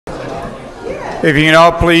If you can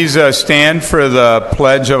all please stand for the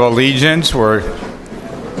Pledge of Allegiance. We're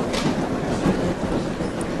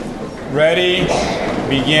ready,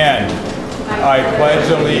 begin. I pledge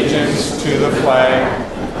allegiance to the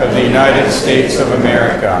flag of the United States of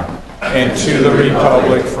America and to the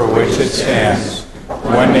republic for which it stands,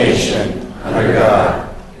 one nation, under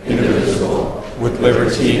God, indivisible, with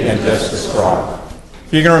liberty and justice for all.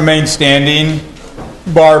 If you can remain standing,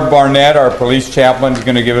 Barb Barnett, our police chaplain, is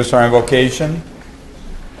going to give us our invocation.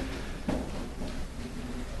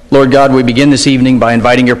 Lord God, we begin this evening by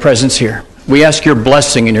inviting your presence here. We ask your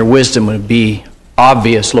blessing and your wisdom would be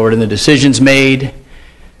obvious, Lord, in the decisions made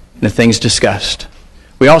and the things discussed.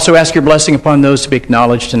 We also ask your blessing upon those to be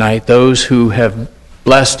acknowledged tonight, those who have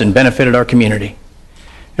blessed and benefited our community.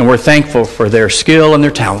 And we're thankful for their skill and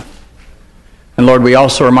their talent. And Lord, we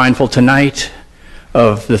also are mindful tonight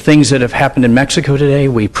of the things that have happened in Mexico today.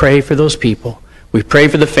 We pray for those people. We pray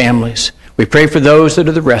for the families. We pray for those that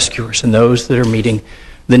are the rescuers and those that are meeting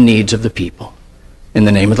the needs of the people. In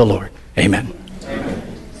the name of the Lord, amen.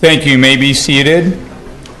 Thank you. You may be seated.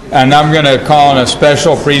 And I'm going to call on a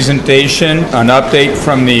special presentation, an update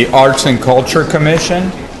from the Arts and Culture Commission.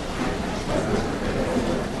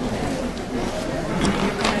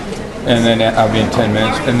 And then I'll be in 10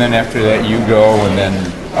 minutes. And then after that you go, and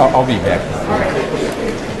then I'll be back.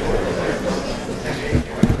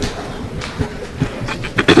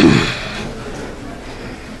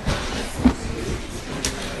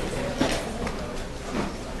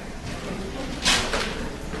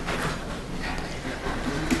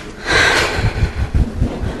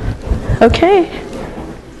 Okay.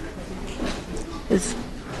 Is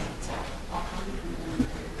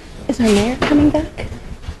our mayor coming back?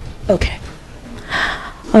 Okay.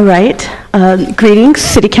 All right. Greetings,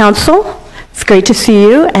 City Council. It's great to see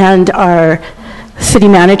you and our city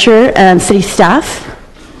manager and city staff.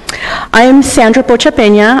 I'm Sandra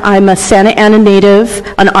Pochapena. I'm a Santa Ana native,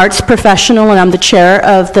 an arts professional, and I'm the chair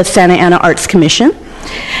of the Santa Ana Arts Commission.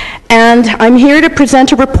 And I'm here to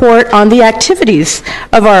present a report on the activities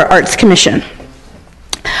of our Arts Commission.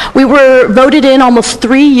 We were voted in almost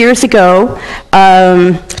 3 years ago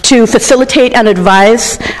to facilitate and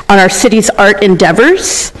advise on our city's art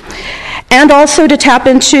endeavors, and also to tap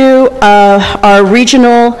into our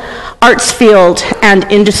regional arts field and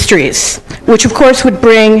industries, which of course would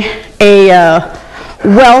bring a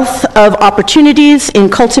wealth of opportunities in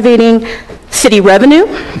cultivating city revenue,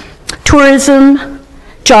 tourism,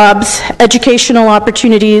 jobs, educational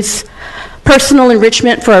opportunities, personal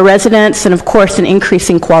enrichment for our residents, and of course an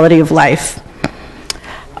increasing quality of life.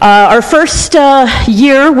 Our first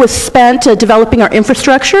year was spent developing our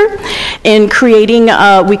infrastructure in creating,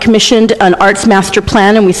 we commissioned an arts master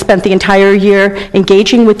plan, and we spent the entire year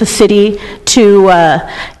engaging with the city to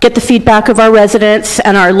get the feedback of our residents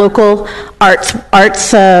and our local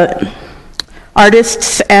artists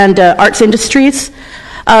and arts industries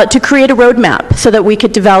to create a roadmap so that we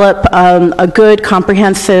could develop a good,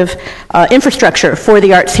 comprehensive infrastructure for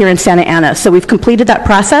the arts here in Santa Ana. So we've completed that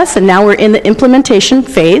process, and now we're in the implementation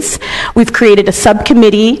phase. We've created a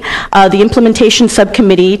subcommittee, the implementation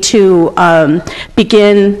subcommittee, to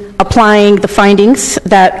begin applying the findings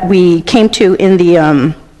that we came to in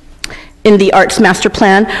the Arts Master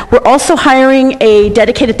Plan. We're also hiring a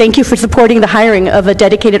dedicated, thank you for supporting the hiring of a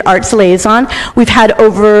dedicated arts liaison. We've had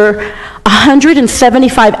over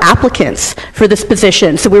 175 applicants for this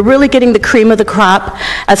position. So we're really getting the cream of the crop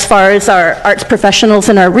as far as our arts professionals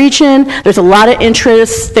in our region. There's a lot of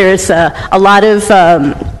interest. There's a lot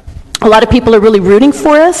of people are really rooting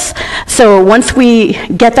for us. So once we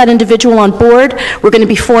get that individual on board, we're going to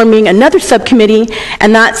be forming another subcommittee,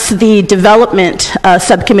 and that's the development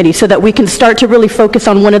subcommittee, so that we can start to really focus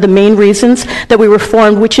on one of the main reasons that we were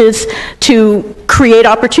formed, which is to create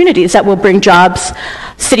opportunities that will bring jobs,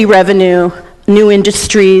 city revenue, new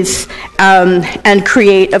industries, and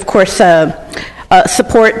create, of course,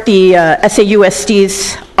 support the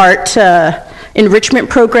SAUSD's art enrichment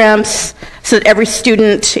programs, so that every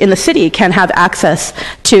student in the city can have access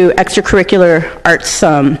to extracurricular arts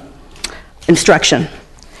instruction.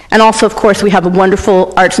 And also, of course, we have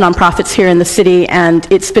wonderful arts nonprofits here in the city, and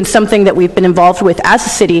it's been something that we've been involved with as a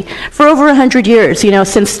city for over 100 years. You know,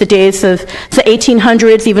 since the days of the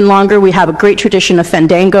 1800s, even longer. We have a great tradition of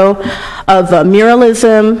fandango, of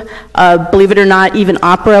muralism, believe it or not, even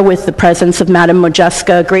opera with the presence of Madame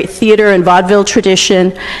Modjeska, great theater and vaudeville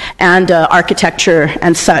tradition, and architecture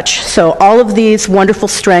and such. So all of these wonderful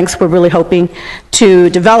strengths we're really hoping to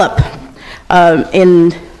develop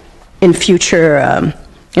in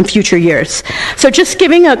future years. So just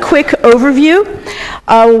giving a quick overview,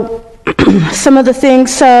 some of the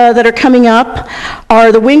things that are coming up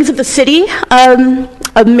are the Wings of the City.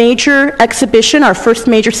 A major exhibition, our first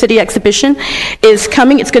major city exhibition, is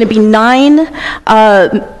coming. It's going to be 9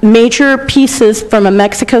 major pieces from a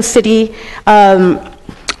Mexico City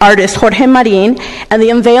artist, Jorge Marin, and the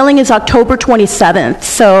unveiling is October 27th.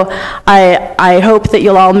 So I hope that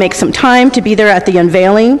you'll all make some time to be there at the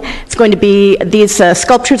unveiling. It's going to be, these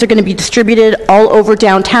sculptures are going to be distributed all over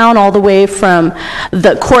downtown, all the way from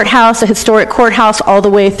the courthouse, the historic courthouse, all the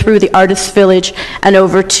way through the Artists Village and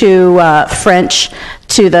over to French,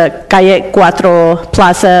 to the Calle Cuatro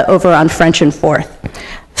Plaza over on French and 4th.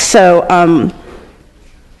 So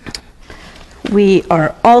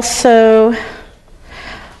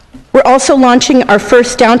we're also launching our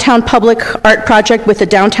first downtown public art project with the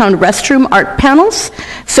downtown restroom art panels.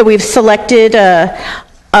 So we've selected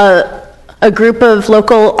a group of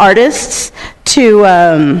local artists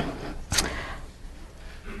to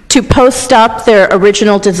post up their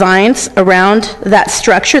original designs around that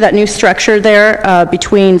structure, that new structure there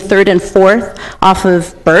between 3rd and 4th off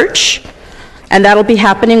of Birch. And that'll be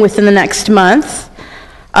happening within the next month.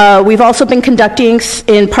 We've also been conducting,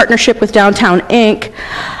 in partnership with Downtown Inc.,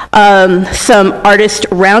 some artist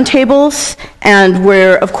roundtables, and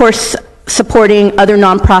we're, of course, supporting other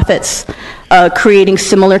nonprofits creating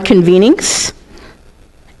similar convenings.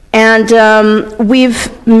 And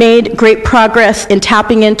we've made great progress in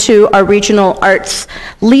tapping into our regional arts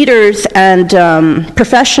leaders and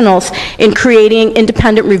professionals in creating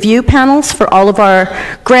independent review panels for all of our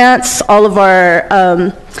grants, all of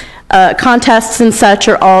our contests and such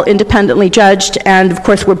are all independently judged, and of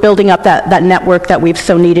course we're building up that network that we've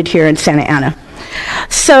so needed here in Santa Ana.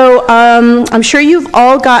 So I'm sure you've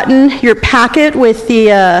all gotten your packet with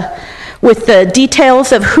the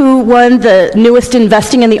details of who won the newest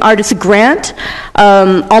Investing in the Arts grant.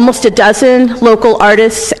 Almost a dozen local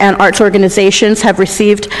artists and arts organizations have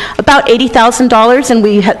received about $80,000, and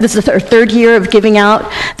this is our 3rd year of giving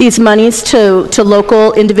out these monies to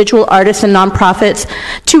local individual artists and nonprofits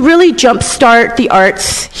to really jumpstart the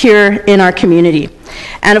arts here in our community.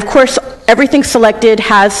 And of course, everything selected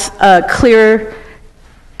has a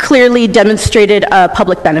clearly demonstrated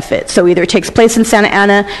public benefit. So either it takes place in Santa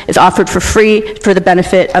Ana, is offered for free for the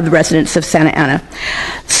benefit of the residents of Santa Ana.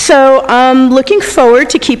 So looking forward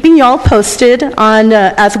to keeping y'all posted on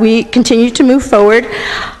as we continue to move forward.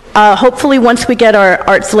 Hopefully once we get our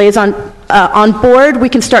arts liaison on board, we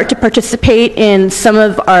can start to participate in some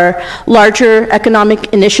of our larger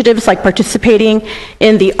economic initiatives, like participating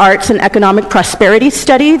in the Arts and Economic Prosperity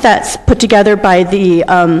Study that's put together by the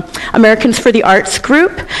Americans for the Arts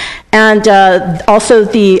group, and also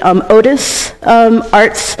the Otis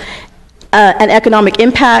Arts and Economic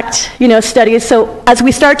Impact, studies. So as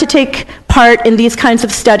we start to take part in these kinds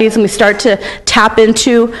of studies and we start to tap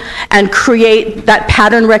into and create that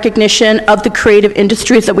pattern recognition of the creative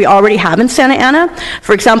industries that we already have in Santa Ana.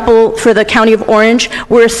 For example, for the County of Orange,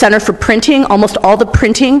 we're a center for printing. Almost all the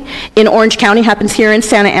printing in Orange County happens here in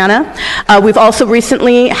Santa Ana. We've also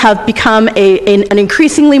recently have become an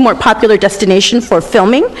increasingly more popular destination for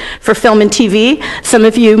film and TV. Some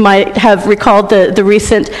of you might have recalled the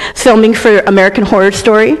recent filming for American Horror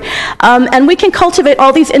Story. And we can cultivate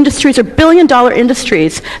all these industries, are billion-dollar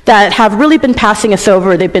industries that have really been passing us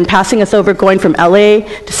over. They've been passing us over going from LA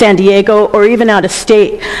to San Diego or even out of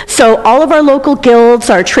state. So all of our local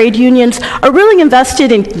guilds, our trade unions are really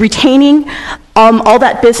invested in retaining all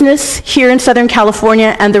that business here in Southern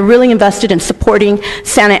California, and they're really invested in supporting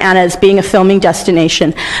Santa Ana as being a filming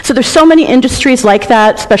destination. So there's so many industries like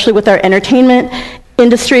that, especially with our entertainment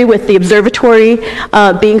industry, with the observatory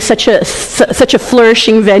being such a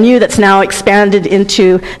flourishing venue that's now expanded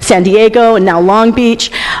into San Diego and now Long Beach.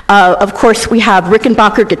 Of course, we have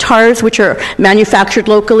Rickenbacker guitars, which are manufactured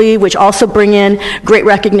locally, which also bring in great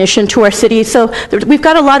recognition to our city. So we've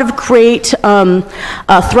got a lot of great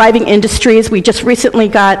thriving industries. We just recently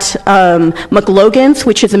got McLogan's,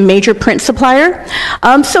 which is a major print supplier.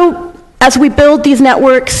 So as we build these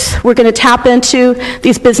networks, we're going to tap into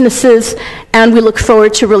these businesses, and we look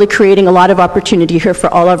forward to really creating a lot of opportunity here for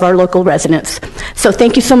all of our local residents. So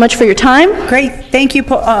thank you so much for your time. Great. Thank you,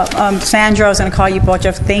 Sandra. I was going to call you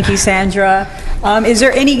Pocha. Thank you, Sandra. Is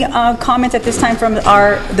there any comments at this time from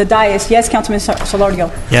the dais? Yes, Councilman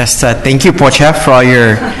Solorio. Yes, thank you, Pocha, for all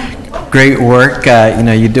your great work.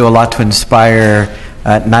 You do a lot to inspire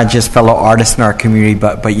not just fellow artists in our community,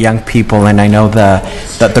 but young people. And I know that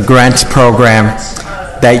the grants program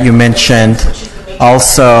that you mentioned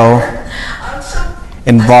also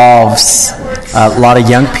involves a lot of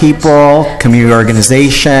young people, community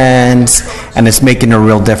organizations, and it's making a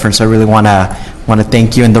real difference. I really want to want to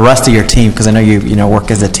thank you and the rest of your team, because I know you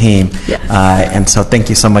work as a team. Yes. And so thank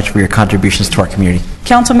you so much for your contributions to our community.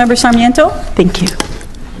 Councilmember Sarmiento? Thank you.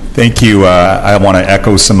 Thank you. I want to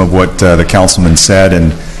echo some of what the councilman said,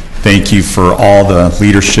 and thank you for all the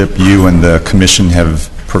leadership you and the commission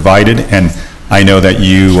have provided. And I know that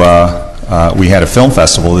we had a film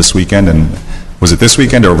festival this weekend, and was it this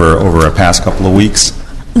weekend or over a past couple of weeks?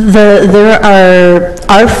 The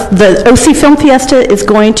OC Film Fiesta is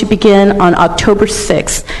going to begin on October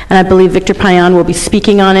 6th, and I believe Victor Payan will be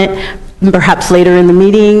speaking on it. Perhaps later in the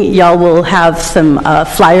meeting, y'all will have some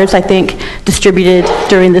flyers, I think, distributed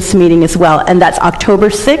during this meeting as well. And that's October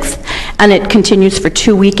 6th, and it continues for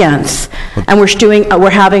 2 weekends. And we're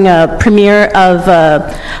having a premiere of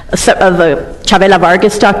a Chavela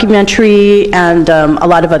Vargas documentary and a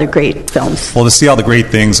lot of other great films. Well, to see all the great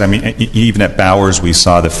things, I mean, even at Bowers, we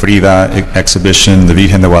saw the Frida exhibition, the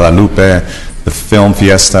Virgen de Guadalupe, the film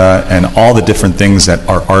fiesta, and all the different things that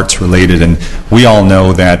are arts related. And we all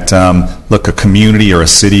know that, look, a community or a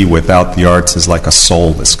city without the arts is like a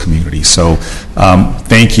soulless community. So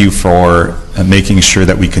thank you for making sure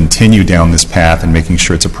that we continue down this path and making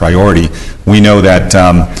sure it's a priority. We know that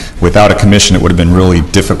without a commission, it would have been really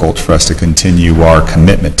difficult for us to continue our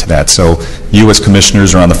commitment to that. So you as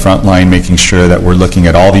commissioners are on the front line making sure that we're looking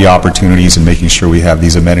at all the opportunities and making sure we have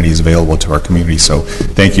these amenities available to our community. So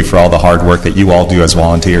thank you for all the hard work that you all do as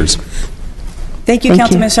volunteers. Thank you,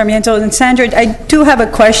 Councilman Sarmiento. And Sandra, I do have a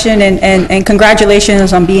question, and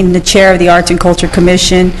congratulations on being the chair of the Arts and Culture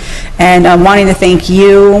Commission, and wanting to thank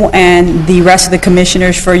you and the rest of the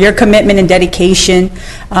commissioners for your commitment and dedication.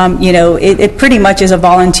 It pretty much is a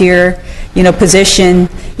volunteer, position.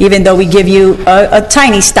 Even though we give you a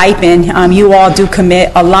tiny stipend, you all do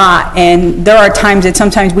commit a lot, and there are times that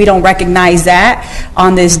sometimes we don't recognize that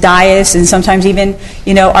on this dais, and sometimes even,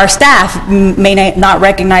 our staff may not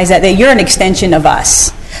recognize that you're an extension of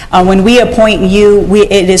us. When we appoint you,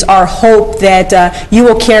 it is our hope that you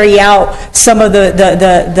will carry out some of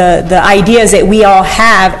the ideas that we all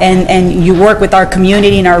have, and you work with our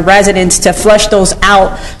community and our residents to flesh those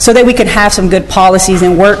out so that we can have some good policies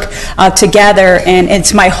and work together. And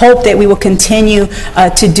it's my hope that we will continue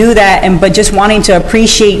to do that. But just wanting to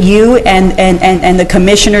appreciate you and the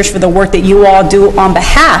commissioners for the work that you all do on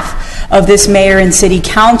behalf of this mayor and city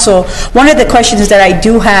council. One of the questions that I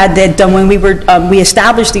do had that when we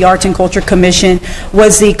established the Arts and Culture Commission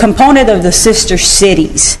was the component of the sister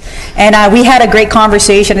cities. And we had a great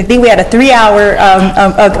conversation. I think we had a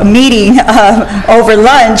 3-hour meeting over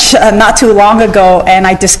lunch not too long ago, and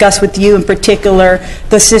I discussed with you in particular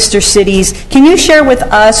the sister cities. Can you share with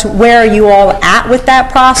us where are you all at with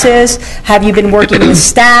that process? Have you been working with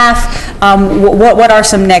staff? What are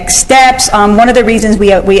some next steps? One of the reasons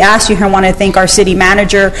we asked you here, I want to thank our city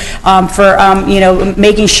manager for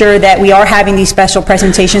making sure that we are having these special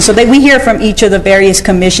presentations so that we hear from each of the various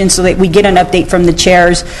commissions, so that we get an update from the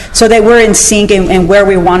chairs, so that we're in sync and where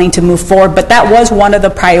we're wanting to move forward. But that was one of the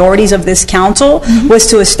priorities of this council, was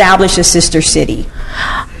to establish a sister city.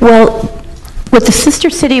 Well, with the sister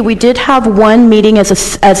city, we did have one meeting as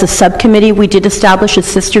a subcommittee. We did establish a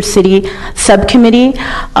sister city subcommittee.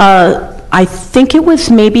 I think it was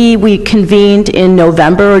maybe we convened in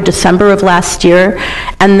November or December of last year,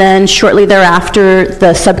 and then shortly thereafter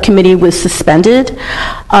the subcommittee was suspended.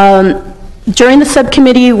 During the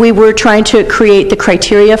subcommittee, we were trying to create the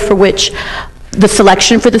criteria for which the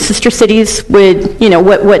selection for the sister cities would,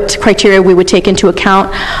 what criteria we would take into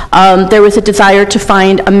account. There was a desire to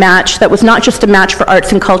find a match that was not just a match for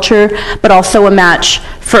arts and culture, but also a match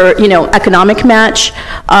for, economic match.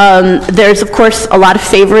 There's, of course, a lot of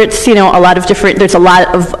favorites, a lot of different, there's a lot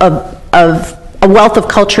of a wealth of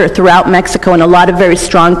culture throughout Mexico and a lot of very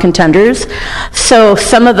strong contenders. So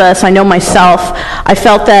some of us, I know myself, I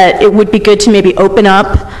felt that it would be good to maybe open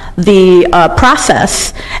up the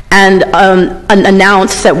process and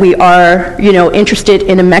announce that we are, interested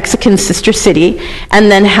in a Mexican sister city, and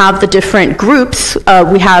then have the different groups.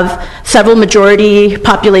 We have several majority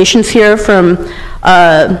populations here from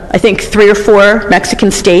I think 3 or 4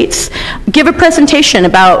 Mexican states. Give a presentation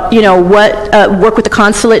about, work with the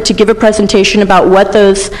consulate to give a presentation about what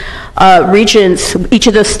those regions, each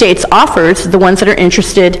of those states offers, the ones that are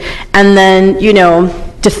interested, and then,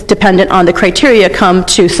 just dependent on the criteria, come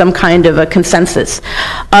to some kind of a consensus.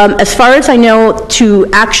 As far as I know, to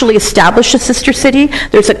actually establish a sister city,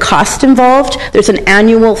 there's a cost involved. There's an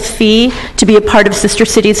annual fee to be a part of Sister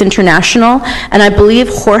Cities International, and I believe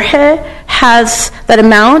Jorge has that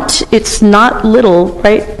amount. It's not little,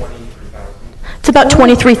 right? It's about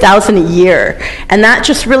 $23,000 a year, and that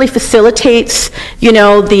just really facilitates, you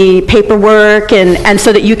know, the paperwork, and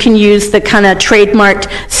so that you can use the kind of trademarked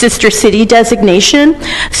sister city designation.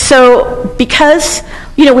 So because,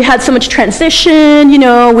 you know, we had so much transition, you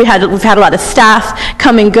know, we've had a lot of staff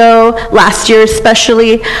come and go last year,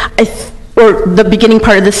 especially, or the beginning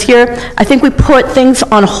part of this year. I think we put things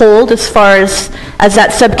on hold as far as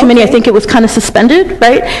that subcommittee. Okay. I think it was kind of suspended,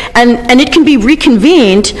 right? And it can be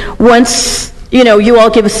reconvened once, you know, you all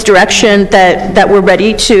give us direction that we're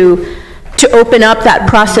ready to open up that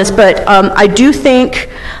process. But I do think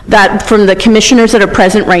that from the commissioners that are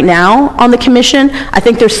present right now on the commission, I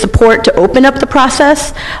think there's support to open up the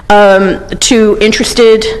process to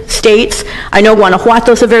interested states. I know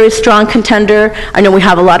Guanajuato is a very strong contender. I know we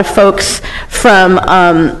have a lot of folks from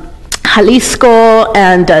Jalisco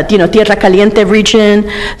and you know, Tierra Caliente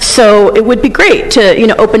region. So it would be great to, you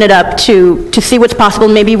know, open it up to see what's possible.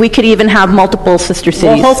 Maybe we could even have multiple sister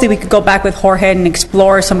cities. Well, hopefully we could go back with Jorge and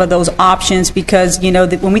explore some of those options, because, you know,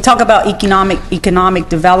 when we talk about economic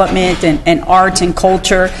development and arts and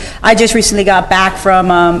culture, I just recently got back from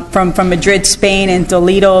Madrid, Spain, and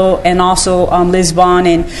Toledo, and also Lisbon,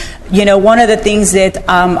 and you know, one of the things that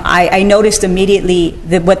I noticed immediately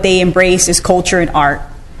that what they embrace is culture and art.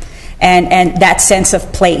 And that sense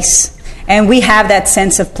of place. And we have that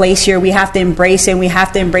sense of place here. We have to embrace it, and we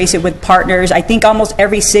have to embrace it with partners. I think almost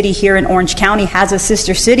every city here in Orange County has a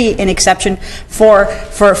sister city, in exception for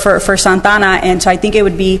Santa Ana. And so I think it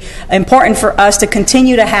would be important for us to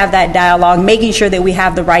continue to have that dialogue, making sure that we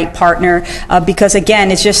have the right partner, because again,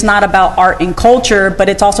 it's just not about art and culture, but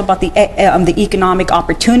it's also about the economic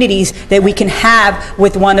opportunities that we can have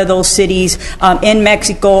with one of those cities in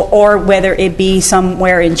Mexico, or whether it be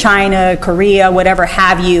somewhere in China, Korea, whatever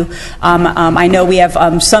have you. I know we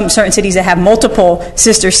have some certain cities that have multiple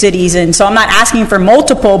sister cities, and so I'm not asking for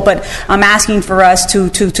multiple, but I'm asking for us to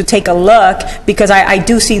take a look, because I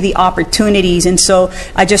do see the opportunities. And so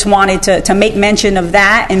I just wanted to make mention of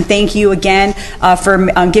that, and thank you again for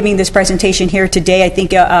giving this presentation here today. I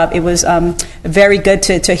think it was very good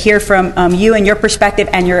to hear from you and your perspective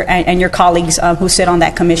and your colleagues who sit on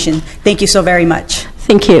that commission. Thank you so very much.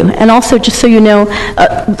 Thank you. And also, just so you know,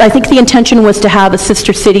 I think the intention was to have a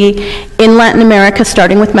sister city in Latin America,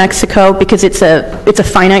 starting with Mexico, because it's a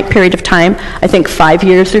finite period of time. I think 5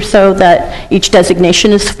 years or so that each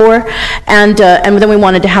designation is for. And then we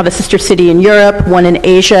wanted to have a sister city in Europe, one in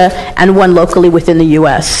Asia, and one locally within the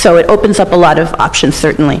U.S. So it opens up a lot of options,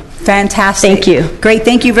 certainly. Fantastic. Thank you. Great.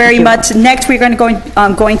 Thank you very much. Next, we're going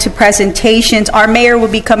to go into presentations. Our mayor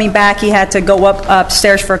will be coming back. He had to go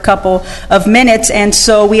upstairs for a couple of minutes, and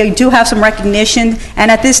so we do have some recognition. And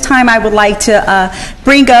at this time, I would like to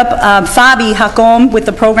bring up Fabi Jacom, with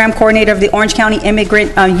the program coordinator of the Orange County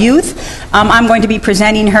Immigrant Youth. I'm going to be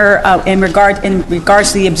presenting her in regards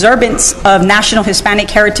to the observance of National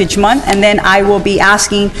Hispanic Heritage Month, and then I will be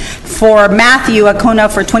asking for Matthew Acuna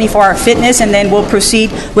for 24-hour fitness, and then we'll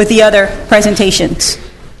proceed with the other presentations.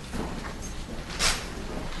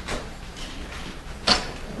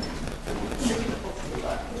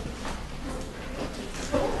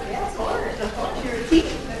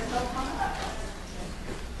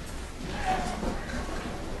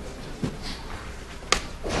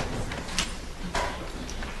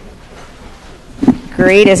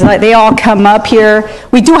 Great, as they all come up here.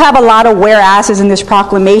 We do have a lot of whereases in this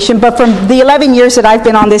proclamation, but from the 11 years that I've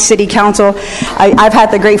been on this city council, I've had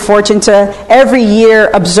the great fortune to every year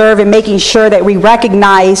observe and making sure that we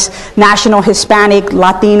recognize National Hispanic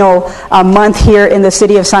Latino Month here in the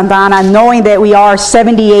city of Santa Ana, knowing that we are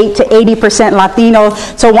 78 to 80% Latino,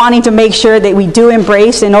 so wanting to make sure that we do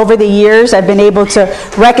embrace. And over the years, I've been able to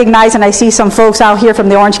recognize, and I see some folks out here from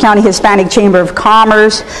the Orange County Hispanic Chamber of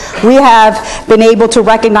Commerce. We have been able to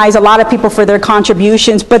recognize a lot of people for their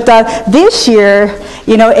contributions, but this year,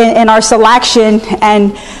 you know, in our selection,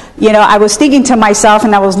 and you know, I was thinking to myself,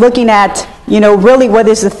 and I was looking at, you know, really what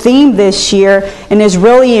is the theme this year, and is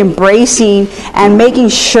really embracing and making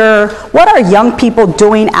sure what are young people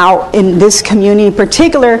doing out in this community, in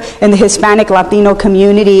particular in the Hispanic Latino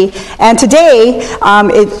community. And today,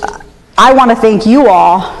 I want to thank you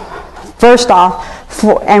all, first off,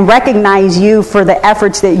 and recognize you for the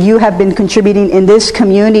efforts that you have been contributing in this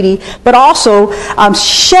community, but also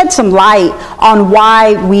shed some light on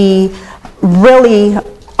why we really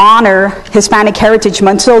honor Hispanic Heritage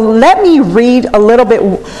Month. So let me read a little bit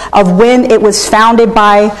of when it was founded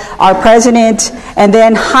by our president, and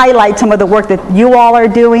then highlight some of the work that you all are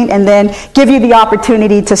doing, and then give you the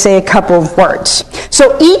opportunity to say a couple of words.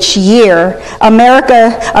 So each year,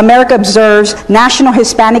 America observes National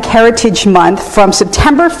Hispanic Heritage Month from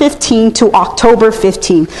September 15 to October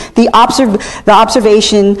 15. The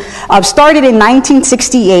observation started in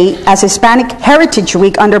 1968 as Hispanic Heritage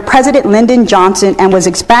Week under President Lyndon Johnson and was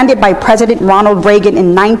expanded by President Ronald Reagan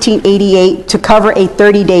in 1988 to cover a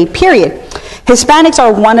 30-day period. Hispanics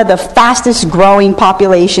are one of the fastest growing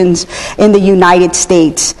populations in the United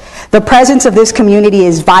States. The presence of this community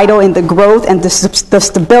is vital in the growth and the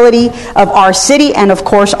stability of our city and, of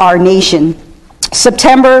course, our nation.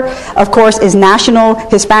 September, of course, is National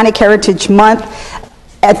Hispanic Heritage Month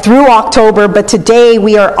through October, but today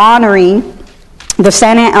we are honoring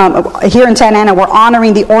here in Santa Ana, we're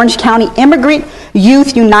honoring the Orange County Immigrant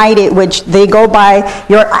Youth United, which they go by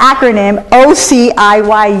your acronym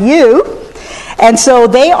OCIYU. And so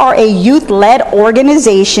they are a youth-led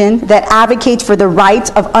organization that advocates for the rights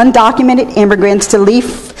of undocumented immigrants to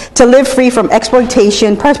live free from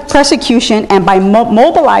exploitation, persecution, and by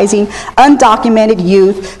mobilizing undocumented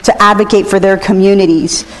youth to advocate for their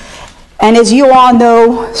communities. And as you all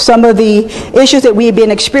know, some of the issues that we've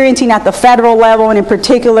been experiencing at the federal level, and in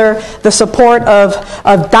particular, the support of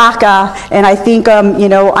DACA, and I think, I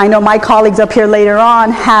know my colleagues up here later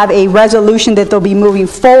on have a resolution that they'll be moving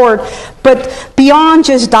forward. But beyond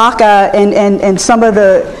just DACA and some of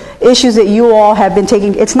the issues that you all have been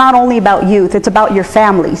taking, it's not only about youth, it's about your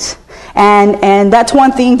families. And that's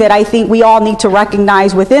one thing that I think we all need to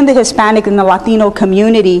recognize within the Hispanic and the Latino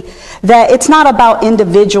community, that it's not about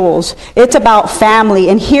individuals, it's about family.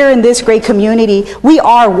 And here in this great community, we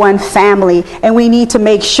are one family, and we need to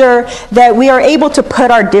make sure that we are able to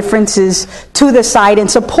put our differences to the side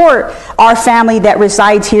and support our family that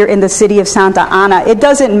resides here in the city of Santa Ana. It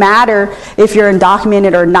doesn't matter if you're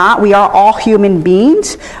undocumented or not. We are all human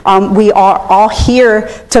beings. We are all here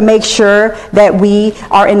to make sure that we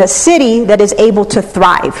are in a city that is able to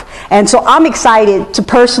thrive. And so I'm excited to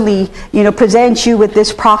personally, present you with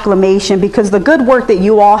this proclamation, because the good work that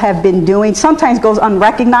you all have been doing sometimes goes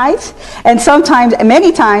unrecognized, and sometimes,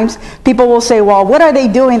 many times, people will say, well, what are they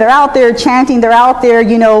doing? They're out there chanting, they're out there,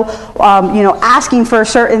 asking for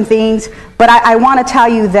certain things. But I want to tell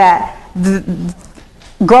you that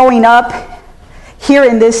growing up here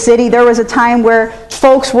in this city, there was a time where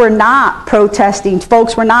folks were not protesting,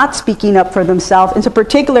 folks were not speaking up for themselves. In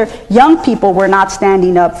particular, young people were not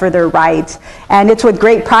standing up for their rights. And it's with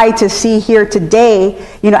great pride to see here today,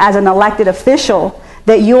 as an elected official,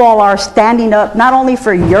 that you all are standing up not only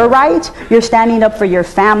for your rights, you're standing up for your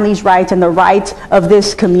family's rights and the rights of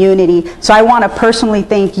this community. So I want to personally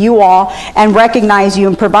thank you all and recognize you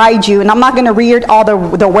and provide you. And I'm not going to read all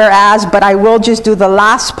the whereas, but I will just do the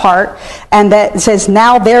last part. And that says,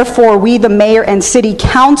 now therefore we, the mayor and city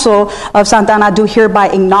council of Santa Ana, do hereby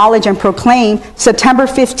acknowledge and proclaim September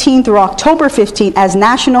 15 through October 15 as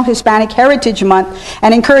National Hispanic Heritage Month,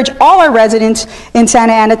 and encourage all our residents in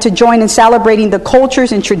Santa Ana to join in celebrating the culture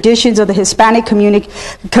and traditions of the Hispanic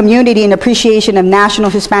community in appreciation of National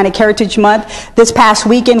Hispanic Heritage Month. This past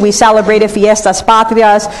weekend, we celebrated Fiestas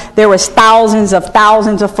Patrias. There was thousands of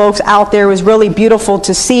folks out there. It was really beautiful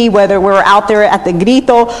to see, whether we were out there at the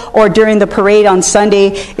Grito or during the parade on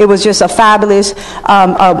Sunday. It was just a fabulous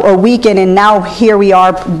a weekend, and now here we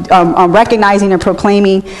are recognizing and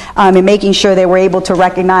proclaiming and making sure that we're able to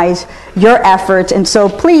recognize your efforts. And so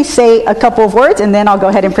please say a couple of words, and then I'll go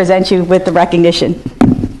ahead and present you with the recognition.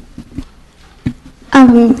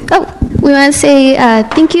 We want to say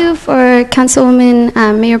thank you for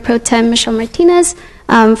Councilwoman Mayor Pro Tem Michelle Martinez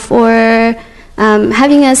for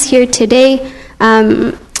having us here today.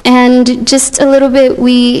 And just a little bit,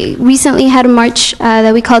 we recently had a march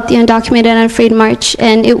that we called the Undocumented and Unafraid March,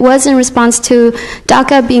 and it was in response to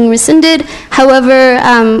DACA being rescinded.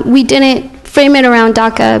 However, we didn't frame it around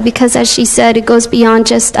DACA because, as she said, it goes beyond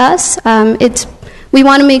just us. We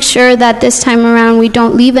want to make sure that this time around we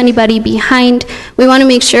don't leave anybody behind. We want to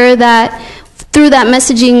make sure that through that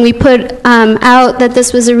messaging we put out that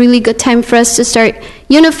this was a really good time for us to start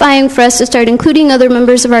unifying, for us to start including other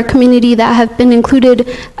members of our community that have been included,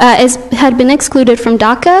 had been excluded from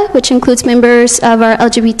DACA, which includes members of our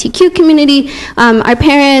LGBTQ community, our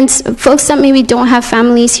parents, folks that maybe don't have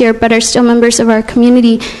families here but are still members of our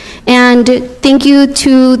community. And thank you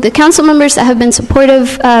to the council members that have been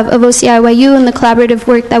supportive of OCIYU and the collaborative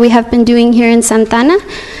work that we have been doing here in Santa Ana.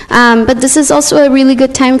 But this is also a really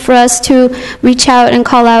good time for us to reach out and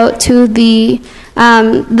call out to the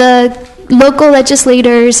local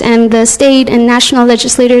legislators and the state and national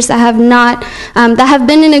legislators that have not, that have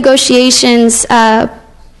been in negotiations of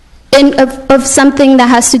something that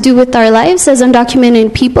has to do with our lives as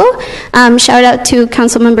undocumented people. Shout out to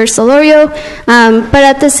Councilmember Solorio, but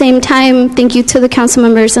at the same time, thank you to the council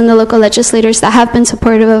members and the local legislators that have been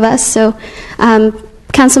supportive of us. So,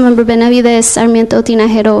 Councilmember Benavides, Sarmiento,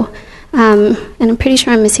 Tinajero, and I'm pretty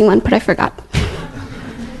sure I'm missing one, but I forgot.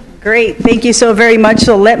 Great, thank you so very much.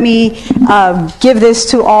 So let me give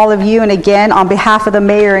this to all of you, and again, on behalf of the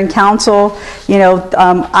mayor and council, you know,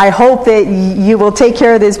 I hope that you will take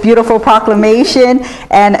care of this beautiful proclamation.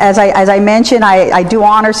 And as I mentioned, I do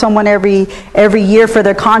honor someone every year for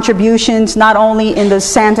their contributions, not only in the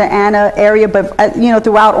Santa Ana area, but you know,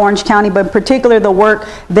 throughout Orange County, but in particular the work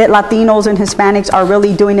that Latinos and Hispanics are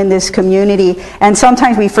really doing in this community. And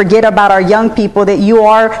sometimes we forget about our young people, that you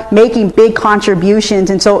are making big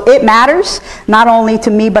contributions, and so it matters, not only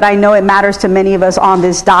to me, but I know it matters to many of us on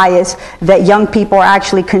this dais, that young people are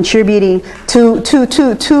actually contributing to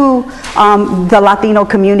the Latino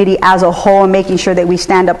community as a whole, and making sure that we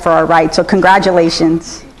stand up for our rights. So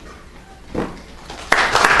congratulations.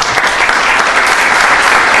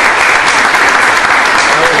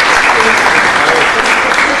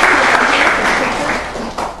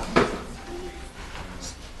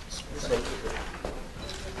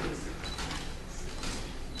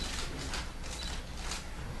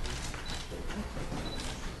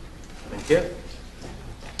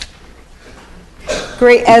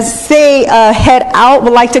 Great. As they head out,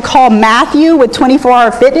 would like to call Matthew with 24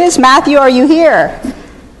 Hour Fitness. Matthew, are you here?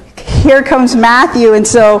 Here comes Matthew. And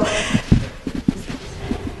so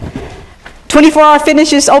 24 Hour Fitness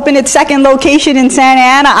just opened its second location in Santa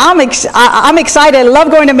Ana. I'm excited. I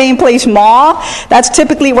love going to Main Place Mall. That's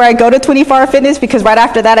typically where I go to 24 Hour Fitness, because right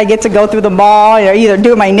after that I get to go through the mall, or either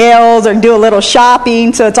do my nails or do a little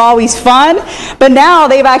shopping, so it's always fun. But now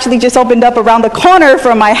they've actually just opened up around the corner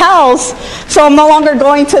from my house, so I'm no longer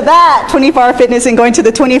going to that 24 Hour Fitness and going to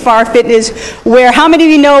the 24 Hour Fitness, where, how many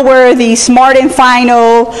of you know where the Smart and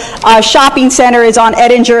Final shopping center is on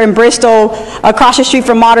Edinger and Bristol, across the street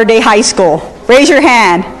from Mater Dei High School? Raise your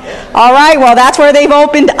hand. All right, well, that's where they've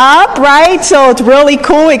opened up, right? So it's really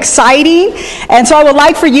cool, exciting. And so I would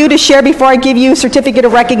like for you to share, before I give you a certificate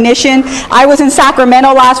of recognition. I was in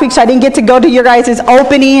Sacramento last week, so I didn't get to go to your guys'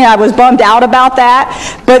 opening. I was bummed out about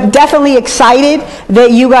that, but definitely excited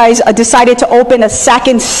that you guys decided to open a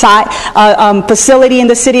second facility in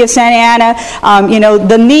the city of Santa Ana. You know,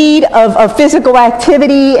 the need of physical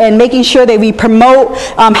activity and making sure that we promote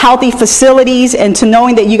healthy facilities, and to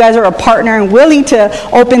knowing that you guys are a partner and willing to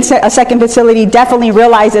open a second facility, definitely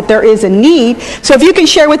realize that there is a need. So if you can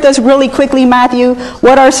share with us really quickly, Matthew,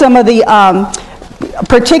 what are some of the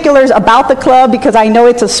particulars about the club, because I know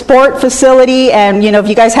it's a sport facility, and you know, if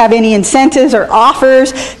you guys have any incentives or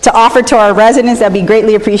offers to offer to our residents, that'd be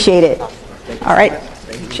greatly appreciated. All right.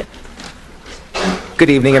 Good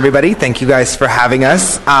evening, everybody. Thank you guys for having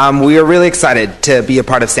us. We are really excited to be a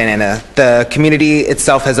part of Santa Ana. The community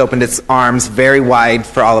itself has opened its arms very wide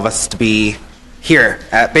for all of us to be here,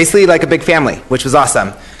 basically like a big family, which was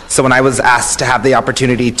awesome. So when I was asked to have the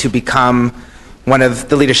opportunity to become one of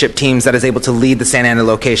the leadership teams that is able to lead the Santa Ana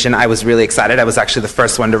location, I was really excited. I was actually the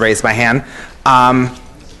first one to raise my hand.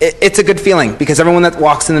 It's a good feeling, because everyone that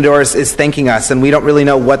walks in the doors is thanking us, and we don't really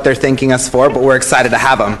know what they're thanking us for, but we're excited to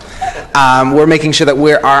have them. We're making sure that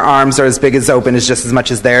our arms are as big as open as just as much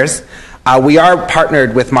as theirs. We are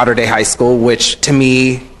partnered with Mater Dei High School, which to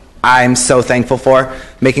me, I'm so thankful for,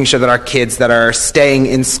 making sure that our kids that are staying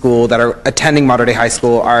in school, that are attending Mater Dei High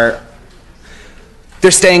School,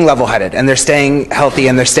 they're staying level-headed, and they're staying healthy,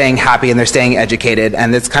 and they're staying happy, and they're staying educated,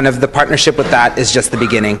 and it's kind of the partnership with that is just the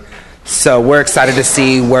beginning. So we're excited to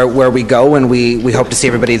see where we go, and we hope to see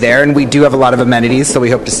everybody there, and we do have a lot of amenities, so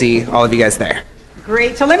we hope to see all of you guys there.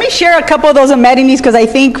 Great. So let me share a couple of those amenities, because I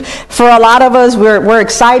think for a lot of us, we're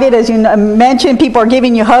excited. As you mentioned, people are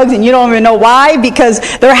giving you hugs and you don't even know why, because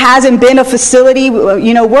there hasn't been a facility.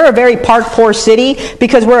 You know, we're a very park poor city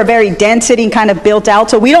because we're a very dense city and kind of built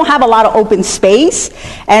out. So we don't have a lot of open space.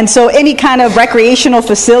 And so any kind of recreational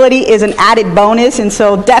facility is an added bonus. And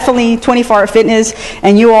so definitely 24 Hour Fitness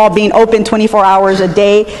and you all being open 24 hours a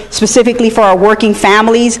day, specifically for our working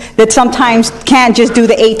families that sometimes can't just do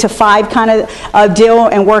the 8 to 5 kind of deal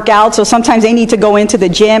and work out. So sometimes they need to go into the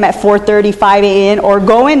gym at 4:30, 5 a.m. or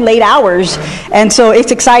go in late hours. And so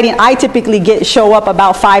it's exciting. I typically show up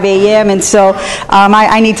about 5 a.m. and so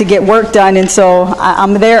I need to get work done. And so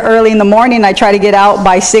I'm there early in the morning. I try to get out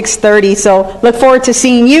by 6:30. So look forward to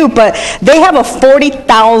seeing you. But they have a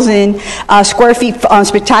 40,000 square feet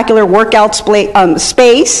spectacular workout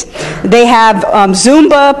space. They have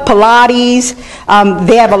Zumba, Pilates.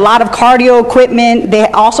 They have a lot of cardio equipment. They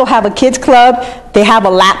also have a kids club. They have a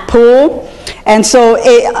lap pool. And so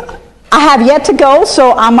I have yet to go,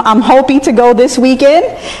 so I'm hoping to go this weekend,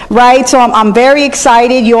 right? So I'm very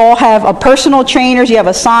excited. You all have a personal trainers, you have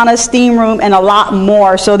a sauna, steam room, and a lot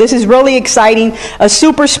more. So this is really exciting. A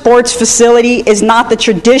super sports facility is not the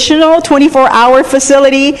traditional 24-hour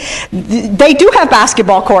facility. They do have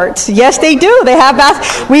basketball courts. Yes, they do. They have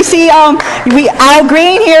we see Al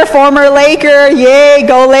Green here, former Laker. Yay,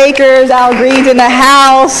 go Lakers. Al Green's in the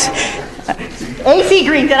house. AC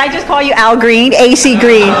Green, did I just call you Al Green? AC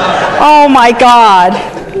Green. Oh my God.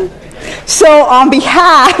 So on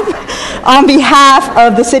behalf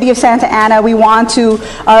of the City of Santa Ana, we want to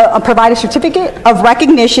provide a certificate of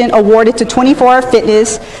recognition awarded to 24 Hour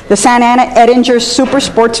Fitness, the Santa Ana Edinger Super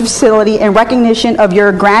Sports Facility, in recognition of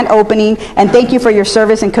your grand opening, and thank you for your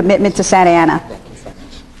service and commitment to Santa Ana.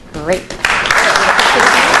 Great.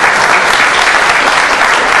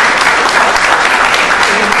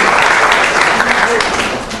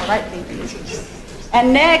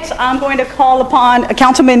 And next, I'm going to call upon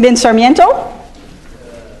Councilman Ben Sarmiento.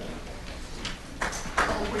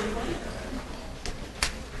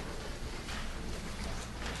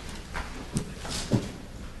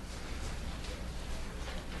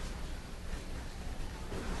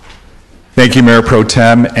 Thank you, Mayor Pro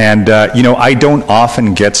Tem. And, I don't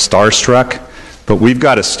often get starstruck, but we've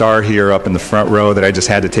got a star here up in the front row that I just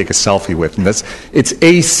had to take a selfie with. And it's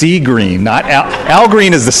AC Green, not Al. Al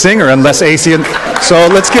Green is the singer, unless AC. So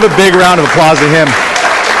let's give a big round of applause to him.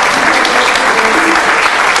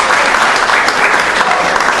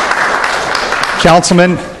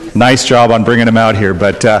 Councilman, nice job on bringing him out here.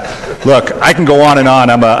 But look, I can go on and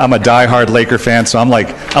on. I'm a diehard Laker fan, so I'm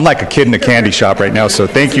like a kid in a candy shop right now. So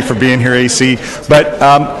thank you for being here, AC.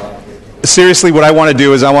 But seriously, what I want to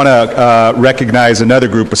do is I want to recognize another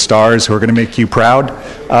group of stars who are going to make you proud.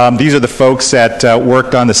 These are the folks that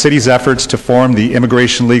worked on the city's efforts to form the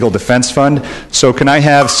Immigration Legal Defense Fund. So can I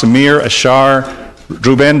have Samir Ashar,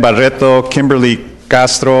 Ruben Barreto, Kimberly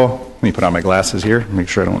Castro, let me put on my glasses here, make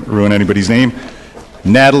sure I don't ruin anybody's name,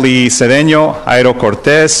 Natalie Cedeño, Jairo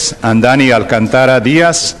Cortez, Andani Alcantara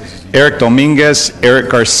Diaz, Eric Dominguez, Eric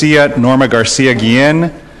Garcia, Norma Garcia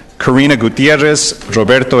Guillen, Karina Gutierrez,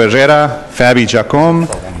 Roberto Herrera, Fabi Jacom,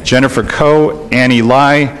 Jennifer Coe, Annie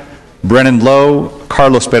Lai, Brennan Lowe,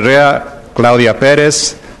 Carlos Perea, Claudia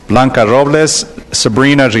Perez, Blanca Robles,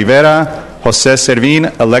 Sabrina Rivera, Jose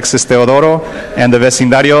Servín, Alexis Teodoro, and the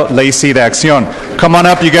Vecindario Lacey de Acción. Come on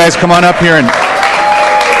up, you guys, come on up here. And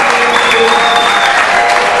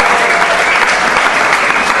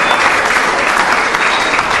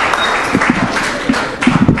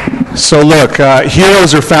so look,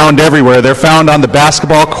 heroes are found everywhere. They're found on the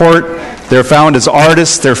basketball court. They're found as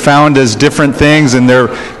artists. They're found as different things in their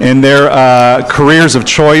careers of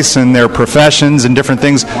choice and their professions and different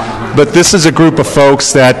things. But this is a group of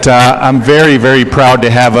folks that I'm very, very proud to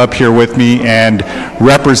have up here with me and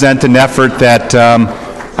represent an effort that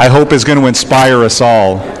I hope is going to inspire us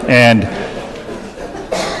all. And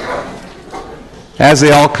as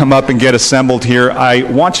they all come up and get assembled here, I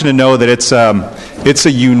want you to know that it's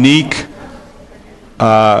a unique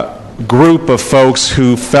group of folks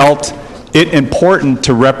who felt it important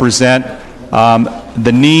to represent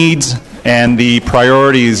the needs and the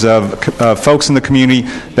priorities of folks in the community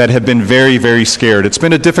that have been very, very scared. It's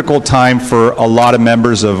been a difficult time for a lot of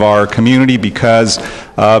members of our community because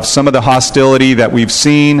of some of the hostility that we've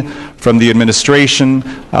seen from the administration.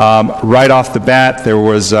 Right off the bat, there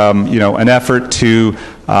was an effort to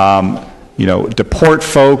deport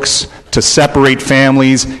folks, to separate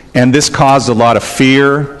families, and this caused a lot of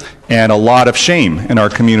fear and a lot of shame in our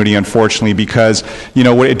community, unfortunately, because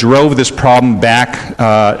it drove this problem back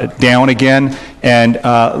down again. And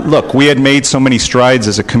look, we had made so many strides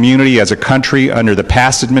as a community, as a country, under the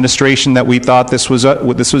past administration that we thought this was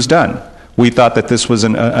done. We thought that this was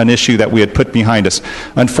an issue that we had put behind us.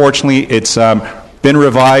 Unfortunately, it's been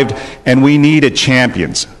revived, and we needed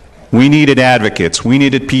champions. We needed advocates. We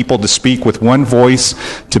needed people to speak with one voice,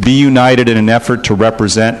 to be united in an effort to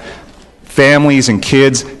represent families and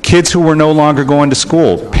kids who were no longer going to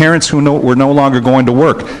school, parents who were no longer going to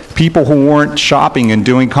work, people who weren't shopping and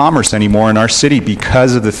doing commerce anymore in our city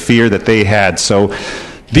because of the fear that they had. So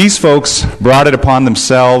These folks brought it upon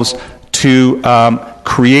themselves to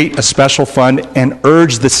create a special fund and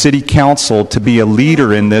urge the city council to be a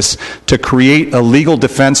leader in this, to create a legal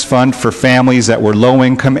defense fund for families that were low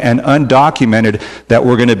income and undocumented that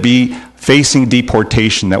were going to be facing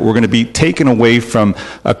deportation, that were going to be taken away from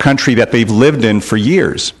a country that they've lived in for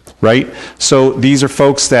years, right? So these are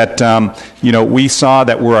folks that, we saw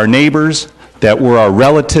that were our neighbors, that were our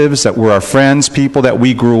relatives, that were our friends, people that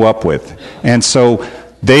we grew up with. And so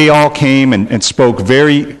they all came and spoke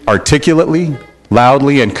very articulately,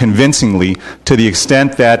 loudly, and convincingly, to the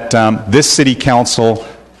extent that this city council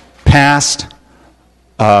passed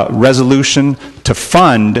a resolution to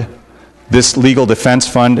fund this legal defense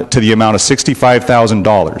fund to the amount of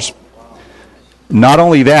 $65,000. Not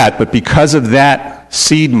only that, but because of that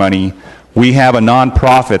seed money, we have a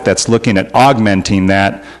nonprofit that's looking at augmenting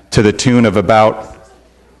that to the tune of about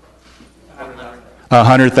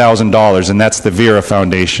 $100,000, and that's the Vera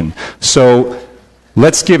Foundation. So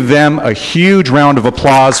let's give them a huge round of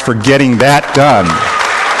applause for getting that done.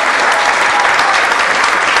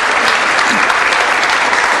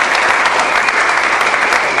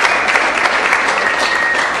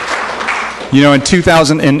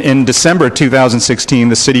 In December 2016,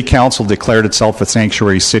 the city council declared itself a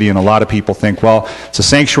sanctuary city, and a lot of people think, well, it's a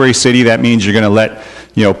sanctuary city, that means you're going to let,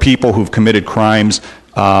 people who've committed crimes,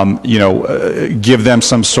 give them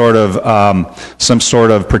some sort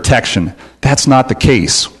of protection. That's not the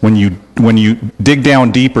case. When you dig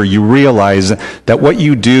down deeper, you realize that what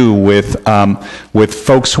you do with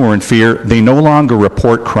folks who are in fear, they no longer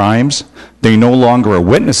report crimes. They no longer are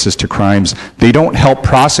witnesses to crimes. They don't help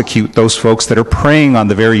prosecute those folks that are preying on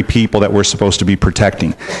the very people that we're supposed to be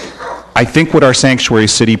protecting. I think what our sanctuary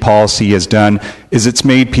city policy has done is it's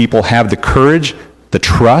made people have the courage, the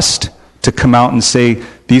trust to come out and say,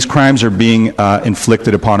 these crimes are being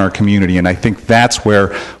inflicted upon our community. And I think that's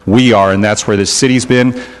where we are, and that's where the city's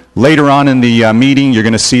been. Later on in the meeting, you're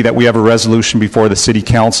going to see that we have a resolution before the city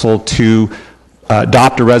council to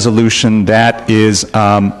adopt a resolution that is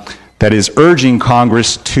urging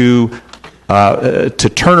Congress to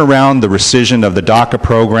turn around the rescission of the DACA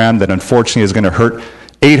program that unfortunately is going to hurt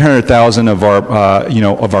 800,000 of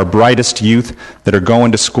our brightest youth that are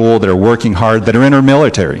going to school, that are working hard, that are in our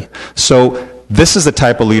military. So this is the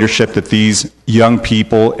type of leadership that these young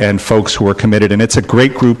people and folks who are committed, and it's a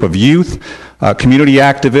great group of youth, community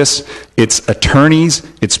activists, it's attorneys,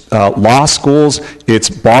 it's law schools, it's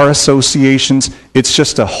bar associations, it's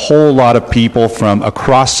just a whole lot of people from a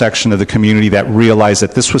cross-section of the community that realized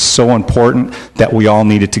that this was so important that we all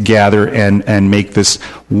needed to gather and make this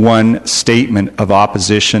one statement of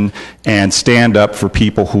opposition and stand up for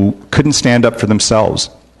people who couldn't stand up for themselves.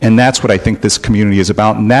 And that's what I think this community is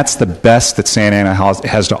about, and that's the best that Santa Ana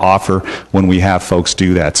has to offer when we have folks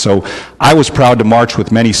do that. So I was proud to march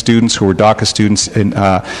with many students who were DACA students in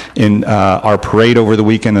our parade over the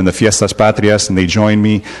weekend in the Fiestas Patrias, and they joined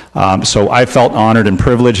me. So I felt honored and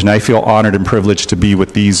privileged, and I feel honored and privileged to be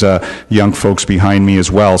with these young folks behind me as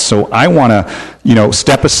well. So I want to,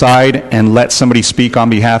 step aside and let somebody speak on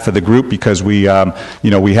behalf of the group, because we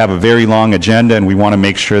have a very long agenda, and we want to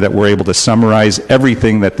make sure that we're able to summarize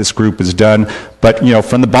everything that this group has done. But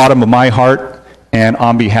from the bottom of my heart and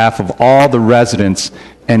on behalf of all the residents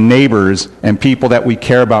and neighbors and people that we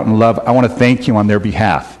care about and love, I want to thank you on their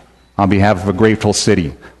behalf, on behalf of a grateful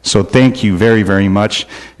city. So thank you very, very much.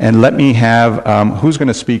 And let me have, who's going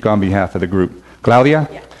to speak on behalf of the group? Claudia?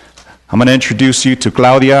 Yeah. I'm going to introduce you to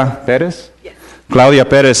Claudia Perez. Yes. Claudia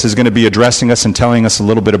Perez is going to be addressing us and telling us a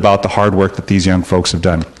little bit about the hard work that these young folks have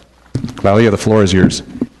done. Claudia, the floor is yours.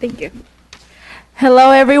 Thank you.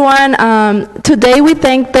 Hello, everyone. Today we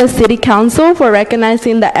thank the City Council for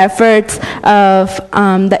recognizing the efforts of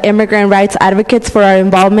the immigrant rights advocates for our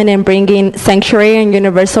involvement in bringing sanctuary and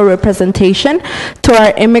universal representation to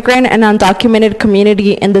our immigrant and undocumented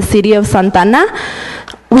community in the city of Santa Ana.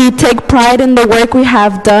 We take pride in the work we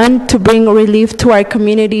have done to bring relief to our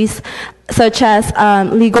communities, such as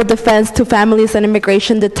legal defense to families and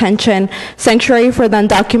immigration detention, sanctuary for the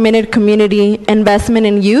undocumented community, investment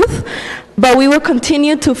in youth. But we will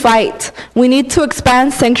continue to fight. We need to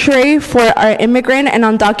expand sanctuary for our immigrant and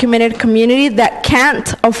undocumented community that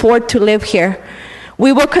can't afford to live here.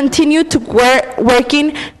 We will continue to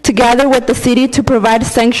working together with the city to provide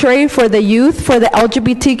sanctuary for the youth, for the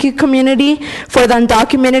LGBTQ community, for the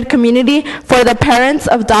undocumented community, for the parents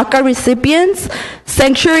of DACA recipients.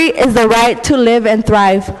 Sanctuary is the right to live and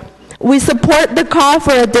thrive. We support the call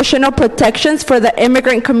for additional protections for the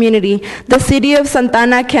immigrant community. The City of Santa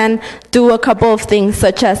Ana can do a couple of things,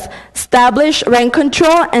 such as establish rent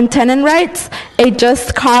control and tenant rights, a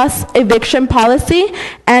just cause eviction policy,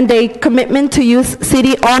 and a commitment to use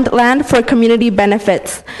city-owned land for community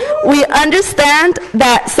benefits. We understand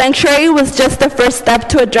that sanctuary was just the first step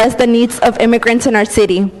to address the needs of immigrants in our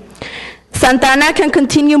city. Santa Ana can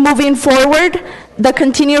continue moving forward the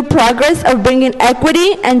continued progress of bringing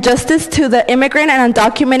equity and justice to the immigrant and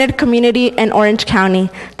undocumented community in Orange County.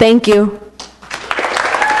 Thank you.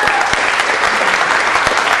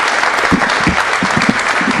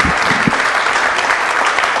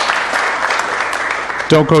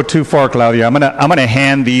 Don't go too far, Claudia. I'm gonna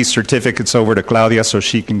hand these certificates over to Claudia so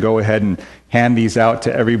she can go ahead and hand these out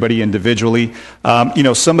to everybody individually.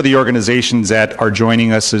 Some of the organizations that are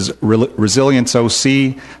joining us is Resilience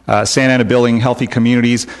OC, Santa Ana Building Healthy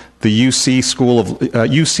Communities, the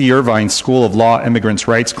UC Irvine School of Law Immigrants'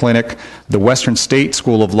 Rights Clinic, the Western State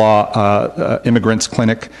School of Law Immigrants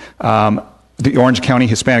Clinic, the Orange County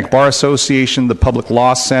Hispanic Bar Association, the Public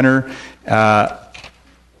Law Center,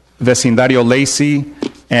 Vecindario Lacey,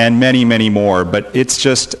 and many, many more. But it's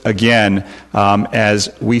just, again,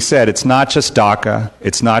 as we said, it's not just DACA,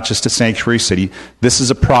 it's not just a sanctuary city. This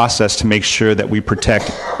is a process to make sure that we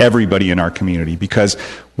protect everybody in our community, because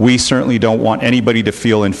we certainly don't want anybody to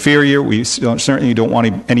feel inferior. We certainly don't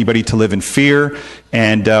want anybody to live in fear.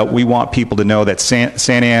 And we want people to know that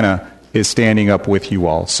Santa Ana is standing up with you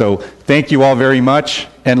all. So thank you all very much.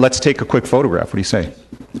 And let's take a quick photograph. What do you say?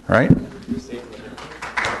 All right?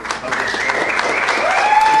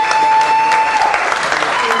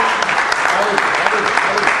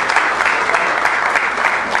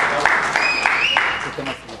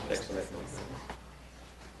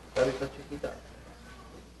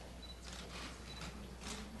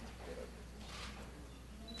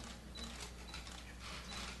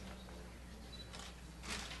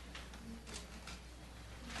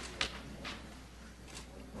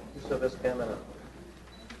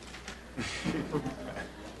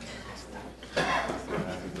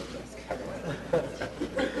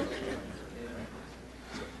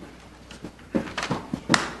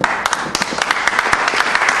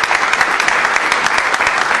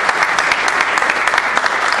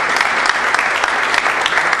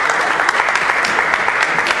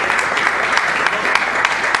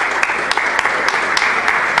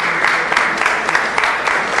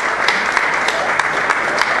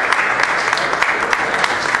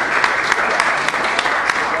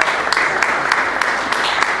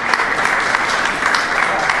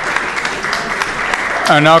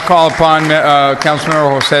 I now call upon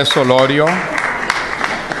Councilmember Jose Solorio.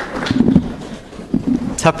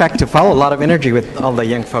 Tough act to follow, a lot of energy with all the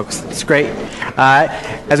young folks. It's great.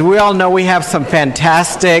 As we all know, we have some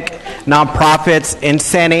fantastic nonprofits in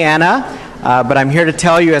Santa Ana, but I'm here to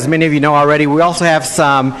tell you, as many of you know already, we also have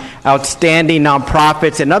some outstanding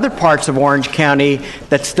nonprofits in other parts of Orange County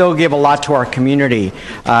that still give a lot to our community.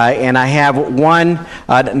 And I have one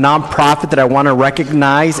nonprofit that I want to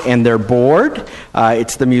recognize and their board.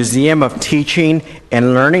 It's the Museum of Teaching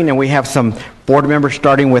and Learning, and we have some board members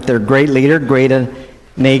starting with their great leader, Greta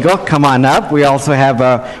Nagel. Come on up. We also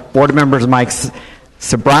have board members Mike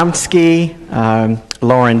Sabramsky,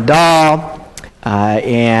 Lauren Dahl,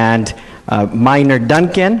 and Minor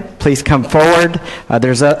Duncan. Please come forward.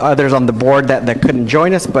 There's others on the board that couldn't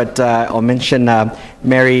join us, but I'll mention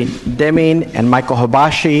Mary Deming and Michael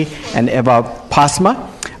Habashi and Eva Pasma.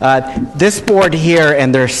 This board here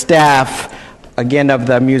and their staff, again, of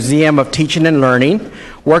the Museum of Teaching and Learning,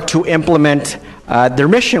 work to implement their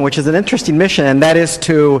mission, which is an interesting mission, and that is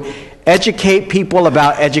to educate people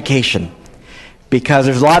about education. Because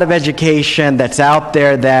there's a lot of education that's out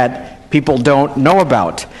there that people don't know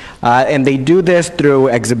about. And they do this through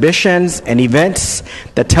exhibitions and events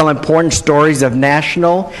that tell important stories of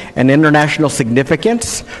national and international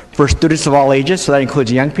significance for students of all ages. So that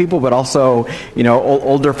includes young people, but also,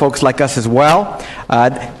 older folks like us as well.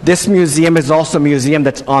 This museum is also a museum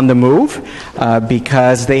that's on the move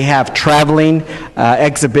because they have traveling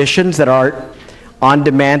exhibitions that are on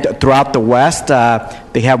demand throughout the West.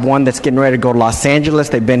 They have one that's getting ready to go to Los Angeles.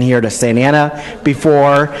 They've been here to Santa Ana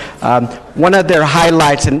before. One of their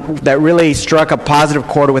highlights that really struck a positive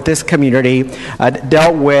chord with this community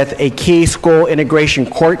dealt with a key school integration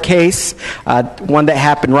court case, one that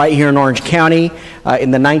happened right here in Orange County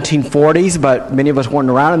in the 1940s, but many of us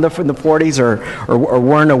weren't around in the 40s or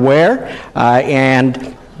weren't aware.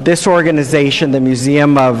 And this organization, the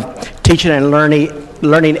Museum of Teaching and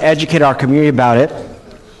Learning educate our community about it.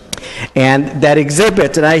 And that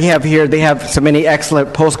exhibit, and I have here, they have so many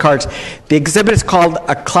excellent postcards. The exhibit is called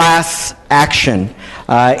A Class Action,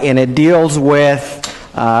 and it deals with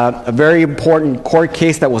a very important court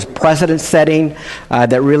case that was precedent-setting,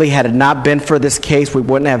 that really, had it not been for this case, we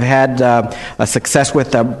wouldn't have had a success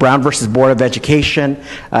with Brown versus Board of Education.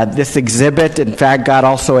 This exhibit, in fact, got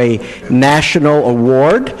also a national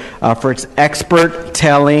award for its expert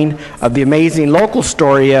telling of the amazing local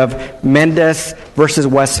story of Mendez versus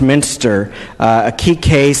Westminster, a key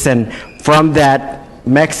case, and from that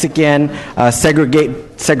Mexican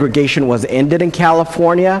segregation was ended in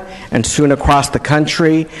California and soon across the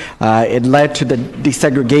country. It led to the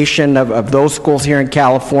desegregation of those schools here in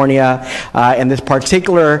California. And this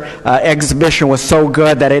particular exhibition was so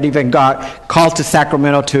good that it even got called to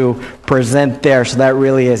Sacramento to present there. So that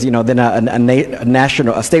really is, then a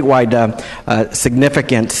national, a statewide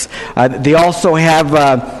significance. They also have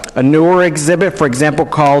a newer exhibit, for example,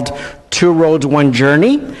 called Two Roads, One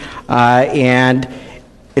Journey. And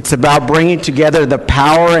it's about bringing together the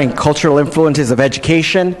power and cultural influences of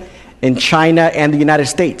education in China and the United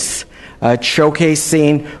States,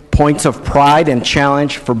 showcasing points of pride and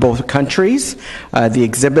challenge for both countries. The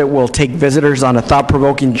exhibit will take visitors on a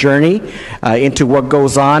thought-provoking journey into what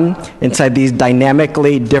goes on inside these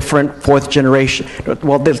dynamically different fourth generation.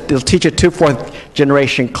 Well, they'll teach it to fourth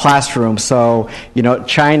generation classrooms. So,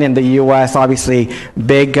 China and the U.S. obviously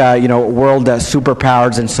big, world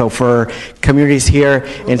superpowers, and so for communities here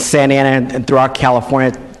in Santa Ana and throughout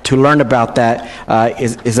California to learn about that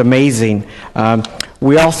is amazing.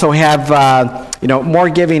 We also have, more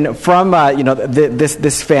giving from,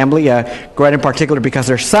 this family, Greta in particular, because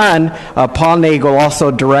their son, Paul Nagel, also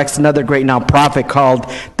directs another great nonprofit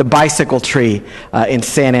called The Bicycle Tree in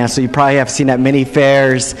Santa Ana. So you probably have seen at many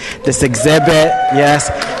fairs this exhibit,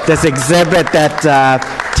 this exhibit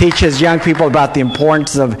that teaches young people about the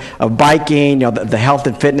importance of biking, the health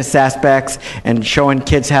and fitness aspects, and showing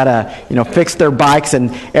kids how to, fix their bikes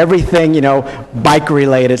and everything, bike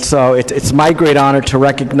related. So it's my great honor to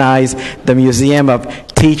recognize the Museum of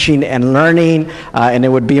Teaching and Learning, and it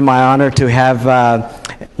would be my honor to have,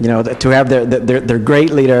 their great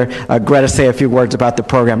leader, Greta, say a few words about the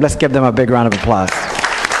program. Let's give them a big round of applause.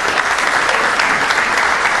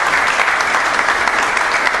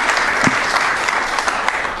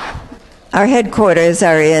 Our headquarters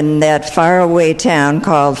are in that faraway town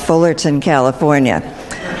called Fullerton, California.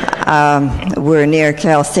 We're near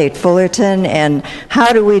Cal State Fullerton, and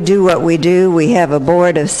how do we do what we do? We have a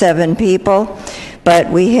board of 7 people, but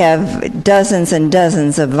we have dozens and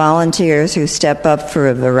dozens of volunteers who step up for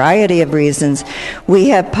a variety of reasons. We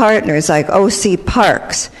have partners like OC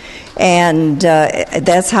Parks, and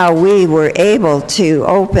that's how we were able to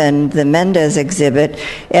open the Mendez exhibit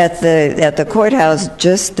at the courthouse,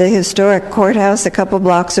 just the historic courthouse a couple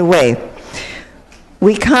blocks away.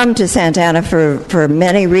 We come to Santa Ana for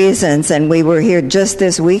many reasons, and we were here just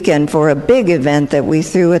this weekend for a big event that we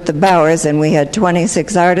threw at the Bowers, and we had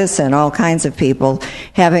 26 artists and all kinds of people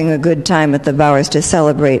having a good time at the Bowers to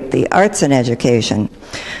celebrate the arts and education.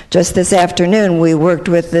 Just this afternoon, we worked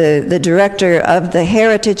with the director of the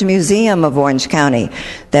Heritage Museum of Orange County.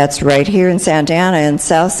 That's right here in Santa Ana, in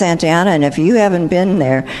South Santa Ana, and if you haven't been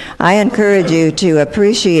there, I encourage you to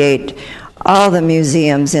appreciate all the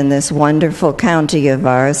museums in this wonderful county of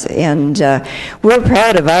ours, and we're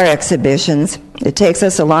proud of our exhibitions. It takes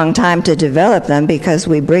us a long time to develop them because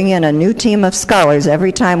we bring in a new team of scholars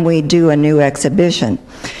every time we do a new exhibition.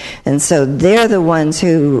 And so they're the ones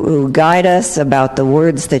who guide us about the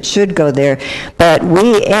words that should go there. But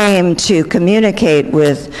we aim to communicate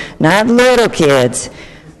with not little kids.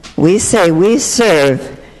 We say we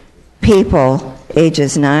serve people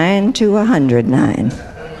ages 9 to 109.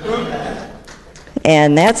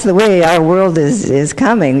 And that's the way our world is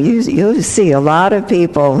coming. You'll see a lot of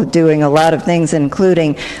people doing a lot of things,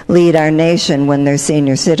 including lead our nation when they're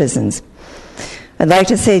senior citizens. I'd like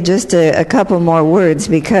to say just a couple more words,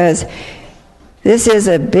 because this is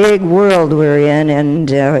a big world we're in,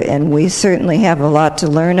 and we certainly have a lot to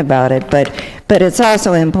learn about it. But it's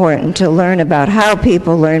also important to learn about how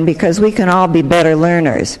people learn, because we can all be better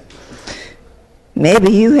learners.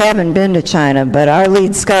 Maybe you haven't been to China, but our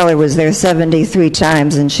lead scholar was there 73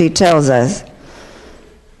 times, and she tells us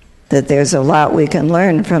that there's a lot we can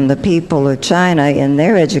learn from the people of China in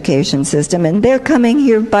their education system, and they're coming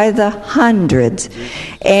here by the hundreds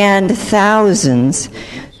and thousands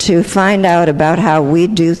to find out about how we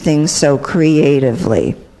do things so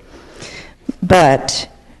creatively. But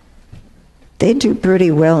they do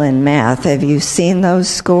pretty well in math. Have you seen those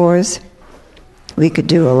scores? We could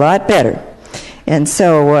do a lot better. And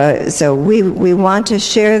so we want to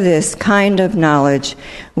share this kind of knowledge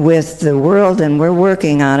with the world, and we're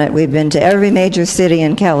working on it. We've been to every major city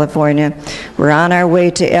in California. We're on our way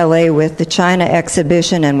to LA with the China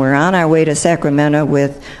exhibition, and we're on our way to Sacramento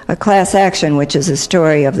with a class action, which is a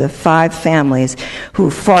story of the 5 families who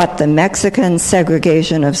fought the Mexican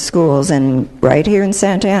segregation of schools, and right here in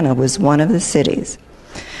Santa Ana was one of the cities.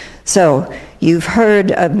 So you've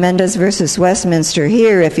heard of Mendez versus Westminster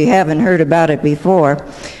here if you haven't heard about it before.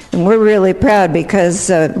 And we're really proud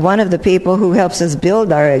because one of the people who helps us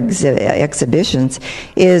build our exhibitions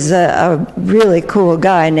is a really cool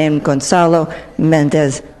guy named Gonzalo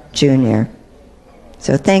Mendez Jr.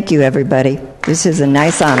 So thank you, everybody. This is a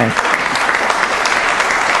nice honor.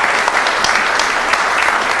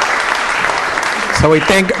 So we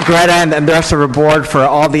thank Greta and the rest of her board for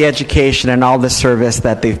all the education and all the service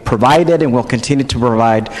that they've provided and will continue to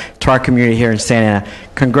provide to our community here in Santa Ana.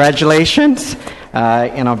 Congratulations.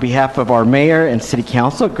 And on behalf of our mayor and city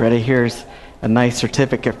council, Greta, here's a nice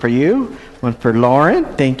certificate for you. One for Lauren.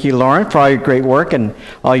 Thank you, Lauren, for all your great work and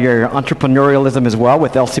all your entrepreneurialism as well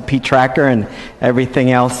with LCP Tracker and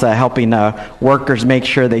everything else, helping workers make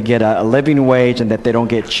sure they get a living wage and that they don't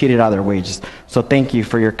get cheated out of their wages. So thank you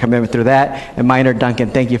for your commitment through that. And Minor Duncan,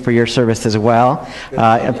 thank you for your service as well.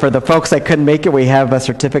 And for the folks that couldn't make it, we have a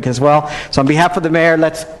certificate as well. So on behalf of the mayor,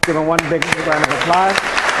 let's give him one big round of applause.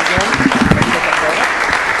 Again.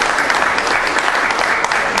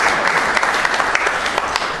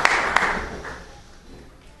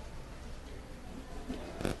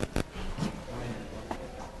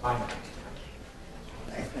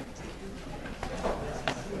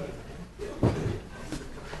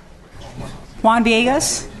 Juan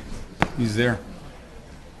Villegas. He's there.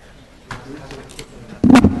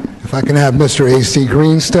 If I can have Mr. A.C.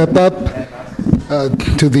 Green step up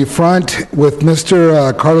to the front with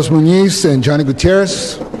Mr. Carlos Muñiz and Johnny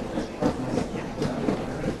Gutierrez.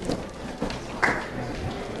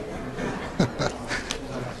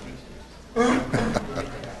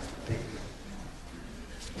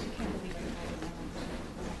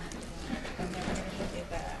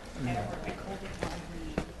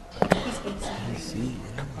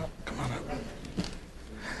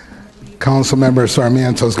 Councilmember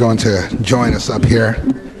Sarmiento is going to join us up here.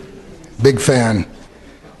 Big fan.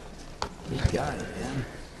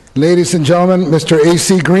 Ladies and gentlemen, Mr.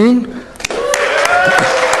 A.C. Green.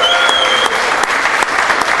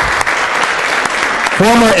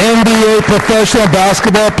 Former NBA professional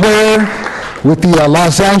basketball player with the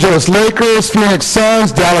Los Angeles Lakers, Phoenix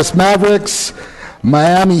Suns, Dallas Mavericks,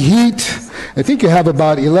 Miami Heat. I think you have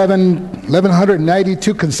about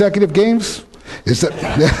 1,192 consecutive games. Is that?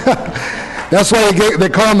 That's why they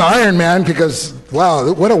call him the Iron Man, because,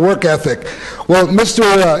 wow, what a work ethic. Well, Mr.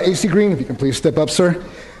 A.C. Green, if you can please step up, sir.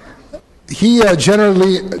 He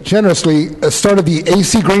generously started the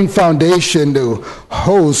A.C. Green Foundation to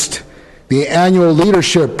host the annual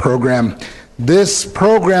leadership program. This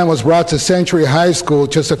program was brought to Century High School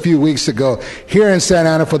just a few weeks ago here in Santa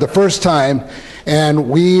Ana for the first time, and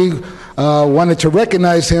we wanted to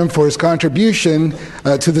recognize him for his contribution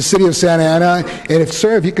to the city of Santa Ana. And if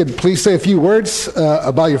you could please say a few words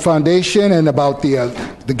about your foundation and about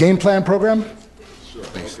the game plan program. Sure.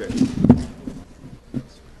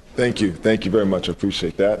 Okay. Thank you very much. I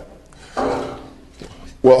appreciate that.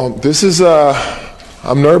 Well, this is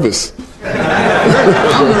I'm nervous.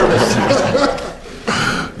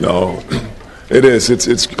 No. It is.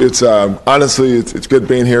 It's honestly, it's good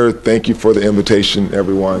being here. Thank you for the invitation,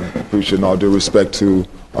 everyone. Appreciate it, and all due respect to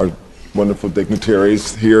our wonderful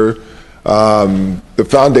dignitaries here. The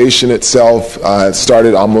foundation itself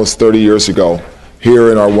started almost 30 years ago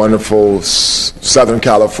here in our wonderful Southern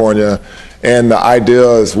California. And the idea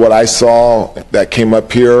is what I saw that came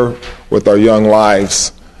up here with our young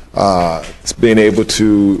lives. It's being able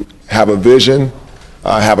to have a vision,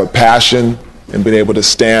 have a passion, and being able to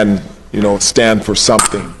stand for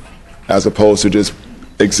something as opposed to just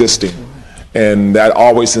existing. And that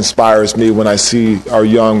always inspires me when I see our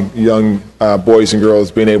young boys and girls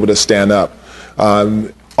being able to stand up.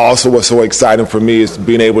 Also, what's so exciting for me is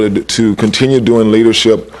being able to continue doing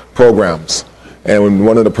leadership programs. And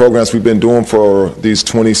one of the programs we've been doing for these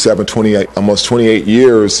almost 28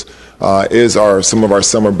 years is some of our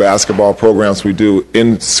summer basketball programs we do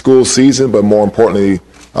in school season, but more importantly,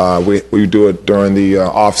 we do it during the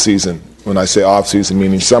off season. When I say off season,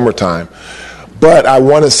 meaning summertime. But I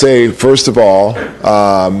want to say, first of all,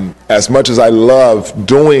 as much as I love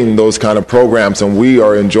doing those kind of programs and we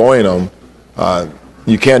are enjoying them,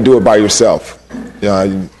 you can't do it by yourself.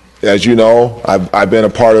 As you know, I've been a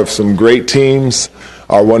part of some great teams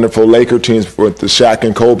our wonderful Laker teams with the Shaq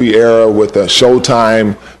and Kobe era, with the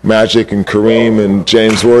Showtime, Magic and Kareem and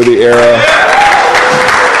James Worthy era.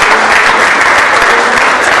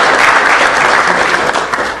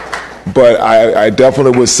 But I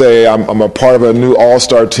definitely would say I'm a part of a new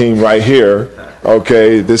all-star team right here.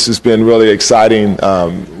 Okay, this has been really exciting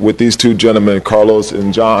with these two gentlemen, Carlos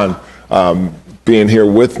and John, being here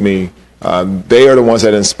with me. They are the ones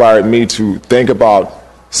that inspired me to think about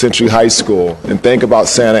Century High School and think about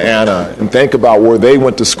Santa Ana and think about where they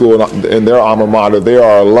went to school in their alma mater. They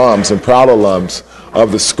are alums and proud alums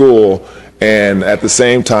of the school. And at the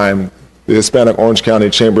same time, the Hispanic Orange County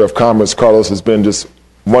Chamber of Commerce, Carlos has been just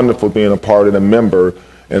wonderful being a part and a member.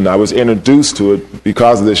 And I was introduced to it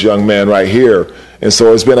because of this young man right here. And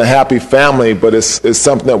so it's been a happy family, but it's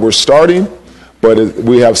something that we're starting, but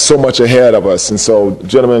we have so much ahead of us. And so,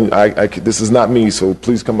 gentlemen, this is not me, so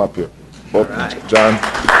please come up here. Both, John.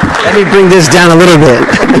 Let me bring this down a little bit.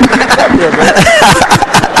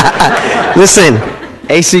 Listen,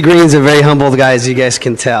 AC Green's a very humble guy, as you guys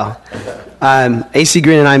can tell. AC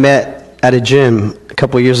Green and I met at a gym a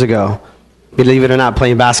couple years ago, believe it or not,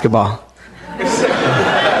 playing basketball.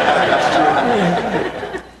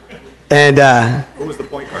 And who was the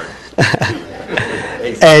point guard?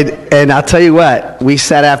 and I'll tell you what, we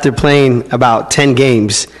sat after playing about 10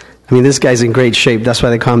 games. I mean, this guy's in great shape. That's why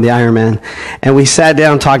they call him the Iron Man. And we sat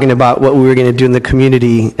down talking about what we were going to do in the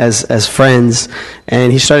community as friends.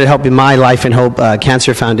 And he started helping my Life and Hope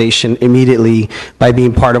Cancer Foundation immediately by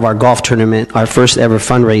being part of our golf tournament, our first ever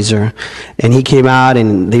fundraiser. And he came out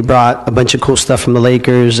and they brought a bunch of cool stuff from the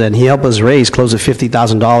Lakers, and he helped us raise close to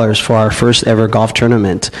 $50,000 for our first ever golf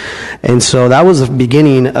tournament. And so that was the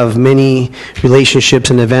beginning of many relationships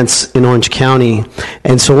and events in Orange County.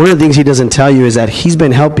 And so one of the things he doesn't tell you is that he's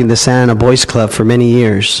been helping the Santa Ana Boys Club for many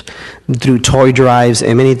years through toy drives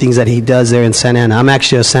and many things that he does there in Santa Ana. I'm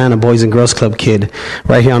actually a Santa Ana Boys and Girls Club kid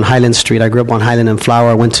right here on Highland Street. I grew up on Highland and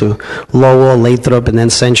Flower. I went to Lowell, Lathrop, and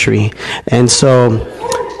then Century. And so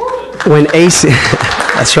when AC,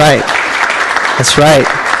 that's right,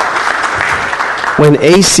 when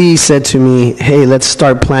AC said to me, hey, let's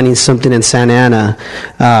start planning something in Santa Ana,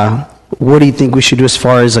 what do you think we should do as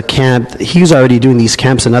far as a camp? He was already doing these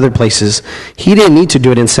camps in other places. He didn't need to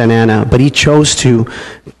do it in Santa Ana, but he chose to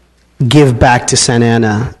give back to Santa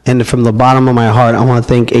Ana. And from the bottom of my heart, I want to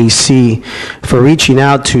thank AC for reaching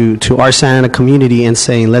out to our Santa Ana community and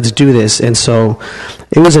saying, let's do this. And so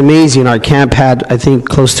it was amazing. Our camp had, I think,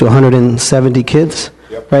 close to 170 kids.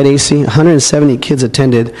 Right, AC? 170 kids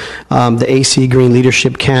attended the AC Green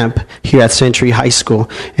Leadership Camp here at Century High School.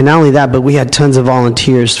 And not only that, but we had tons of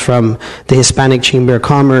volunteers from the Hispanic Chamber of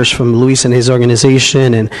Commerce, from Luis and his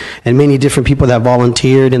organization, and many different people that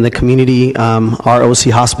volunteered in the community, our OC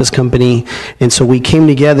Hospice Company. And so we came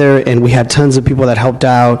together and we had tons of people that helped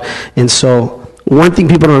out. And so one thing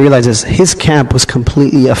people don't realize is his camp was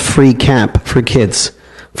completely a free camp for kids.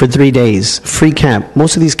 For 3 days, free camp.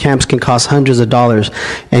 Most of these camps can cost hundreds of dollars.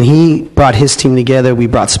 And he brought his team together. We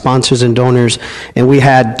brought sponsors and donors. And we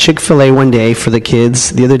had Chick-fil-A one day for the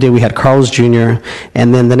kids. The other day we had Carl's Jr.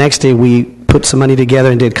 And then the next day we put some money together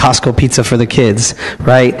and did Costco pizza for the kids,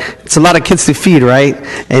 right? It's a lot of kids to feed, right?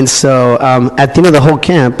 And so at the end of the whole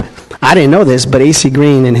camp, I didn't know this, but AC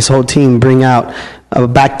Green and his whole team bring out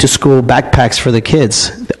back-to-school backpacks for the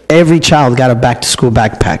kids. Every child got a back-to-school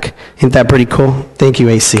backpack. Isn't that pretty cool? Thank you,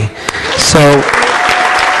 AC. So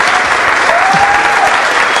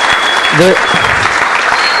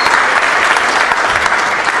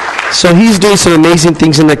he's doing some amazing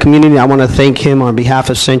things in the community. I want to thank him on behalf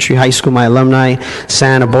of Century High School, my alumni,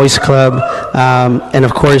 Santa Ana Boys Club, and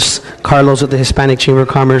of course, Carlos with the Hispanic Chamber of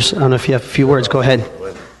Commerce. I don't know if you have a few words. Go ahead.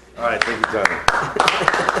 All right, thank you, Johnny.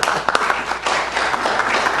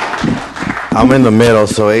 I'm in the middle,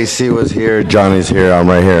 so AC was here, Johnny's here, I'm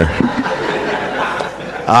right here.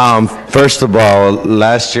 First of all,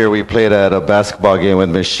 last year we played at a basketball game with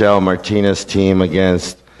Michelle Martinez's team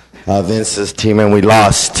against Vince's team, and we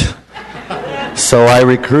lost. So I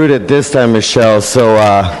recruited this time Michelle, so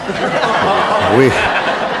we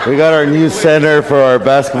got our new center for our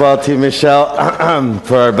basketball team, Michelle,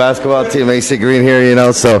 for our basketball team, AC Green here, you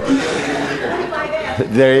know, so...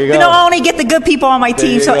 There you go. You don't only get the good people on my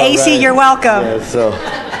team, so AC, you're welcome.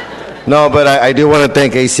 Yeah, no, but I do want to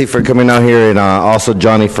thank AC for coming out here, and also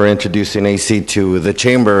Johnny for introducing AC to the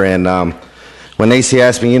chamber. And when AC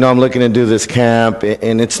asked me, you know, I'm looking to do this camp,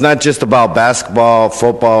 and it's not just about basketball,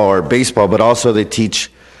 football, or baseball, but also they teach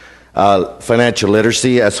financial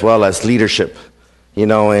literacy as well as leadership. You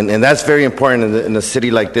know, and that's very important in a city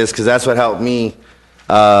like this, because that's what helped me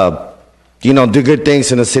do good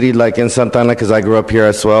things in a city like in Santa Ana, because I grew up here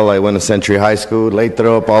as well. I went to Century High School,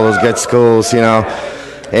 Lathrop, all those good schools,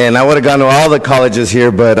 And I would have gone to all the colleges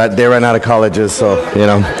here, but they ran out of colleges, so,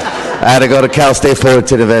 I had to go to Cal State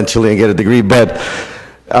Fullerton eventually and get a degree. But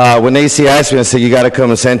when AC asked me, I said, you got to come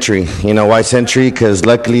to Century. Why Century? Because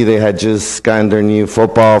luckily they had just gotten their new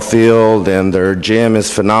football field, and their gym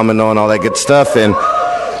is phenomenal and all that good stuff. And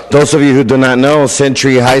those of you who do not know,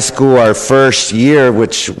 Century High School, our first year,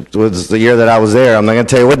 which was the year that I was there, I'm not going to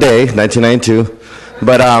tell you what day, 1992,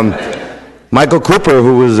 but Michael Cooper,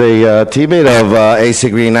 who was a teammate of AC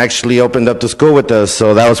Green, actually opened up the school with us,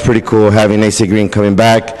 so that was pretty cool having AC Green coming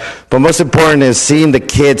back. But most important is seeing the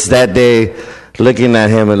kids that day looking at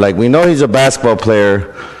him and we know he's a basketball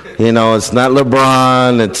player. It's not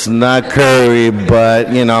LeBron, it's not Curry, but,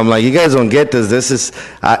 I'm like, you guys don't get this. This is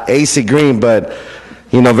AC Green, but...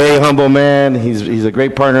 very humble man. He's a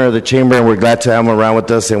great partner of the chamber, and we're glad to have him around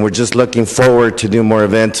with us. And we're just looking forward to do more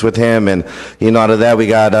events with him. And out of that, we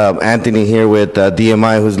got Anthony here with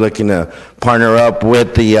DMI, who's looking to partner up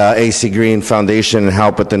with the AC Green Foundation and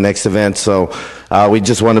help with the next event. So we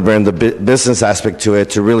just want to bring the business aspect to it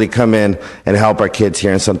to really come in and help our kids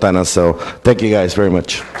here in Santa Ana. So thank you guys very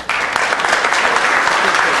much.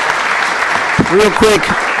 Real quick.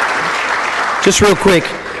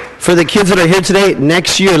 For the kids that are here today,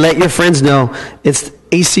 next year, let your friends know it's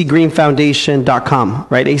acgreenfoundation.com,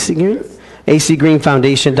 right? AC Green?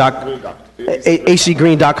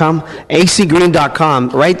 acgreenfoundation.com. acgreen.com.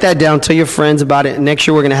 Write that down. Tell your friends about it. Next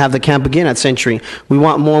year, we're going to have the camp again at Century. We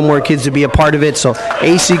want more and more kids to be a part of it, so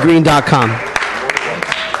acgreen.com.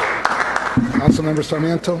 Councilmember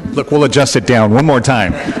Sarmiento? Look, we'll adjust it down one more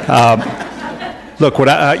time. Look,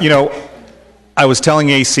 I was telling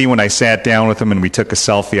AC when I sat down with him and we took a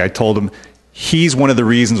selfie, I told him he's one of the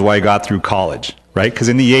reasons why I got through college, right? Because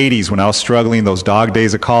in the 80s, when I was struggling, those dog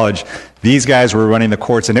days of college, these guys were running the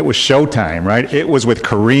courts, and it was showtime, right? It was with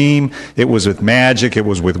Kareem, it was with Magic, it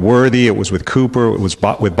was with Worthy, it was with Cooper, it was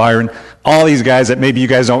with Byron, all these guys that maybe you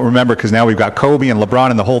guys don't remember because now we've got Kobe and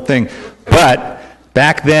LeBron and the whole thing. But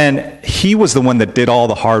back then, he was the one that did all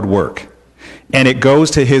the hard work. And it goes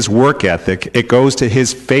to his work ethic, it goes to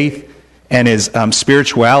his faith and his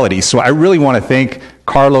spirituality. So I really want to thank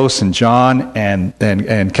Carlos and John and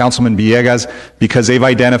Councilman Villegas, because they've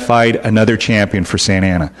identified another champion for Santa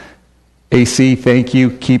Ana. AC, thank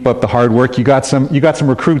you. Keep up the hard work. You got some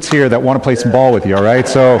recruits here that want to play some ball with you, all right?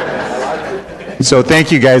 So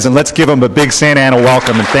thank you guys, and let's give them a big Santa Ana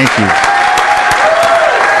welcome, and thank you.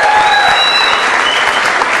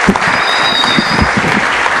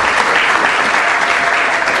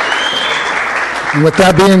 And with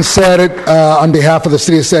that being said, on behalf of the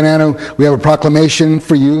city of Santa Ana, we have a proclamation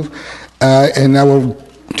for you, and I will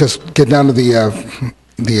just get down to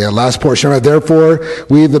the last portion. Therefore,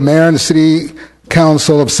 we, the mayor and the city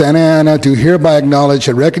council of Santa Ana, do hereby acknowledge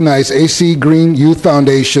and recognize AC Green Youth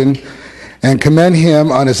Foundation and commend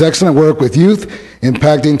him on his excellent work with youth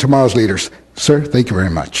impacting tomorrow's leaders. Sir, thank you very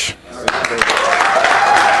much.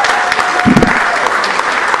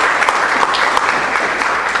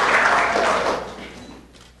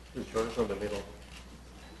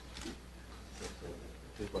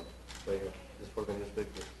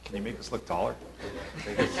 Can you make this look taller?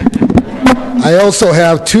 I also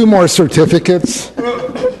have two more certificates.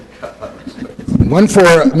 One for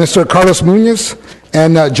Mr. Carlos Munoz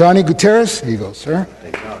and Johnny Gutierrez. Here you go, sir.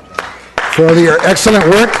 For your excellent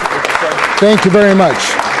work. Thank you very much.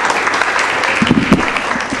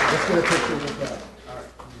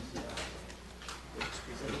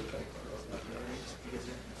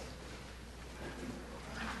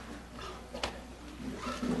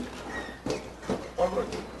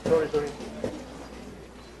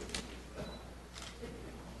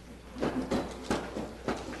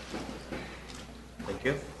 Thank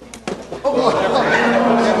you.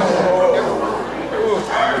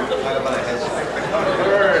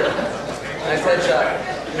 Nice headshot.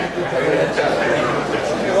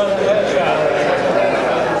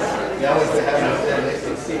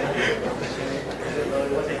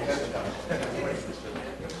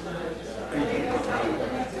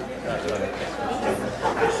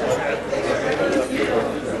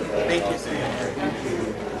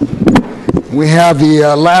 We have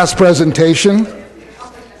the last presentation.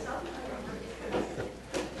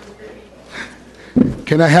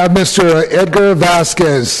 Can I have Mr. Edgar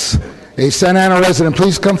Vasquez, a Santa Ana resident,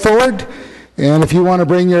 please come forward? And if you want to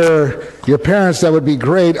bring your parents, that would be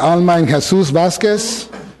great. Alma and Jesus Vasquez.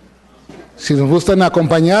 Si nos gustan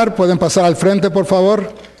acompañar, pueden pasar al frente, por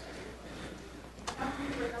favor.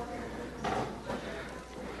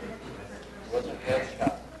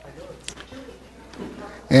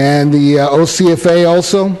 And the OCFA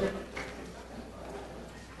also.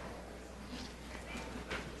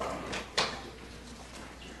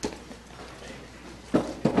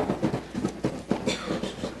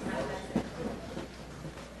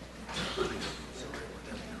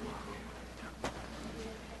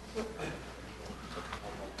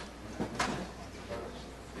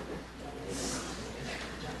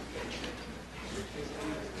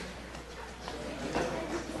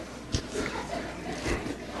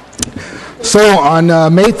 So on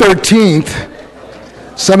May 13th,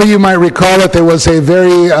 some of you might recall that there was a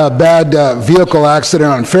very bad vehicle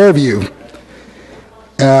accident on Fairview.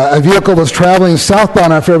 A vehicle was traveling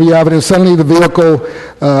southbound on Fairview Avenue. Suddenly the vehicle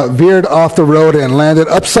veered off the road and landed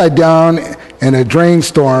upside down in a drain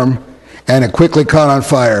storm, and it quickly caught on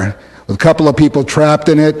fire, with a couple of people trapped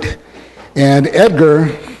in it. And Edgar,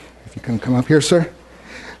 if you can come up here, sir.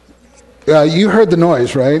 You heard the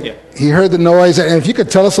noise, right? Yeah. He heard the noise, and if you could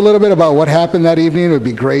tell us a little bit about what happened that evening, it would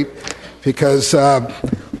be great, because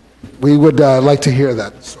we would like to hear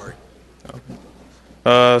that story.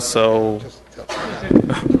 A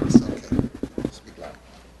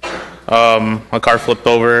car flipped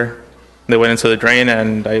over. They went into the drain,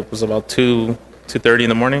 and it was about 2:30 in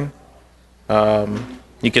the morning.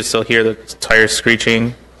 You could still hear the tires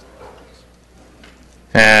screeching,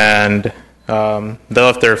 and they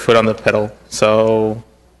left their foot on the pedal, so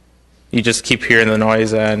you just keep hearing the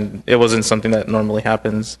noise, and it wasn't something that normally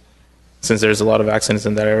happens since there's a lot of accidents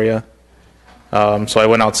in that area. So I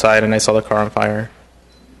went outside and I saw the car on fire.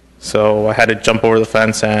 So I had to jump over the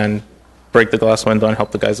fence and break the glass window and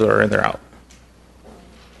help the guys that are in there out.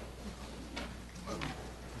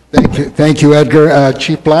 Thank you, Edgar.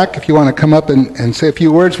 Chief Black, if you want to come up and say a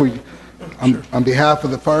few words on behalf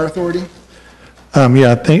of the Fire Authority.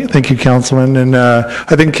 Thank you, Councilman. And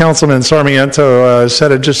I think Councilman Sarmiento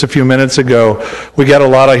said it just a few minutes ago. We got a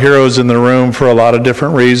lot of heroes in the room for a lot of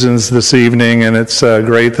different reasons this evening, and it's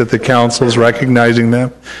great that the council is recognizing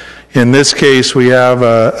them. In this case, we have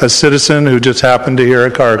a citizen who just happened to hear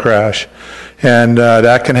a car crash. And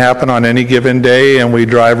that can happen on any given day, and we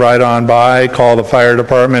drive right on by, call the fire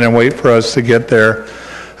department, and wait for us to get there.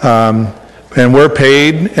 And we're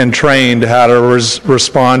paid and trained how to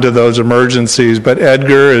respond to those emergencies, but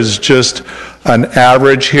Edgar is just an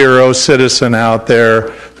average hero citizen out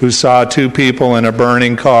there who saw two people in a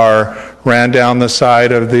burning car, ran down the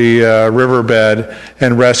side of the riverbed,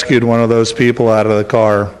 and rescued one of those people out of the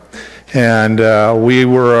car. And we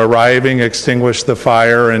were arriving, extinguished the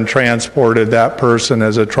fire, and transported that person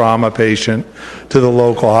as a trauma patient to the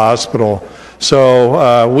local hospital.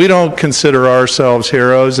 So we don't consider ourselves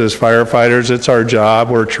heroes as firefighters. It's our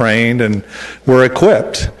job. We're trained and we're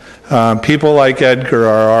equipped. People like Edgar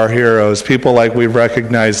are our heroes. People like we've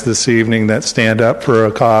recognized this evening that stand up for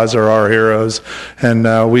a cause are our heroes.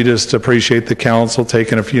 And we just appreciate the council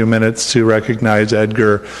taking a few minutes to recognize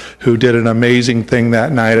Edgar, who did an amazing thing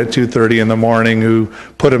that night at 2:30 in the morning, who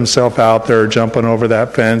put himself out there jumping over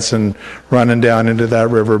that fence and running down into that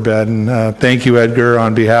riverbed. And thank you, Edgar,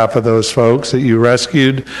 on behalf of those folks that you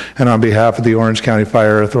rescued, and on behalf of the Orange County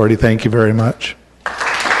Fire Authority. Thank you very much.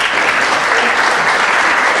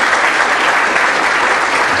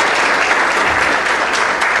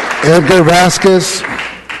 Edgar Vasquez,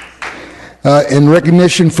 in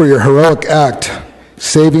recognition for your heroic act,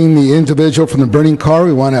 saving the individual from the burning car,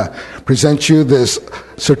 we want to present you this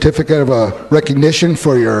certificate of recognition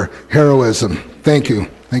for your heroism. Thank you.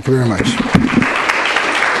 Thank you very much.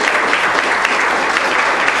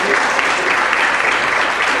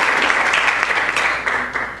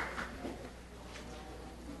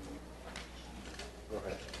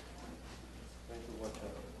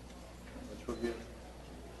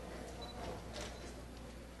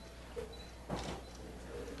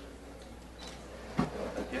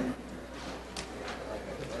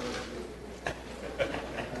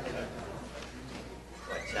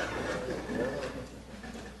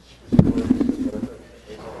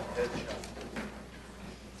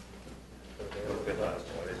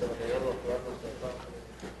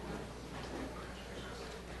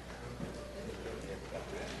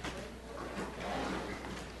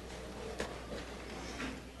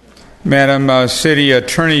 Madam City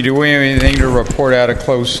Attorney, do we have anything to report out of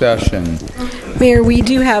closed session? Mayor, we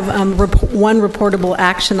do have one reportable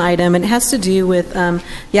action item, and it has to do with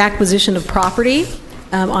the acquisition of property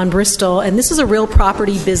on Bristol. And this is a real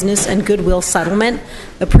property, business, and goodwill settlement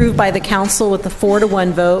approved by the council with a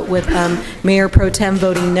 4-to-1 vote, with Mayor Pro Tem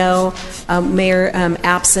voting no, Mayor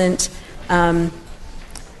absent.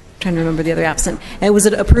 Trying to remember the other absent. And it was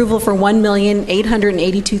an approval for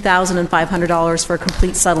 $1,882,500 for a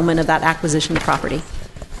complete settlement of that acquisition of property.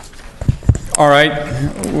 All right.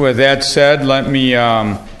 With that said, let me.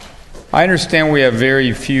 I understand we have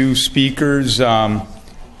very few speakers.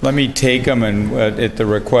 Let me take them, and at the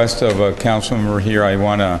request of a council member here, I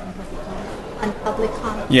want to. On public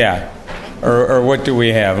comment. Yeah. Or what do we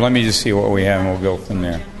have? Let me just see what we have, and we'll go from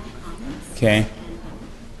there. Okay.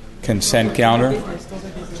 Consent calendar.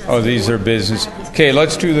 Oh, these are business. Okay,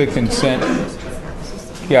 let's do the consent.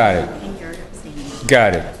 Got it.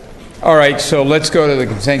 Got it. All right, so let's go to the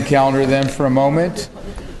consent calendar then for a moment.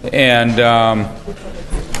 And, all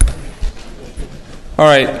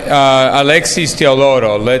right, Alexis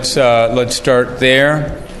Teodoro, let's start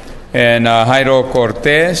there. And Jairo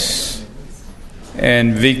Cortez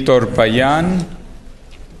and Victor Payan.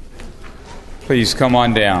 Please come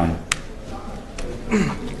on down.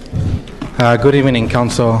 Good evening,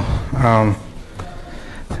 Council.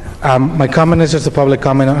 My comment is just a public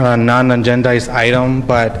comment on a non-agendized item,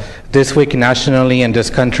 but this week nationally in this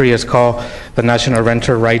country is called the National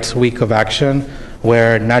Renter Rights Week of Action,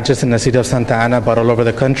 where not just in the city of Santa Ana, but all over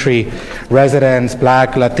the country, residents,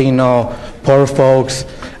 Black, Latino, poor folks,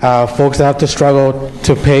 folks that have to struggle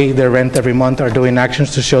to pay their rent every month are doing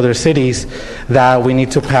actions to show their cities that we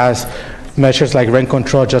need to pass measures like rent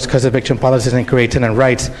control, just cause eviction policies, and create tenant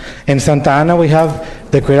rights. In Santa Ana, we have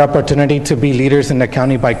the great opportunity to be leaders in the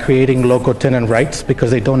county by creating local tenant rights because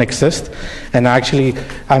they don't exist. And actually,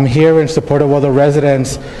 I'm here in support of all the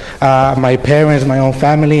residents, my parents, my own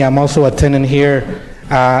family. I'm also a tenant here,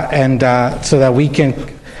 and so that we can,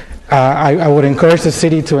 I would encourage the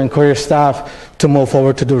city to encourage staff to move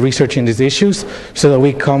forward to do research in these issues so that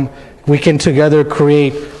we can together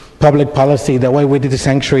create public policy, the way we did the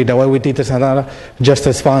sanctuary, the way we did the Santa Ana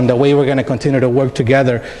Justice Fund, the way we're going to continue to work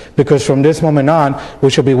together. Because from this moment on,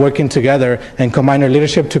 we should be working together and combine our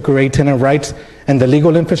leadership to create tenant rights and the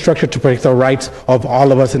legal infrastructure to protect the rights of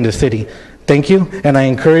all of us in the city. Thank you, and I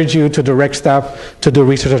encourage you to direct staff to do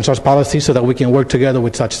research on such policy so that we can work together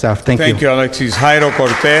with such staff. Thank you. Thank you, Alexis. Jairo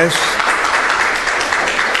Cortez.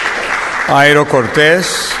 Jairo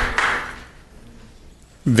Cortez.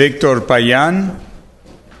 Victor Payan.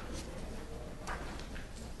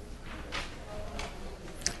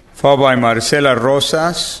 Followed by Marcela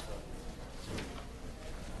Rosas.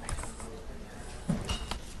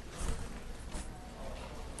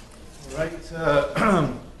 All right,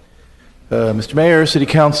 Mr. Mayor, City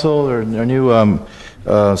Council, our new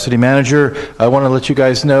City Manager, I want to let you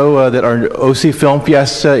guys know that our OC Film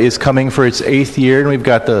Fiesta is coming for its 8th year, and we've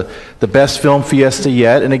got the best film fiesta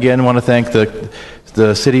yet. And again, I want to thank the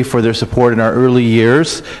city for their support in our early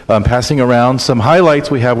years. Passing around some highlights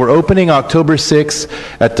we have. We're opening October 6th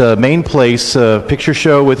at the Main Place picture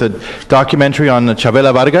show with a documentary on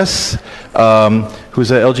Chavela Vargas,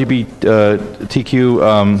 who's a LGBTQ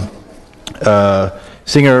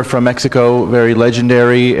singer from Mexico, very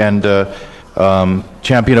legendary and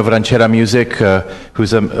champion of ranchera music,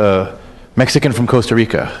 who's a Mexican from Costa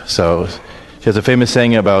Rica. So she has a famous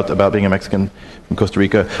saying about being a Mexican from Costa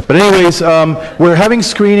Rica. But anyways, we're having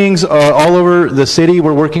screenings all over the city.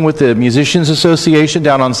 We're working with the Musicians Association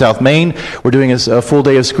down on South Main. We're doing a full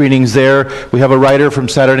day of screenings there. We have a writer from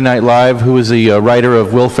Saturday Night Live who is the writer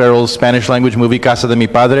of Will Ferrell's Spanish language movie Casa de mi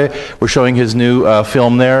Padre. We're showing his new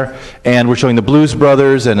film there. And we're showing the Blues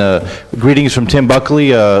Brothers and Greetings from Tim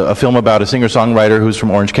Buckley, a film about a singer-songwriter who's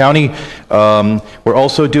from Orange County. We're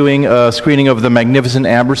also doing a screening of The Magnificent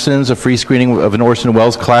Ambersons, a free screening of an Orson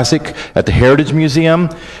Welles classic at the Heritage Museum.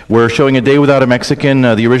 We're showing A Day Without a Mexican,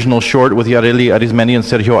 the original short with Yareli Arizmendi and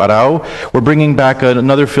Sergio Arau. We're bringing back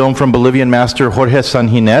another film from Bolivian master Jorge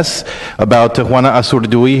Sanginés about Juana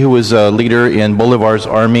Azurduy, who was a leader in Bolivar's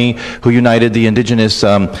army who united the indigenous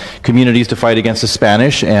communities to fight against the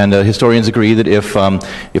Spanish. And historians agree that if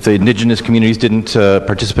the indigenous communities didn't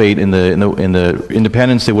participate in the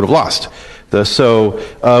independence, they would have lost.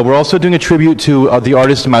 We're also doing a tribute to the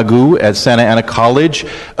artist Magoo at Santa Ana College,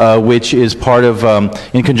 which is part of,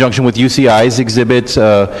 in conjunction with UCI's exhibit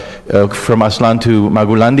From Aslan to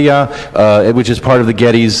Magulandia, which is part of the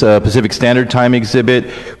Getty's Pacific Standard Time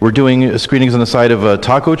exhibit. We're doing screenings on the side of a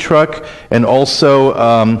taco truck, and also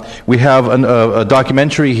we have a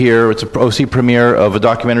documentary here. It's an OC premiere of a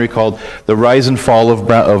documentary called The Rise and Fall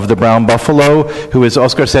of the Brown Buffalo, who is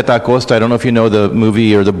Oscar Zeta Acosta. I don't know if you know the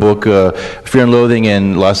movie or the book Fear and Loathing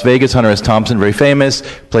in Las Vegas. Hunter S. Thompson, very famous,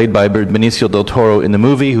 played by Benicio del Toro in the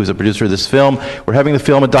movie, who's a producer of this film. We're having the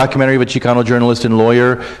film a documentary of a Chicano journalist and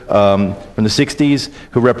lawyer from the 60s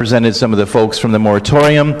who represented some of the folks from the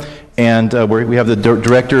moratorium. And we have the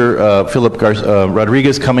director, Philip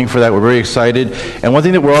Rodriguez, coming for that. We're very excited. And one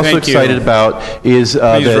thing that we're also excited about is...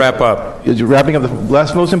 Please wrap up. Wrapping up, the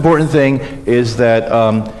last most important thing is that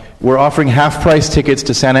we're offering half-price tickets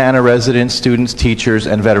to Santa Ana residents, students, teachers,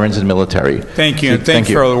 and veterans and military. Thank you. So, And thanks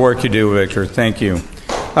for all the work you do, Victor. Thank you.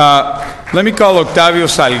 Let me call Octavio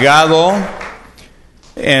Salgado.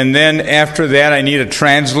 And then after that, I need a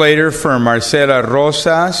translator for Marcela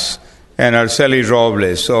Rosas and Arceli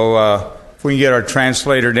Robles. So if we can get our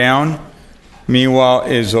translator down. Meanwhile,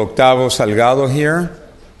 is Octavio Salgado here?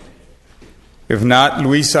 If not,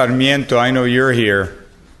 Luis Sarmiento, I know you're here.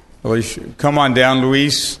 Come on down,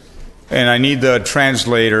 Luis. And I need the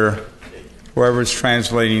translator, whoever's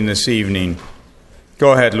translating this evening.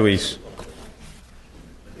 Go ahead, Luis.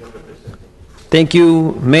 Thank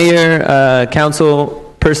you, Mayor,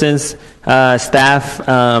 council persons, staff.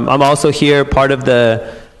 I'm also here, part of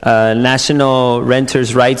the National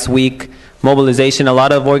Renters' Rights Week mobilization. A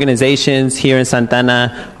lot of organizations here in Santa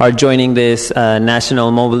Ana are joining this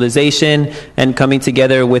national mobilization and coming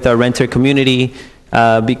together with our renter community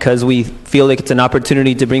because we feel like it's an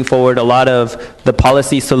opportunity to bring forward a lot of the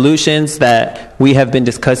policy solutions that we have been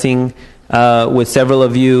discussing with several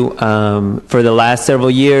of you for the last several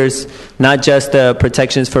years, not just the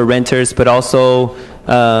protections for renters, but also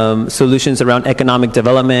solutions around economic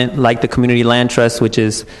development, like the Community Land Trust, which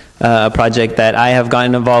is a project that I have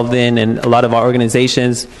gotten involved in, and a lot of our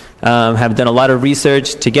organizations have done a lot of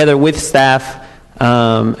research together with staff,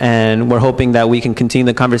 and we're hoping that we can continue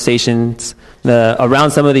the conversations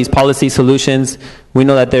around some of these policy solutions. We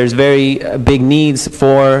know that there's very big needs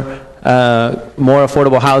for more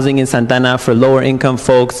affordable housing in Santa Ana for lower income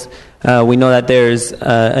folks. We know that there's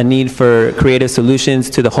a need for creative solutions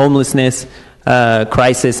to the homelessness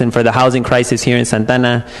crisis and for the housing crisis here in Santa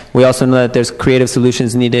Ana. We also know that there's creative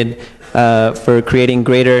solutions needed for creating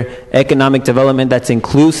greater economic development that's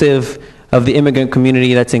inclusive of the immigrant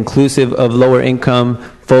community, that's inclusive of lower income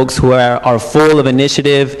folks who are full of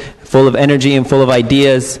initiative, full of energy, and full of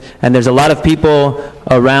ideas. And there's a lot of people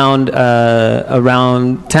around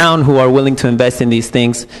town who are willing to invest in these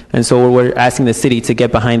things. And so we're asking the city to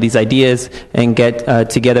get behind these ideas and get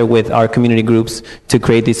together with our community groups to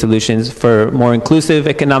create these solutions for more inclusive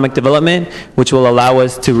economic development, which will allow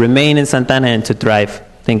us to remain in Santa Ana and to thrive.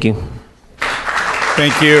 Thank you.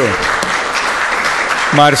 Thank you.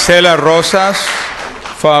 Marcela Rosas,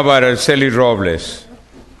 followed by Arceli Robles.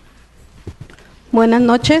 Buenas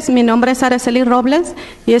noches, mi nombre es Araceli Robles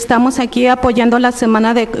y estamos aquí apoyando la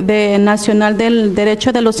Semana Nacional del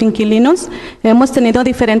Derecho de los Inquilinos. Hemos tenido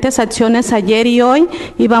diferentes acciones ayer y hoy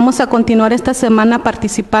y vamos a continuar esta semana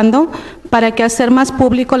participando para que hacer más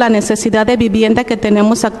público la necesidad de vivienda que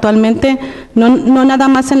tenemos actualmente, no nada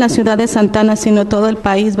más en la ciudad de Santa Ana, sino todo el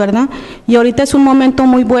país, ¿verdad? Y ahorita es un momento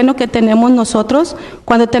muy bueno que tenemos nosotros,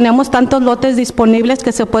 cuando tenemos tantos lotes disponibles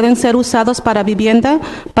que se pueden ser usados para vivienda,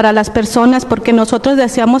 para las personas, porque nosotros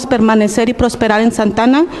deseamos permanecer y prosperar en Santa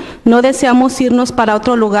Ana, no deseamos irnos para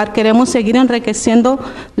otro lugar, queremos seguir enriqueciendo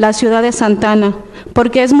la ciudad de Santa Ana,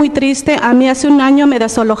 porque es muy triste. A mí hace un año me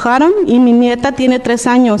desalojaron y mi nieta tiene 3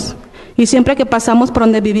 años. Y siempre que pasamos por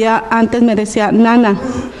donde vivía antes me decía, Nana,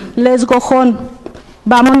 les gojón,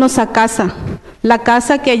 vámonos a casa. La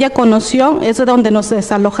casa que ella conoció es de donde nos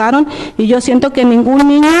desalojaron y yo siento que ningún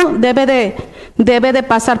niño debe de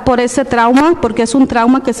pasar por ese trauma, porque es un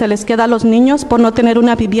trauma que se les queda a los niños por no tener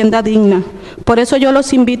una vivienda digna. Por eso yo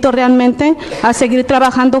los invito realmente a seguir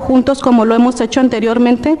trabajando juntos como lo hemos hecho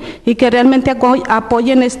anteriormente y que realmente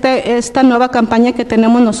apoyen esta nueva campaña que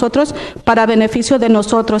tenemos nosotros para beneficio de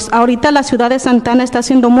nosotros. Ahorita la ciudad de Santa Ana está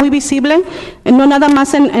siendo muy visible, no nada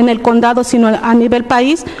más en el condado, sino a nivel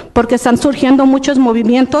país, porque están surgiendo muchos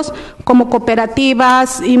movimientos como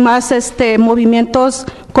cooperativas y más movimientos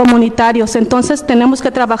comunitarios. Entonces tenemos que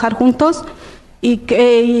trabajar juntos y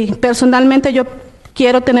personalmente yo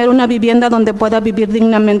quiero tener una vivienda donde pueda vivir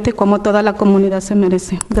dignamente como toda la comunidad se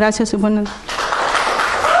merece. Gracias y buenas noches.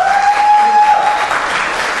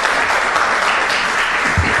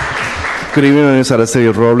 Good evening, my name is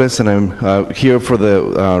Araceli Robles, and I'm here for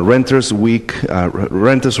the Renters Week,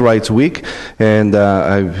 Renters Rights Week, and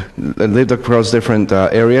I've lived across different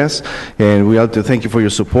areas, and we have to thank you for your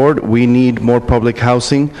support. We need more public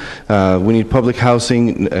housing. We need public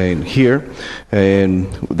housing here, and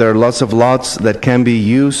there are lots of lots that can be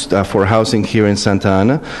used for housing here in Santa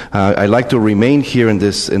Ana. I like to remain here in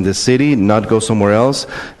this city, not go somewhere else,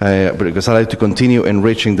 because I like to continue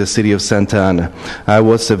enriching the city of Santa Ana. I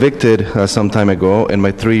was evicted some time ago, and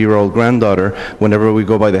my 3-year-old granddaughter, whenever we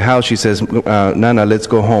go by the house, she says, Nana, let's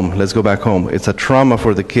go home, let's go back home. It's a trauma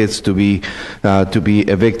for the kids to be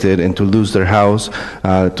evicted and to lose their house,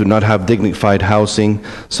 to not have dignified housing.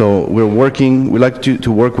 So we're working, we'd like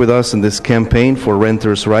to work with us in this campaign for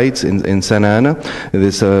renters' rights in Santa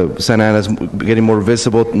Ana. Santa Ana is getting more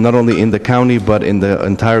visible, not only in the county, but in the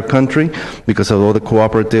entire country, because of all the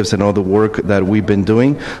cooperatives and all the work that we've been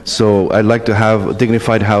doing. So I'd like to have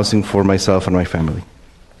dignified housing for myself and my family.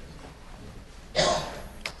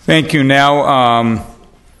 Thank you. Now,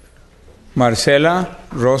 Marcela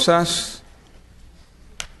Rosas.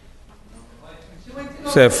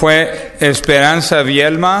 Se fue Esperanza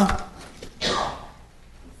Vielma.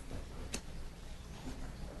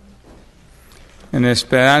 And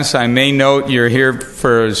Esperanza, I may note you're here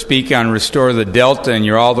for speak on Restore the Delta, and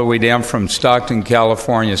you're all the way down from Stockton,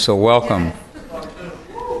 California, so welcome.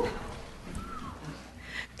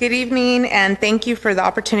 Good evening, and thank you for the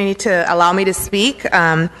opportunity to allow me to speak,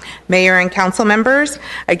 Mayor and council members.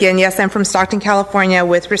 Again, yes, I'm from Stockton, California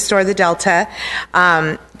with Restore the Delta.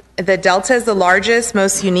 The Delta is the largest,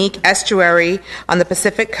 most unique estuary on the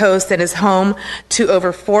Pacific coast and is home to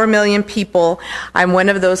over 4 million people. I'm one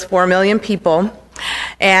of those 4 million people.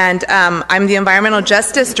 And I'm the Environmental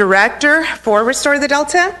Justice Director for Restore the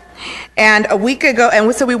Delta. And a week ago,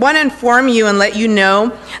 and so we want to inform you and let you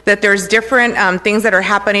know that there's different things that are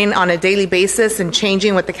happening on a daily basis and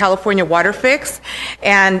changing with the California water fix.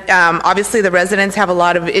 And obviously the residents have a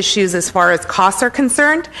lot of issues as far as costs are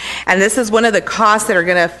concerned. And this is one of the costs that are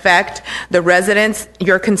going to affect the residents,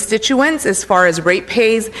 your constituents, as far as rate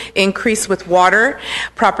pays, increase with water,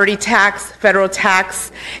 property tax, federal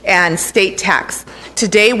tax, and state tax.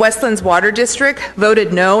 Today, Westland's Water District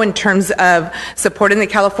voted no in terms of supporting the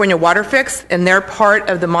California water fix, and they're part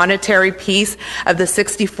of the monetary piece of the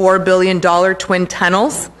 $64 billion twin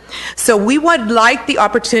tunnels. So we would like the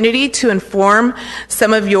opportunity to inform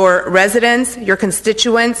some of your residents, your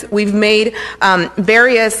constituents. We've made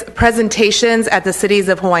various presentations at the cities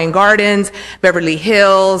of Hawaiian Gardens, Beverly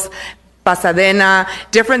Hills, Pasadena,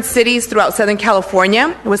 different cities throughout Southern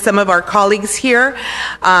California with some of our colleagues here.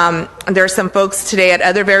 There are some folks today at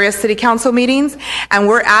other various city council meetings, and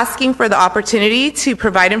we're asking for the opportunity to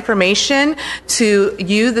provide information to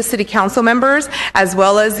you, the city council members, as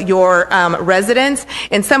well as your residents.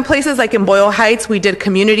 In some places, like in Boyle Heights, we did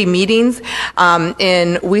community meetings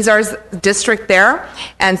in Weezar's district there,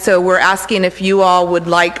 and so we're asking if you all would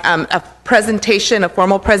like a presentation, a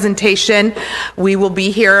formal presentation. We will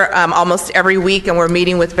be here almost every week, and we're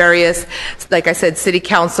meeting with various, like I said, city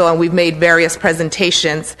council, and we've made various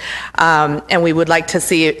presentations. And we would like to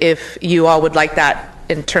see if you all would like that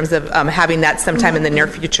in terms of having that sometime in the near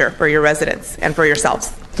future for your residents and for yourselves.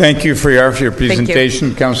 Thank you for your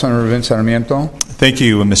presentation, Councilmember Vince Sarmiento. Thank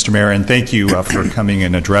you, Mr. Mayor, and thank you for coming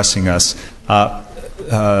and addressing us.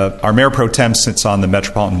 Our Mayor Pro Tem sits on the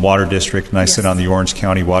Metropolitan Water District, and I sit on the Orange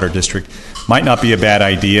County Water District. Might not be a bad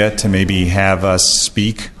idea to maybe have us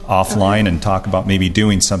speak offline and talk about maybe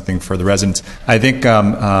doing something for the residents. I think,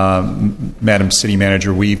 Madam City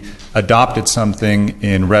Manager, we've adopted something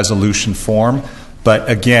in resolution form. But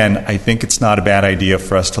again, I think it's not a bad idea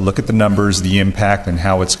for us to look at the numbers, the impact, and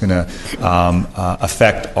how it's going to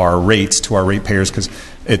affect our rates to our ratepayers, because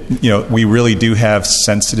we really do have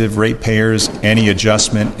sensitive ratepayers. Any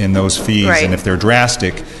adjustment in those fees, and if they're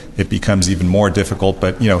drastic, it becomes even more difficult.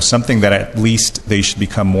 But something that at least they should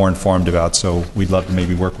become more informed about. So we'd love to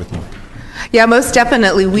maybe work with you. Yeah, most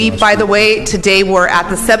definitely. We, by the way, today we're at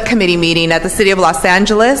the subcommittee meeting at the City of Los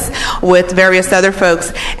Angeles with various other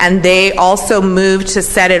folks, and they also moved to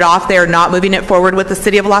set it off. They're not moving it forward with the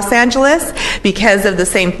City of Los Angeles because of the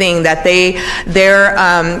same thing, that the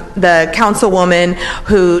councilwoman,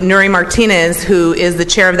 Nuri Martinez, who is the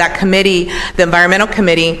chair of that committee, the environmental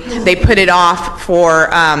committee, they put it off for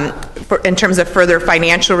in terms of further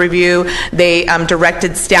financial review. They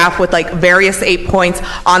directed staff with various 8 points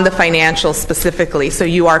on the financials specifically. So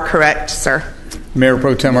you are correct, sir. Mayor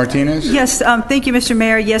Pro Tem Martinez? Yes, thank you, Mr.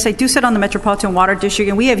 Mayor. Yes, I do sit on the Metropolitan Water District,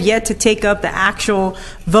 and we have yet to take up the actual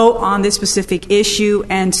vote on this specific issue,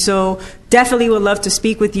 and so definitely would love to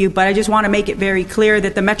speak with you, but I just want to make it very clear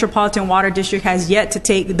that the Metropolitan Water District has yet to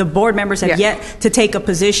take, the board members have yet to take a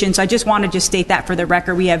position, so I just want to just state that for the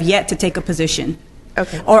record. We have yet to take a position.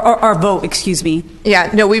 Okay. Or vote, excuse me.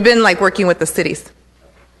 Yeah, no, we've been working with the cities.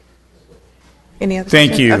 Any other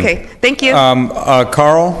Thank questions? you. Okay, thank you.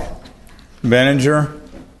 Carl Benninger.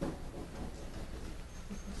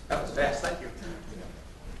 That was fast, thank you.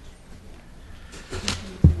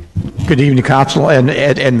 Good evening, Council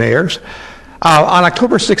and Mayors. On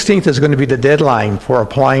October 16th is going to be the deadline for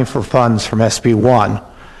applying for funds from SB 1.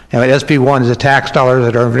 And SB1 is the tax dollars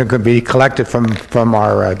that are going to be collected from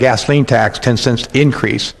our gasoline tax, 10 cents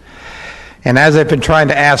increase. And as I've been trying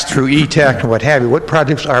to ask through E-Tech and what have you, what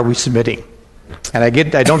projects are we submitting? And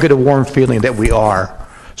I don't get a warm feeling that we are.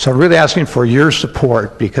 So I'm really asking for your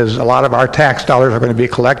support because a lot of our tax dollars are going to be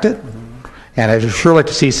collected. And I'd sure like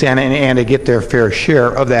to see Santa Ana get their fair share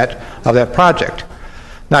of that project.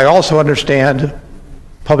 Now, I also understand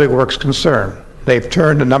Public Works' concern. They've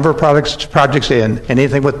turned a number of projects in, and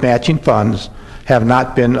anything with matching funds have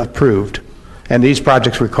not been approved. And these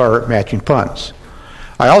projects require matching funds.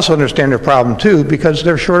 I also understand their problem, too, because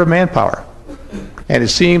they're short of manpower. And it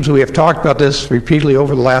seems we have talked about this repeatedly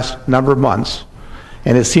over the last number of months,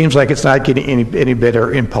 and it seems like it's not getting any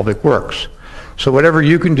better in Public Works. So whatever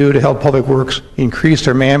you can do to help Public Works increase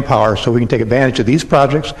their manpower so we can take advantage of these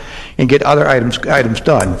projects and get other items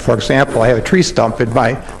done. For example, I have a tree stump in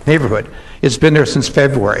my neighborhood. It's been there since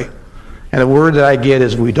February. And the word that I get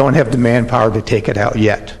is we don't have the manpower to take it out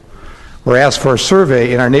yet. We're asked for a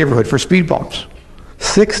survey in our neighborhood for speed bumps.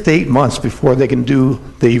 6 to 8 months before they can do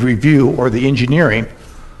the review or the engineering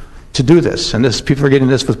to do this. And people are getting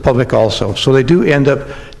this with public also. So they do end up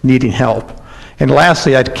needing help. And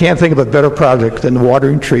lastly, I can't think of a better project than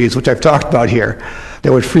watering trees, which I've talked about here,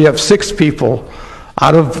 that would free up 6 people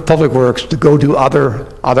out of Public Works to go do other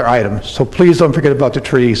items. So please don't forget about the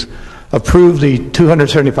trees. Approve the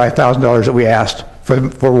 $275,000 that we asked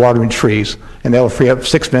for watering trees, and that will free up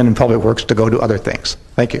 6 men in Public Works to go do other things.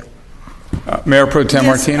 Thank you. Mayor Pro Tem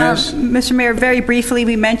Martinez. Mr. Mayor, very briefly,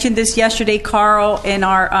 we mentioned this yesterday, Carl, in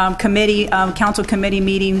our council committee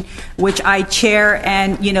meeting, which I chair.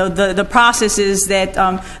 And the process is that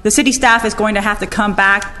the city staff is going to have to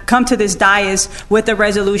come to this dais with a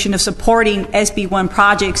resolution of supporting SB1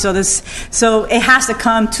 projects. So it has to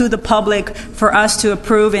come to the public for us to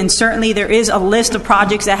approve. And certainly there is a list of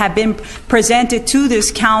projects that have been presented to this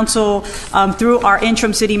council through our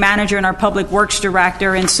interim city manager and our public works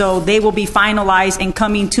director. And so they will be finalized and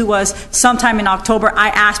coming to us sometime in October. I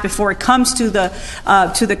asked before it comes to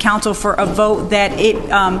the council for a vote that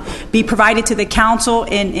it be provided to the council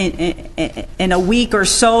in a week or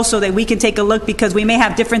so that we can take a look, because we may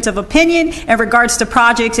have difference of opinion in regards to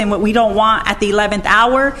projects, and what we don't want at the 11th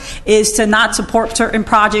hour is to not support certain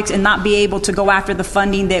projects and not be able to go after the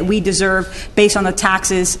funding that we deserve based on the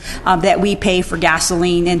taxes that we pay for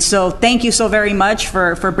gasoline. And so thank you so very much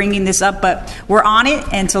for bringing this up, but we're on it,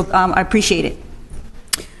 and so I appreciate it.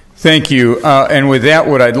 Thank you. And with that,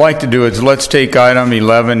 what I'd like to do is let's take item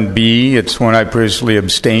 11B. It's one I previously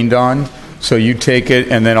abstained on. So you take it,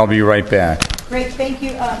 and then I'll be right back. Great. Thank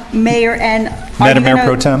you, Mayor. And Madam Mayor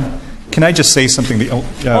Pro Tem, can I just say something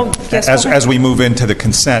as we move into the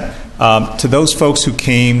consent? To those folks who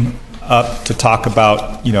came up to talk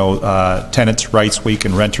about, Tenants' Rights Week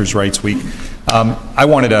and Renters' Rights Week, I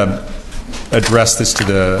wanted to address this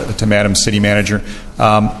to Madam City Manager.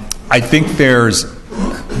 I think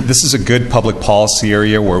this is a good public policy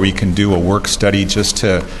area where we can do a work study just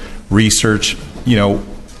to research.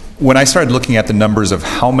 When I started looking at the numbers of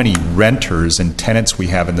how many renters and tenants we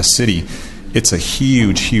have in the city, it's a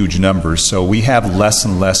huge number. So we have less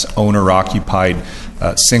and less owner-occupied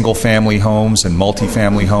single-family homes and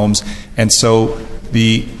multifamily homes. And so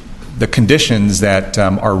the conditions that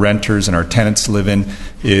our renters and our tenants live in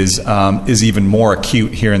is even more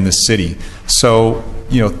acute here in this city. So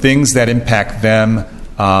things that impact them,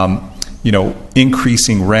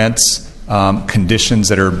 increasing rents, conditions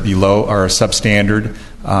that are below or substandard,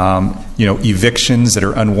 evictions that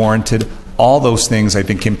are unwarranted, all those things I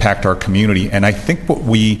think impact our community. And I think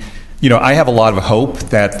I have a lot of hope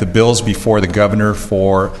that the bills before the governor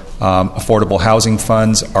for affordable housing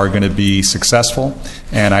funds are going to be successful,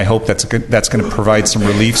 and I hope that's going to provide some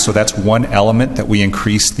relief. So that's one element, that we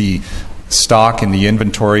increase the stock in the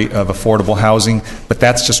inventory of affordable housing, but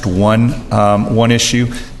that's just one issue.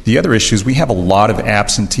 The other issue is we have a lot of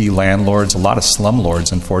absentee landlords, a lot of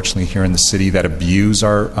slumlords, unfortunately, here in the city that abuse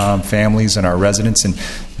our families and our residents, and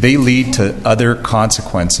they lead to other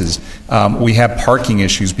consequences. We have parking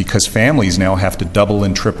issues because families now have to double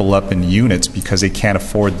and triple up in units because they can't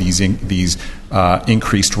afford these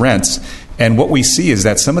increased rents. And what we see is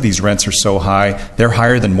that some of these rents are so high, they're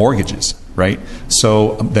higher than mortgages, right?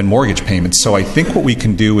 So, than mortgage payments. So I think what we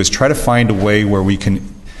can do is try to find a way where we can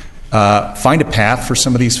find a path for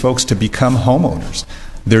some of these folks to become homeowners.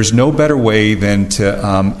 There's no better way than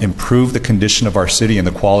to improve the condition of our city and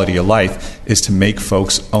the quality of life is to make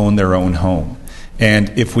folks own their own home. And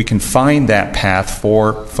if we can find that path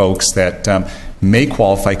for folks that may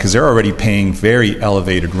qualify because they're already paying very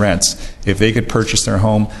elevated rents. If they could purchase their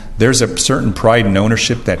home, there's a certain pride in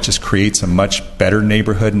ownership that just creates a much better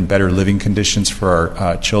neighborhood and better living conditions for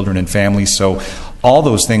our children and families. So all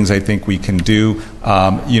those things I think we can do,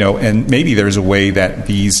 and maybe there's a way that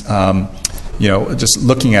these, just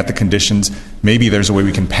looking at the conditions, maybe there's a way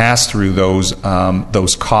we can pass through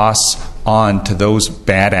those costs on to those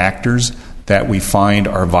bad actors that we find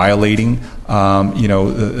are violating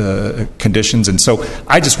conditions. And so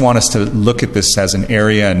I just want us to look at this as an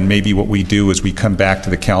area, and maybe what we do is we come back to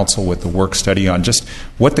the council with the work study on just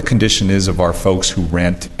what the condition is of our folks who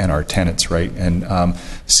rent and our tenants, right? And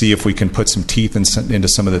see if we can put some teeth into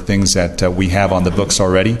some of the things that we have on the books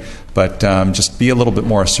already, but just be a little bit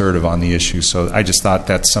more assertive on the issue. So I just thought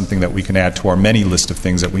that's something that we can add to our many list of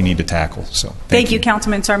things that we need to tackle. So thank you,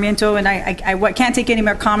 Councilman Sarmiento. And I can't take any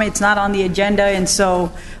more comment. It's not on the agenda, and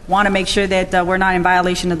so want to make sure that we're not in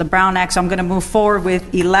violation of the Brown Act. So I'm going to move forward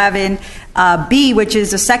with 11B, which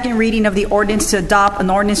is the second reading of the ordinance to adopt an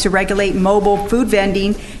ordinance to regulate mobile food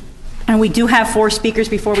vending. And we do have 4 speakers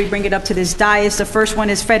before we bring it up to this dais. The first one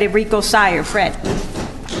is Federico Sayer. Fred.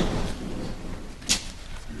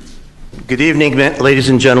 Good evening, ladies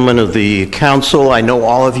and gentlemen of the council. I know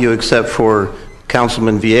all of you except for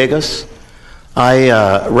Councilman Villegas.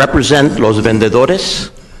 I represent Los Vendedores.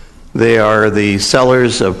 They are the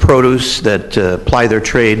sellers of produce that ply their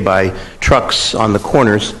trade by trucks on the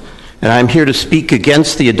corners. And I'm here to speak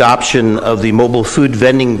against the adoption of the mobile food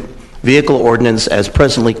vending vehicle ordinance as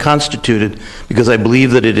presently constituted, because I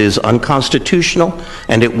believe that it is unconstitutional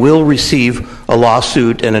and it will receive a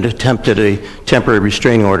lawsuit and an attempt at a temporary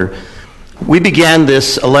restraining order. We began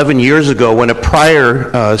this 11 years ago when a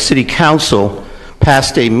prior city council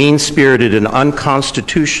passed a mean-spirited and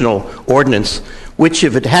unconstitutional ordinance, which,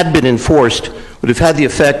 if it had been enforced, would have had the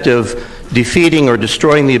effect of defeating or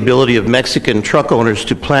destroying the ability of Mexican truck owners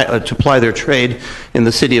to ply their trade in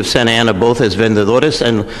the city of Santa Ana, both as vendedores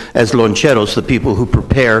and as loncheros, the people who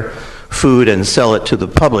prepare food and sell it to the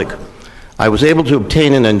public. I was able to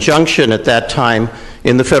obtain an injunction at that time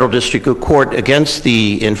in the Federal District Court against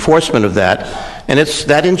the enforcement of that, and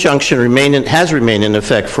that injunction has remained in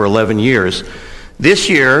effect for 11 years. This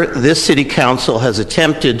year, this City Council has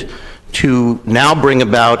attempted to now bring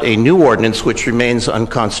about a new ordinance which remains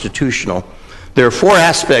unconstitutional. There are 4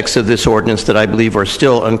 aspects of this ordinance that I believe are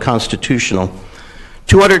still unconstitutional.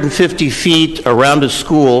 250 feet around a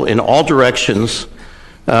school in all directions,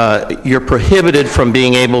 you're prohibited from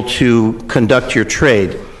being able to conduct your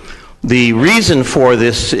trade. The reason for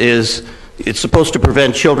this is it's supposed to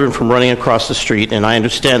prevent children from running across the street, and I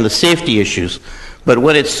understand the safety issues, but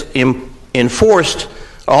when it's enforced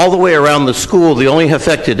all the way around the school, the only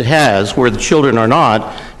effect it has, where the children are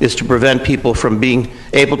not, is to prevent people from being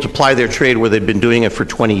able to ply their trade where they've been doing it for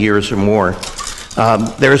 20 years or more.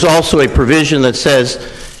 There's also a provision that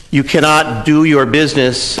says you cannot do your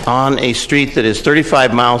business on a street that is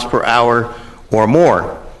 35 miles per hour or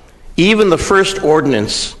more. Even the first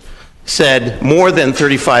ordinance said more than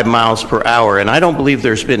 35 miles per hour, and I don't believe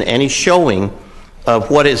there's been any showing of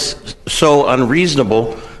what is so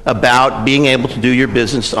unreasonable about being able to do your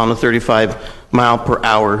business on a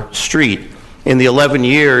 35-mile-per-hour street. In the 11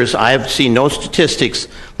 years, I have seen no statistics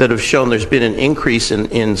that have shown there's been an increase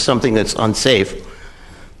in something that's unsafe.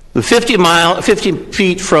 The 50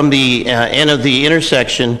 feet from the end of the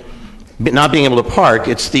intersection, not being able to park,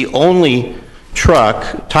 it's the only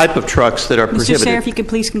type of trucks that are prohibited. Mr. Sayer, if you could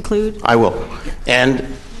please conclude. I will. And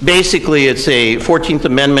basically, it's a 14th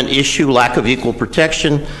Amendment issue, lack of equal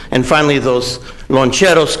protection. And finally, those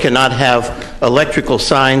loncheros cannot have electrical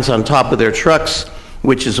signs on top of their trucks,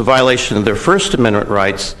 which is a violation of their First Amendment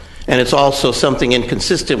rights. And it's also something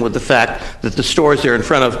inconsistent with the fact that the stores they're in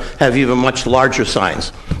front of have even much larger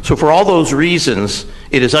signs. So for all those reasons,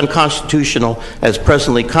 it is unconstitutional as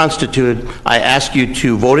presently constituted. I ask you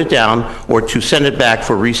to vote it down or to send it back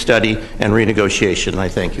for restudy and renegotiation. I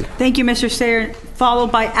thank you. Thank you, Mr. Sayer.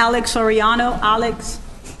 Followed by Alex Soriano. Alex.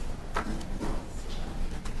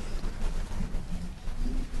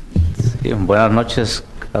 Sí, buenas noches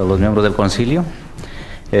a los miembros del concilio.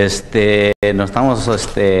 No estamos,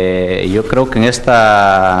 yo creo que en este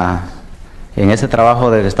trabajo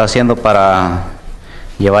que está haciendo para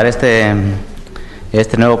llevar este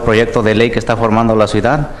nuevo proyecto de ley que está formando la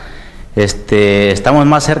ciudad, estamos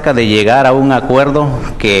más cerca de llegar a un acuerdo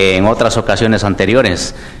que en otras ocasiones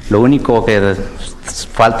anteriores. Lo único que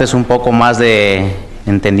falta es un poco más de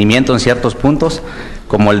entendimiento en ciertos puntos,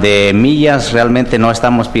 como el de millas. Realmente no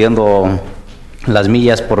estamos pidiendo las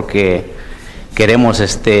millas porque queremos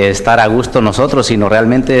estar a gusto nosotros, sino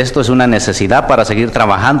realmente esto es una necesidad para seguir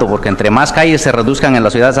trabajando, porque entre más calles se reduzcan en la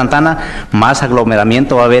ciudad de Santa Ana, más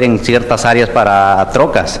aglomeramiento va a haber en ciertas áreas para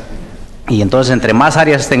trocas. Y entonces entre más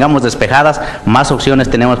áreas tengamos despejadas, más opciones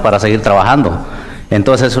tenemos para seguir trabajando.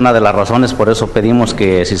 Entonces es una de las razones, por eso pedimos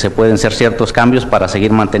que si se pueden hacer ciertos cambios para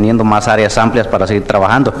seguir manteniendo más áreas amplias para seguir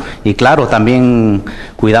trabajando. Y claro, también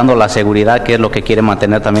cuidando la seguridad, que es lo que quiere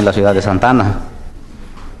mantener también la ciudad de Santa Ana.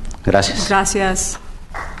 Gracias. Gracias.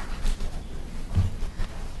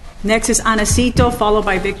 Next is Anacito, followed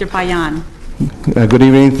by Victor Payan. Good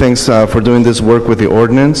evening. Thanks for doing this work with the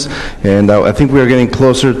ordinance. And I think we are getting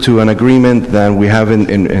closer to an agreement than we have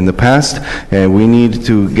in the past. And we need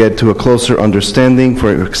to get to a closer understanding,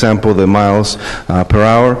 for example, the miles per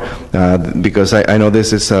hour, because I know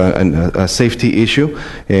this is a safety issue.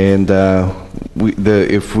 And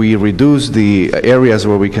if we reduce the areas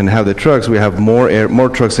where we can have the trucks, we have more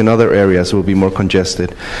trucks in other areas, will be more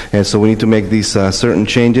congested. And so we need to make these certain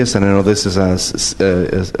changes. And I know this is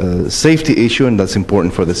a safety issue, and that's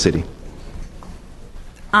important for the city.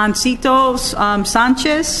 Ancito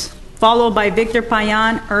Sanchez, followed by Victor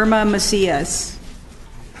Payan, Irma Macias.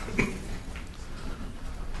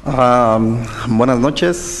 Buenas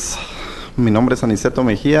noches, mi nombre es Aniceto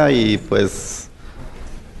Mejía y pues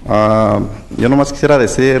yo nomás quisiera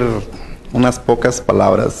decir unas pocas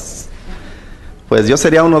palabras. Pues yo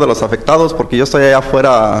sería uno de los afectados porque yo estoy allá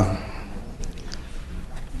afuera.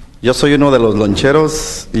 Yo soy uno de los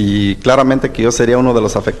loncheros y claramente que yo sería uno de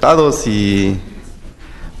los afectados y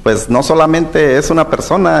pues no solamente es una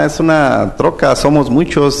persona, es una troca, somos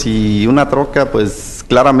muchos y una troca pues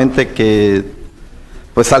claramente que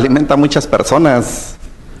pues alimenta a muchas personas.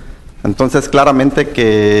 Entonces claramente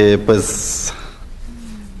que pues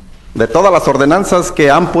de todas las ordenanzas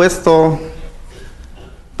que han puesto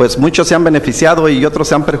pues muchos se han beneficiado y otros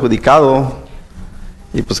se han perjudicado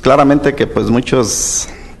y pues claramente que pues muchos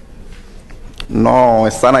no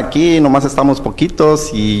están aquí, nomás estamos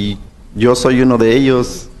poquitos y yo soy uno de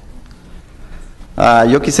ellos.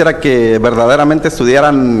 Yo quisiera que verdaderamente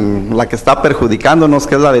estudiaran la que está perjudicándonos,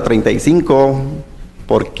 que es la de 35,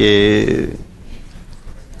 porque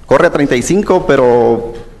corre a 35,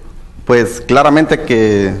 pero pues claramente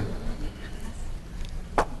que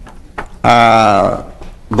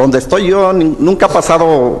donde estoy yo nunca ha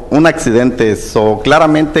pasado un accidente, so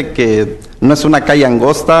claramente que no es una calle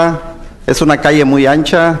angosta, es una calle muy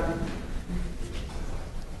ancha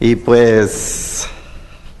y pues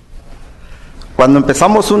cuando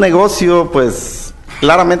empezamos un negocio pues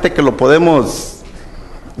claramente que lo podemos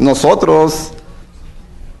nosotros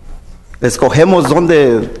escogemos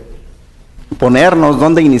dónde ponernos,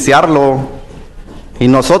 dónde iniciarlo y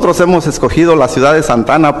nosotros hemos escogido la ciudad de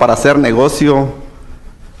Santa Ana para hacer negocio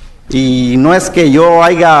y no es que yo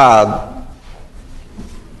haya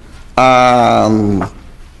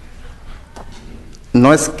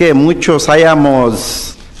no es que muchos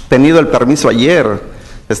hayamos tenido el permiso ayer.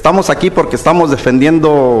 Estamos aquí porque estamos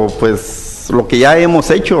defendiendo pues lo que ya hemos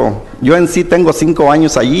hecho. Yo en sí tengo 5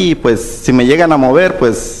 años allí, pues si me llegan a mover,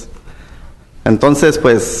 pues entonces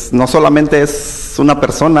pues no solamente es una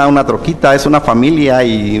persona, una troquita, es una familia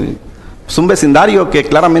y es un vecindario que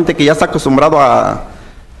claramente que ya está acostumbrado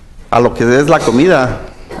a lo que es la comida.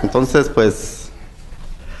 Entonces pues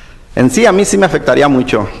en sí a mí sí me afectaría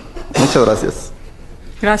mucho. Muchas gracias.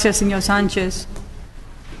 Gracias, señor Sánchez.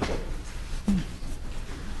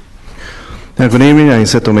 Good evening,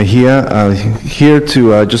 Aniceto Mejia. Here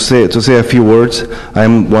to just say a few words.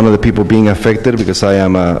 I'm one of the people being affected because I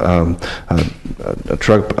am a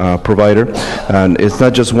truck provider, and it's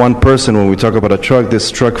not just one person. When we talk about a truck,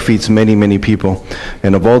 this truck feeds many people.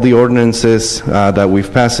 And of all the ordinances that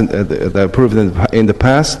we've passed, that approved in the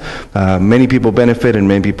past, many people benefit and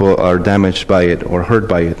many people are damaged by it or hurt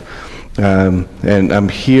by it. And I'm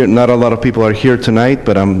here, not a lot of people are here tonight,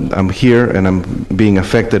 but I'm here and I'm being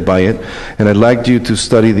affected by it. And I'd like you to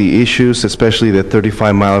study the issues, especially the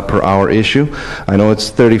 35 mile per hour issue. I know it's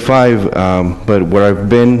 35, but where I've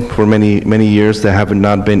been for many years, there have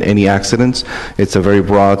not been any accidents. It's a very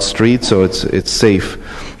broad street, so it's safe.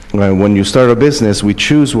 When you start a business, we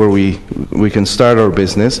choose where we can start our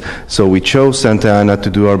business. So we chose Santa Ana to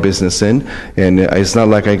do our business in, and it's not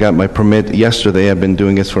like I got my permit yesterday. I've been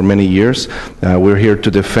doing this for many years. We're here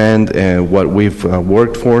to defend what we've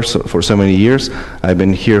worked for so many years. I've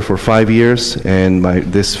been here for 5 years, and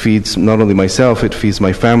this feeds not only myself, it feeds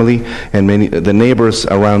my family, and the neighbors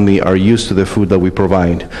around me are used to the food that we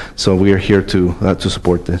provide. So we are here to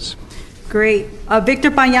support this. Great. Victor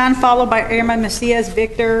Payan, followed by Irma Macias.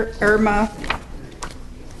 Victor, Irma.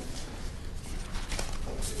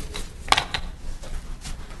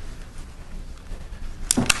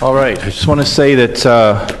 All right. I just want to say that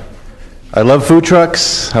I love food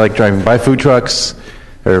trucks. I like driving by food trucks.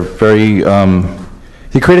 They're very,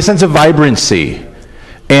 they create a sense of vibrancy.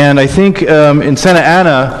 And I think in Santa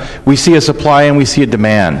Ana, we see a supply and we see a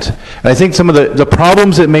demand. And I think some of the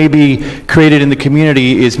problems that may be created in the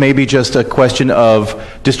community is maybe just a question of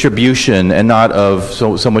distribution and not of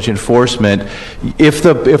so much enforcement. If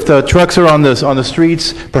the trucks are on the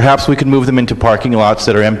streets, perhaps we can move them into parking lots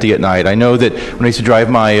that are empty at night. I know that when I used to drive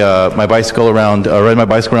my bicycle around, ride my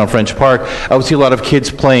bicycle around French Park, I would see a lot of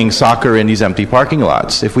kids playing soccer in these empty parking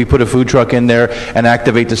lots. If we put a food truck in there and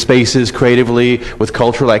activate the spaces creatively with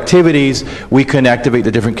cultural activities, we can activate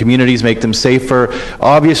the different communities, make them safer.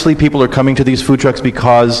 Obviously, people are coming to these food trucks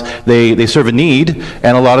because they serve a need,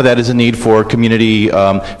 and a lot of that is a need for community,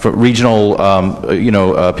 for regional,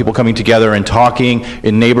 people coming together and talking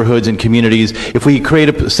in neighborhoods and communities. If we create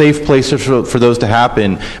a safe place for those to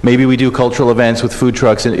happen, maybe we do cultural events with food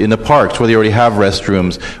trucks in the parks where they already have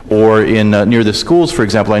restrooms, or in near the schools, for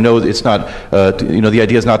example. I know it's not, the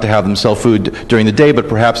idea is not to have them sell food during the day, but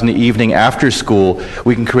perhaps in the evening after school,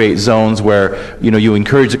 we can create zones where you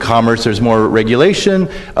encourage the commerce. There's more regulation,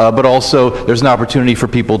 but also there's an opportunity for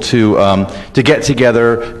people to get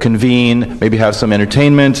together, convene, maybe have some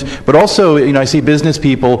entertainment. But also, I see business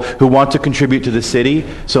people who want to contribute to the city.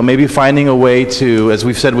 So maybe finding a way to, as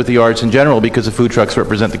we've said with the arts in general, because the food trucks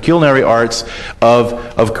represent the culinary arts,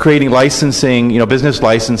 of creating licensing, business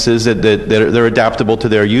licenses that they're adaptable to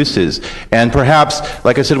their uses. And perhaps,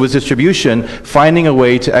 like I said, with distribution, finding a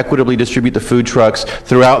way to equitably distribute the food trucks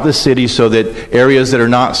throughout the city so that areas that are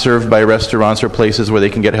not served by restaurants or places where they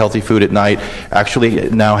can get healthy food at night actually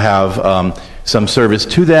now have some service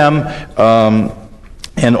to them.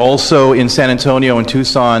 And also in San Antonio and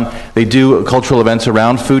Tucson, they do cultural events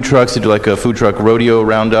around food trucks. They do like a food truck rodeo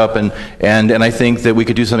roundup, and I think that we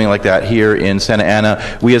could do something like that here in Santa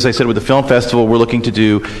Ana. We, as I said, with the film festival, we're looking to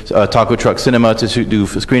do taco truck cinema, to do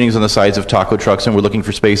screenings on the sides of taco trucks, and we're looking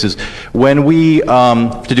for spaces. When we,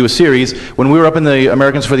 to do a series, when we were up in the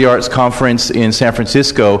Americans for the Arts conference in San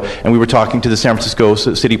Francisco, and we were talking to the San Francisco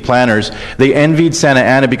city planners, they envied Santa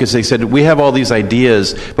Ana because they said, we have all these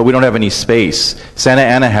ideas, but we don't have any space. Santa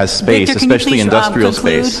Ana has space, Victor, especially industrial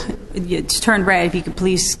space. It's turned red, if you could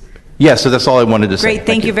please. Yes, so that's all I wanted to say. Great,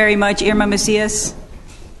 thank you very much. Irma Macias.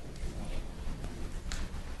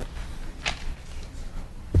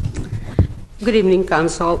 Good evening,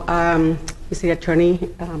 Council, Mr. Attorney,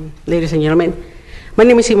 ladies and gentlemen. My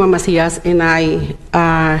name is Irma Macias, and I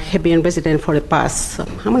have been resident for the past,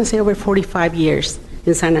 I'm going to say over 45 years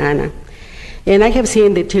in Santa Ana. And I have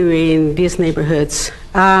seen the theory in these neighborhoods.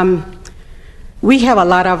 We have a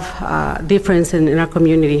lot of difference in our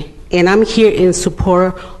community, and I'm here in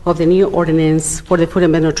support of the new ordinance for the food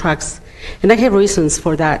and vendor trucks, and I have reasons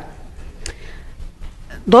for that.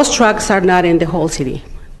 Those trucks are not in the whole city.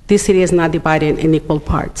 This city is not divided in equal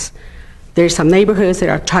parts. There are some neighborhoods that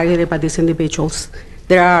are targeted by these individuals.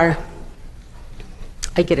 I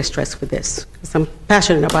get stressed with this because I'm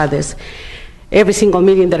passionate about this. Every single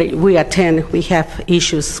meeting that we attend, we have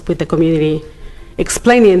issues with the community,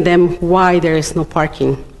 explaining them why there is no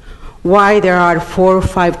parking, why there are 4 or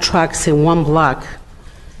 5 trucks in one block,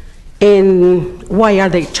 and why are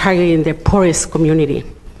they targeting the poorest community.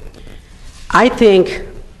 I think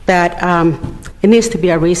that it needs to be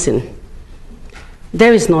a reason.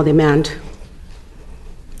 There is no demand.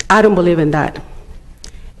 I don't believe in that.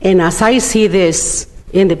 And as I see these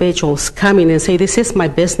individuals coming and say, this is my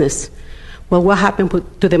business, well, what happened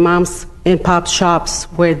to the moms and pop shops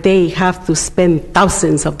where they have to spend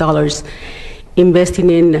thousands of dollars investing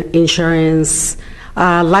in insurance,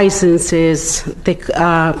 licenses, the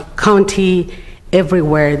county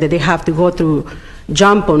everywhere, that they have to go through,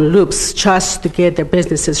 jump on loops just to get their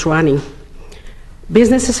businesses running.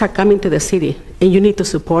 Businesses are coming to the city, and you need to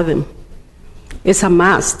support them. It's a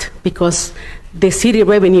must, because the city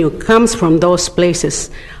revenue comes from those places.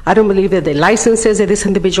 I don't believe that the licenses that these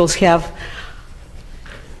individuals have,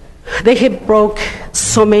 they have broke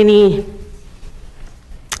so many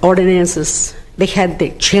ordinances. They had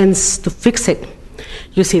the chance to fix it.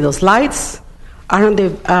 You see those lights are on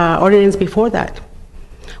the ordinance before that.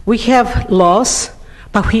 We have laws,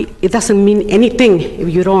 but it doesn't mean anything if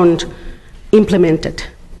you don't implement it.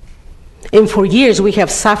 And for years, we have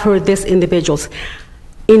suffered these individuals.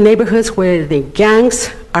 In neighborhoods where the gangs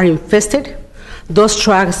are infested, those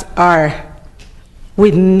trucks are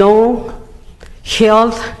with no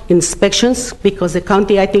health inspections, because the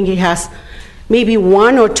county, I think it has maybe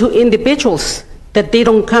 1 or 2 individuals that they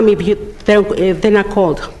don't come if they're not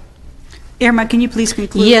called. Irma, can you please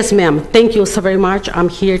conclude? Yes, ma'am. Thank you so very much. I'm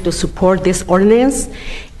here to support this ordinance,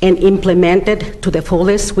 and implement it to the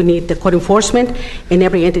fullest. We need the code enforcement and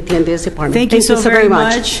every entity in this department. Thank you so very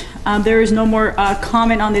much. There is no more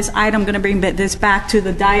comment on this item. I'm going to bring this back to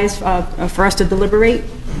the dais for us to deliberate.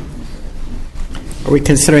 Are we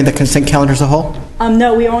considering the consent calendar as a whole?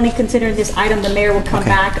 No, we are only considering this item. The mayor will come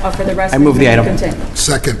back for the rest I of move the item. consent.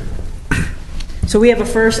 Second. So we have a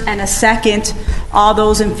first and a second. All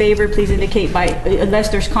those in favor, please indicate by, unless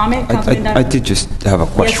there's comment. I did just have a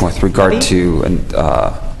question with regard to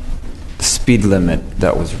the speed limit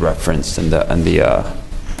that was referenced and the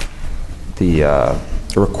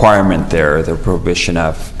requirement there, the prohibition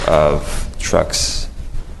of trucks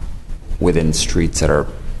within streets that are,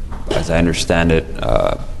 as I understand it,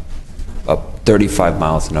 up 35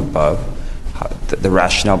 miles and above. The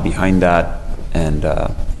rationale behind that, and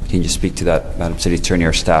can you speak to that, Madam City Attorney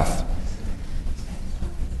or staff?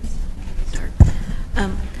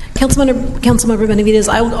 Councilmember Benavides,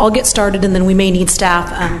 I'll get started, and then we may need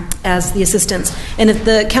staff as the assistants. And if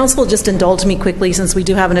the council will just indulge me quickly, since we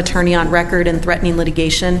do have an attorney on record and threatening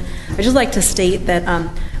litigation, I'd just like to state that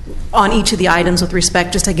on each of the items with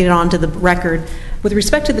respect, just to get it onto the record, with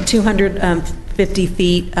respect to the 250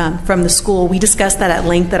 feet from the school, we discussed that at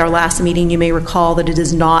length at our last meeting. You may recall that it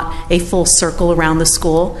is not a full circle around the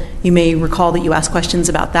school. You may recall that you asked questions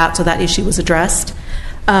about that, so that issue was addressed.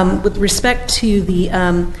 With respect to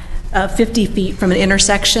the 50 feet from an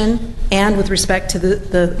intersection, and with respect to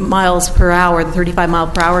the miles per hour, the 35 mile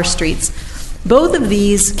per hour streets, both of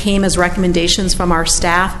these came as recommendations from our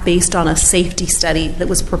staff based on a safety study that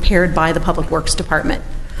was prepared by the Public Works Department.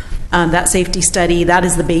 That safety study, that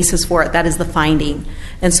is the basis for it, that is the finding.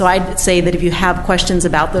 And so I'd say that if you have questions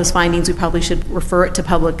about those findings, we probably should refer it to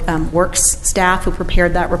Public Works staff who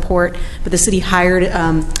prepared that report. But the city hired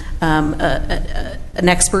an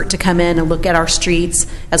expert to come in and look at our streets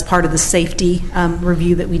as part of the safety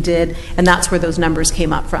review that we did, and that's where those numbers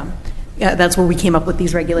came up from. That's where we came up with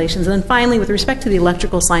these regulations. And then finally, with respect to the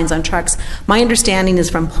electrical signs on trucks, my understanding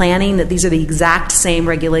is from planning that these are the exact same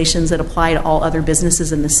regulations that apply to all other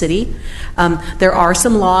businesses in the city. There are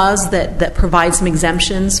some laws that provide some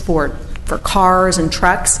exemptions for cars and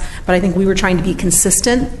trucks, but I think we were trying to be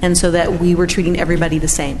consistent, and so that we were treating everybody the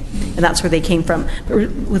same, and that's where they came from. But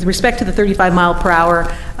with respect to the 35 mile per hour,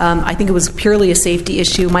 I think it was purely a safety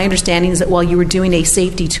issue. My understanding is that while you were doing a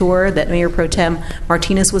safety tour that Mayor Pro Tem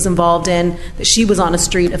Martinez was involved in, that she was on a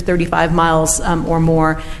street of 35 miles or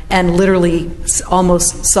more, and literally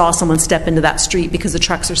almost saw someone step into that street because the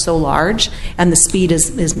trucks are so large, and the speed is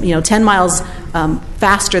 10 miles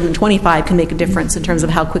faster than 25 can make a difference in terms of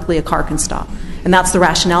how quickly a car can stop. And that's the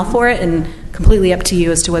rationale for it, and completely up to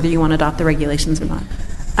you as to whether you want to adopt the regulations or not.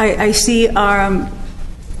 I see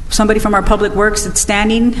somebody from our Public Works that's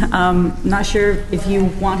standing. Not sure if you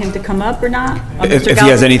want him to come up or not. If he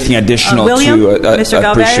has anything additional William, to, Mr.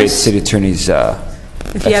 I appreciate Galvez, City Attorney's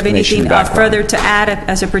if you have anything further to add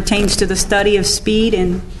as it pertains to the study of speed.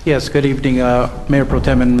 And yes, good evening, Mayor Pro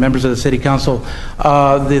Tem and members of the City Council.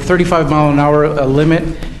 The 35 mile an hour limit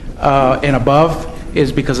and above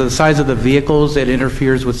is because of the size of the vehicles. It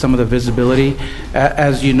interferes with some of the visibility.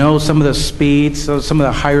 As you know, some of the speeds, some of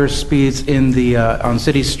the higher speeds in the on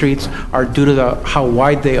city streets are due to how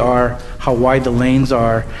wide they are, how wide the lanes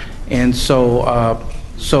are, and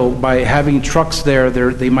so by having trucks there,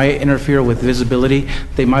 they might interfere with visibility.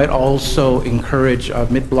 They might also encourage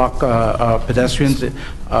mid-block pedestrians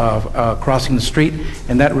crossing the street,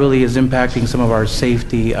 and that really is impacting some of our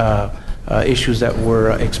safety issues that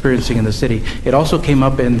we're experiencing in the city. It also came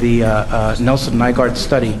up in the Nelson Nygaard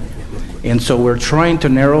study. And so we're trying to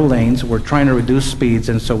narrow lanes, we're trying to reduce speeds,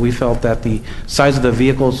 and so we felt that the size of the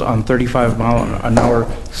vehicles on 35 mile an hour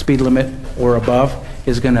speed limit or above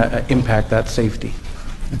is going to impact that safety.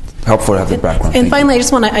 Helpful to have the background. And finally,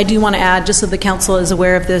 I do want to add, just so the council is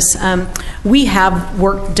aware of this, we have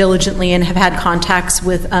worked diligently and have had contacts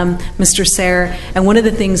with Mr. Sayre, and one of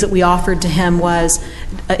the things that we offered to him was,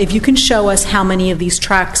 if you can show us how many of these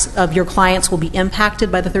trucks of your clients will be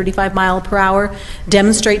impacted by the 35 mile per hour,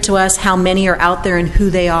 demonstrate to us how many are out there and who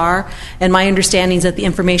they are. And my understanding is that the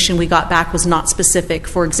information we got back was not specific.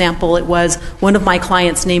 For example, it was one of my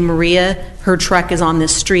clients named Maria, her truck is on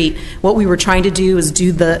this street. What we were trying to do is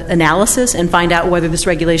do the analysis and find out whether this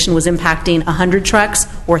regulation was impacting 100 trucks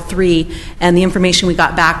or 3, and the information we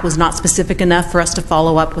got back was not specific enough for us to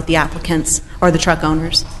follow up with the applicants or the truck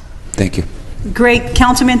owners. Thank you. great.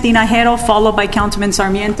 Councilman Tinajero, followed by Councilman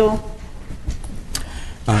Sarmiento.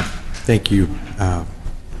 Thank you,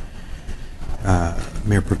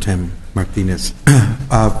 Mayor Pro Tem Martinez.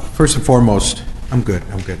 First and foremost, I'm good.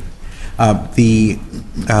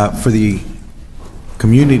 For the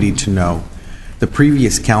community to know, the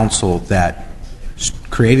previous council that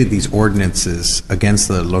created these ordinances against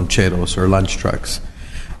the loncheros or lunch trucks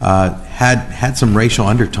had some racial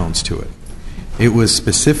undertones to it. It was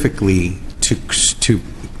specifically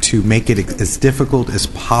to make it as difficult as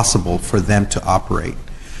possible for them to operate.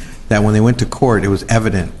 That when they went to court, it was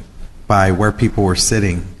evident by where people were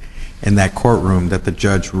sitting in that courtroom that the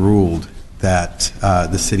judge ruled that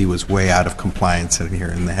the city was way out of compliance in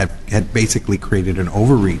here, and they had basically created an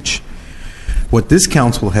overreach. What this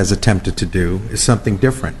council has attempted to do is something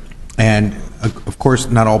different. And of course,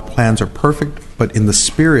 not all plans are perfect, but in the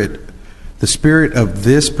spirit of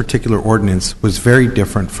this particular ordinance was very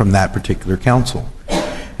different from that particular council.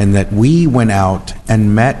 And that we went out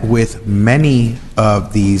and met with many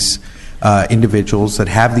of these individuals that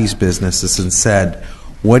have these businesses and said,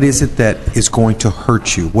 what is it that is going to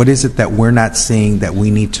hurt you? What is it that we're not seeing that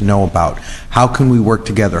we need to know about? How can we work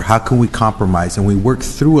together? How can we compromise? And we worked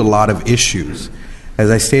through a lot of issues.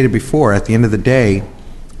 As I stated before, at the end of the day,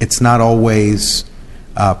 it's not always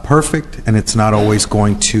perfect, and it's not always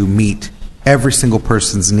going to meet every single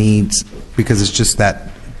person's needs, because it's just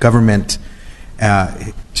that government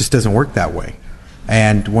just doesn't work that way.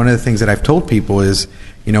 And one of the things that I've told people is,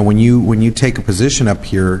 when you take a position up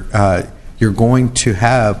here, you're going to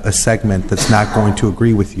have a segment that's not going to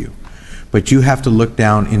agree with you. But you have to look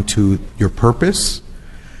down into your purpose,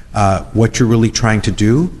 what you're really trying to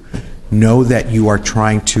do. Know that you are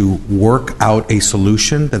trying to work out a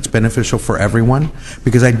solution that's beneficial for everyone.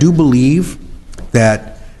 Because I do believe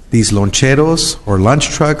that these loncheros or lunch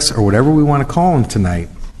trucks or whatever we want to call them tonight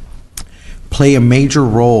play a major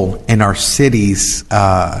role in our city's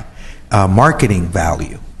marketing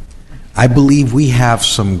value. I believe we have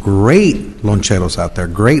some great loncheros out there,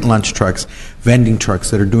 great lunch trucks, vending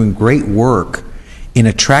trucks that are doing great work in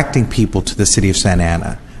attracting people to the city of Santa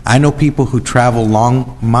Ana. I know people who travel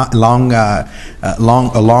long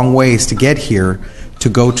ways to get here to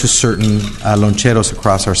go to certain loncheros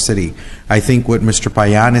across our city. I think what Mr.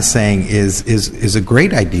 Payan is saying is a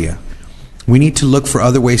great idea. We need to look for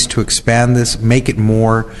other ways to expand this, make it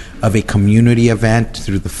more of a community event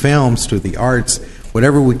through the films, through the arts,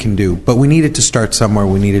 whatever we can do. But we needed to start somewhere.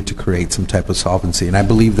 We needed to create some type of solvency. And I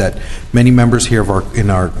believe that many members here in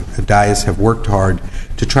our dais have worked hard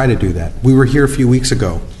to try to do that. We were here a few weeks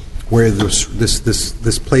ago where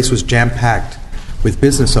this place was jam-packed with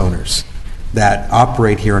business owners that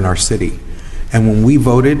operate here in our city. And when we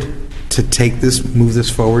voted to move this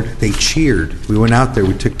forward, they cheered. We went out there,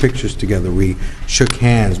 we took pictures together, we shook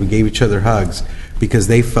hands, we gave each other hugs, because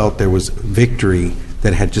they felt there was victory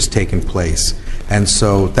that had just taken place. And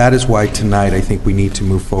so that is why tonight I think we need to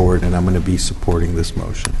move forward, and I'm going to be supporting this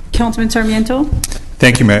motion. Councilman Sarmiento?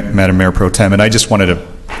 Thank you, Madam Mayor Pro Tem. And I just wanted to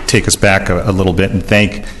take us back a little bit and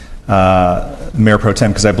thank Mayor Pro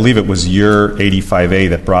Tem, because I believe it was your 85A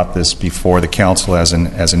that brought this before the council as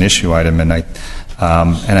an issue item. And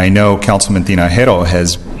I know Councilman Tinajero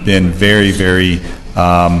has been very, very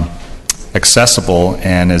accessible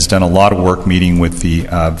and has done a lot of work meeting with the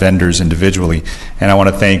vendors individually. And I want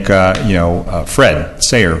to thank Fred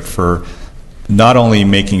Sayer for not only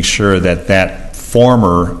making sure that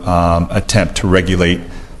former attempt to regulate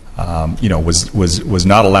was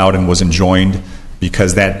not allowed and was enjoined,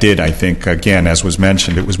 because that did, I think, again, as was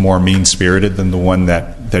mentioned, it was more mean-spirited than the one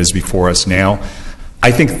that is before us now.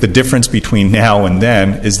 I think the difference between now and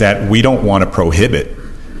then is that we don't want to prohibit.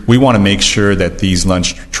 We want to make sure that these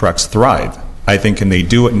lunch trucks thrive. I think, and they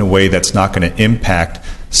do it in a way that's not going to impact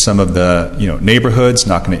some of the neighborhoods,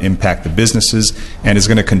 not going to impact the businesses, and is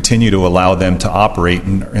going to continue to allow them to operate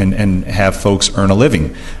and have folks earn a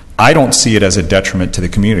living. I don't see it as a detriment to the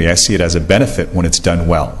community. I see it as a benefit when it's done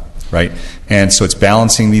well, right? And so it's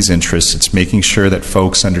balancing these interests. It's making sure that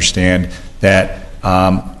folks understand that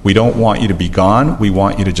we don't want you to be gone. We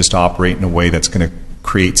want you to just operate in a way that's going to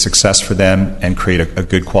create success for them and create a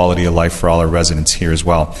good quality of life for all our residents here as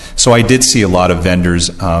well. So I did see a lot of vendors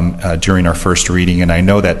during our first reading, and I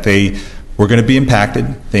know that they were going to be impacted.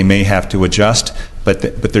 They may have to adjust, but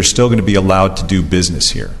they're still going to be allowed to do business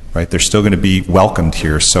here, right? They're still going to be welcomed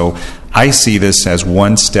here. So I see this as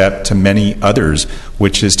one step to many others,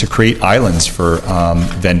 which is to create islands for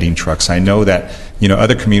vending trucks. I know that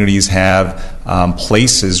other communities have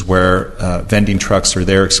places where vending trucks are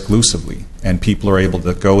there exclusively, and people are able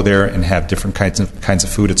to go there and have different kinds of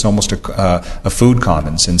food. It's almost a food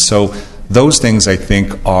commons. And so those things, I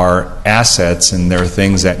think, are assets, and they're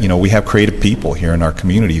things that, we have creative people here in our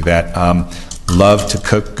community that love to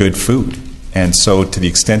cook good food. And so to the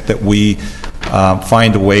extent that we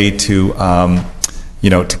find a way to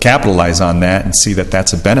to capitalize on that and see that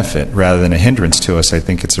that's a benefit rather than a hindrance to us, I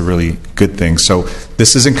think it's a really good thing. So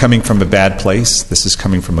this isn't coming from a bad place. This is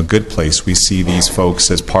coming from a good place. We see these folks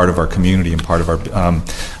as part of our community and part of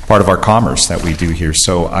our commerce that we do here.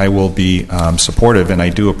 So I will be supportive, and I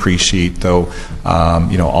do appreciate, though,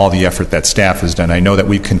 all the effort that staff has done. I know that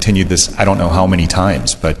we've continued this, I don't know how many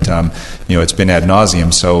times, but it's been ad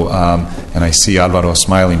nauseum. So, and I see Alvaro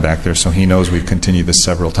smiling back there, so he knows we've continued this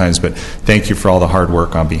several times. But thank you for all the hard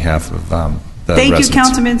work on behalf of the Thank residents. you,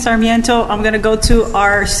 Councilman Sarmiento. I'm going to go to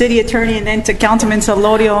our city attorney and then to Councilman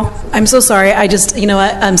Solorio. I'm so sorry. I just,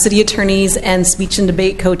 city attorneys and speech and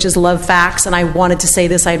debate coaches love facts, and I wanted to say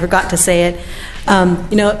this. I forgot to say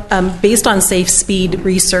it. Based on safe speed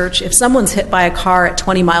research, if someone's hit by a car at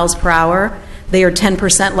 20 miles per hour, they are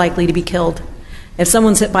 10% likely to be killed. If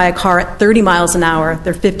someone's hit by a car at 30 miles an hour,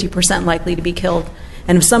 they're 50% likely to be killed.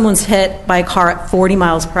 And if someone's hit by a car at 40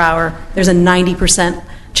 miles per hour, there's a 90%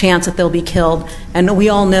 chance that they'll be killed. And we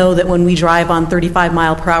all know that when we drive on 35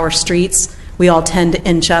 mile per hour streets, we all tend to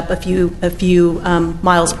inch up a few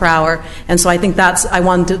miles per hour. And so I think I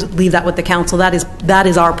wanted to leave that with the council. That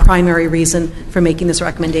is our primary reason for making this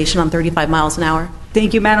recommendation on 35 miles an hour.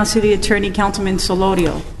 Thank you, Madam City Attorney. Councilman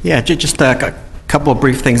Solorio. Yeah, just a couple of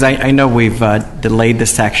brief things. I know we've delayed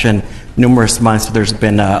this section numerous months. There's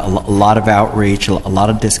been a lot of outreach, a lot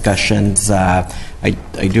of discussions.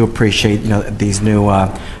 I do appreciate these new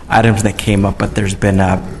items that came up, but there's been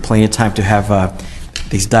plenty of time to have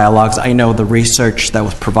these dialogues. I know the research that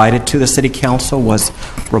was provided to the City Council was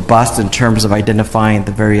robust in terms of identifying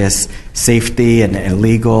the various safety and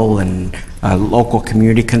legal and local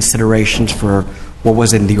community considerations for what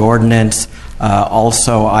was in the ordinance.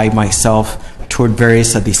 Also, I myself toured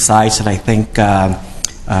various of these sites, and I think the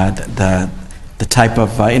type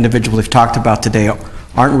of individuals we've talked about today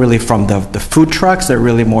aren't really from the food trucks. They're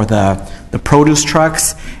really more the produce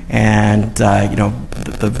trucks, and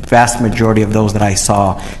the vast majority of those that I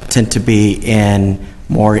saw tend to be in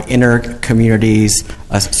more inner communities,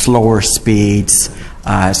 slower speeds.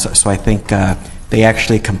 So I think they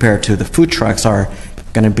actually, compared to the food trucks, are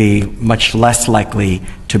going to be much less likely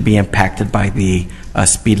to be impacted by the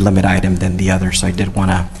speed limit item than the others. So I did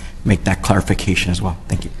want to make that clarification as well.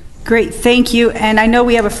 Thank you. Great, thank you. And I know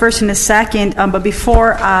we have a first and a second, but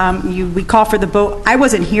before we call for the vote, I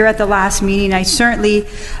wasn't here at the last meeting. I certainly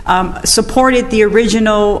supported the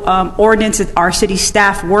original ordinance that our city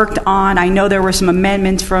staff worked on. I know there were some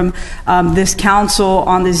amendments from this council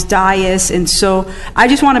on this dais, and so I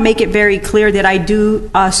just want to make it very clear that I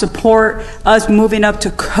do support us moving up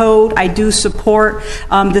to code. I do support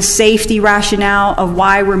the safety rationale of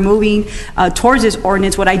why we're moving towards this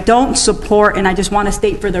ordinance. What I don't support, and I just want to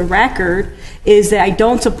state for the record, is that I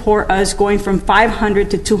don't support us going from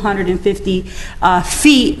 500 to 250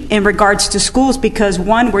 feet in regards to schools, because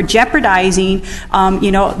one, we're jeopardizing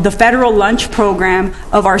the federal lunch program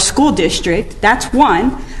of our school district. That's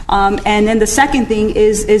one. And then the second thing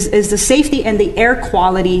is the safety and the air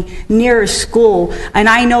quality near a school. And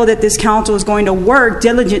I know that this council is going to work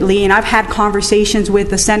diligently, and I've had conversations with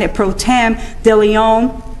the Senate Pro Tem De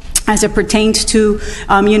Leon as it pertains to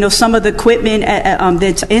some of the equipment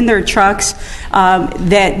that's in their trucks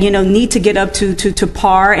that need to get up to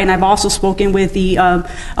par. And I've also spoken with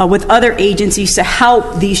with other agencies to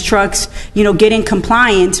help these trucks get in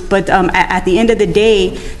compliance. But at the end of the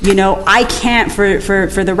day, I can't for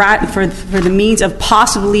the means of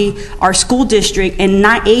possibly our school district, and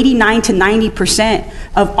 89 to 90%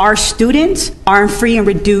 of our students are in free and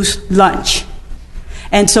reduced lunch.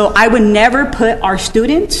 And so I would never put our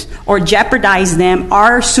students or jeopardize them.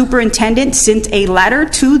 Our superintendent sent a letter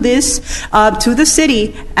to the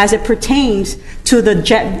city as it pertains to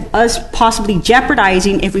us possibly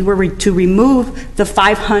jeopardizing if we were to remove the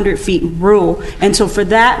 500 feet rule. And so for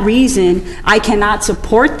that reason, I cannot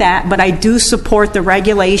support that, but I do support the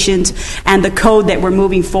regulations and the code that we're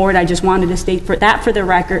moving forward. I just wanted to state for the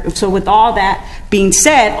record. So with all that being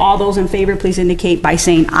said, all those in favor, please indicate by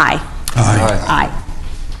saying aye. Aye. Aye.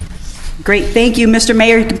 Great, thank you. Mr.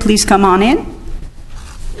 Mayor, you can please come on in.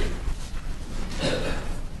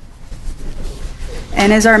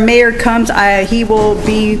 And as our mayor comes, he will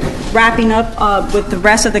be wrapping up with the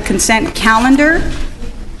rest of the consent calendar.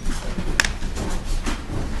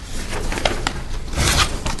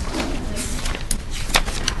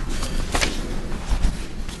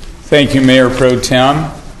 Thank you, Mayor Pro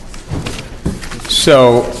Tem.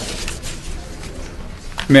 So,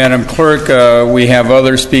 Madam Clerk, we have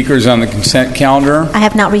other speakers on the consent calendar. I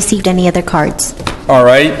have not received any other cards. All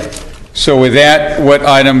right. So with that, what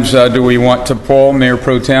items do we want to pull, Mayor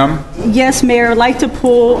Pro Tem? Yes, Mayor, I'd like to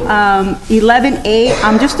pull 11A.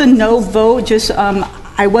 I'm just a no vote.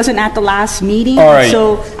 I wasn't at the last meeting, all right.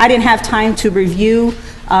 So I didn't have time to review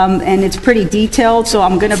and it's pretty detailed, so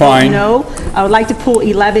I'm going to vote Fine. no. I would like to pull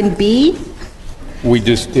 11B. We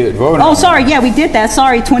just did vote on Oh, it. sorry, yeah, we did that,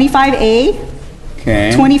 sorry, 25A,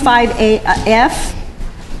 Okay. 25F,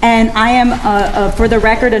 and I am, for the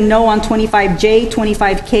record, a no on 25J,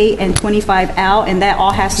 25K, and 25L, and that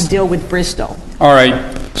all has to deal with Bristol. All right,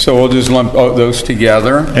 so we'll just lump those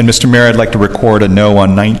together. And Mr. Mayor, I'd like to record a no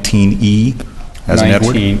on 19E as an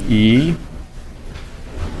Edward. 19E.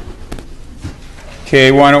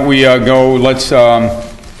 Okay, why don't we go, let's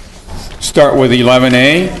start with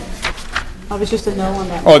 11A. I was just a no on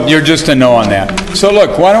that. Oh, you're just a no on that. So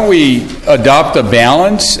look, why don't we adopt a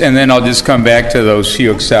balance, and then I'll just come back to those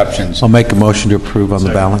few exceptions. I'll make a motion to approve on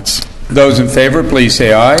the balance. Those in favor, please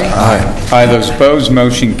say aye. Aye. Aye. Those opposed,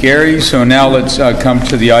 motion carries. So now let's come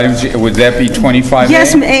to the items. Would that be 25A?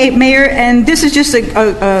 Yes, Mayor, and this is just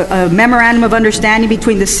a memorandum of understanding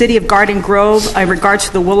between the City of Garden Grove in regards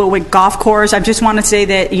to the Willowwick Golf Course. I just want to say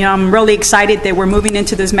that, I'm really excited that we're moving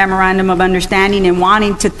into this memorandum of understanding and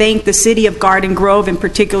wanting to thank the City of Garden Grove, in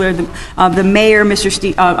particular the Mayor,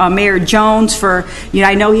 Mayor Jones, for,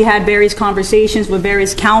 I know he had various conversations with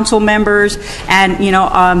various council members, and,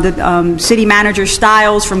 the City Manager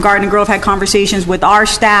Stiles from Garden Grove had conversations with our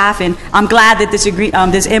staff, and I'm glad that this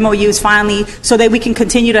MOU is finally, so that we can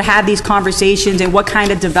continue to have these conversations and what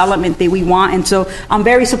kind of development that we want. And so I'm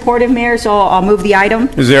very supportive, Mayor, so I'll move the item.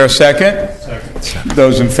 Is there a second? Second.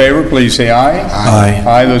 Those in favor, please say aye. Aye.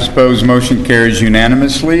 Aye. Those opposed, motion carries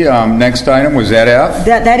unanimously. Next item, was that F?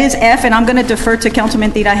 That is F, and I'm going to defer to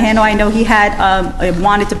Councilman Tirajeno. I know he had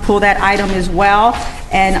wanted to pull that item as well.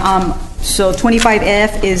 And so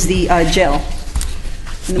 25F is the jail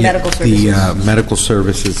and the medical services. The medical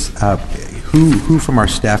services, who from our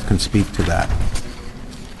staff can speak to that?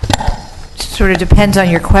 Sort of depends on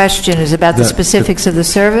your question. Is it about the specifics of the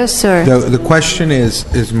service, or? The question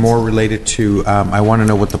is more related to, I want to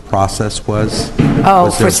know what the process was. Oh,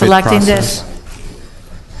 Was there for a bid selecting process?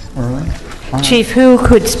 this? All right. Chief, who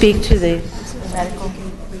could speak to the medical?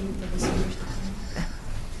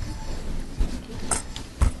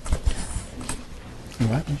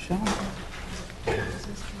 What, Michelle?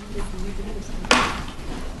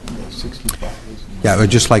 Yeah, I would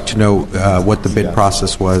just like to know what the bid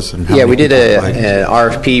process was and how Yeah, many we did people applied. an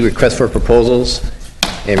RFP, request for proposals,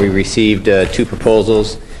 and we received 2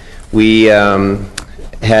 proposals. We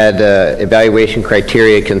had evaluation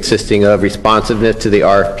criteria consisting of responsiveness to the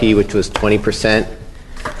RFP, which was 20%,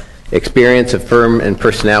 experience of firm and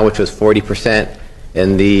personnel, which was 40%,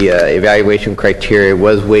 and the evaluation criteria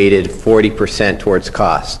was weighted 40% towards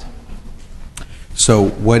cost. So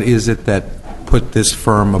what is it that put this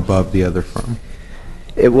firm above the other firm?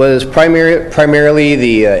 It was primarily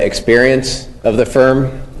the experience of the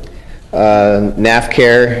firm.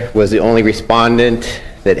 NAFCare was the only respondent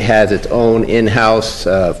that has its own in-house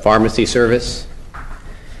pharmacy service.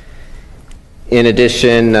 In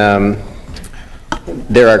addition,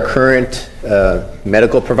 they're our current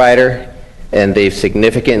medical provider, and they've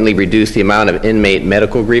significantly reduced the amount of inmate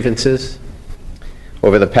medical grievances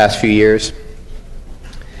over the past few years.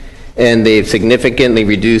 And they've significantly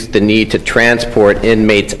reduced the need to transport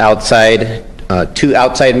inmates outside to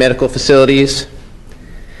outside medical facilities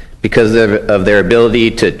because of their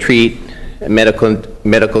ability to treat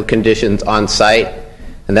medical conditions on site,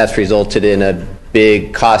 and that's resulted in a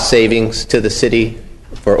big cost savings to the city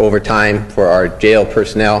for overtime for our jail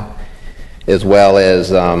personnel, as well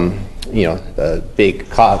as big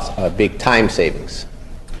time savings.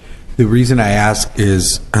 The reason I ask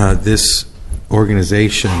is this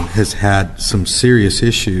organization has had some serious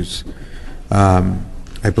issues.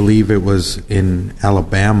 I believe it was in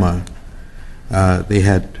Alabama. They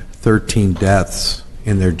had 13 deaths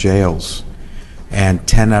in their jails, and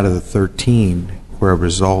 10 out of the 13 were a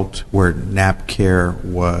result where NAPCare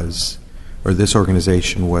was, or this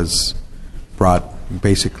organization was brought,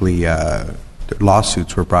 basically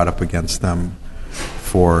lawsuits were brought up against them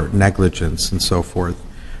for negligence and so forth.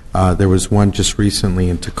 There was one just recently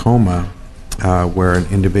in Tacoma where an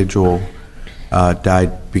individual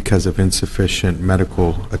died because of insufficient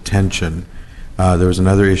medical attention. There was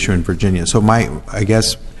another issue in Virginia. So I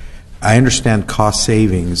guess I understand cost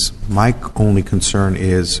savings. My only concern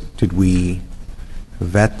is, did we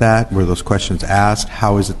vet that? Were those questions asked?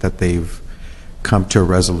 How is it that they've come to a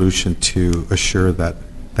resolution to assure that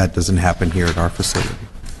that doesn't happen here at our facility?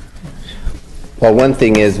 Well, one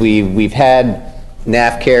thing is we've had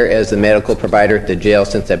NAFCare as the medical provider at the jail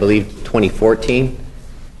since, I believe, 2014.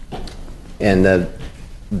 And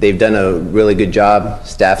they've done a really good job.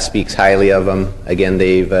 Staff speaks highly of them. Again,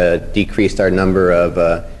 they've decreased our number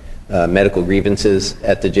of medical grievances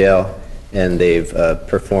at the jail. and they've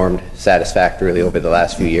performed satisfactorily over the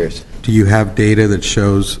last few years. Do you have data that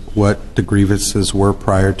shows what the grievances were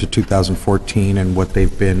prior to 2014 and what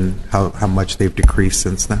they've been, how much they've decreased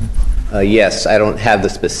since then? Yes, I don't have the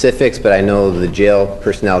specifics, but I know the jail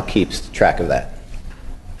personnel keeps track of that.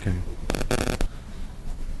 Okay.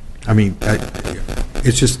 I mean,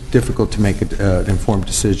 it's just difficult to make an informed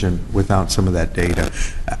decision without some of that data.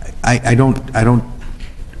 I don't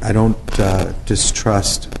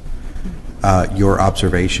distrust your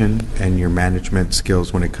observation and your management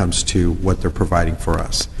skills when it comes to what they're providing for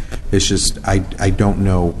us. It's just I don't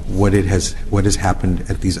know what has happened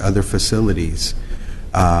at these other facilities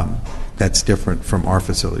that's different from our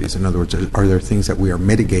facilities. In other words, are there things that we are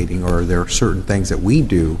mitigating, or are there certain things that we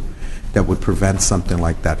do that would prevent something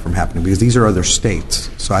like that from happening? Because these are other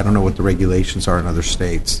states, so I don't know what the regulations are in other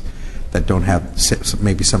states that don't have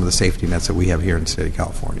maybe some of the safety nets that we have here in the state of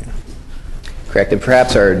California. Correct, and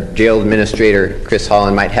perhaps our jail administrator, Chris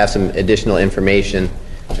Holland, might have some additional information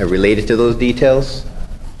related to those details.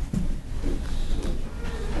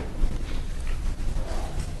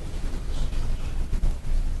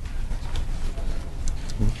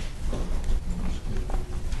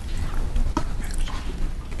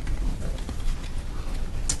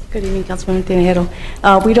 Good evening, Councilman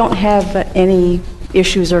Tinajero. We don't have any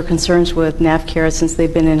issues or concerns with NAVCARE since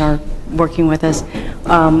they've been working with us.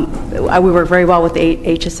 We work very well with the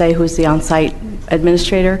HSA, who's the on-site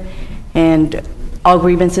administrator, and all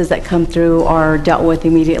grievances that come through are dealt with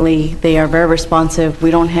immediately. They are very responsive.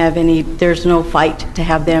 We don't have there's no fight to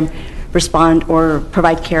have them respond or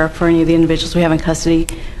provide care for any of the individuals we have in custody.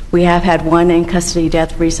 We have had one in custody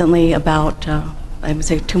death recently, about, I would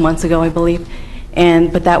say 2 months ago, I believe.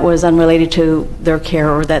 But that was unrelated to their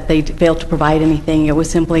care or that they failed to provide anything. It was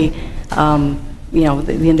simply, the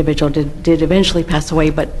individual did eventually pass away,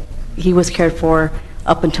 but he was cared for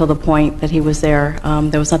up until the point that he was there.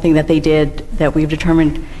 There was nothing that they did that we've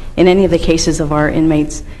determined in any of the cases of our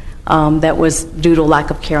inmates that was due to lack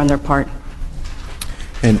of care on their part.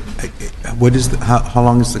 And how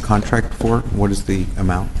long is the contract for? What is the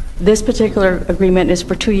amount? This particular agreement is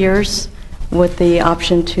for 2 years, with the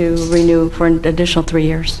option to renew for an additional 3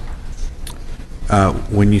 years.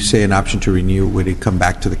 When you say an option to renew, would it come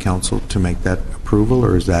back to the council to make that approval,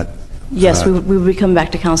 or is that? Yes, we would be coming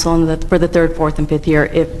back to council for the 3rd, 4th, and 5th year.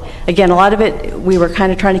 Again, a lot of it, we were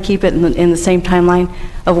kind of trying to keep it in the same timeline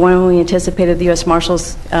of when we anticipated the U.S.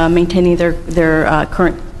 Marshals maintaining their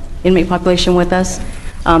current inmate population with us.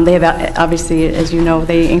 They have obviously, as you know,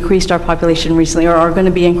 they increased our population recently, or are going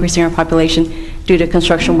to be increasing our population due to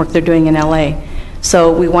construction work they're doing in LA.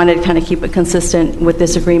 So we wanted to kind of keep it consistent with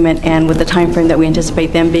this agreement and with the time frame that we anticipate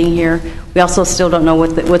them being here. We also still don't know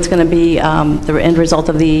what's going to be the end result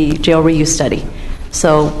of the jail reuse study.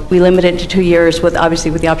 So we limited it to 2 years, obviously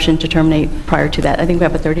with the option to terminate prior to that. I think we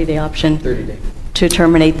have a 30-day option to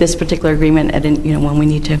terminate this particular agreement when we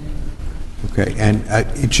need to. Okay, and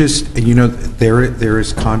it just, there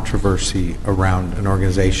is controversy around an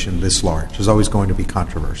organization this large. There's always going to be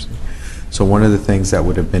controversy. So one of the things that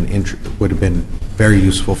would have been very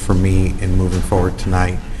useful for me in moving forward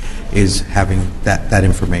tonight is having that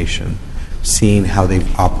information, seeing how they've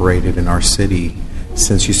operated in our city,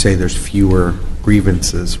 since you say there's fewer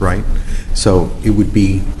grievances, right? So it would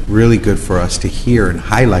be really good for us to hear and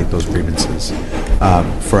highlight those grievances,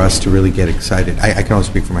 for us to really get excited. I can only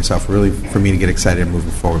speak for myself, really for me to get excited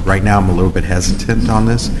moving forward. Right now I'm a little bit hesitant on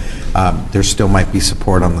this. There still might be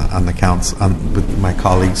support on the counts with my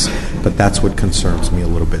colleagues, but that's what concerns me a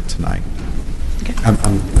little bit tonight. Okay. I'm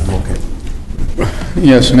okay.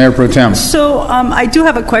 Yes, Mayor Pro Tem. So I do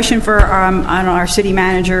have a question for our city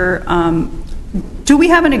manager. Do we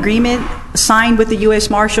have an agreement signed with the U.S.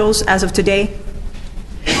 Marshals as of today?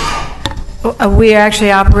 We are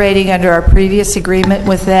actually operating under our previous agreement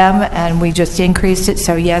with them, and we just increased it.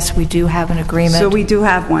 So yes, we do have an agreement. So we do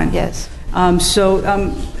have one. Yes.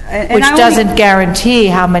 Which doesn't guarantee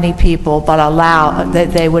how many people, but allow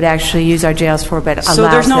that they would actually use our jails for, but allows So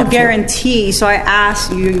there's no them guarantee. So I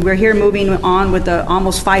asked you, we're here moving on with the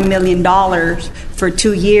almost $5 million for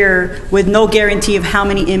 2 years with no guarantee of how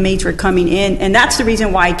many inmates were coming in. And that's the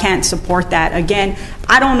reason why I can't support that. Again,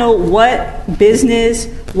 I don't know what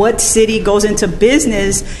city goes into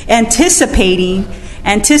business anticipating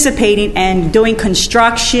and doing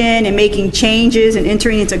construction and making changes and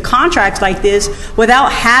entering into contracts like this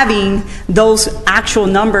without having those actual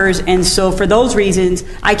numbers. And so for those reasons,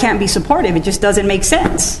 I can't be supportive. It just doesn't make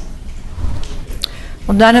sense.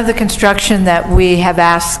 Well, none of the construction that we have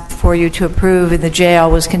asked for you to approve in the jail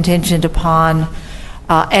was contingent upon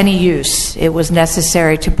any use. It was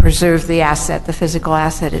necessary to preserve the asset, the physical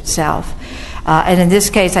asset itself. And in this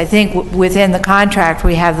case, I think within the contract,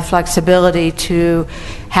 we have the flexibility to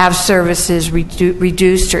have services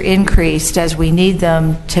reduced or increased as we need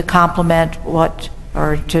them to complement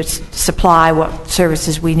or to supply what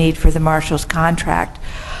services we need for the marshal's contract.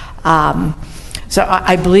 So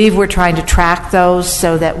I believe we're trying to track those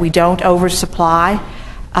so that we don't oversupply,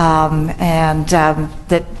 and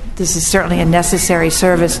that this is certainly a necessary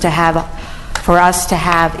service for us to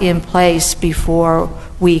have in place before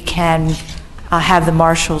we can have the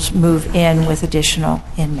marshals move in with additional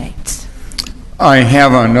inmates. I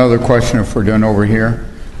have another question if we're done over here.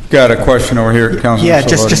 Got a question over here, Councilman. Yeah,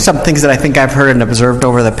 just some things that I think I've heard and observed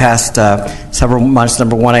over the past several months.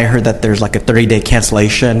 Number one, I heard that there's like a 30-day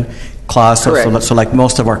cancellation clause. So like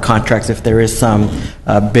most of our contracts, if there is some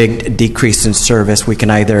big decrease in service, we can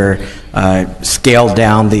either scale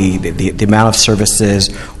down the amount of services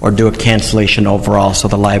or do a cancellation overall, so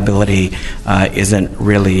the liability isn't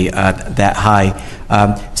really that high.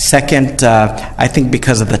 Second, I think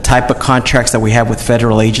because of the type of contracts that we have with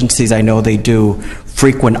federal agencies, I know they do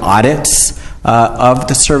frequent audits of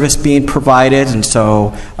the service being provided, and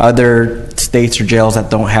so other states or jails that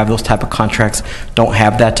don't have those type of contracts don't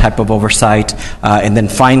have that type of oversight. And then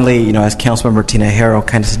finally, as Councilmember Tinajero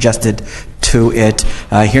kind of suggested to it,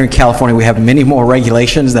 here in California we have many more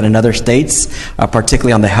regulations than in other states,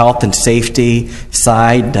 particularly on the health and safety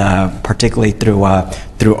side, particularly through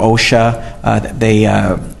OSHA.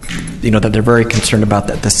 That they're very concerned about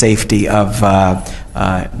the safety of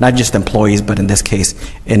not just employees, but in this case,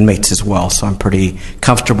 inmates as well. So I'm pretty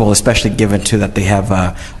comfortable, especially given too that they have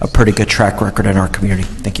a pretty good track record in our community.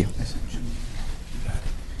 Thank you.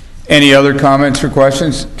 Any other comments or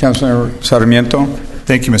questions, Councilor Sarmiento?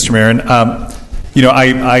 Thank you, Mr. Mayor. And,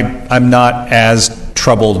 I'm not as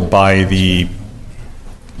troubled by the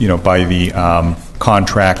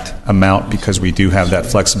contract amount because we do have that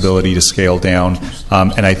flexibility to scale down.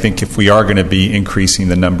 And I think if we are going to be increasing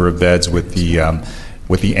the number of beds with the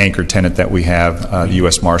anchor tenant that we have, the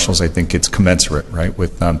U.S. Marshals, I think it's commensurate, right,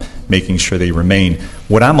 with making sure they remain.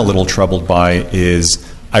 What I'm a little troubled by is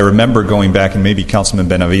I remember going back, and maybe Councilman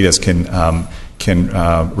Benavides can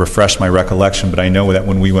refresh my recollection, but I know that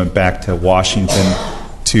when we went back to Washington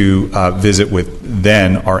to visit with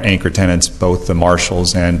then our anchor tenants, both the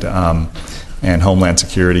Marshals and Homeland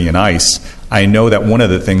Security and ICE, I know that one of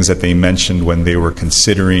the things that they mentioned when they were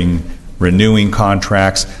considering renewing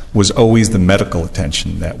contracts was always the medical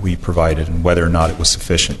attention that we provided and whether or not it was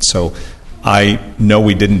sufficient. So I know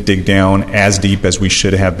we didn't dig down as deep as we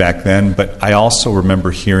should have back then, but I also remember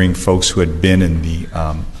hearing folks who had been in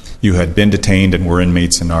you had been detained and were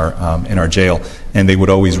inmates in our jail, and they would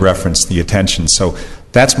always reference the attention. So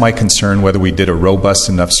that's my concern, whether we did a robust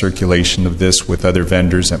enough circulation of this with other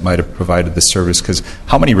vendors that might have provided the service. Because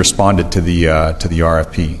how many responded to the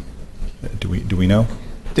RFP? Do we know?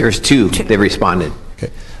 There's two that responded.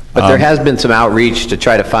 Okay. But there has been some outreach to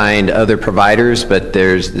try to find other providers, but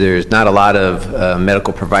there's not a lot of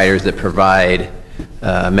medical providers that provide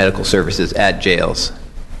medical services at jails.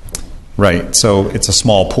 Right. So it's a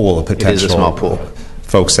small pool of potential. It is a small pool.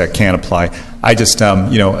 Folks that can apply. I just,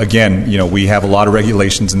 again, we have a lot of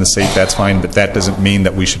regulations in the state. That's fine, but that doesn't mean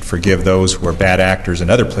that we should forgive those who are bad actors in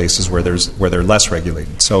other places where they're less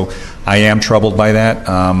regulated. So I am troubled by that.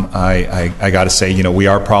 I got to say, we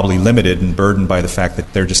are probably limited and burdened by the fact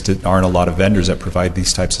that there just aren't a lot of vendors that provide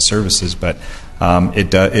these types of services. But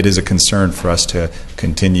it is a concern for us to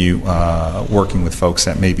continue working with folks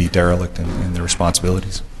that may be derelict in their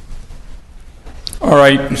responsibilities. All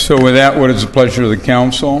right, so with that, what is the pleasure of the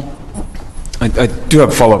council? I do have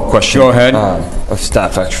a follow-up question. Go ahead. Of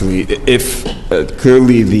staff, actually. If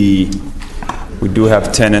clearly we do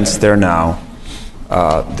have tenants there now,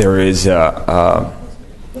 there is we're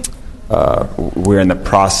in the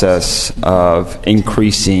process of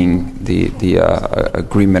increasing the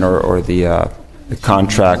agreement or the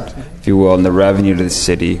contract, if you will, and the revenue to the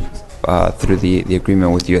city through the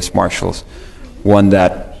agreement with U.S. Marshals. One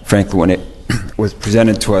that, frankly, when it was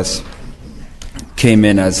presented to us, came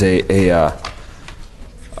in as a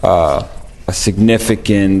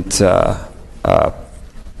significant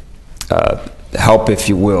help, if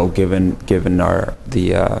you will, given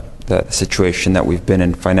the situation that we've been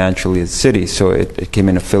in financially as a city. So it came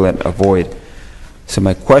in to fill in a void. So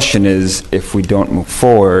my question is, if we don't move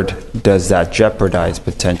forward, does that jeopardize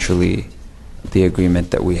potentially the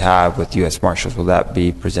agreement that we have with U.S. Marshals? Will that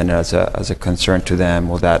be presented as a concern to them?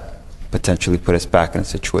 Will that potentially put us back in a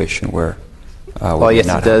situation where well, yes,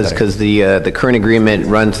 it does, because the current agreement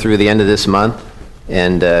runs through the end of this month,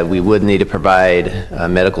 and we would need to provide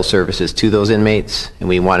medical services to those inmates, and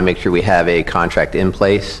we want to make sure we have a contract in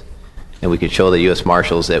place. and we could show the U.S.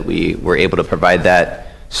 Marshals that we were able to provide that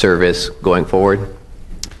service going forward?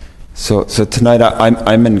 So tonight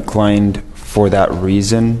I'm inclined for that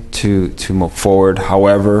reason to move forward.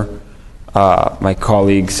 However, my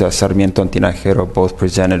colleagues Sarmiento and Tinajero both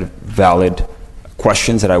presented valid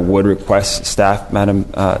questions that I would request staff, Madam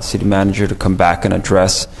City Manager, to come back and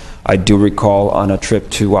address. I do recall on a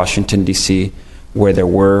trip to Washington, D.C., where there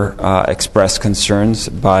were expressed concerns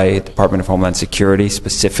by Department of Homeland Security,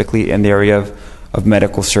 specifically in the area of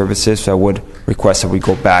medical services. So I would request that we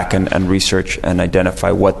go back and research and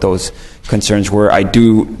identify what those concerns were. I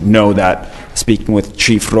do know that, speaking with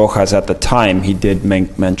Chief Rojas at the time, he did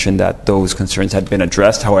mention that those concerns had been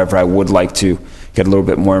addressed. However, I would like to get a little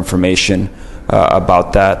bit more information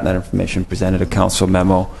about that. That information presented a council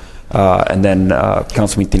memo. And then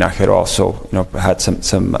Councilman Tinajero also had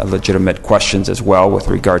some legitimate questions as well with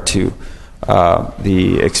regard to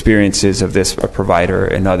the experiences of this provider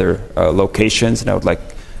in other locations, and I would like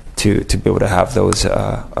to be able to have those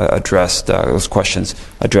addressed, those questions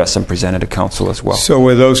addressed and presented to council as well. So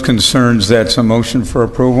with those concerns, that's a motion for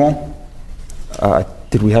approval?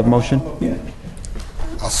 Did we have a motion? Yeah.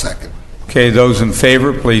 I'll second. Okay, those in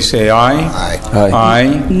favor, please say aye. Aye.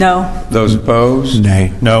 Aye. No. Those opposed?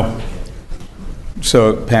 Nay. No.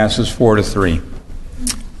 So it passes 4-3.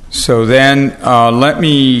 So then let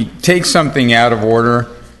me take something out of order.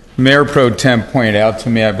 Mayor Pro Tem pointed out to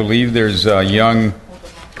me, I believe there's a young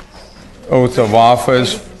oath of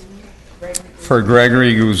office for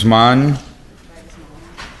Gregory Guzman,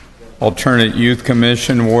 Alternate Youth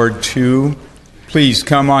Commission, Ward 2. Please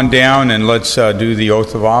come on down and let's do the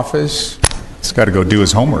oath of office. He's got to go do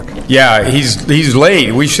his homework. Yeah, he's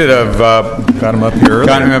late. We should have got him up here earlier.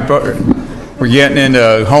 Got him up. We're getting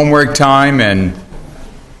into homework time and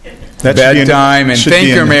bedtime. And thank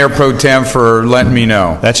you, Mayor Pro Tem, for letting me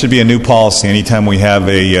know. That should be a new policy. Anytime we have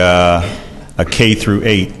a K through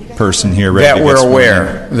 8 person here ready that to we're get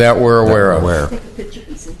aware. That we're aware of.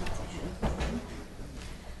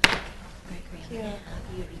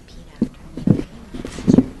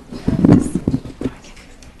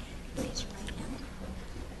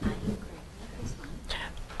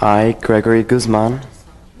 I, Gregory Guzman,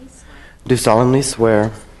 do solemnly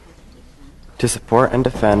swear to support and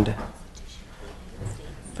defend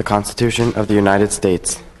the Constitution of the United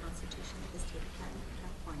States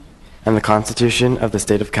and the Constitution of the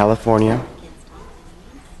State of California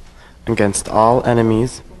against all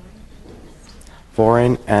enemies,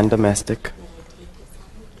 foreign and domestic,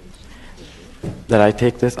 that I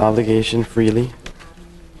take this obligation freely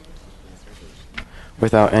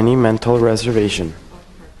without any mental reservation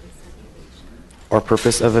or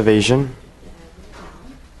purpose of evasion,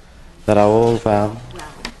 that I will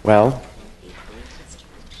well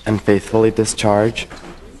and faithfully discharge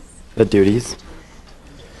the duties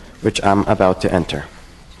which I'm about to enter.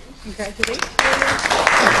 Congratulations.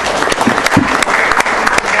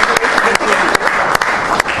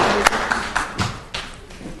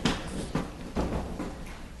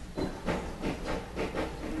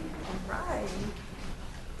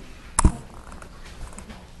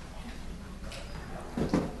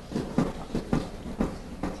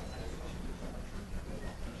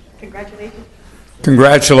 Congratulations.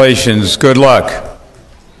 Congratulations. Good luck.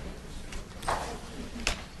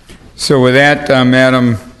 So with that,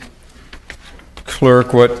 Madam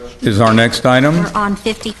Clerk, what is our next item? We're on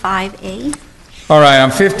 55A. All right,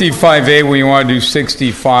 on 55A, we want to do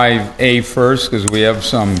 65A first because we have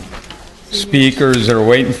some speakers that are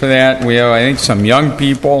waiting for that. We have, I think, some young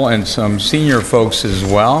people and some senior folks as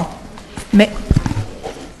well.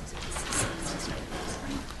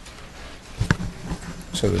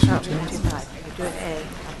 So this one too.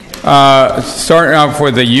 Starting off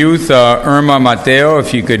with the youth, Irma Mateo,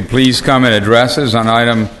 if you could please come and address us on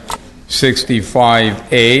item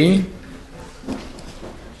 65A.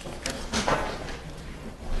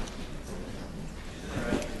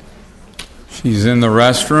 She's in the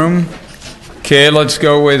restroom. Okay, let's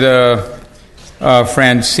go with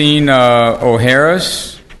Francine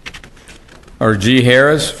O'Harris, or G.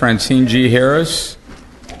 Harris, Francine G. Harris.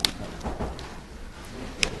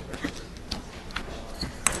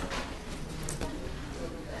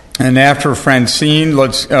 And after Francine,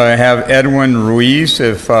 let's have Edwin Ruiz.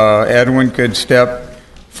 If Edwin could step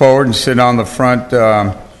forward and sit on the front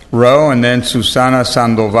row, and then Susana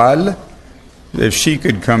Sandoval, if she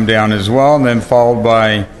could come down as well, and then followed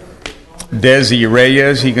by Desi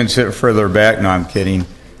Reyes. He can sit further back. No, I'm kidding.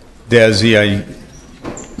 Desi,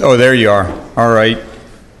 oh, there you are. All right.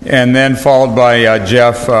 And then followed by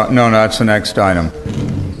Jeff. No, that's the next item.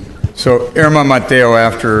 So Irma Mateo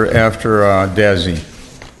after Desi.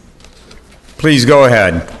 Please go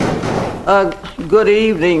ahead. Good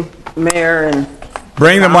evening, Mayor and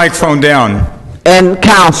Bring the microphone down.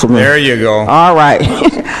 Councilman. There you go. All right.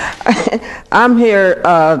 I'm here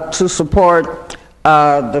to support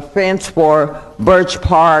the fence for Birch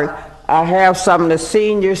Park. I have some of the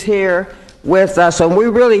seniors here with us, and we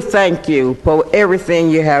really thank you for everything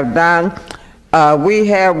you have done. We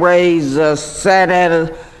have raised Santa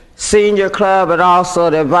Ana Senior Club and also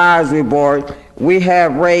the advisory board. We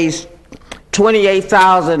have raised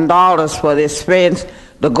 $28,000 for this fence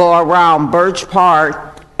to go around Birch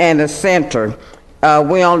Park and the center.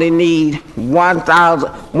 We only need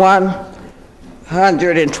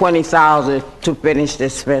 $120,000 to finish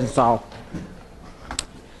this fence off.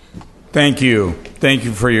 Thank you. Thank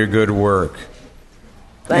you for your good work.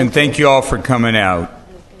 And thank you all for coming out.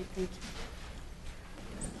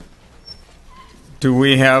 Do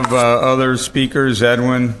we have other speakers?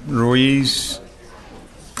 Edwin Ruiz,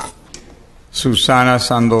 Susana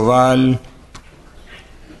Sandoval.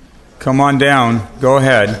 Come on down. Go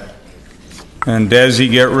ahead. And Desi,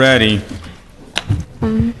 get ready.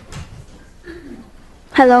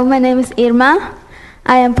 Hello, my name is Irma.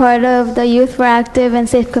 I am part of the Youth for Active and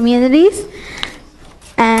Safe Communities.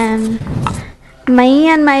 And me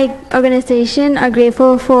and my organization are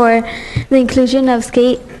grateful for the inclusion of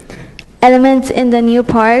skate elements in the new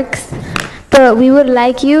parks. But we would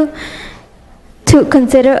like you to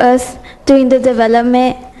consider us during the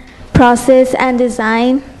development process and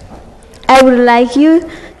design. I would like you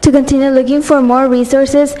to continue looking for more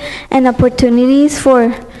resources and opportunities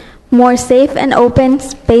for more safe and open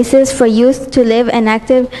spaces for youth to live an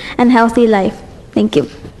active and healthy life. Thank you.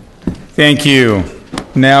 Thank you.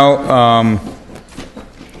 Now,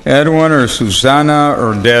 Edwin or Susana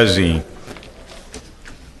or Desi?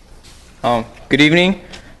 Good evening.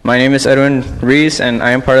 My name is Edwin Ruiz, and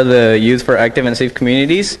I am part of the Youth for Active and Safe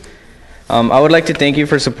Communities. I would like to thank you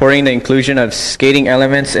for supporting the inclusion of skating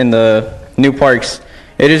elements in the new parks.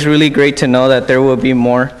 It is really great to know that there will be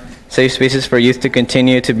more safe spaces for youth to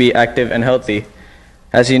continue to be active and healthy.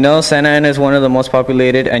 As you know, Santa Ana is one of the most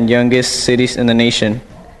populated and youngest cities in the nation,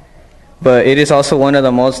 but it is also one of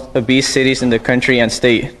the most obese cities in the country and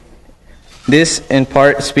state. This, in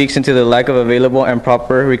part, speaks into the lack of available and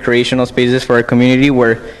proper recreational spaces for our community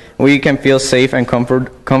where we can feel safe and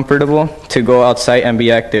comfortable to go outside and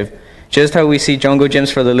be active. Just how we see jungle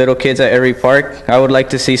gyms for the little kids at every park, I would like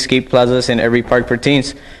to see skate plazas in every park for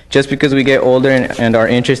teens. Just because we get older and our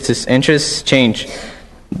interests change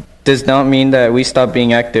does not mean that we stop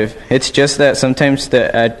being active. It's just that sometimes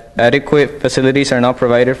the adequate facilities are not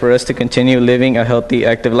provided for us to continue living a healthy,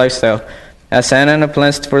 active lifestyle. As Santa Ana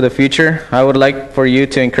plans for the future, I would like for you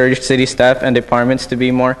to encourage city staff and departments to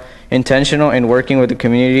be more intentional in working with the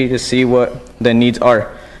community to see what the needs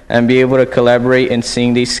are and be able to collaborate in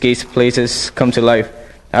seeing these skate places come to life.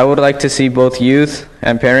 I would like to see both youth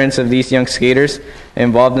and parents of these young skaters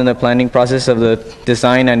involved in the planning process of the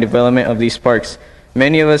design and development of these parks.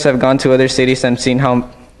 Many of us have gone to other cities and seen how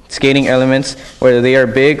skating elements, whether they are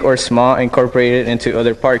big or small, incorporated into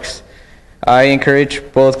other parks. I encourage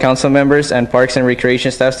both council members and parks and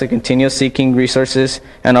recreation staffs to continue seeking resources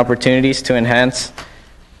and opportunities to enhance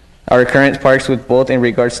our current parks with both in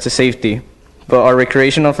regards to safety. But our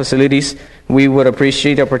recreational facilities, we would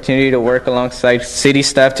appreciate the opportunity to work alongside city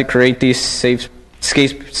staff to create these safe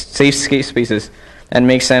skate spaces and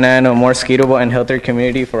make Santa Ana a more skatable and healthier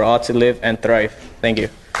community for all to live and thrive. Thank you.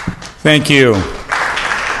 Thank you.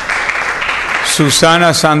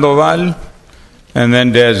 Susana Sandoval, and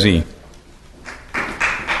then Desi.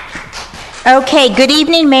 Okay, good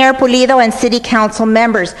evening, Mayor Pulido and City Council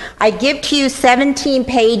members. I give to you 17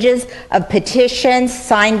 pages of petitions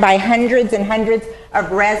signed by hundreds and hundreds of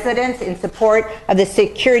residents in support of the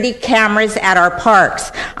security cameras at our parks.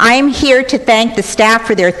 I am here to thank the staff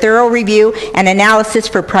for their thorough review and analysis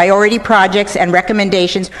for priority projects and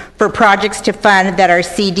recommendations for projects to fund that are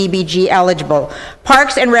CDBG eligible.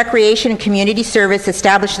 Parks and Recreation and Community Service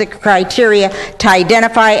established the criteria to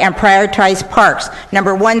identify and prioritize parks.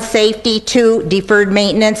 Number 1, safety; 2, deferred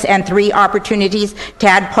maintenance; and 3, opportunities to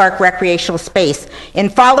add park recreational space. In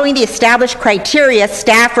following the established criteria,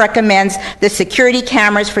 staff recommends the security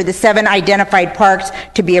cameras for the 7 identified parks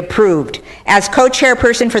to be approved. As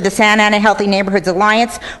co-chairperson for the Santa Ana Healthy Neighborhoods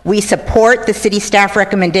Alliance, we support the city staff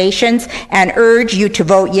recommendations and urge you to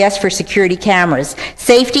vote yes for security cameras.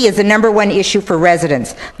 Safety is the #1 issue for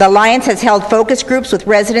residents. The Alliance has held focus groups with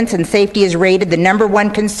residents, and safety is rated the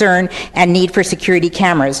 #1 concern and need for security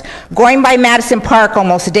cameras. Going by Madison Park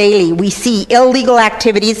almost daily, we see illegal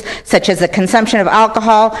activities such as the consumption of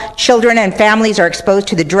alcohol. Children and families are exposed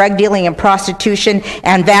to the drug dealing and prostitution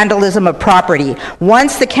and vandalism of property.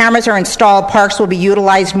 Once the cameras are installed, parks will be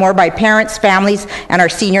utilized more by parents, families, and our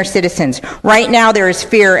senior citizens. Right now there is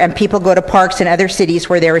fear, and people go to parks in other cities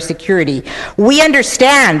where there is security. We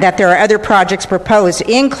understand that there are other projects proposed,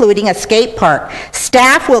 including a skate park.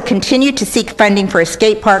 Staff will continue to seek funding for a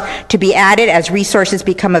skate park to be added as resources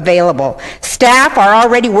become available. Staff are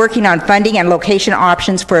already working on funding and location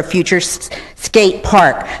options for a future skate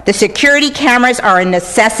park. The security cameras are a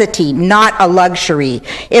necessity, not a luxury.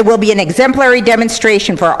 It will be an exemplary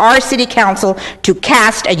demonstration for our City Council to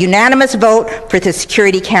cast a unanimous vote for the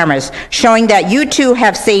security cameras, showing that you too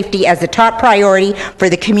have safety as the top priority for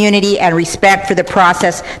the community and respect for the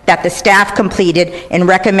process that the staff completed in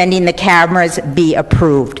recommending the cameras be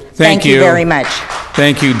approved. Thank you very much.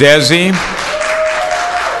 Thank you, Desi.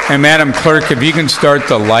 And Madam Clerk, if you can start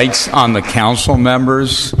the lights on the council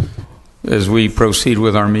members as we proceed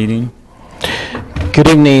with our meeting. Good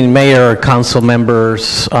evening, Mayor, council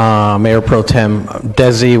members, Mayor Pro Tem,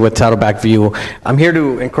 Desi with Saddleback View. I'm here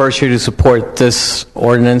to encourage you to support this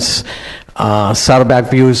ordinance.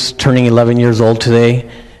 Saddleback View is turning 11 years old today.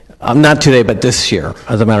 Not today, but this year,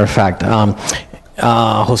 as a matter of fact.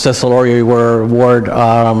 Jose Solorio, you were Ward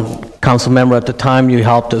council member at the time. You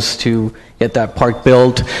helped us to get that park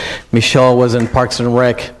built. Michelle was in Parks and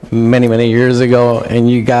Rec many years ago, and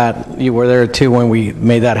you were there too when we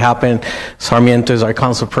made that happen. Sarmiento is our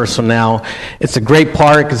council person now. It's a great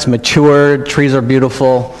park. It's mature. Trees are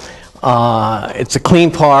beautiful. It's a clean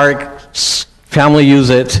park. Family use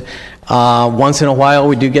it. Once in a while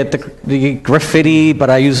we do get the graffiti, but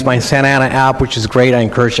I use my Santa Ana app, which is great. I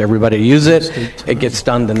encourage everybody to use it. It gets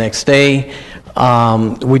done the next day.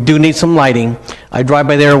 We do need some lighting. I drive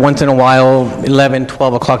by there once in a while, 11,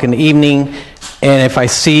 12 o'clock in the evening, and if I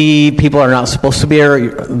see people are not supposed to be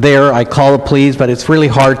there, I call the police, but it's really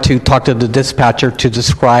hard to talk to the dispatcher to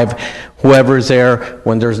describe whoever's there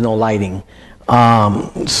when there's no lighting.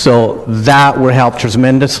 So that would help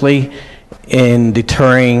tremendously in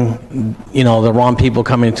deterring, the wrong people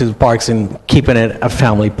coming into the parks and keeping it a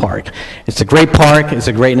family park. It's a great park, it's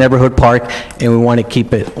a great neighborhood park, and we want to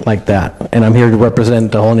keep it like that. And I'm here to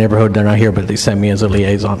represent the whole neighborhood. They're not here, but they sent me as a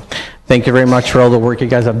liaison. Thank you very much for all the work you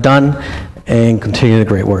guys have done, and continue the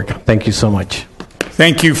great work. Thank you so much.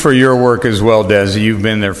 Thank you for your work as well, Desi. You've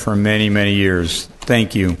been there for many years.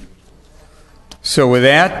 Thank you. So with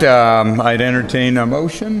that, I'd entertain a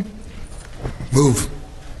motion. Move.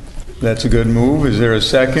 That's a good move. Is there a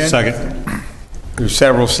second? Second. There's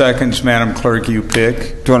several seconds. Madam Clerk, you pick.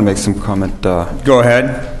 Do you want to make some comment? Go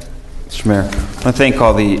ahead. Mr. Mayor, I want to thank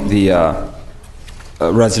all the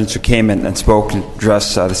residents who came and spoke and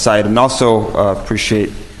addressed the site, and also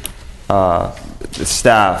appreciate the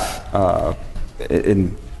staff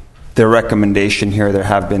in their recommendation here. There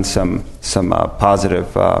have been some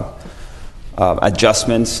positive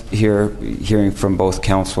adjustments here, hearing from both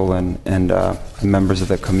council and members of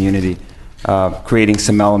the community, creating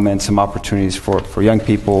some elements, some opportunities for young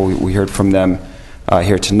people. We heard from them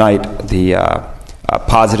here tonight, the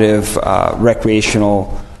positive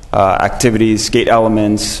recreational activities, skate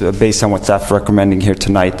elements, based on what staff are recommending here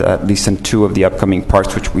tonight, at least in 2 of the upcoming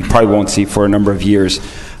parks, which we probably won't see for a number of years,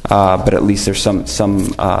 but at least there's some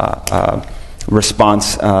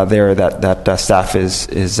response there that staff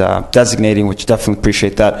is designating, which definitely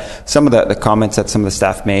appreciate that. Some of the comments that some of the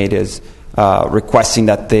staff made is requesting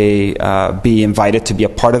that they be invited to be a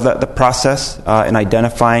part of the process in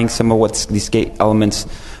identifying some of what these skate elements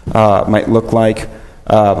might look like.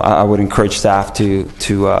 I would encourage staff to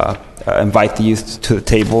invite the youth to the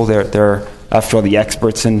table. They're after all the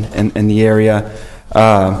experts in the area.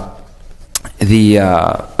 And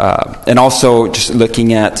also just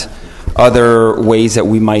looking at other ways that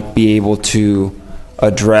we might be able to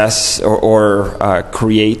address or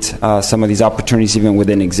create some of these opportunities even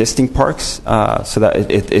within existing parks, so that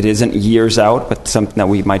it isn't years out, but something that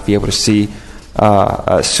we might be able to see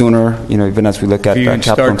sooner, even as we look at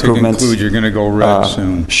capital improvements. Conclude, you're going to go red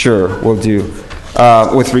soon. Sure, we'll do.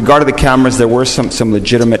 With regard to the cameras, there were some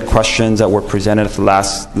legitimate questions that were presented at the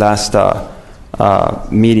last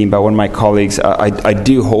meeting by one of my colleagues. I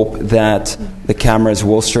do hope that the cameras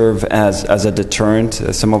will serve as a deterrent.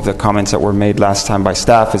 Some of the comments that were made last time by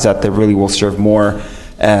staff is that they really will serve more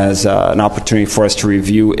as an opportunity for us to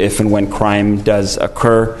review if and when crime does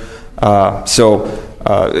occur. So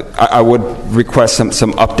I would request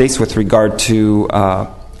some updates with regard to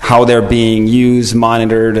how they're being used,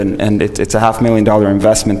 monitored, and it's a $500,000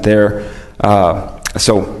 investment there.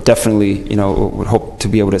 So definitely, would hope to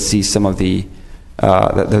be able to see some of the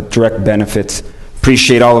direct benefits.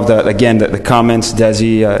 Appreciate all of the comments.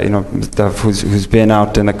 Desi, who's been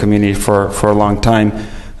out in the community for a long time,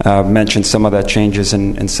 mentioned some of the changes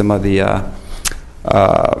and some of the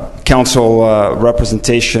council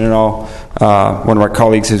representation and all. One of our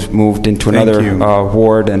colleagues has moved into another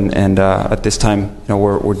ward, and at this time,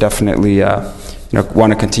 we're definitely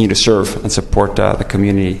want to continue to serve and support the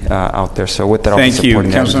community out there. So with that, I'll be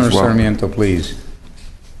supporting that as well. Councilmember Sarmiento, please.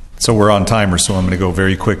 So we're on timer, so I'm going to go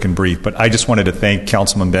very quick and brief. But I just wanted to thank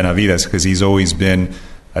Councilman Benavides because he's always been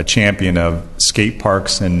a champion of skate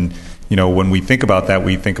parks. And, when we think about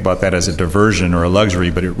that as a diversion or a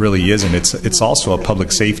luxury, but it really isn't. It's also a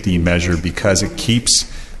public safety measure because it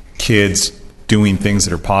keeps kids doing things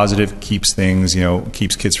that are positive, keeps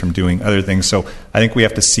kids from doing other things. So I think we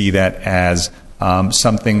have to see that as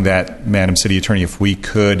something that, Madam City Attorney, if we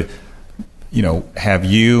could have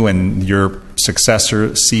you and your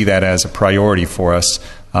successor see that as a priority for us.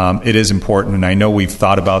 It is important, and I know we've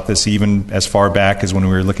thought about this even as far back as when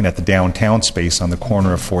we were looking at the downtown space on the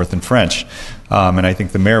corner of 4th and French. And I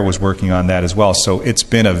think the mayor was working on that as well. So it's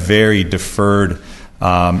been a very deferred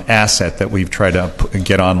asset that we've tried to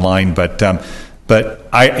get online. But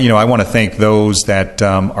I want to thank those that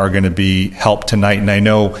are going to be helped tonight, and I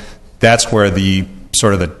know that's where the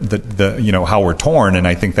sort of the how we're torn, and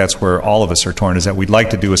I think that's where all of us are torn, is that we'd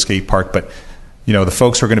like to do a skate park, but the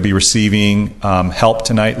folks who are going to be receiving help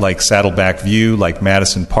tonight, like Saddleback View, like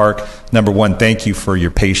Madison Park. Number one, thank you for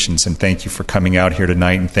your patience, and thank you for coming out here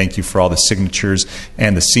tonight, and thank you for all the signatures,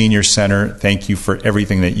 and the Senior Center. Thank you for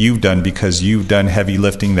everything that you've done, because you've done heavy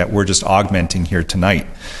lifting that we're just augmenting here tonight.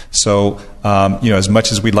 So, as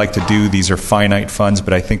much as we'd like to do, these are finite funds,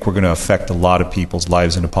 but I think we're going to affect a lot of people's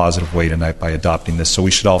lives in a positive way tonight by adopting this. So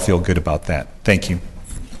we should all feel good about that. Thank you.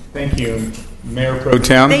 Thank you. Mayor Pro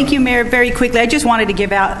Tem. Thank you, Mayor. Very quickly, I just wanted to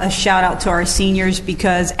give out a shout out to our seniors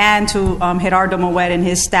and to Gerardo Moet and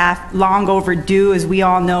his staff. Long overdue, as we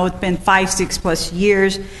all know. It's been 5-6+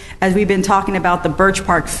 years as we've been talking about the Birch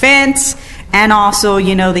Park fence and also,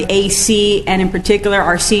 the AC, and in particular,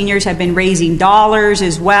 our seniors have been raising dollars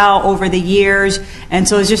as well over the years. And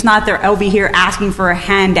so it's just not they're over here asking for a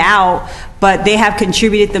handout, but they have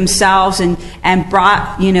contributed themselves and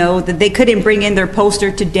brought, that they couldn't bring in their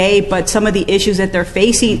poster today, but some of the issues that they're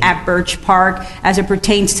facing at Birch Park as it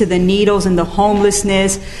pertains to the needles and the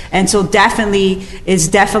homelessness. And so is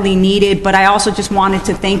definitely needed. But I also just wanted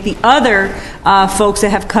to thank the other folks that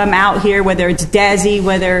have come out here, whether it's Desi,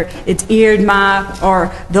 whether it's Irma,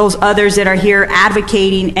 or those others that are here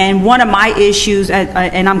advocating. And one of my issues,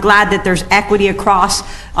 and I'm glad that there's equity across,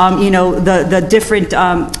 the different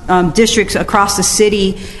districts across the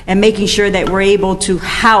city, and making sure that we're able to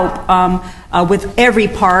help with every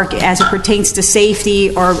park as it pertains to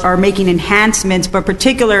safety or making enhancements, but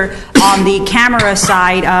particular on the camera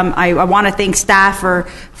side. I want to thank staff for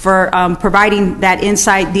providing that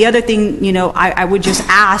insight. The other thing, I would just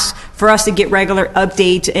ask for us to get regular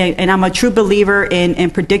updates, and I'm a true believer in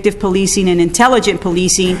predictive policing and intelligent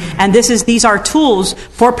policing, and these are tools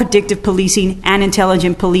for predictive policing and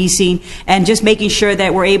intelligent policing, and just making sure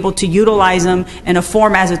that we're able to utilize them in a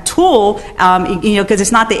form as a tool, because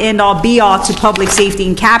it's not the end-all, be-all to public safety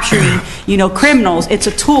and capturing, criminals. It's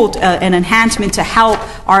a tool, an enhancement to help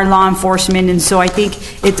our law enforcement, and so I think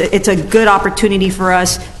it's a good opportunity for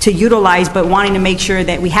us to utilize, but wanting to make sure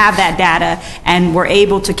that we have that data and we're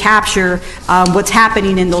able to capture what's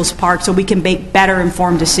happening in those parks so we can make better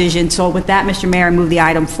informed decisions. So with that, Mr. Mayor, I move the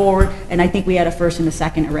item forward, and I think we had a first and a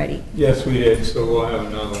second already. Yes, we did, so we'll have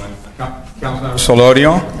another one. Councilmember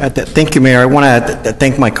Solorio. Thank you, Mayor. I want to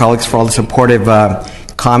thank my colleagues for all the supportive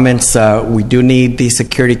comments. We do need these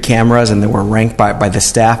security cameras, and they were ranked by the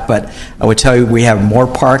staff, but I would tell you we have more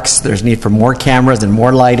parks. There's need for more cameras and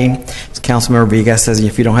more lighting. As Councilmember Villegas says,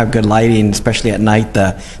 if you don't have good lighting, especially at night,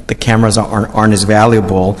 the cameras aren't as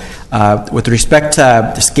valuable. With respect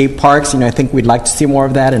to the skate parks, I think we'd like to see more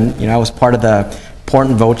of that, and I was part of the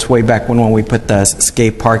important votes way back when we put the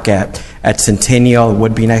skate park at Centennial. It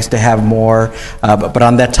would be nice to have more. But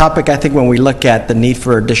on that topic, I think when we look at the need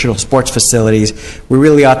for additional sports facilities, we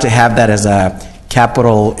really ought to have that as a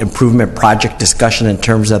capital improvement project discussion in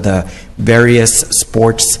terms of the various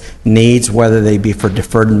sports needs, whether they be for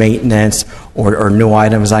deferred maintenance or new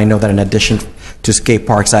items. I know that in addition to skate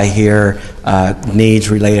parks, I hear needs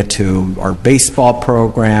related to our baseball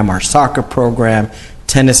program, our soccer program,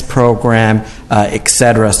 tennis program, et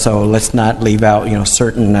cetera. So let's not leave out,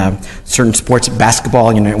 certain sports.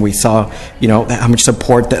 Basketball, we saw, how much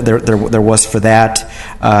support that there was for that.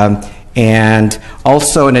 And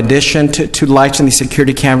also, in addition to lights and the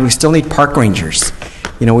security cameras, we still need park rangers.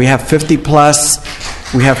 We have 50 plus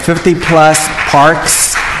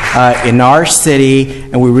parks in our city,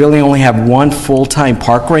 and we really only have one full-time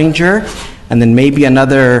park ranger, and then maybe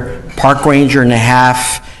another park ranger and a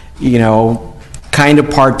half, kind of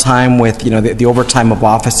part-time with the overtime of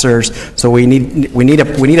officers. So we need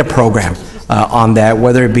a program on that,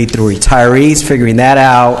 whether it be through retirees figuring that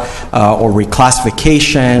out, or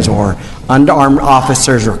reclassifications, or underarmed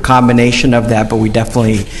officers, or a combination of that. But we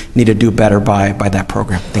definitely need to do better by that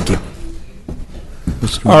program. Thank you.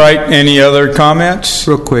 All right. Any other comments?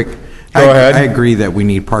 Real quick. Go ahead. I agree that we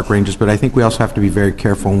need park rangers, but I think we also have to be very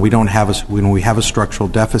careful when we have a structural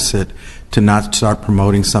deficit to not start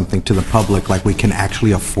promoting something to the public like we can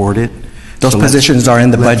actually afford it. Those positions are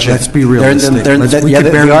in the budget. Let's be realistic. They're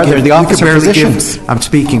the officer positions. I'm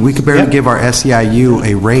speaking. We could barely give our SEIU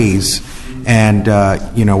a raise, and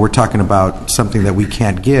we're talking about something that we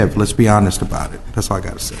can't give. Let's be honest about it. That's all I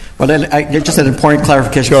got to say. Well, then, just an important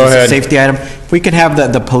clarification. Go ahead. A safety item. If we could have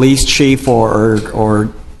the police chief or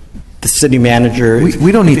the city manager.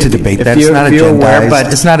 We don't need to debate that. It's not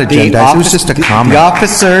agendized. It's not agendized. It was just a comment. The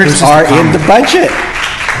officers are in the budget.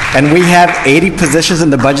 And we have 80 positions in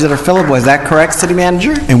the budget that are fillable. Is that correct, city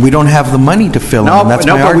manager? And we don't have the money to fill them. That's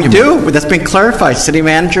my argument. We do. But that's been clarified. City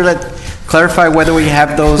manager, let's clarify whether we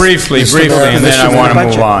have those. Briefly, and then I want to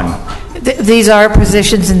move on. These are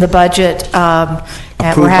positions in the budget,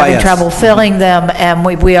 and we're having trouble filling them, and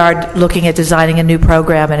we are looking at designing a new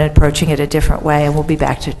program and approaching it a different way, and we'll be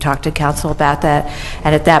back to talk to council about that.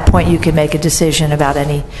 And at that point, you can make a decision about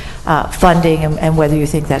any funding and whether you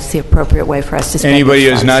think that's the appropriate way for us to spend. Anybody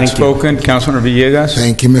who has not spoken? Councilor Villegas?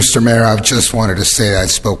 Thank you, Mr. Mayor. I just wanted to say I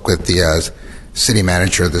spoke with the city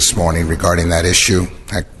manager this morning regarding that issue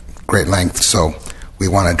at great length, so we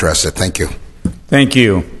want to address it. Thank you. Thank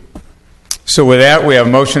you. So with that, we have a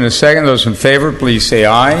motion and a second. Those in favor, please say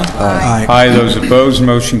aye. Aye. Aye. Those opposed,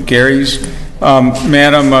 motion carries.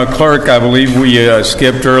 Madam Clerk, I believe we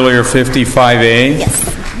skipped earlier 55A.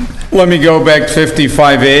 Yes. Let me go back to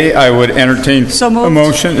 55A. I would entertain a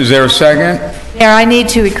motion. Is there a second? Mayor, I need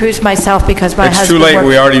to recuse myself because my husband... It's too late.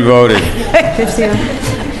 We already voted.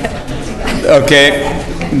 Okay.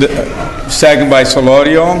 Second by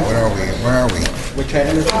Solorio. Where are we? Which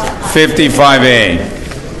item is it? 55A.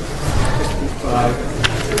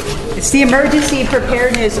 It's the emergency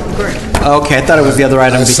preparedness grant. Okay, I thought it was the other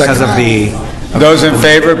item because of the... Those in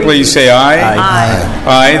favor, please say aye. Aye.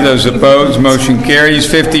 Aye. Those opposed, motion carries.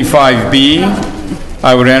 55B.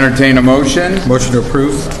 I would entertain a motion. Motion to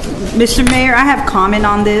approve. Mr. Mayor, I have comment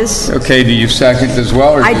on this. Okay, do you second as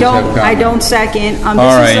well, or I do you have don't. comment? I don't second. All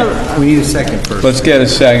right. We need a second first. Let's get a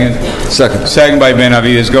second. Second by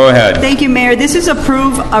Benavides. Go ahead. Thank you, Mayor. This is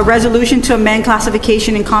approve a resolution to amend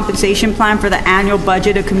classification and compensation plan for the annual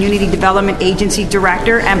budget of Community Development Agency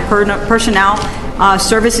Director and Personnel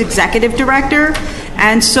Service Executive Director.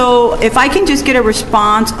 And so if I can just get a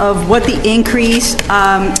response of what the increase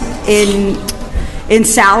in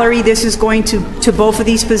salary this is going to both of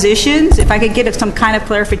these positions, if I could get some kind of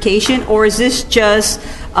clarification, or is this just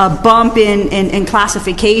a bump in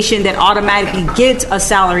classification that automatically gets a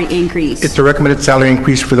salary increase? It's a recommended salary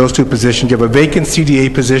increase for those two positions. You have a vacant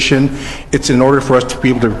CDA position. It's in order for us to be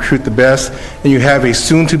able to recruit the best. And you have a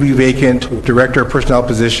soon-to-be vacant Director of Personnel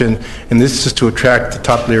position, and this is to attract the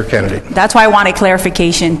top layer candidate. That's why I wanted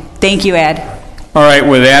clarification. Thank you, Ed. All right,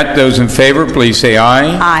 with that, those in favor, please say aye.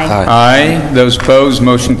 Aye. Aye. Those opposed,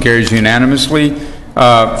 motion carries unanimously.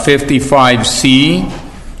 55C,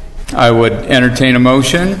 I would entertain a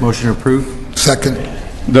motion. Motion to approve. Second.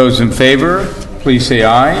 Those in favor, please say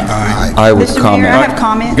aye. Aye. I would Mr. comment. Mayor, I have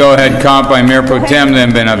comment. Go ahead, comp by Mayor Pro Tem,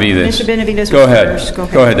 then Benavides. Mr. Benavides. Go ahead. First. Go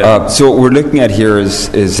ahead. Go ahead. So what we're looking at here is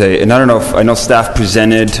a, and I don't know if, I know staff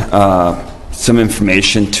presented some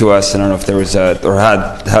information to us. I don't know if there was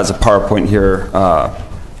has a PowerPoint here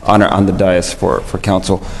on the dais for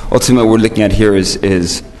council. Ultimately, what we're looking at here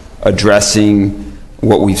is addressing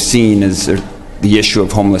what we've seen as the issue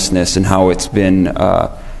of homelessness and how it's been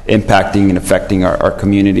impacting and affecting our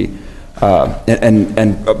community.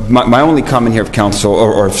 And my only comment here of council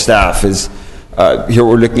or of staff is here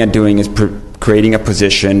what we're looking at doing is creating a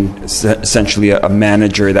position, essentially a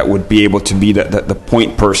manager that would be able to be the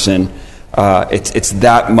point person. It's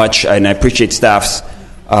that much, and I appreciate staff's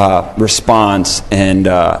response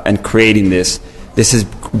and creating this. This has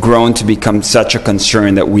grown to become such a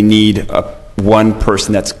concern that we need one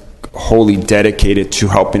person that's wholly dedicated to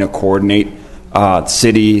helping to coordinate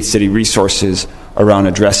city resources around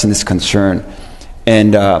addressing this concern.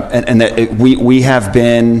 And that we have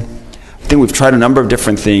been, I think we've tried a number of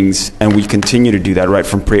different things, and we continue to do that, right,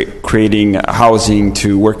 from creating housing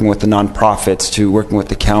to working with the nonprofits to working with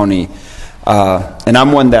the county. And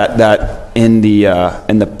I'm one that in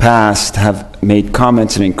the past have made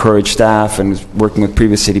comments and encouraged staff, and was working with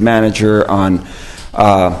previous city manager on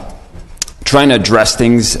trying to address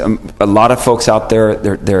things. A lot of folks out there,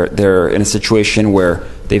 they're in a situation where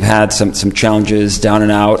they've had some challenges down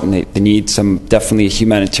and out, and they need definitely a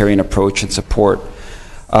humanitarian approach and support.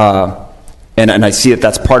 And I see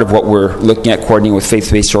that's part of what we're looking at, coordinating with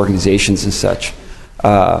faith-based organizations and such.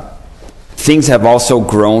 Things have also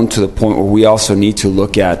grown to the point where we also need to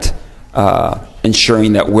look at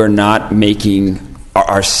ensuring that we're not making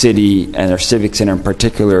our city and our civic center in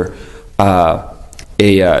particular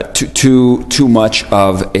too much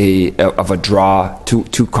of a draw,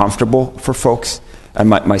 too comfortable for folks. And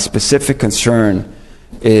my specific concern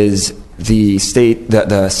is the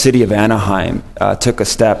city of Anaheim took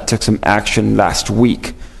some action last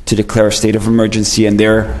week to declare a state of emergency, and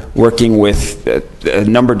they're working with a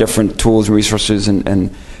number of different tools, resources,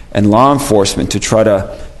 and law enforcement to try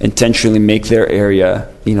to intentionally make their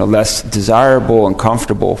area, less desirable and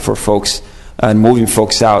comfortable for folks, and moving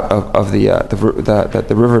folks out of the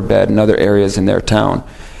riverbed and other areas in their town.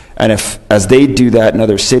 And as they do that and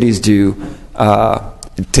other cities do,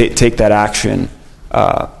 take that action,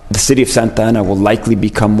 the city of Santa Ana will likely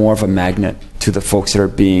become more of a magnet to the folks that are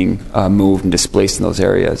being moved and displaced in those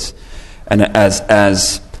areas. And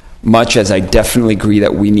as much as I definitely agree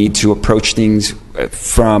that we need to approach things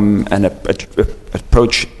from and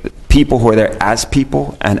approach people who are there as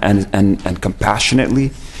people and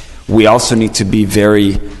compassionately, we also need to be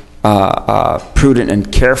very prudent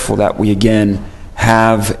and careful that we again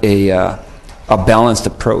have a balanced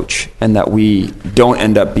approach, and that we don't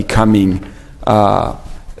end up becoming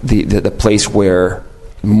the place where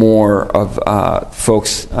more of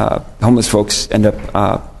homeless folks end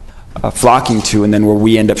up flocking to, and then where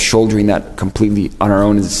we end up shouldering that completely on our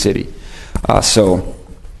own as a city. So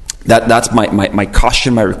that's my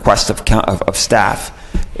caution, my request of staff,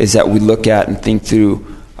 is that we look at and think through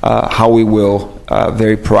how we will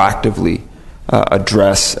very proactively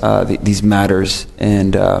address these matters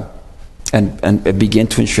and begin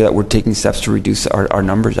to ensure that we're taking steps to reduce our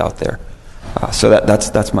numbers out there. So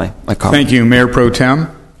that's my comment. Thank you. Mayor Pro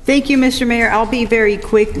Tem. Thank you, Mr. Mayor. I'll be very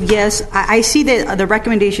quick. Yes, I see that the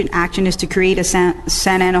recommendation action is to create a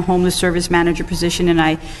Santa Ana Homeless Service Manager position, and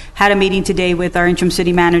I had a meeting today with our interim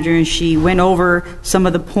city manager, and she went over some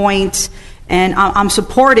of the points, and I'm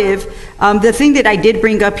supportive. The thing that I did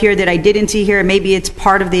bring up here that I didn't see here, maybe it's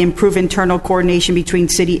part of the improved internal coordination between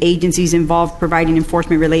city agencies involved providing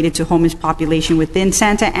enforcement related to homeless population within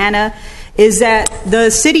Santa Ana, is that the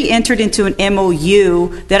city entered into an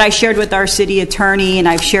MOU that I shared with our city attorney, and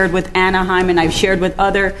I've shared with Anaheim, and I've shared with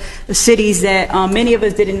other cities that many of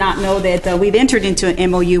us did not know that we've entered into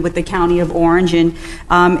an MOU with the County of Orange, and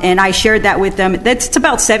I shared that with them. That's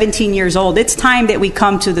about 17 years old. It's time that we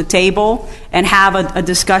come to the table and have a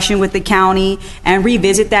discussion with the county and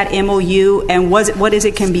revisit that MOU and what is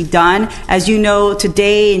it can be done. As you know,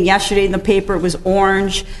 today and yesterday in the paper it was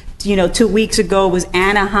Orange. 2 weeks ago it was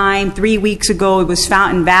Anaheim. 3 weeks ago it was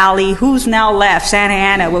Fountain Valley. Who's now left? Santa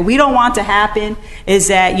Ana. What we don't want to happen is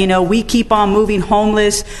that, we keep on moving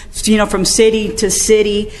homeless, from city to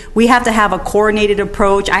city. We have to have a coordinated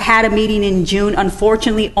approach. I had a meeting in June.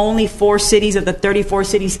 Unfortunately, only 4 cities of the 34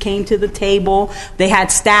 cities came to the table. They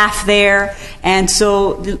had staff there. And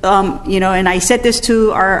so, and I said this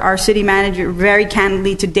to our city manager very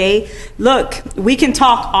candidly today. Look, we can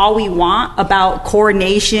talk all we want about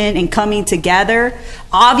coordination and coming together.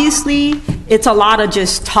 Obviously, it's a lot of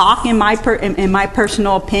just talk in my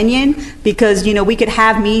personal opinion, because we could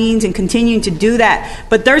have meetings and continue to do that,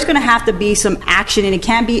 but there's going to have to be some action, and it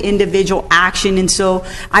can't be individual action. And so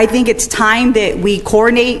I think it's time that we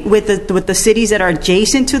coordinate with the cities that are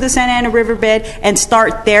adjacent to the Santa Ana Riverbed and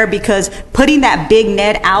start there, because putting that big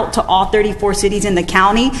net out to all 34 cities in the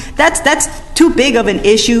county, that's too big of an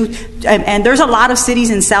issue. And there's a lot of cities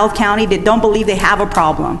in South County that don't believe they have a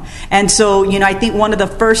problem. And so, I think one of the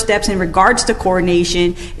first steps in regards to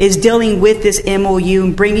coordination is dealing with this MOU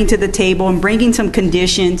and bringing to the table and bringing some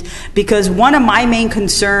conditions, because one of my main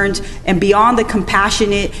concerns, and beyond the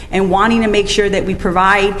compassionate and wanting to make sure that we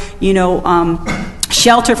provide,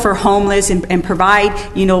 shelter for homeless and provide,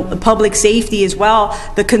 public safety as well.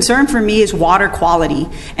 The concern for me is water quality,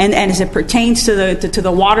 and as it pertains to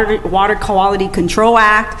the Water Quality Control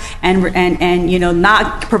Act and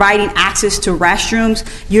not providing access to restrooms.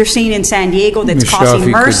 You're seeing in San Diego that's causing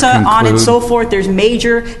MRSA, on and so forth. There's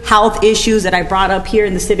major health issues that I brought up here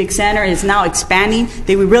in the Civic Center. It's now expanding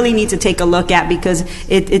that we really need to take a look at because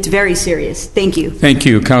it's very serious. Thank you. Thank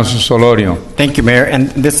you, Councilor Solorio. Thank you, Mayor. And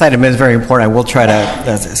this item is very important. I will try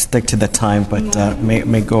to stick to the time, but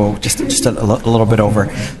may go just a little bit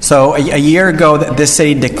over. So a year ago, this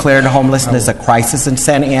city declared homelessness a crisis in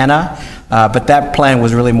Santa Ana, but that plan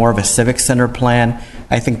was really more of a civic center plan.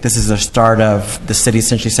 I think this is the start of the city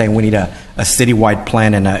essentially saying we need a citywide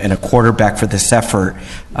plan and a quarterback for this effort.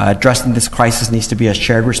 Addressing this crisis needs to be a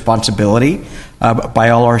shared responsibility by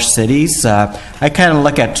all our cities. I kind of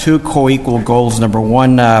look at two co-equal goals. Number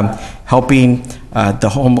one, helping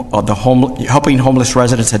helping homeless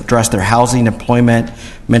residents address their housing, employment,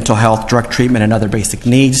 mental health, drug treatment, and other basic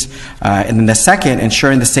needs. And then the second,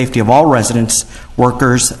 ensuring the safety of all residents,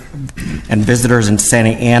 workers, and visitors in Santa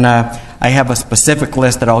Ana. I have a specific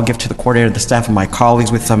list that I'll give to the coordinator, the staff, and my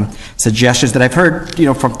colleagues with some suggestions that I've heard,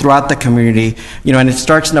 from throughout the community. And it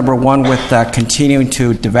starts, number one, with continuing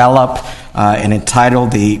to develop and entitle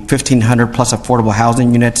the 1,500 plus affordable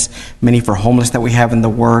housing units, many for homeless that we have in the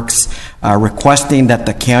works, requesting that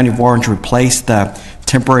the County of Orange replace the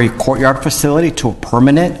temporary courtyard facility to a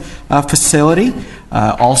permanent facility.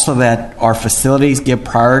 Also that our facilities get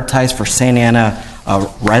prioritized for Santa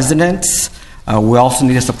Ana residents. We also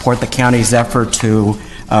need to support the county's effort to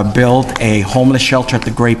build a homeless shelter at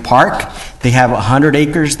the Great Park. They have 100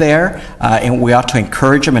 acres there, and we ought to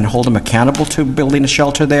encourage them and hold them accountable to building a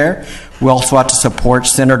shelter there. We also ought to support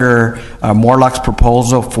Senator Morlock's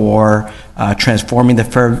proposal for transforming the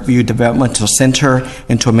Fairview Developmental Center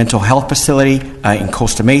into a mental health facility in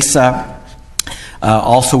Costa Mesa.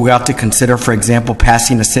 Also, we ought to consider, for example,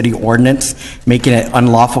 passing a city ordinance, making it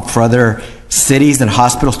unlawful for other cities and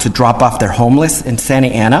hospitals to drop off their homeless in Santa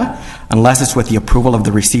Ana, unless it's with the approval of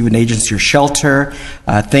the receiving agency or shelter.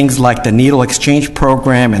 Things like the needle exchange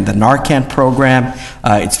program and the Narcan program,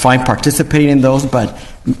 it's fine participating in those, but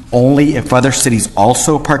only if other cities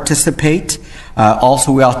also participate.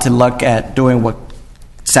 Also, we ought to look at doing what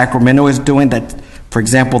Sacramento is doing. That, for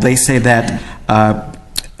example, they say that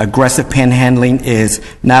aggressive panhandling is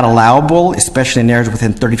not allowable, especially in areas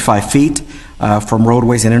within 35 feet from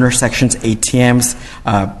roadways and intersections, ATMs,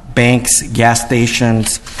 banks, gas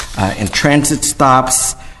stations, and transit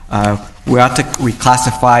stops. We ought to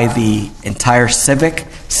reclassify the entire civic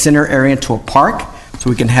center area into a park so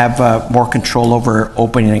we can have more control over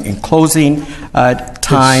opening and closing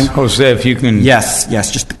time. Jose, if you can... Yes,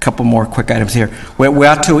 just a couple more quick items here. We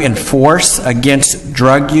ought to enforce against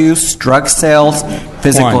drug use, drug sales,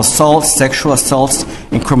 physical assaults, sexual assaults,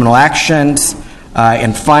 and criminal actions.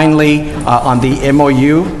 And finally, on the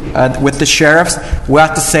MOU with the sheriffs, we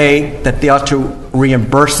ought to say that they ought to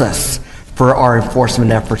reimburse us for our enforcement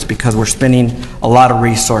efforts because we're spending a lot of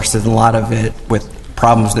resources, a lot of it with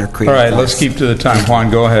problems they're creating. All right, let's keep to the time. Juan,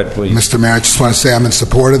 go ahead, please. Mr. Mayor, I just want to say I'm in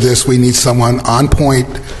support of this. We need someone on point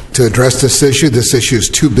to address this issue. This issue is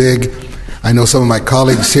too big. I know some of my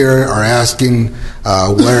colleagues here are asking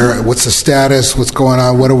what's the status, what's going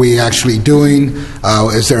on, what are we actually doing,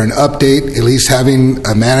 is there an update, at least having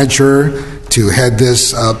a manager to head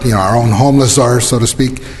this up, our own homeless czar, so to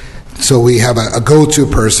speak, so we have a go-to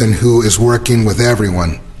person who is working with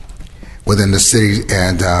everyone within the city,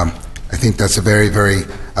 and I think that's a very, very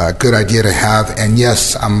good idea to have. And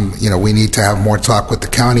yes, we need to have more talk with the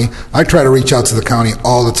county. I try to reach out to the county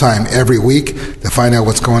all the time, every week, to find out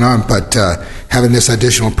what's going on. But having this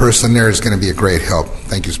additional person there is going to be a great help.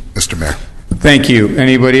 Thank you, Mr. Mayor. Thank you.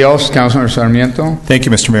 Anybody else? Councilor Sarmiento? Thank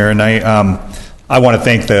you, Mr. Mayor. And I want to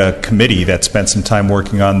thank the committee that spent some time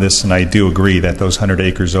working on this, and I do agree that those 100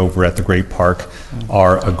 acres over at the Great Park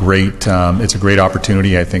are it's a great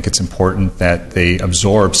opportunity. I think it's important that they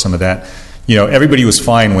absorb some of that. Everybody was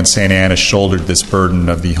fine when Santa Ana shouldered this burden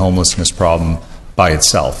of the homelessness problem by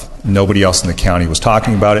itself. Nobody else in the county was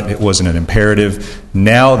talking about it. It wasn't an imperative.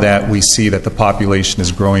 Now that we see that the population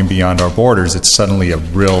is growing beyond our borders, it's suddenly a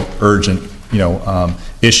real urgent,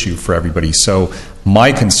 issue for everybody. So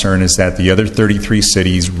my concern is that the other 33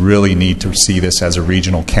 cities really need to see this as a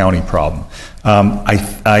regional county problem.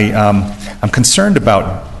 I'm concerned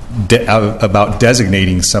about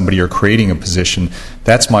designating somebody or creating a position.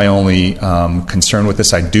 That's my only concern with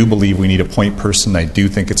this. I do believe we need a point person. I do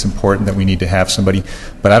think it's important that we need to have somebody,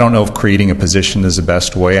 but I don't know if creating a position is the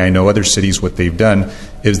best way. I know other cities, what they've done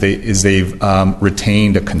is they've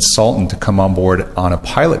retained a consultant to come on board on a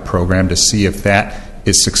pilot program to see if that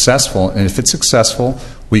is successful, and if it's successful,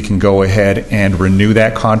 we can go ahead and renew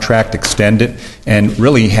that contract, extend it, and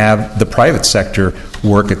really have the private sector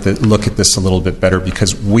look at this a little bit better,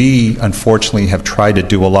 because we unfortunately have tried to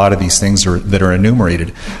do a lot of these things that are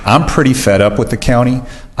enumerated. I'm pretty fed up with the county.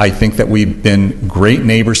 I think that we've been great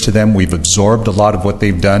neighbors to them. We've absorbed a lot of what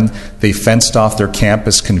they've done. They fenced off their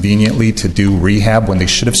campus conveniently to do rehab when they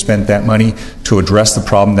should have spent that money to address the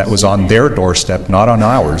problem that was on their doorstep, not on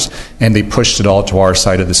ours, and they pushed it all to our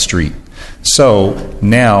side of the street. So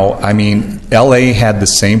now, I mean, LA had the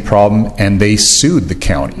same problem, and they sued the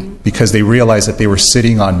county because they realized that they were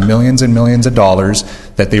sitting on millions and millions of dollars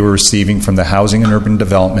that they were receiving from the Housing and Urban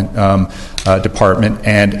Development Department,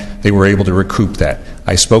 and they were able to recoup that.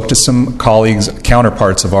 I spoke to some colleagues,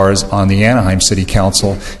 counterparts of ours on the Anaheim City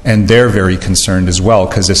Council, and they're very concerned as well,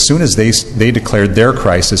 because as soon as they declared their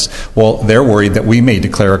crisis, well, they're worried that we may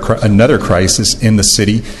declare another crisis in the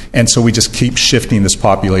city, and so we just keep shifting this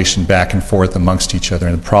population back and forth amongst each other,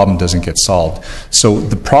 and the problem doesn't get solved. So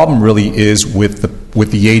the problem really is with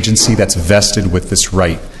the agency that's vested with this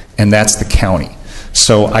right, and that's the county.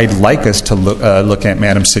 So I'd like us to look at,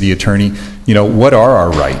 Madam City Attorney, you know, what are our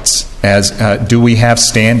rights? Do we have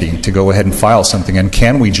standing to go ahead and file something? And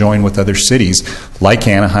can we join with other cities like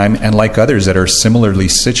Anaheim and like others that are similarly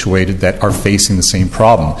situated that are facing the same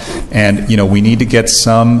problem? And, you know, we need to get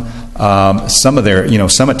some of their, you know,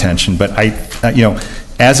 some attention. But you know,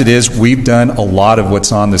 as it is, we've done a lot of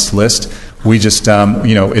what's on this list. We just,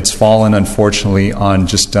 you know, it's fallen, unfortunately, on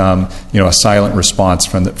just, you know, a silent response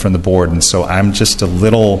from the board. And so I'm just a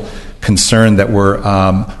little concerned that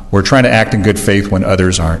we're trying to act in good faith when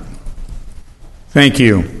others aren't. Thank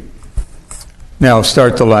you. Now,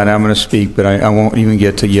 start the line. I'm going to speak, but I won't even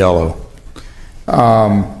get to yellow.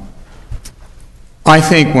 I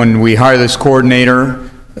think when we hire this coordinator,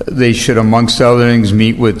 they should, amongst other things,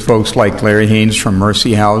 meet with folks like Larry Haynes from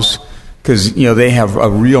Mercy House, because, you know, they have a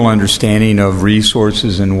real understanding of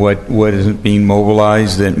resources and what isn't being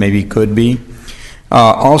mobilized that maybe could be.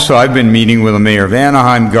 Also, I've been meeting with the mayor of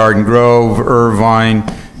Anaheim, Garden Grove, Irvine,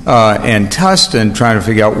 and Tustin, trying to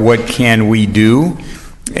figure out what can we do.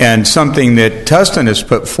 And something that Tustin has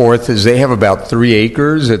put forth is they have about 3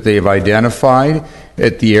 acres that they've identified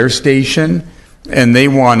at the air station, and they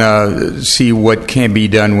want to see what can be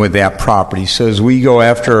done with that property. So as we go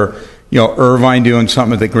after, you know, Irvine doing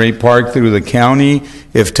something at the Great Park through the county,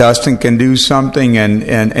 if Tustin can do something, and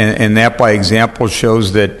that by example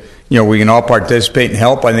shows that, you know, we can all participate and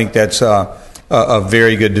help, I think that's a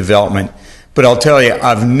very good development. But I'll tell you,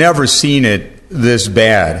 I've never seen it this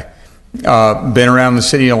bad. Been around the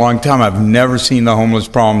city a long time. I've never seen the homeless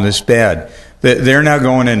problem this bad. They're now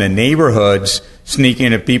going into neighborhoods, sneaking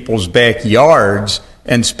into people's backyards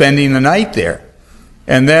and spending the night there.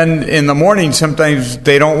 And then in the morning, sometimes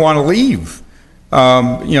they don't want to leave. You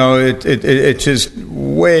know, it's just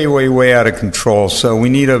way, way, way out of control. So we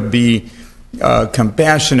need to be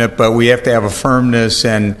compassionate, but we have to have a firmness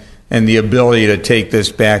and the ability to take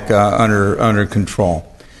this back under control.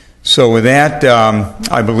 So with that,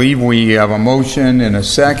 I believe we have a motion and a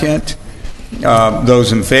second.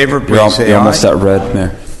 Those in favor, please say aye. You're almost at red,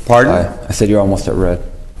 Mayor. Pardon? Aye. I said you're almost at red.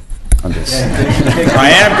 I'm just... I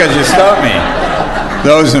am, because you stopped me.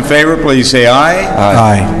 Those in favor, please say aye.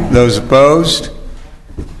 Aye. Those opposed?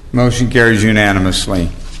 Motion carries unanimously.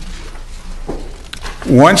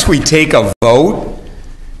 Once we take a vote,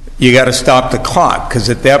 you got to stop the clock, because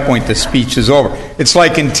at that point the speech is over. It's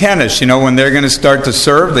like in tennis, you know, when they're going to start to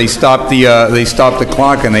serve, they stop the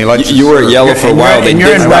clock and they let you. You were yellow for a while. And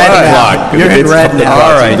you're in red clock. You're in red now.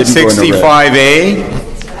 All right, 65A,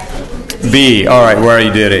 B. All right, where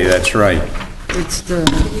you did A? That's right. It's the.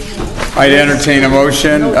 I'd entertain a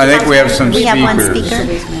motion. I think we have some speakers. We have one speaker.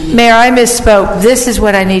 Mayor, I misspoke. This is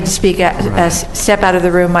what I need to step out of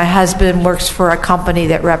the room. My husband works for a company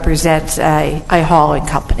that represents a hauling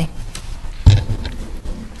company.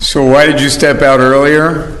 So why did you step out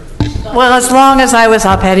earlier? Well, as long as I was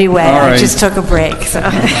up anyway, All right. I just took a break. So.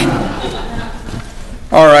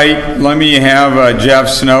 All right, let me have Jeff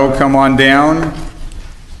Snow come on down.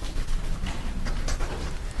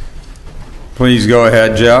 Please go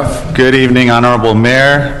ahead, Jeff. Good evening, Honorable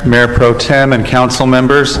Mayor, Mayor Pro Tem, and council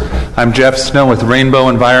members. I'm Jeff Snow with Rainbow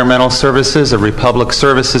Environmental Services, a Republic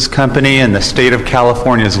Services company and the state of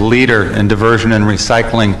California's leader in diversion and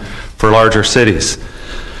recycling for larger cities.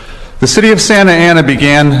 The City of Santa Ana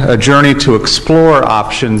began a journey to explore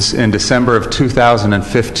options in December of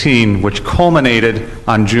 2015, which culminated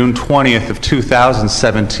on June 20th of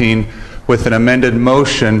 2017 with an amended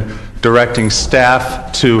motion directing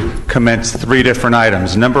staff to commence 3 different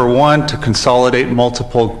items. Number 1, to consolidate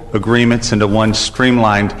multiple agreements into one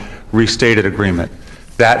streamlined, restated agreement.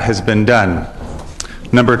 That has been done.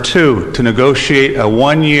 Number 2, to negotiate a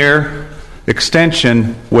 1-year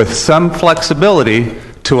extension with some flexibility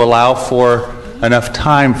to allow for enough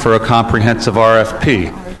time for a comprehensive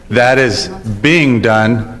RFP. That is being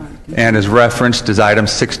done and is referenced as item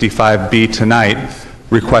 65B tonight,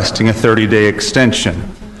 requesting a 30-day extension.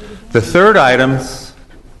 The third item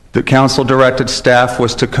that council directed staff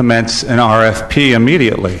was to commence an RFP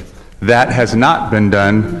immediately. That has not been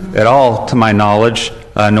done at all, to my knowledge,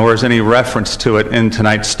 nor is any reference to it in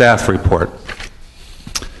tonight's staff report.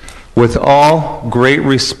 With all great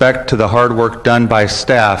respect to the hard work done by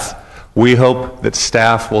staff, we hope that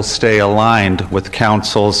staff will stay aligned with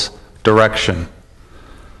council's direction.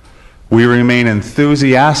 We remain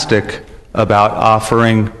enthusiastic about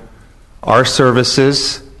offering our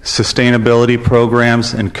services, sustainability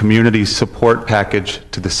programs, and community support package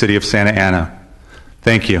to the City of Santa Ana.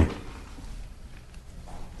 Thank you.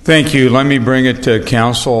 Thank you. Let me bring it to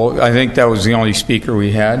council. I think that was the only speaker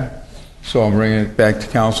we had, so I'll bring it back to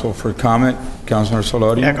council for comment. Councilor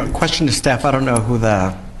Solari. Yeah, a question to staff. I don't know who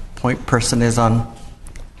the point person is on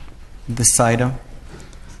this item.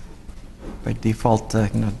 By default,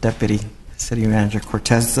 Deputy City Manager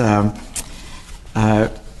Cortez. Are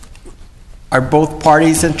both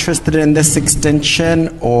parties interested in this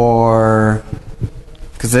extension, or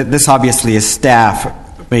because this obviously is staff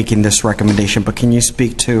making this recommendation, but can you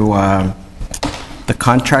speak to the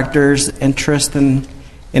contractor's interest in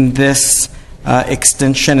this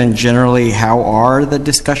extension, and generally how are the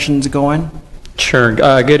discussions going? Sure.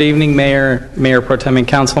 Good evening, Mayor, Mayor Pro Tem, and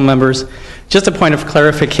council members. Just a point of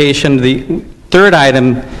clarification, the third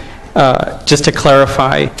item, just to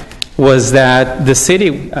clarify, was that the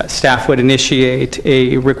city staff would initiate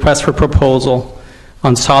a request for proposal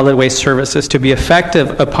on solid waste services to be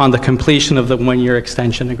effective upon the completion of the 1-year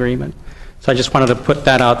extension agreement. So I just wanted to put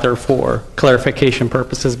that out there for clarification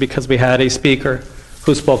purposes, because we had a speaker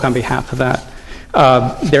who spoke on behalf of that.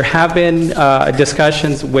 There have been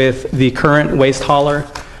discussions with the current waste hauler.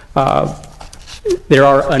 There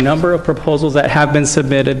are a number of proposals that have been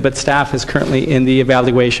submitted, but staff is currently in the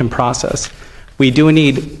evaluation process. We do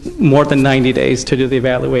need more than 90 days to do the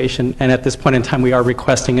evaluation, and at this point in time, we are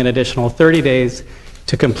requesting an additional 30 days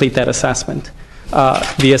to complete that assessment.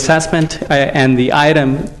 The assessment and the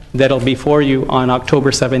item that'll be for you on October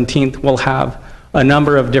 17th will have a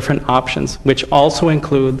number of different options, which also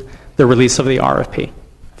include the release of the RFP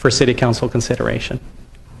for City Council consideration.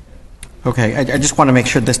 Okay, I just want to make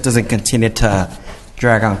sure this doesn't continue to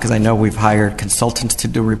drag on, because I know we've hired consultants to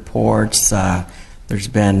do reports. There's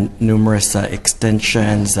been numerous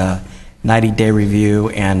extensions, 90-day review,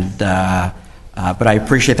 and but I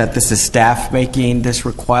appreciate that this is staff making this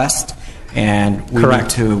request, and we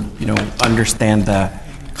Correct. need to, understand the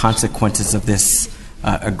consequences of this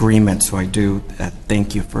agreement. So I do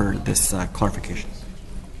thank you for this clarification.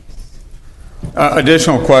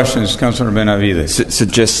 Additional questions, Councilor Benavides. So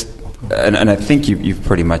just, and I think you've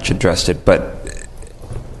pretty much addressed it, but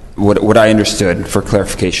what I understood, for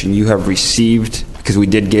clarification, you have received, because we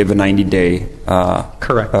did give a 90-day,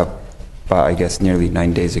 correct, I guess nearly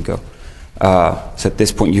 9 days ago. So at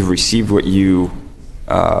this point, you've received what you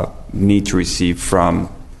need to receive from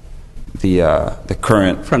the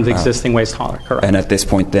current, from the existing waste hauler, correct. And at this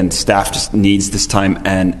point, then staff just needs this time,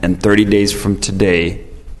 and 30 days from today,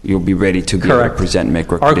 you'll be ready to be able to present and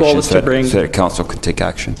make recommendations. Our goal is to bring, so that council can take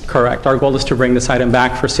action. Correct. Our goal is to bring this item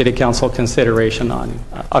back for City Council consideration on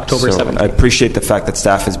October 17th. I appreciate the fact that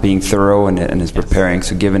staff is being thorough and is preparing.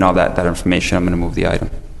 So given all that information, I'm going to move the item.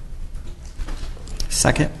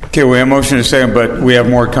 Second. Okay, we have motion to second, but we have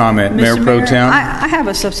more comment. Mayor Pro Tem. I have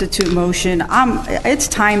a substitute motion. It's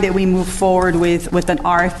time that we move forward with an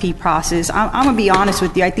RFP process. I'm going to be honest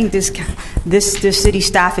with you. I think this city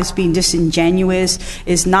staff is being disingenuous,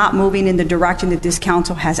 is not moving in the direction that this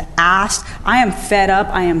council has asked. I am fed up.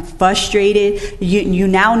 I am frustrated. You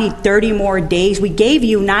now need 30 more days. We gave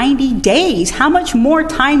you 90 days. How much more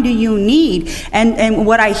time do you need? And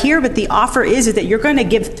what I hear with the offer is that you're going to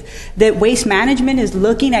give, that Waste Management is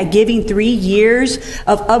looking at giving 3 years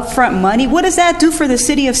of upfront money. What does that do for the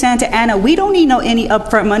city of Santa Ana? We don't need any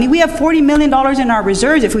upfront money. We have $40 million in our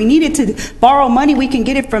reserves. If we needed to borrow money, we can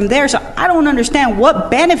get it from there. So I don't understand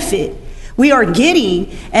what benefit we are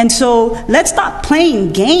getting. And so let's stop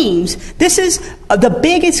playing games. This is the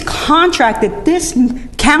biggest contract that this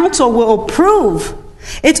council will approve.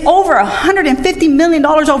 It's over $150 million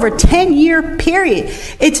over a 10-year period.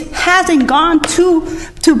 It hasn't gone to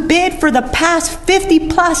bid for the past 50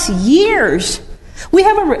 plus years. We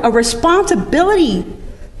have a responsibility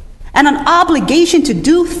and an obligation to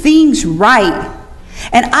do things right.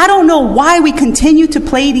 And I don't know why we continue to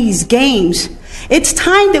play these games. It's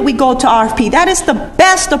time that we go to RFP. That is the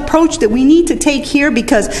best approach that we need to take here,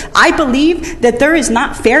 because I believe that there is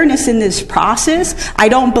not fairness in this process. I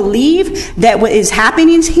don't believe that what is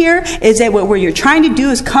happening here is that what you're trying to do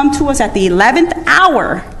is come to us at the 11th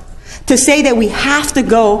hour to say that we have to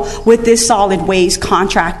go with this solid waste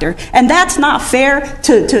contractor. And that's not fair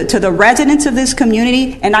to the residents of this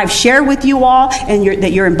community. And I've shared with you all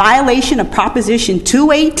that you're in violation of Proposition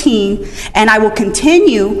 218. And I will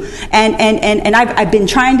continue. And I've been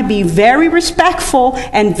trying to be very respectful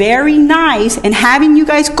and very nice and having you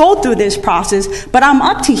guys go through this process. But I'm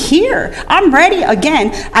up to here. I'm ready.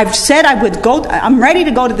 Again, I've said I would go. I'm ready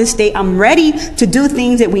to go to the state. I'm ready to do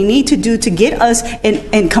things that we need to do to get us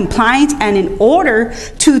in compliance and in order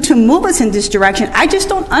to move us in this direction. I just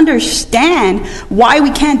don't understand why we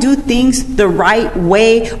can't do things the right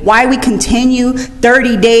way, why we continue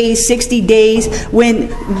 30 days, 60 days, when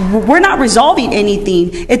we're not resolving anything.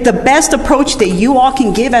 It's the best approach that you all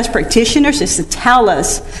can give as practitioners is to tell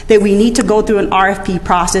us that we need to go through an RFP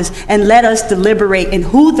process and let us deliberate in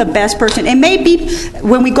who the best person. It may be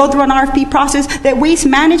when we go through an RFP process that waste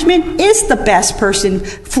management is the best person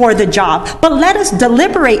for the job, but let us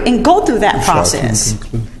deliberate and go through that process.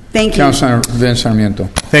 Thank you. Councilor Vince Sarmiento.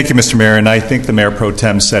 Thank you, Mr. Mayor, and I think the Mayor Pro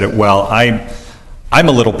Tem said it well. I'm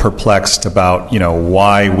a little perplexed about,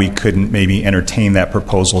 why we couldn't maybe entertain that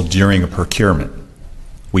proposal during a procurement.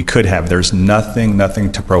 We could have. There's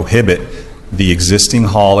nothing to prohibit the existing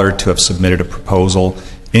hauler to have submitted a proposal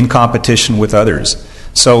in competition with others.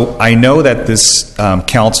 So I know that this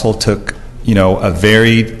council took, a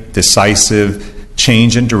very decisive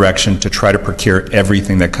change in direction to try to procure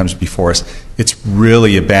everything that comes before us. It's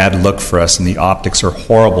really a bad look for us, and the optics are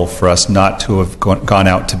horrible for us not to have gone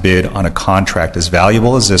out to bid on a contract as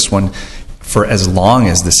valuable as this one for as long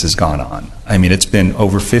as this has gone on. I mean, it's been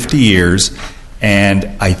over 50 years, and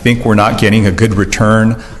I think we're not getting a good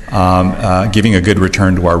return, giving a good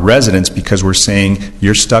return to our residents, because we're saying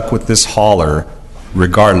you're stuck with this hauler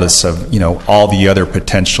regardless of, all the other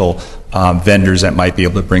potential vendors that might be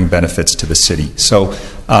able to bring benefits to the city. So,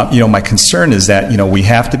 my concern is that we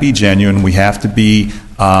have to be genuine, we have to be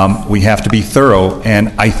thorough, and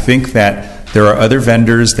I think that there are other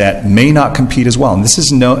vendors that may not compete as well. And this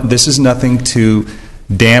is nothing to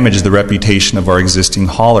damage the reputation of our existing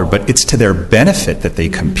hauler, but it's to their benefit that they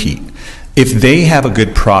compete. If they have a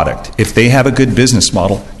good product, if they have a good business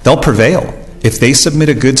model, they'll prevail. If they submit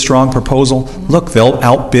a good, strong proposal, look, they'll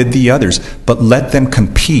outbid the others, but let them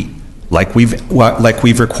compete. Like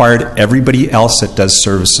we've required everybody else that does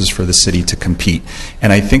services for the city to compete.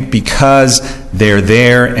 And I think because they're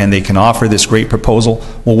there and they can offer this great proposal,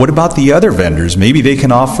 well, what about the other vendors? Maybe they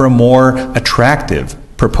can offer a more attractive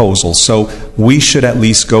proposal. So we should at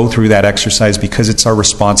least go through that exercise, because it's our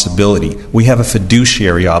responsibility. We have a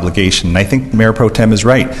fiduciary obligation. And I think Mayor Pro Tem is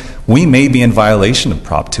right. We may be in violation of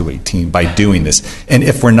Prop 218 by doing this. And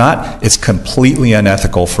if we're not, it's completely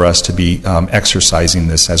unethical for us to be exercising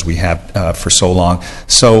this as we have for so long.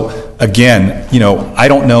 So again, I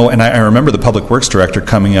don't know, and I remember the Public Works Director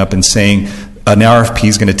coming up and saying, an RFP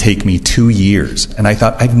is going to take me 2 years. And I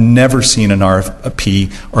thought, I've never seen an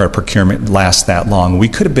RFP or a procurement last that long. We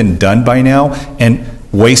could have been done by now, and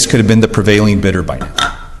Waste could have been the prevailing bidder by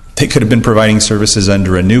now. They could have been providing services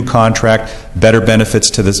under a new contract, better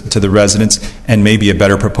benefits to the residents, and maybe a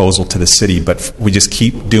better proposal to the city. But we just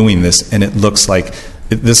keep doing this, and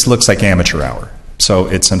this looks like amateur hour. So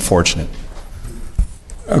it's unfortunate.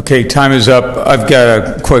 Okay, time is up. I've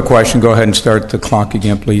got a quick question. Go ahead and start the clock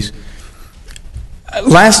again, please.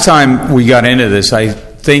 Last time we got into this, I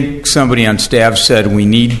think somebody on staff said we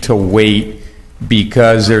need to wait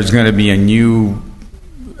because there's going to be a new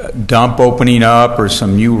dump opening up or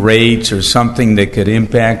some new rates or something that could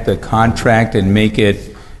impact the contract and make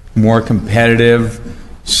it more competitive.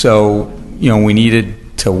 So, we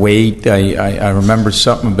needed to wait. I remember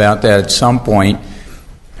something about that at some point.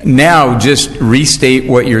 Now, just restate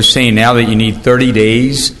what you're saying now, that you need 30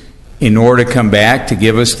 days in order to come back to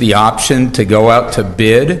give us the option to go out to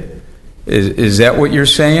bid. Is that what you're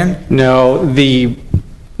saying? No, the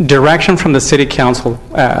direction from the City Council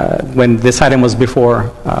when this item was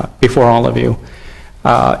before all of you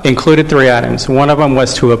included 3 items. One of them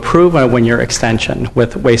was to approve a 1-year extension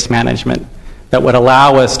with Waste Management that would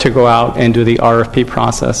allow us to go out and do the RFP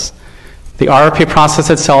process. The RFP process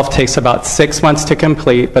itself takes about 6 months to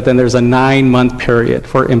complete, but then there's a 9-month period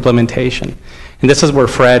for implementation. And this is where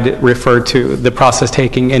Fred referred to the process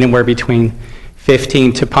taking anywhere between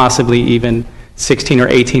 15 to possibly even 16 or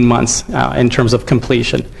 18 months in terms of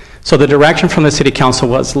completion. So the direction from the City Council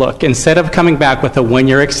was, look, instead of coming back with a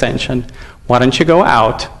 1-year extension, why don't you go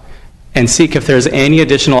out and seek if there's any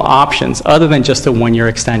additional options other than just a 1-year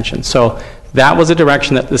extension. So that was a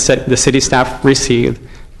direction that the city staff received.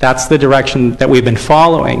 That's the direction that we've been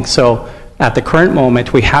following. So at the current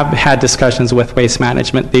moment, we have had discussions with Waste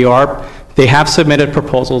Management. They have submitted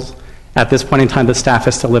proposals. At this point in time, the staff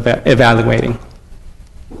is still evaluating.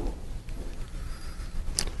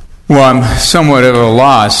 Well, I'm somewhat at a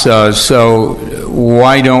loss, so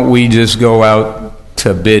why don't we just go out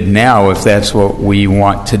to bid now if that's what we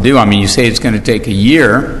want to do? I mean, you say it's going to take a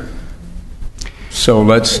year, so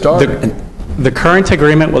let's start. The current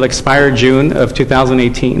agreement will expire June of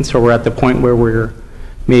 2018, so we're at the point where we're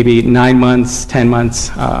maybe 9 months, 10 months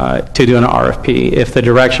to do an RFP. If the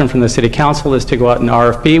direction from the City Council is to go out and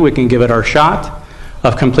RFP, we can give it our shot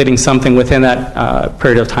of completing something within that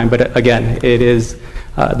period of time. But again, it is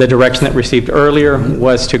the direction that received earlier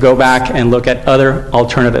was to go back and look at other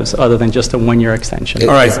alternatives other than just a 1-year extension. All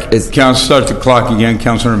right, Council, start the clock again.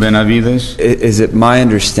 Councilor Benavides. Is it my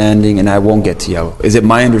understanding, and I won't get to yellow, is it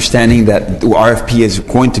my understanding that the RFP is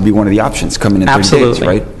going to be one of the options coming in 30 Absolutely. days,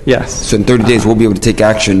 right? Yes. So in 30 days, we'll be able to take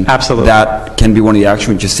action. Absolutely. That can be one of the actions,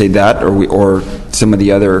 we just say that, or some of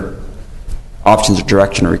the other options or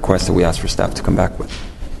direction or requests that we ask for staff to come back with.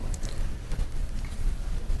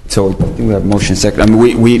 So I think we have motion second. I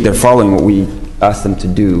mean, they're following what we asked them to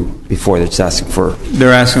do before. They're just asking for.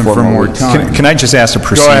 They're asking for more time. Can I just ask a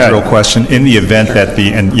procedural question? In the event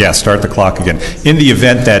that start the clock again. In the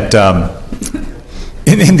event that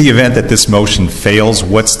in the event that this motion fails,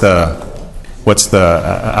 what's the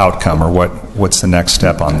outcome, or what's the next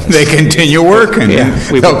step on this? They continue working. Yeah,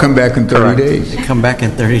 They'll come back in 30 days. They come back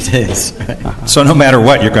in 30 days. So no matter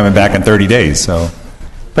what, you're coming back in 30 days. So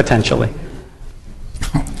potentially.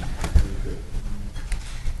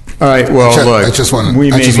 All right, well, look. I just want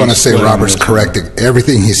to say Robert's correct.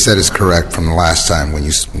 Everything he said is correct from the last time when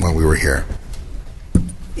we were here.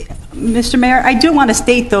 Mr. Mayor, I do want to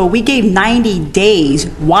state, though, we gave 90 days.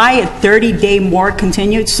 Why a 30-day more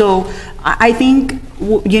continued? So I think,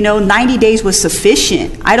 90 days was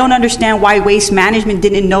sufficient. I don't understand why Waste Management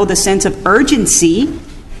didn't know the sense of urgency,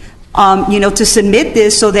 to submit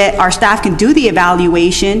this so that our staff can do the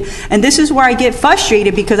evaluation. And this is where I get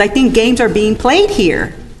frustrated, because I think games are being played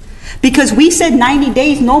here. Because we said 90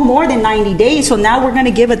 days, no more than 90 days, so now we're going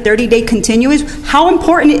to give a 30-day continuous. How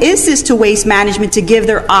important is this to Waste Management to give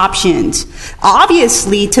their options?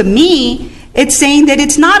 Obviously, to me, it's saying that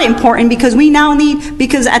it's not important, because we now need,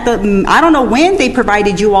 because I don't know when they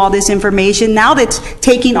provided you all this information, now that's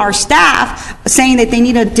taking our staff saying that they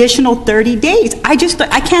need an additional 30 days. I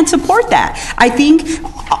can't support that. I think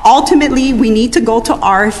ultimately we need to go to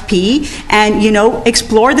RFP and,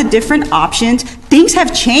 explore the different options. Things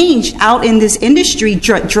have changed out in this industry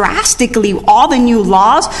drastically, all the new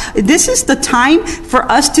laws. This is the time for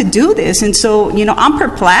us to do this. And so, I'm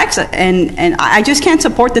perplexed, and I just can't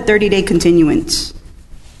support the 30-day continuance.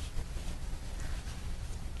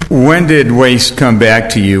 When did Waste come back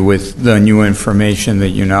to you with the new information that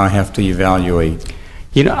you now have to evaluate?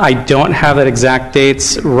 I don't have that exact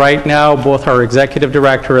dates right now. Both our executive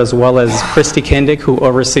director as well as Christy Kindick, who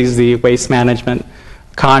oversees the Waste Management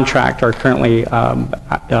contract, are currently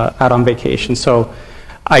out on vacation. So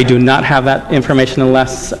I do not have that information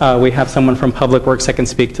unless we have someone from Public Works that can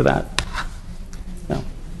speak to that. No.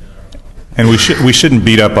 And we shouldn't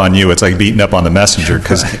beat up on you. It's like beating up on the messenger,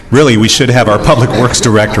 because really we should have our Public Works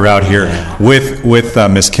director out here with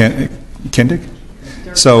Ms. Kindick.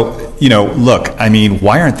 So, look, I mean,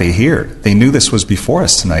 why aren't they here? They knew this was before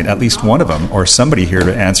us tonight, at least one of them, or somebody here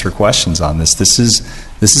to answer questions on this. This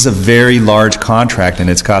is a very large contract, and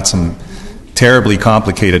it's got some terribly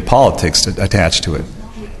complicated politics attached to it.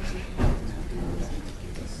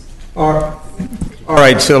 All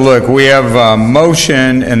right, so look, we have a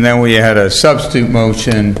motion, and then we had a substitute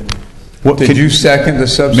motion. Did you second the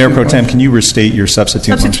substitute Mayor Pro Tem, can you restate your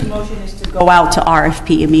substitute motion? Substitute motion is to go out to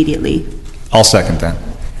RFP immediately. I'll second that.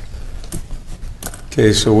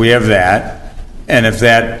 Okay, so we have that. And if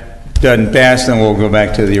that doesn't pass, then we'll go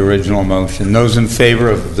back to the original motion. Those in favor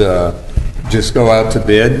of just go out to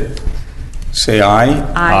bid, say aye.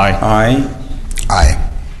 Aye. Aye. Aye.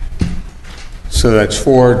 So that's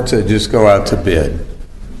 4 to just go out to bid.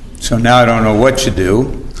 So now I don't know what you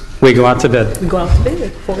do. We go out to bid. We go out to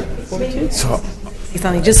bid. 42.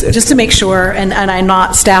 Just to make sure, and I'm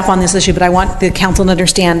not staff on this issue, but I want the council to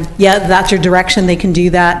understand, yeah, that's your direction, they can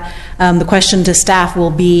do that. The question to staff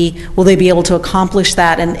will be, will they be able to accomplish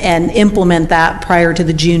that and implement that prior to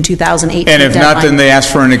the June 2018 And if deadline? not, then they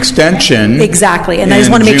ask for an extension. Exactly, and I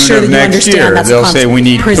just want to make sure that you understand that's They'll say we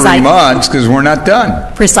need 3 Precisely. months because we're not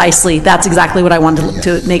done. Precisely, that's exactly what I wanted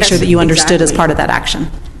to make sure that you understood as part of that action.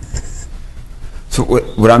 So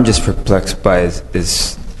what I'm just perplexed by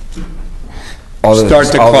is all of Start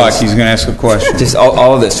this, the clock. He's going to ask a question. Just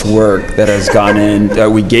all of this work that has gone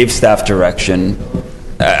in. We gave staff direction.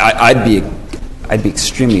 I'd be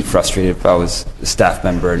extremely frustrated if I was a staff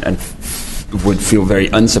member and would feel very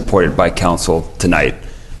unsupported by council tonight.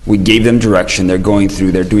 We gave them direction. They're going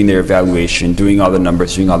through. They're doing their evaluation, doing all the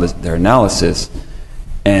numbers, doing all their analysis,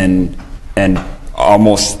 and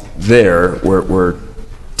almost there we're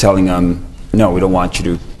telling them, no, we don't want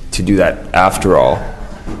you to do that after all.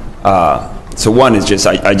 So one is just,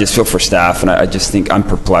 I just feel for staff, and I just think I'm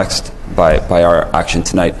perplexed by our action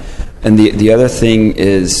tonight. And the other thing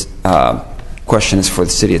is, question is for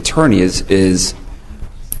the city attorney, is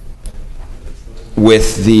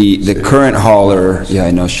with the current hauler, yeah,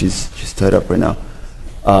 I know she's tied up right now.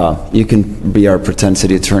 You can be our pretend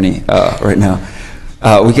city attorney right now.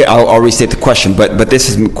 I'll restate the question, but this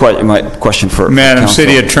is my question for Madam council.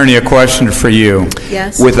 City Attorney, a question for you.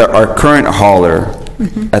 Yes. With our current hauler,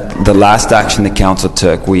 at the last action the council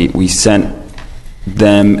took, we sent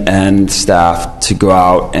them and staff to go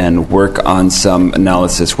out and work on some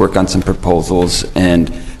analysis, work on some proposals,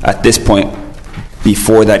 and at this point,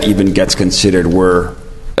 before that even gets considered, we're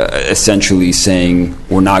essentially saying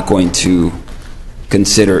we're not going to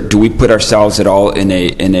consider. Do we put ourselves at all in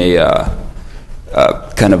a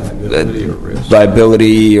kind of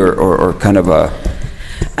liability or kind of a...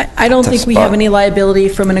 I don't think we have any liability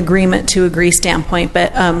from an agreement to agree standpoint,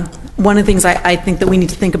 but one of the things I think that we need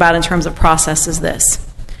to think about in terms of process is this.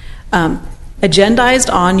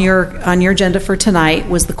 Agendized on your agenda for tonight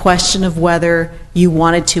was the question of whether you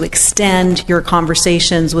wanted to extend your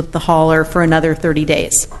conversations with the hauler for another 30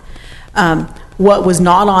 days. What was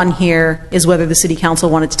not on here is whether the City Council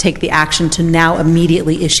wanted to take the action to now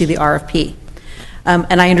immediately issue the RFP.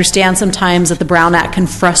 And I understand sometimes that the Brown Act can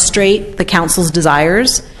frustrate the council's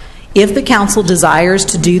desires. If the council desires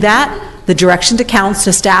to do that, the direction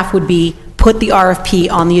to staff would be put the RFP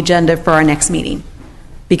on the agenda for our next meeting,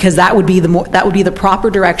 because that would be the proper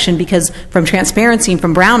direction. Because from transparency and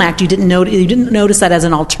from Brown Act, you didn't notice that as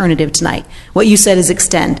an alternative tonight. What you said is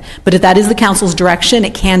extend, but if that is the council's direction,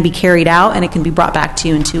 it can be carried out and it can be brought back to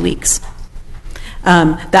you in 2 weeks. So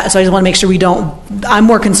I just want to make sure we don't. I'm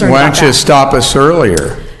more concerned. Why about don't you that. stop us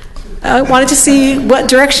earlier? I wanted to see what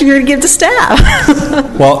direction you're going to give to staff.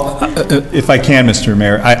 Well, if I can, Mr.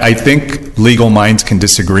 Mayor, I think legal minds can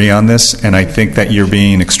disagree on this, and I think that you're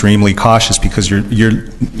being extremely cautious because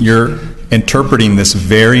you're interpreting this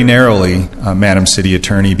very narrowly, Madam City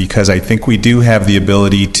Attorney, because I think we do have the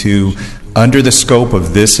ability to, under the scope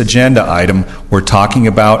of this agenda item, we're talking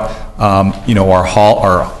about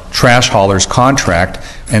our trash hauler's contract,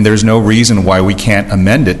 and there's no reason why we can't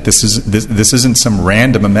amend it. This isn't some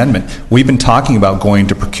random amendment. We've been talking about going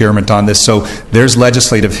to procurement on this, so there's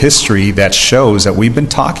legislative history that shows that we've been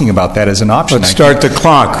talking about that as an option. Let's start the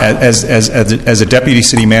clock. As a deputy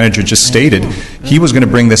city manager just stated, he was going to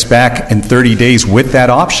bring this back in 30 days with that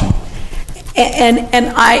option.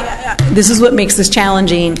 And this is what makes this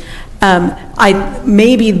challenging.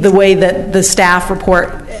 Maybe the way that the staff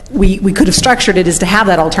report, we could have structured it is to have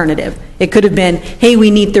that alternative. It could have been, hey,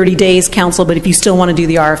 we need 30 days, council, but if you still want to do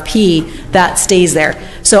the RFP, that stays there.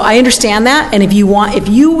 So I understand that, and if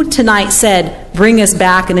you tonight said, bring us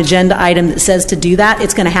back an agenda item that says to do that,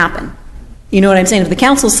 it's going to happen. You know what I'm saying? If the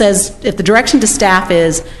council says, if the direction to staff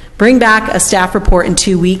is, bring back a staff report in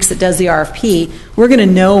 2 weeks that does the RFP, we're going to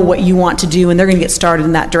know what you want to do, and they're going to get started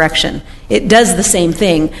in that direction. It does the same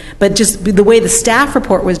thing, but just the way the staff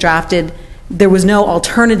report was drafted, there was no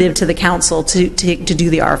alternative to the council to do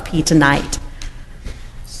the RFP tonight.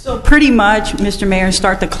 So pretty much, Mr. Mayor,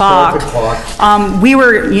 start the clock. We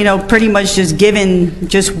were, pretty much just given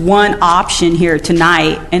just one option here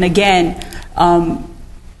tonight, and again,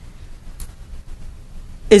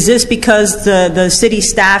 is this because the city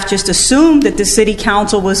staff just assumed that the city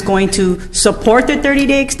council was going to support the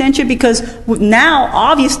 30-day extension? Because now,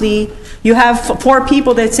 obviously, You have 4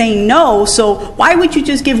 people that's saying no, so why would you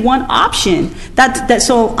just give one option?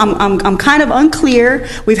 So I'm kind of unclear.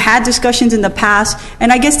 We've had discussions in the past,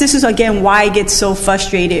 and I guess this is again why I get so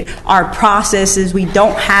frustrated. Our processes, we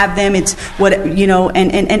don't have them. It's what, you know,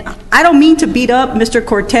 and I don't mean to beat up Mr.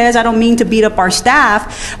 Cortez. I don't mean to beat up our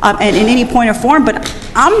staff in any point or form, but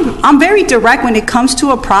I'm very direct when it comes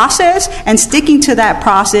to a process and sticking to that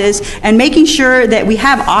process and making sure that we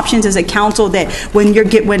have options as a council, that when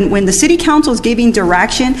the city council is giving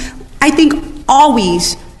direction, I think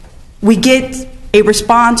always we get a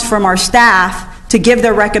response from our staff to give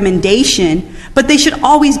their recommendation, but they should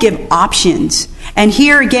always give options. And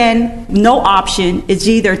here again, no option. It's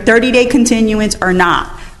either 30-day continuance or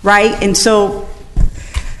not, right? And so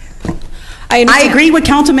I agree with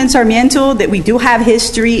Councilman Sarmiento that we do have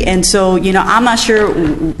history, and so, you know, I'm not sure.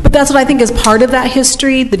 But that's what I think is part of that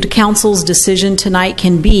history. The council's decision tonight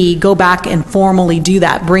can be go back and formally do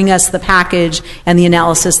that. Bring us the package and the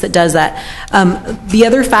analysis that does that. The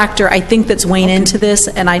other factor I think that's weighing into this,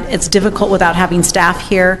 and it's difficult without having staff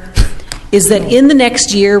here, is that in the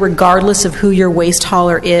next year, regardless of who your waste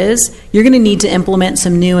hauler is, you're going to need to implement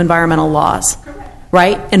some new environmental laws.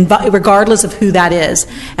 Right? And regardless of who that is.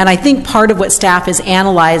 And I think part of what staff is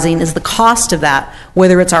analyzing is the cost of that,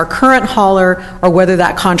 whether it's our current hauler or whether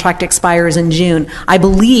that contract expires in June. I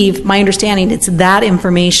believe, my understanding, it's that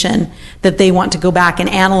information that they want to go back and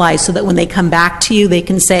analyze so that when they come back to you, they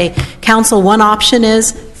can say, Council, one option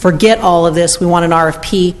is forget all of this. We want an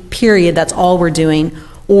RFP, period. That's all we're doing.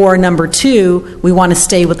 Or number 2, we want to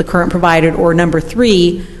stay with the current provider. Or number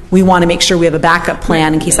 3, we want to make sure we have a backup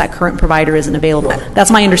plan in case that current provider isn't available.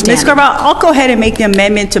 That's my understanding. Ms. Carvalho, I'll go ahead and make the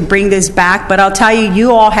amendment to bring this back, but I'll tell you,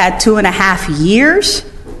 you all had 2.5 years.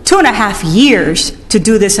 2.5 years to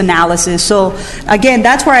do this analysis. So again,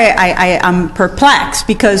 that's where I'm perplexed,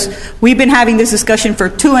 because we've been having this discussion for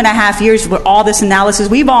 2.5 years with all this analysis.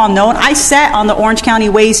 We've all known. I sat on the Orange County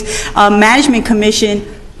Waste Management Commission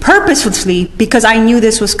purposefully because I knew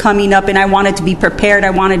this was coming up and I wanted to be prepared. I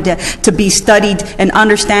wanted to be studied and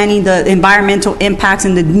understanding the environmental impacts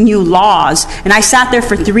and the new laws. And I sat there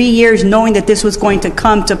for 3 years knowing that this was going to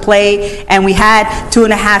come to play, and we had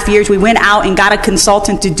 2.5 years. We went out and got a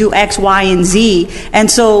consultant to do X, Y, and Z. And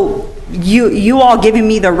so you all giving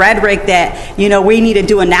me the rhetoric that, you know, we need to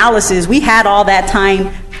do analysis. We had all that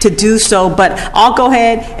time to do so, but I'll go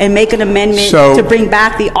ahead and make an amendment to bring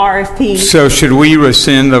back the RFP. So should we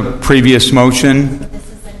rescind the previous motion?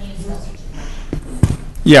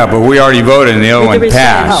 Yeah, but we already voted and the other one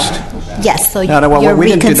passed. Yes, so we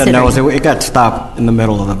didn't do the no's. It got stopped in the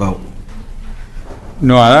middle of the vote.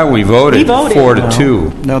 No, I thought we voted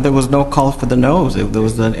 4-2. No, there was no call for the no's. There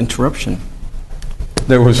was an interruption.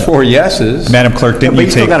 There was 4 yeses. Madam Clerk, didn't you take... But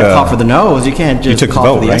you still got to call for the no's. You can't just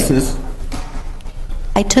call for the yeses.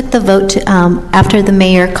 I took the vote to, after the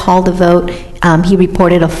mayor called the vote, he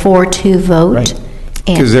reported a 4-2 vote. Right.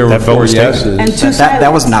 Because there were 4 yeses. And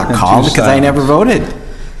that was not called because I never voted.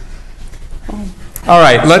 All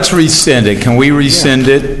right, let's rescind it. Can we rescind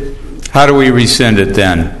it? How do we rescind it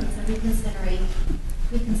then?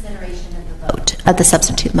 Reconsideration of the vote, of the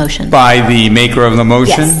substitute motion. By the maker of the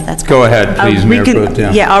motion? Yes, that's correct. Go ahead, please, Mayor Pro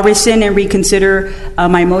Tem. Yeah, I'll rescind and reconsider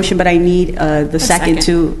my motion, but I need the second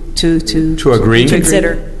to agree?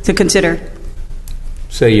 To consider.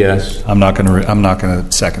 Say yes. I'm not going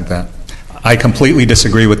to second that. I completely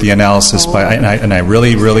disagree with the analysis, and I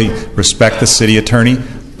really, really respect the city attorney,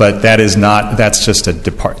 but that's just a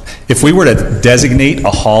depart. If we were to designate a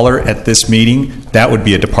hauler at this meeting, that would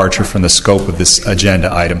be a departure from the scope of this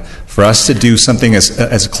agenda item. For us to do something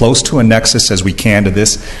as close to a nexus as we can to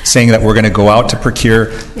this, saying that we're going to go out to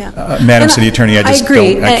procure, Madam City Attorney, I just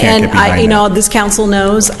agree. I can't get behind that. You know, this council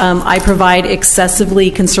knows I provide excessively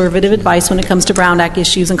conservative advice when it comes to Brown Act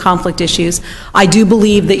issues and conflict issues. I do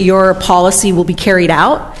believe that your policy will be carried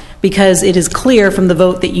out, because it is clear from the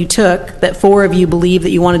vote that you took that 4 of you believe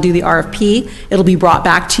that you want to do the RFP. It'll be brought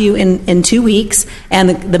back to you in 2 weeks,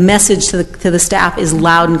 and the message to the staff is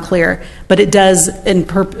loud and clear. But it does,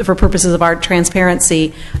 for purposes of our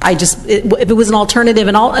transparency, if it was an alternative,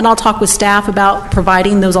 and I'll talk with staff about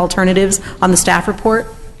providing those alternatives on the staff report.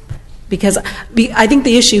 Because I think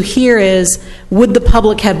the issue here is, would the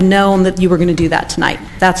public have known that you were going to do that tonight?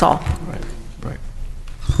 That's all.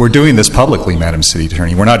 We're doing this publicly, Madam City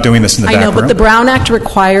Attorney. We're not doing this in the back room. I know, but the Brown Act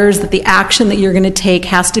requires that the action that you're going to take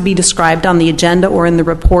has to be described on the agenda or in the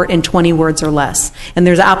report in 20 words or less. And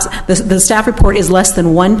the staff report is less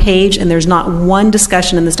than 1 page, and there's not one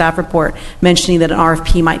discussion in the staff report mentioning that an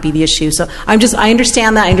RFP might be the issue. So I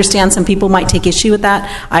understand that. I understand some people might take issue with that.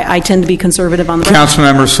 I tend to be conservative on the...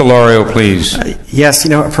 Councilmember Solorio, please. Yes, you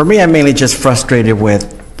know, for me, I'm mainly just frustrated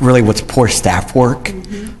with really what's poor staff work.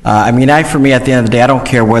 I mean, for me, at the end of the day, I don't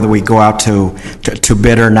care whether we go out to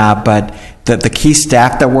bid or not, but the key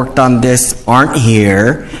staff that worked on this aren't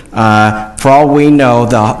here. For all we know,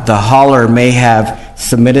 the hauler may have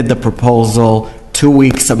submitted the proposal 2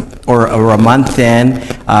 weeks or a month in,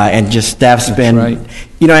 and just staff's been,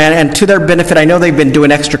 and to their benefit, I know they've been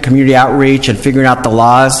doing extra community outreach and figuring out the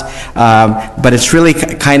laws, but it's really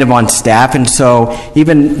kind of on staff, and so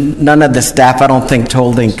even none of the staff, I don't think,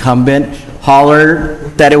 told the incumbent hauler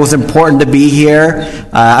that it was important to be here.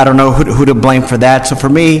 I don't know who to blame for that. So for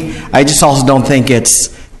me, I just also don't think it's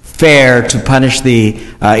fair to punish the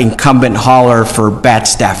incumbent hauler for bad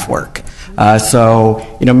staff work.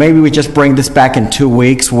 So, maybe we just bring this back in 2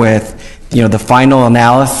 weeks with, the final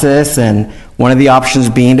analysis and one of the options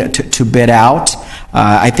being to bid out.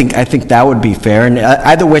 I think that would be fair. And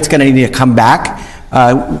either way, it's going to need to come back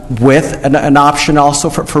with an option also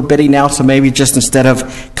for bidding out. So maybe just instead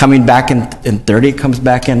of coming back in 30, it comes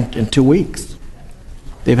back in 2 weeks.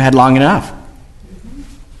 They've had long enough.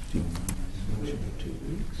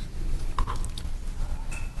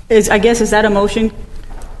 Is that a motion?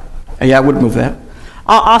 Yeah, I would move that.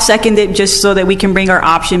 I'll second it just so that we can bring our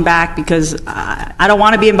option back, because I don't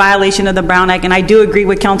want to be in violation of the Brown Act, and I do agree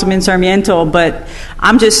with Councilman Sarmiento, but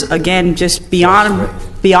I'm just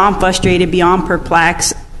beyond frustrated, beyond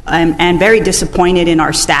perplexed, and very disappointed in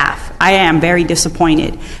our staff. I am very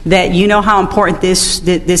disappointed that how important this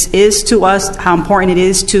is to us, how important it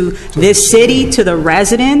is to this city, to the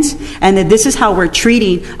residents, and that this is how we're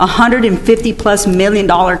treating $150+ million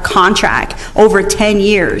contract over 10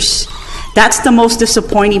 years. That's the most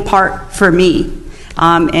disappointing part for me.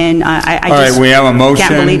 And I All right, we have a motion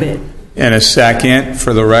can't believe it. And a second.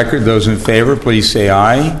 For the record, those in favor, please say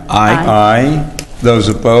aye. Aye. Aye. Those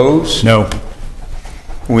opposed? No.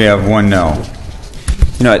 We have one no.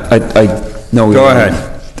 I know. Go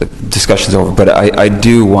ahead. The discussion's over, but I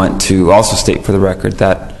do want to also state for the record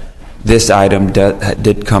that this item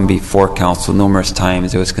did come before council numerous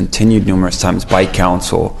times. It was continued numerous times by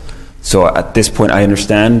council. So at this point, I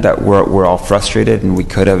understand that we're all frustrated, and we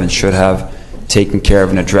could have and should have taken care of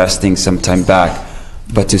and addressed things sometime back.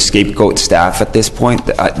 But to scapegoat staff at this point,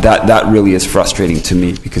 that really is frustrating to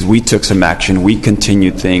me, because we took some action, we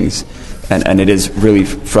continued things, and it is really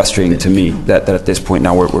frustrating to me that at this point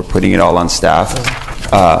now we're putting it all on staff.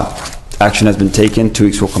 Action has been taken. 2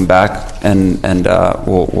 weeks we'll come back and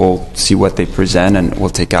we'll see what they present, and we'll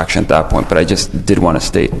take action at that point. But I just did want to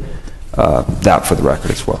state that for the record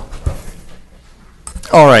as well.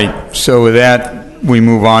 All right, so with that, we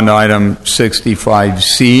move on to item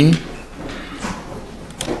 65C.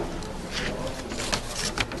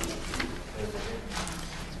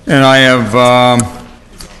 And I have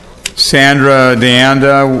Sandra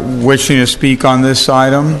DeAnda wishing to speak on this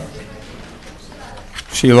item.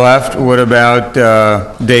 She left. What about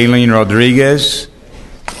Daylene Rodriguez?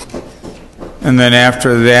 And then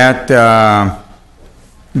after that,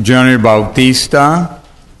 Junior Bautista.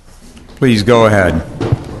 Please go ahead.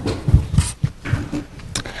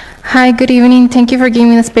 Hi, good evening. Thank you for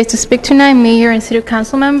giving me the space to speak tonight, Mayor and City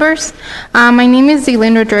Council members. My name is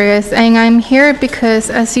Daylene Rodriguez, and I'm here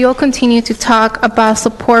because as you all continue to talk about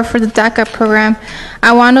support for the DACA program,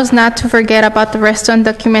 I want us not to forget about the rest of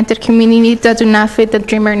the undocumented community that do not fit the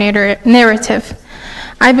Dreamer narrative.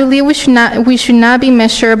 I believe we should not be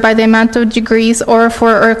measured by the amount of degrees or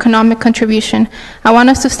for our economic contribution. I want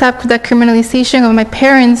us to stop the criminalization of my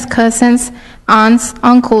parents, cousins, aunts,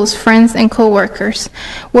 uncles, friends, and co-workers.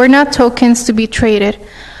 We're not tokens to be traded.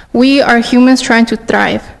 We are humans trying to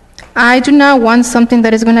thrive. I do not want something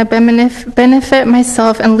that is going to benefit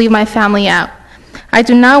myself and leave my family out. I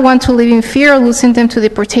do not want to live in fear of losing them to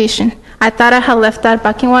deportation. I thought I had left that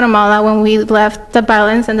back in Guatemala when we left the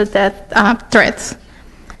violence and the death threats.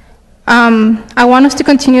 I want us to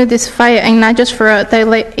continue this fight, and not just for the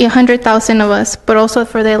 100,000 of us, but also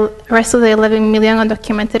for the rest of the 11 million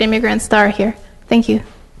undocumented immigrants that are here. Thank you.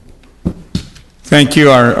 Thank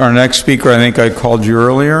you. Our next speaker, I think I called you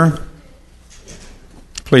earlier.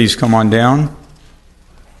 Please come on down.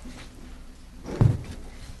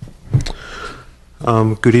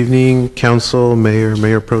 Good evening, Council,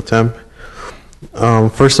 Mayor Pro Tem.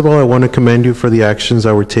 First of all, I want to commend you for the actions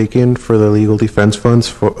that were taken for the legal defense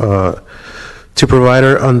funds to provide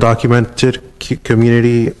our undocumented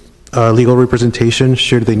community legal representation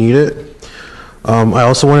should they need it. I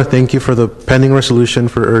also want to thank you for the pending resolution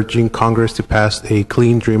for urging Congress to pass a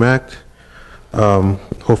Clean Dream Act,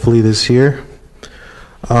 hopefully this year.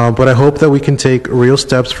 But I hope that we can take real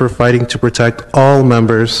steps for fighting to protect all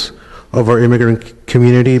members of our immigrant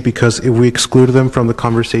community, because if we exclude them from the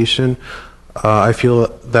conversation, I feel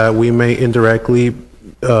that we may indirectly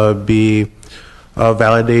be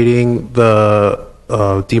validating the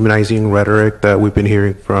demonizing rhetoric that we've been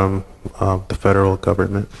hearing from the federal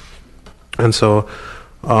government. And so,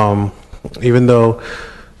 even though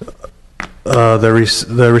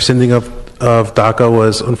the rescinding of DACA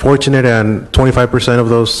was unfortunate, and 25% of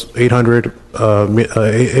those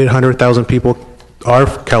 800,000 people are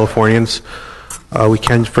Californians, we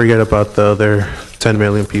can't forget about the other 10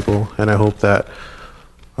 million people, and I hope that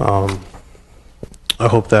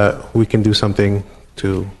we can do something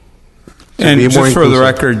to and be just more for the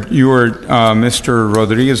inclusive. record, you were Mr.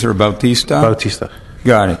 Rodriguez or Bautista? Bautista.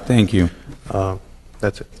 Got it. Thank you.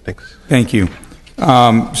 That's it. Thanks. Thank you.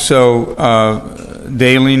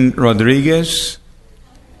 Daylin Rodriguez.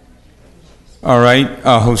 All right.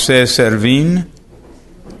 Jose Servin.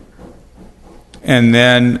 And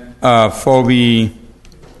then Phoebe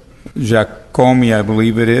Giacomi, I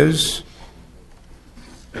believe it is.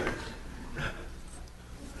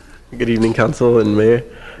 Good evening, Council and Mayor.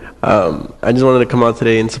 I just wanted to come out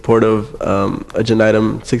today in support of Agenda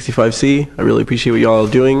Item 65C. I really appreciate what y'all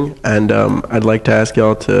are doing, and I'd like to ask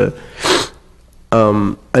y'all to,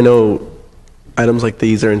 I know items like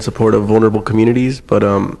these are in support of vulnerable communities, but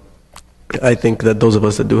I think that those of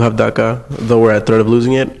us that do have DACA, though we're at threat of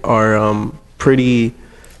losing it, are pretty,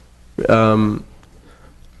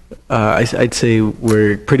 I'd say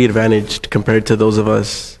we're pretty advantaged compared to those of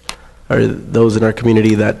us or those in our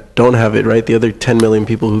community that don't have it, right? The other 10 million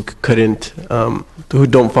people who couldn't, who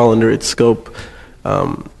don't fall under its scope.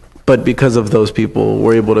 But because of those people,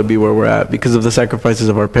 we're able to be where we're at because of the sacrifices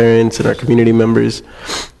of our parents and our community members.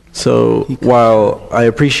 So while I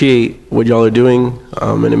appreciate what y'all are doing,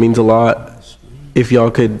 and it means a lot, if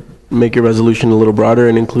y'all could make your resolution a little broader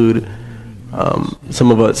and include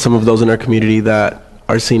some of those in our community that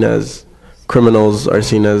are seen as criminals, are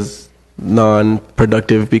seen as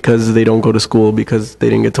non-productive because they don't go to school, because they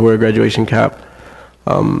didn't get to wear a graduation cap.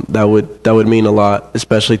 That would mean a lot,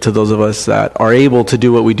 especially to those of us that are able to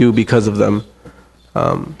do what we do because of them.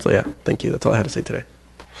 So yeah, thank you. That's all I had to say today.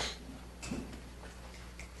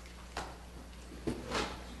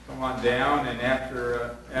 Come on down, and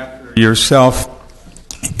after yourself,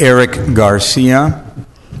 Eric Garcia,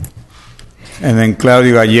 and then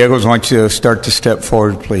Claudio Gallegos. I want you to start to step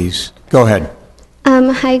forward, please. Go ahead.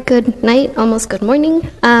 Hi, good night, almost good morning.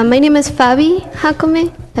 My name is Fabi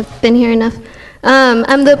Jacome. I've been here enough.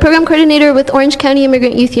 I'm the program coordinator with Orange County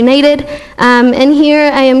Immigrant Youth United, and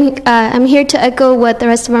here I'm here to echo what the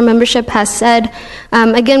rest of our membership has said.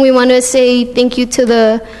 Again, we want to say thank you to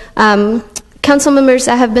the council members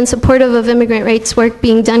that have been supportive of immigrant rights work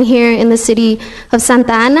being done here in the city of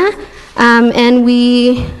Santa Ana, and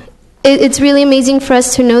it's really amazing for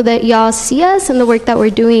us to know that y'all see us and the work that we're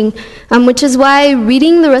doing, which is why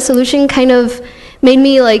reading the resolution kind of made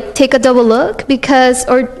me like take a double look because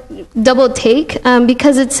it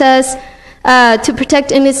says to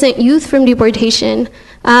protect innocent youth from deportation.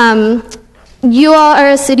 You all are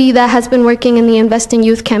a city that has been working in the Invest in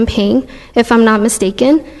Youth campaign, if I'm not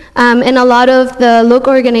mistaken. And a lot of the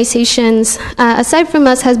local organizations, aside from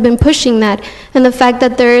us, has been pushing that. And the fact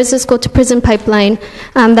that there is this go-to-prison pipeline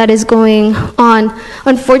that is going on.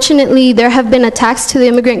 Unfortunately, there have been attacks to the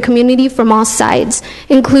immigrant community from all sides,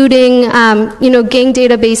 including gang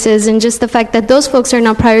databases and just the fact that those folks are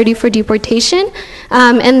not priority for deportation,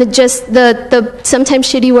 and the sometimes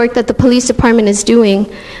shitty work that the police department is doing.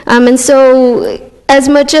 And so as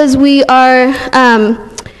much as we are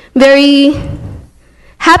very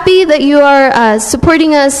happy that you are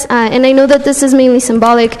supporting us, and I know that this is mainly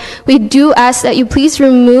symbolic, we do ask that you please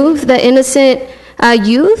remove the innocent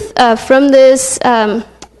youth from this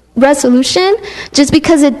resolution, just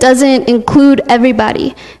because it doesn't include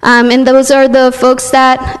everybody. And those are the folks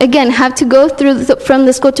that, again, have to go through from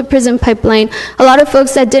this go-to-prison pipeline. A lot of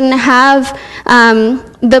folks that didn't have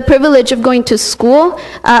the privilege of going to school,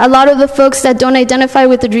 a lot of the folks that don't identify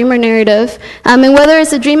with the Dreamer narrative. And whether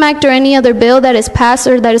it's the DREAM Act or any other bill that is passed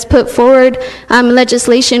or that is put forward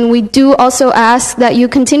legislation, we do also ask that you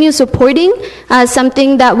continue supporting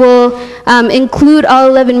something that will include all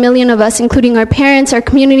 11 million of us, including our parents, our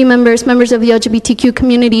community members, members of the LGBTQ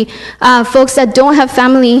community, folks that don't have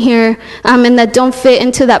family here and that don't fit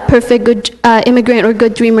into that perfect good immigrant or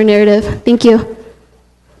good dreamer narrative. Thank you.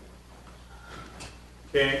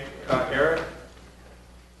 Okay, Eric,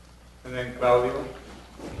 and then Claudio.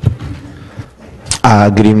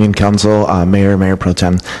 Good evening, Council, Mayor Pro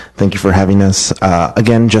Tem. Thank you for having us.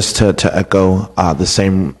 Again, just to echo the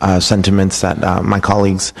same sentiments that my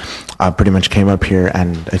colleagues pretty much came up here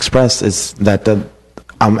and expressed, is that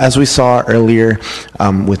As we saw earlier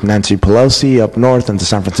with Nancy Pelosi up north in the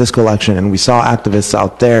San Francisco election, and we saw activists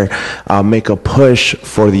out there make a push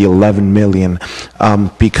for the 11 million,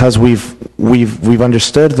 because we've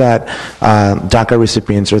understood that DACA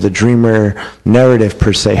recipients, or the Dreamer narrative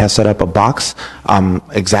per se, has set up a box,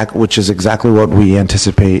 which is exactly what we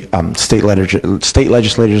anticipate state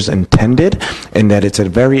legislators intended, in that it's a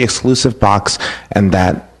very exclusive box, and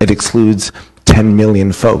that it excludes 10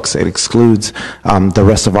 million folks. It excludes the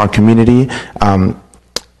rest of our community.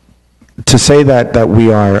 To say that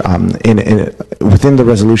we are within the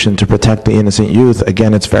resolution to protect the innocent youth,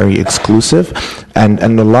 again, it's very exclusive. And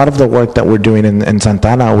a lot of the work that we're doing in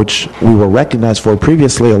Santana, which we were recognized for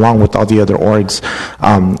previously, along with all the other orgs,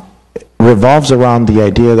 revolves around the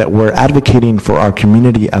idea that we're advocating for our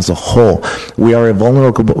community as a whole. We are a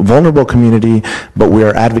vulnerable community, but we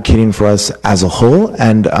are advocating for us as a whole,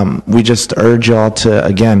 and we just urge y'all to,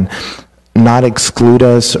 again, not exclude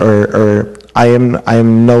us, or I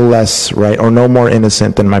am no less right or no more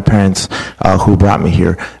innocent than my parents who brought me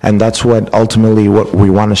here. And that's what ultimately what we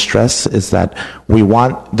want to stress, is that we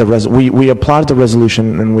want we applaud the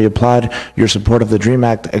resolution, and we applaud your support of the DREAM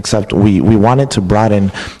Act, except we want it to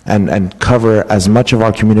broaden and cover as much of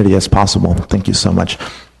our community as possible. Thank you so much.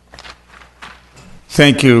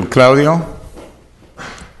 Thank you, Claudio.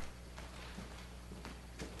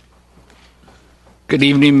 Good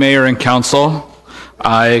evening, Mayor and Council.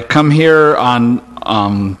 I come here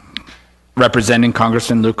on representing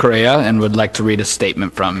Congressman Lou Correa, and would like to read a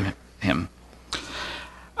statement from him.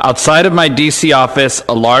 Outside of my DC office,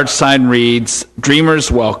 a large sign reads, "Dreamers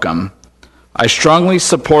Welcome." I strongly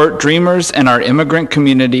support Dreamers and our immigrant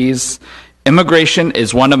communities. Immigration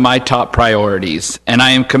is one of my top priorities, and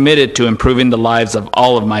I am committed to improving the lives of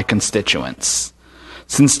all of my constituents.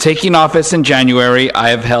 Since taking office in January, I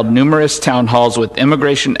have held numerous town halls with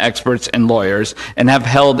immigration experts and lawyers, and have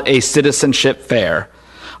held a citizenship fair.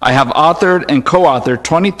 I have authored and co-authored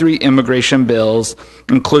 23 immigration bills,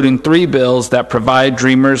 including 3 bills that provide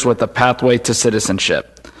Dreamers with a pathway to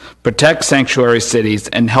citizenship, protect sanctuary cities,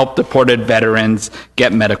 and help deported veterans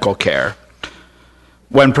get medical care.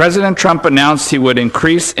 When President Trump announced he would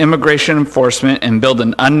increase immigration enforcement and build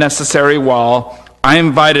an unnecessary wall, I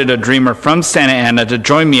invited a Dreamer from Santa Ana to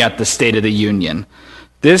join me at the State of the Union.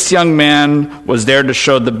 This young man was there to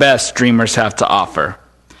show the best Dreamers have to offer.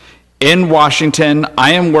 In Washington,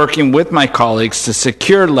 I am working with my colleagues to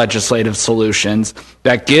secure legislative solutions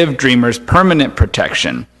that give Dreamers permanent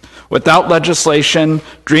protection. Without legislation,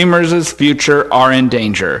 Dreamers' future are in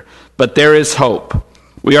danger, but there is hope.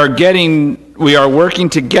 We are working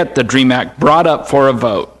to get the DREAM Act brought up for a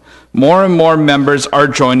vote. More and more members are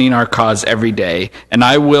joining our cause every day, and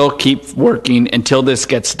I will keep working until this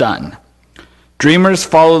gets done. Dreamers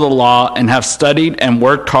follow the law and have studied and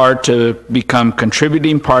worked hard to become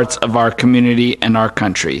contributing parts of our community and our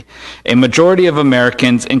country. A majority of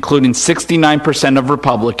Americans, including 69% of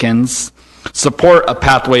Republicans, support a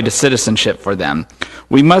pathway to citizenship for them.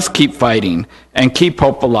 We must keep fighting and keep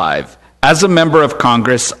hope alive. As a member of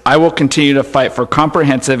Congress, I will continue to fight for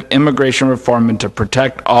comprehensive immigration reform and to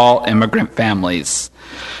protect all immigrant families.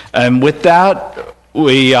 And with that,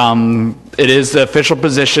 it is the official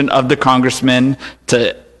position of the congressman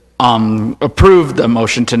to approve the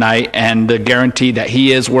motion tonight, and to guarantee that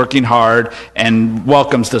he is working hard and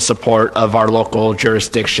welcomes the support of our local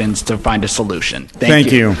jurisdictions to find a solution.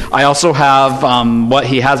 Thank you. I also have what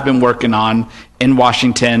he has been working on in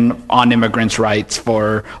Washington on immigrants' rights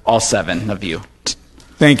for all 7 of you.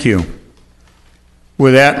 Thank you.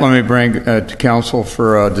 With that, let me bring to council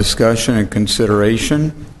for discussion and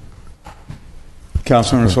consideration.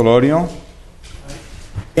 Councilman Solorio.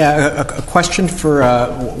 Yeah, a question for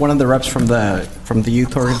one of the reps from the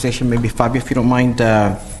youth organization, maybe Fabio, if you don't mind.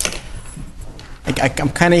 I'm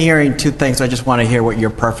kind of hearing 2 things. I just want to hear what your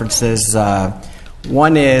preference is.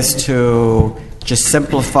 One is to just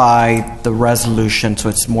simplify the resolution so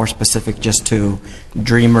it's more specific just to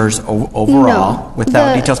Dreamers overall,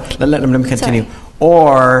 without details. Let me continue. Sorry.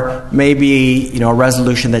 Or maybe a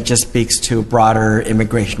resolution that just speaks to broader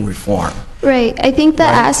immigration reform. Right. I think the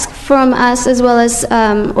ask from us, as well as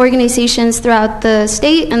organizations throughout the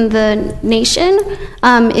state and the nation,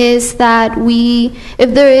 is that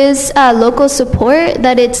if there is local support,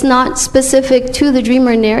 that it's not specific to the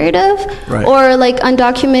Dreamer narrative, or like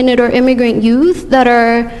undocumented or immigrant youth that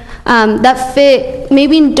are that fit,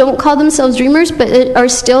 maybe don't call themselves Dreamers, but are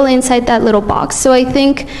still inside that little box. So I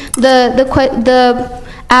think the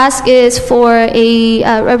ask is for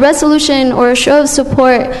a resolution or a show of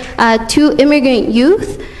support to immigrant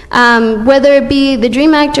youth whether it be the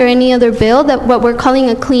DREAM Act or any other bill, that what we're calling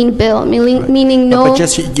a clean bill, meaning no... But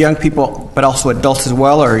just young people, but also adults as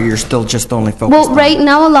well, or you're still just only focused Well, right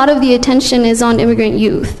now, a lot of the attention is on immigrant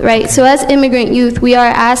youth, right? So as immigrant youth, we are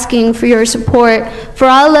asking for your support for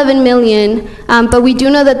all 11 million, but we do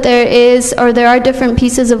know that there are different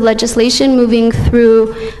pieces of legislation moving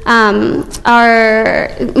through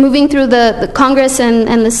the Congress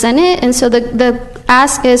and the Senate, and so the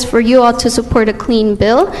ask is for you all to support a clean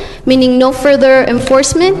bill, meaning no further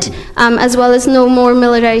enforcement, as well as no more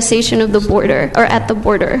militarization of the border, or at the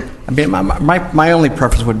border. I mean, my only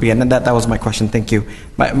preference would be, and that was my question, thank you.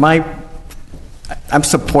 I'm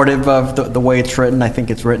supportive of the way it's written. I think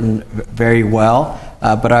it's written very well,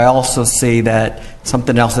 but I also see that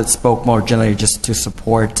something else that spoke more generally just to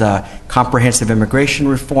support comprehensive immigration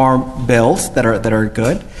reform bills that are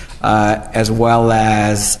good, as well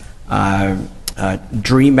as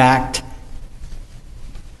DREAM Act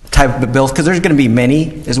type of bills, because there's going to be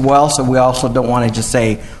many as well, so we also don't want to just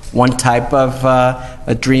say one type of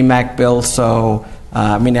a DREAM Act bill. So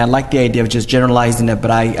I mean, I like the idea of just generalizing it, but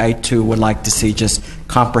I too would like to see just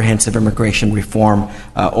comprehensive immigration reform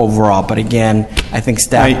overall. But again, I think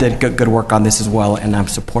staff did good work on this as well, and I'm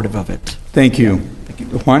supportive of it. Thank you. Thank you.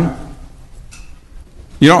 Juan?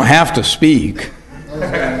 You don't have to speak.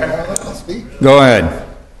 Go ahead.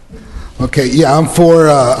 Okay, yeah, I'm for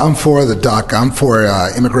the DACA. I'm for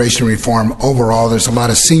immigration reform overall. There's a lot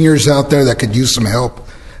of seniors out there that could use some help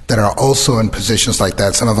that are also in positions like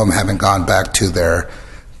that. Some of them haven't gone back to their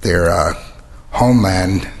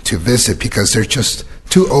homeland to visit because they're just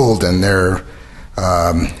too old and they're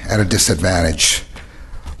at a disadvantage.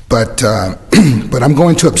 But I'm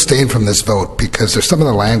going to abstain from this vote because there's some of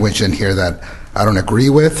the language in here that I don't agree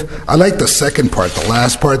with. I like the second part, the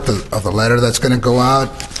last part of the letter that's going to go out,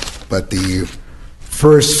 but the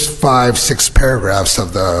first 5-6 paragraphs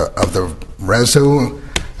of the reso,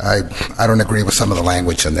 I don't agree with some of the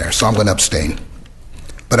language in there, so I'm going to abstain.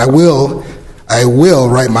 But I will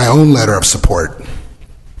write my own letter of support.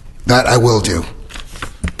 That I will do.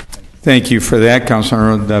 Thank you for that,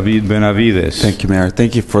 Councilor David Benavides. Thank you, Mayor.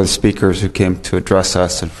 Thank you for the speakers who came to address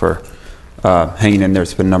us and for hanging in there.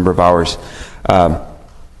 It's been a number of hours.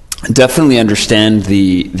 Definitely understand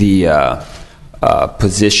the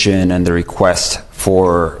position and the request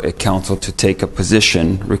for a council to take a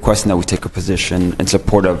position, requesting that we take a position in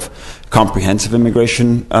support of comprehensive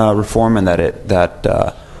immigration reform, and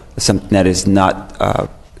that something that is not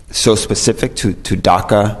so specific to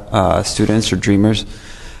DACA students or dreamers.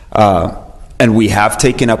 And we have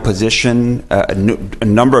taken a position a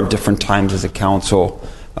number of different times as a council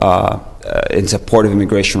in support of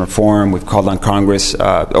immigration reform. We've called on Congress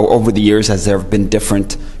over the years as there have been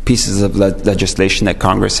different pieces of legislation that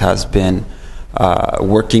Congress has been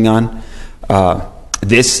working on.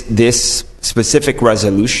 This specific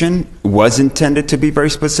resolution was intended to be very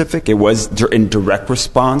specific. It was in direct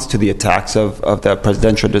response to the attacks of the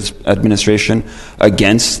presidential administration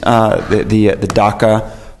against the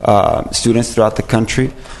DACA students throughout the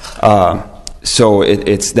country. So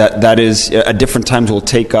it's that is at different times we'll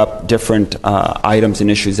take up different items and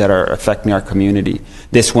issues that are affecting our community.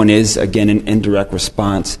 This one is again an indirect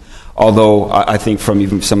response. Although I think from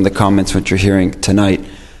even some of the comments which you're hearing tonight,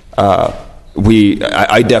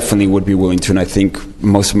 I definitely would be willing to, and I think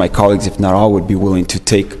most of my colleagues, if not all, would be willing to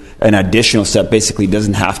take an additional step. Basically, it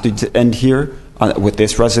doesn't have to end here with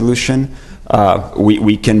this resolution.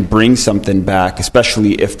 We can bring something back,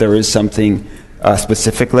 especially if there is something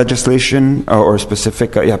specific legislation or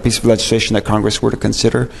specific piece of legislation that Congress were to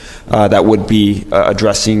consider that would be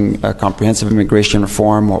addressing comprehensive immigration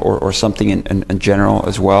reform or something in general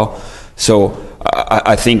as well. So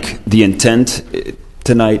I think the intent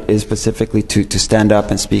tonight is specifically to stand up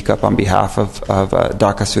and speak up on behalf of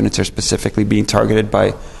DACA students who are specifically being targeted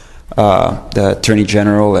by the Attorney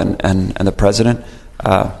General and the President.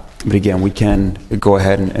 But again, we can go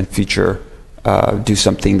ahead and do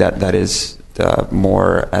something that is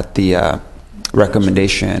more at the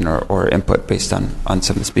recommendation or input based on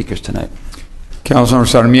some of the speakers tonight. Councilor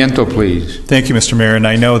Sarmiento, please. Thank you, Mr. Mayor. And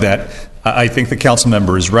I know that I think the council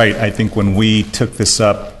member is right. I think when we took this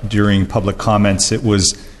up during public comments, it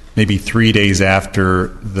was maybe 3 days after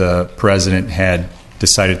the president had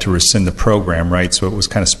decided to rescind the program, right? So it was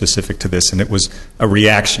kind of specific to this, and it was a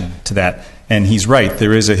reaction to that. And he's right.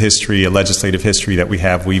 There is a history, a legislative history that we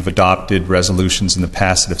have. We've adopted resolutions in the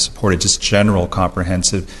past that have supported just general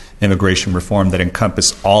comprehensive immigration reform that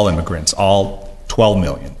encompass all immigrants, all 12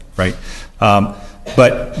 million, right?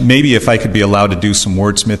 But maybe if I could be allowed to do some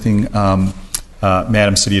wordsmithing,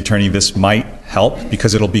 Madam City Attorney, this might help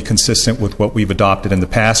because it'll be consistent with what we've adopted in the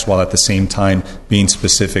past, while at the same time being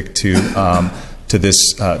specific to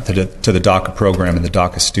this to the DACA program and the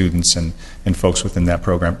DACA students and folks within that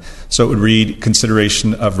program. So it would read,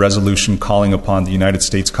 consideration of resolution calling upon the United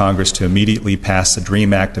States Congress to immediately pass the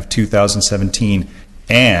DREAM Act of 2017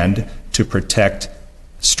 and to protect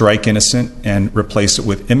strike innocent and replace it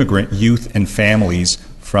with immigrant youth and families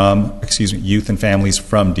from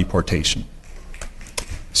deportation.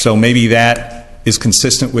 So maybe that is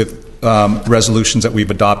consistent with resolutions that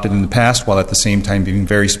we've adopted in the past, while at the same time being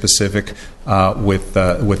very specific with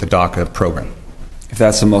the DACA program. If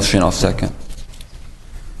that's the motion, I'll second.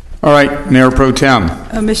 All right, Mayor Pro Tem.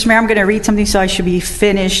 Mr. Mayor, I'm going to read something, so I should be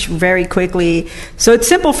finished very quickly. So it's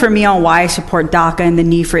simple for me on why I support DACA and the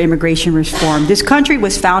need for immigration reform. This country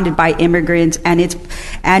was founded by immigrants, and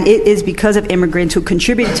it is because of immigrants who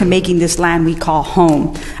contributed to making this land we call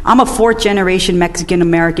home. I'm a fourth-generation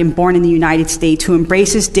Mexican-American born in the United States who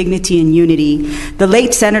embraces dignity and unity. The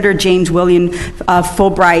late Senator James William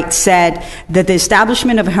Fulbright said that the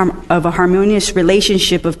establishment of a harmonious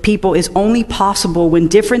relationship of people is only possible when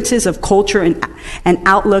differences of culture and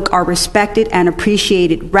outlook are respected and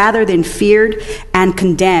appreciated rather than feared and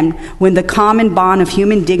condemned, when the common bond of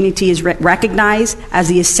human dignity is recognized as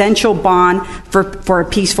the essential bond for a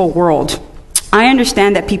peaceful world. I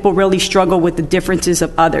understand that people really struggle with the differences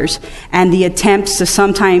of others and the attempts to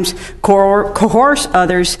sometimes coerce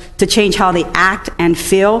others to change how they act and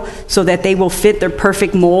feel so that they will fit their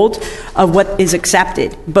perfect mold of what is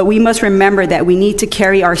accepted. But we must remember that we need to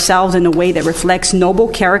carry ourselves in a way that reflects noble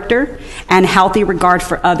character and healthy regard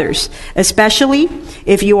for others, especially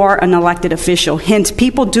if you are an elected official. Hence,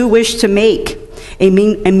 people do wish to make a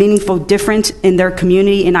meaningful difference in their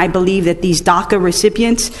community, and I believe that these DACA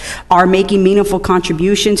recipients are making meaningful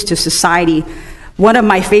contributions to society. One of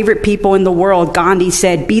my favorite people in the world, Gandhi,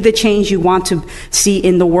 said, "Be the change you want to see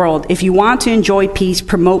in the world. If you want to enjoy peace,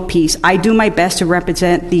 promote peace." I do my best to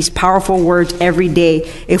represent these powerful words every day.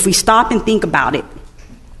 If we stop and think about it,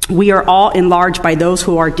 we are all enlarged by those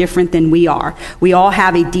who are different than we are. We all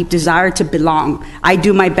have a deep desire to belong. I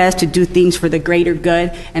do my best to do things for the greater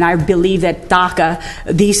good, and I believe that DACA,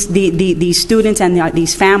 these students and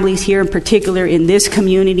these families here in particular in this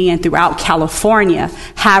community and throughout California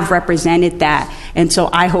have represented that, and so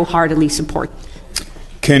I wholeheartedly support.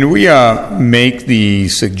 Can we make the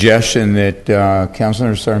suggestion that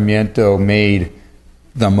Councilor Sarmiento made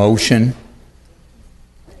the motion?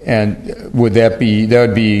 And would that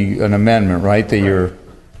would be an amendment, right? That you're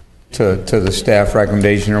to the staff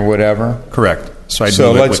recommendation or whatever? Correct.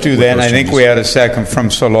 So let's do that. And I think we had a second from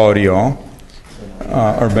Solorio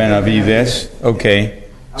or Benavides. Okay.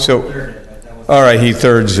 So, all right, he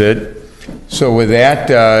thirds it. So with that,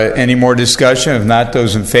 any more discussion? If not,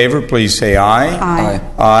 those in favor, please say aye. Aye.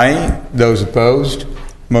 Aye. Those opposed?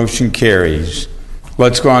 Motion carries.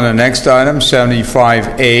 Let's go on to the next item,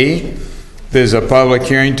 75A. There's a public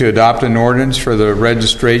hearing to adopt an ordinance for the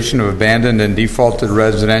registration of abandoned and defaulted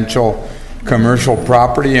residential commercial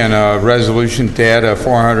property and a resolution to add a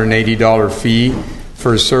 $480 fee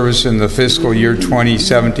for service in the fiscal year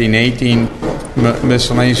 2017-18.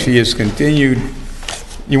 Miscellaneous fee is continued.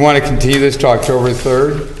 You want to continue this to October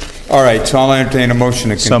 3rd? All right, so I'll entertain a motion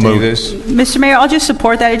to continue this. Mr. Mayor, I'll just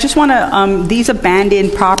support that. I just want to, these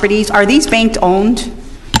abandoned properties, are these bank owned?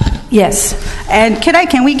 Yes. And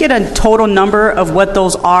can we get a total number of what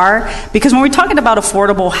those are? Because when we're talking about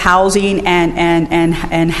affordable housing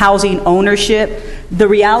and housing ownership, the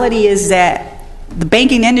reality is that the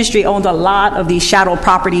banking industry owns a lot of these shadow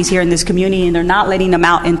properties here in this community, and they're not letting them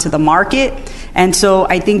out into the market. And so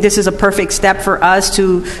I think this is a perfect step for us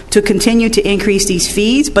to continue to increase these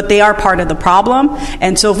fees, but they are part of the problem.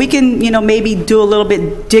 And so if we can, maybe do a little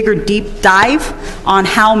bit deep dive on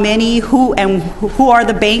how many, who are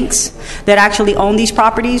the banks that actually own these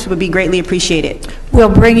properties would be greatly appreciated. We'll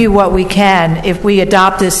bring you what we can. If we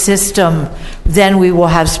adopt this system, then we will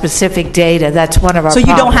have specific data. That's one of our problems.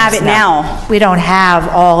 So you don't have it now? We don't have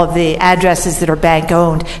all of the addresses that are bank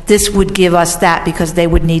owned. This would give us that because they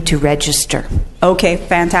would need to register. Okay,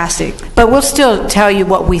 fantastic. But we'll still tell you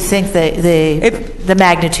what we think the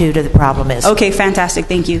magnitude of the problem is. Okay, fantastic.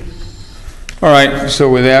 Thank you. All right, so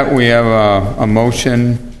with that, we have a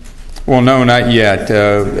motion. Well, no, not yet.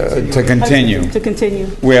 To continue. To continue.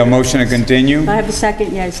 We have a motion to continue. I have a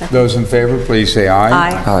second. Yeah, a second. Those in favor, please say aye.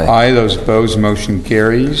 Aye. Aye. Aye. Those opposed, motion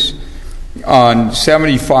carries. On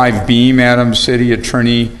 75B, Madam City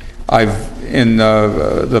Attorney, I've in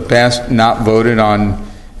the past not voted on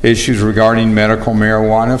issues regarding medical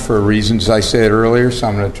marijuana for reasons I said earlier, so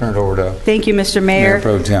I'm going to turn it over to Thank you, Mr. Mayor. Mayor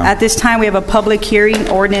Pro Tem. At this time, we have a public hearing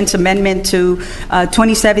ordinance amendment to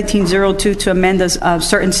 2017-02 to amend the,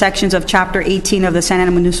 certain sections of Chapter 18 of the Santa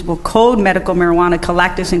Ana Municipal Code, medical marijuana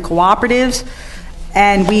collectives and cooperatives.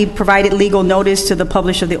 And we provided legal notice to the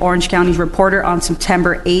publisher of the Orange County Reporter on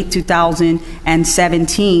September 8,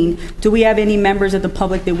 2017. Do we have any members of the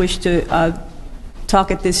public that wish to talk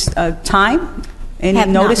at this time? Any Have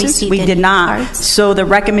not notices? received We any did not. cards. So the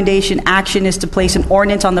recommendation action is to place an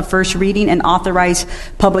ordinance on the first reading and authorize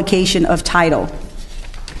publication of title.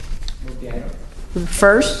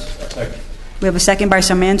 First. We have a second by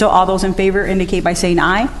Sarmiento. All those in favor indicate by saying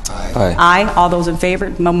aye. Aye. Aye. All those in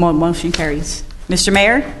favor, motion carries. Mr.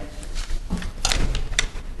 Mayor?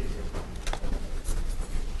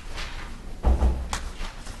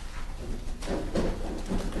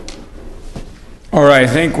 All right, I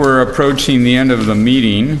think we're approaching the end of the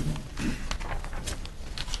meeting.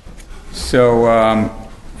 So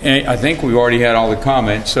I think we've already had all the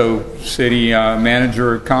comments. So city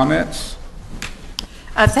manager comments?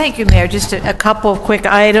 Thank you, Mayor. Just a couple of quick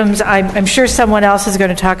items. I'm sure someone else is going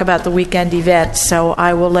to talk about the weekend event, so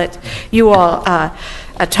I will let you all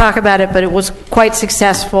talk about it, but it was quite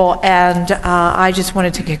successful, and I just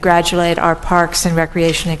wanted to congratulate our Parks and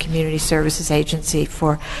Recreation and Community Services Agency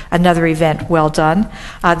for another event well done.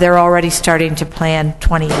 They're already starting to plan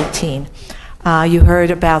 2018. You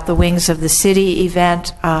heard about the Wings of the City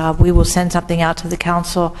event. We will send something out to the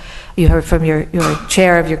council. You heard from your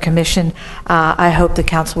chair of your commission. I hope the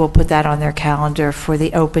council will put that on their calendar for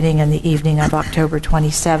the opening and the evening of October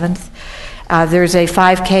 27th. There's a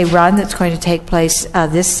 5K run that's going to take place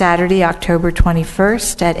this Saturday, October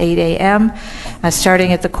 21st at 8 a.m.,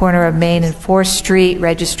 starting at the corner of Main and 4th Street.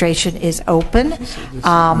 Registration is open.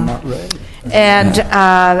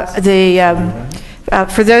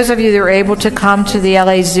 For those of you that were able to come to the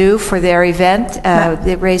LA Zoo for their event,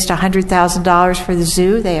 they raised $100,000 for the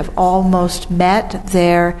zoo. They have almost met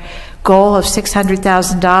their goal of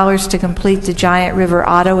 $600,000 to complete the Giant River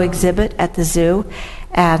Auto exhibit at the zoo.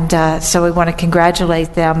 And so we want to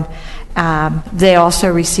congratulate them. They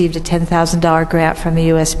also received a $10,000 grant from the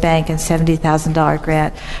U.S. Bank and $70,000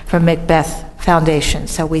 grant from Macbeth Foundation.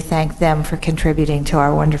 So we thank them for contributing to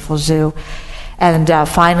our wonderful zoo. And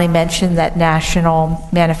finally mention that National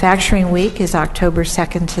Manufacturing Week is October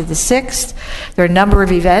 2nd to the 6th. There are a number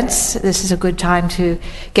of events. This is a good time to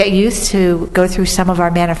get youth to go through some of our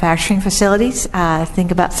manufacturing facilities, think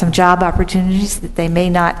about some job opportunities that they may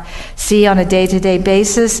not see on a day-to-day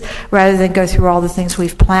basis. Rather than go through all the things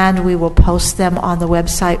we've planned, we will post them on the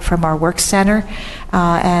website from our work center.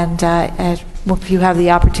 If you have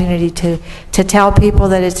the opportunity to tell people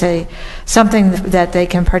that it's something that they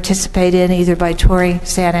can participate in, either by touring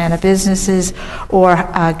Santa Ana businesses or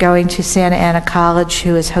going to Santa Ana College,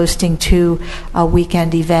 who is hosting 2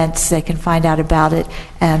 weekend events, they can find out about it,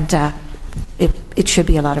 and it should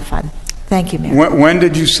be a lot of fun. Thank you, Mayor. When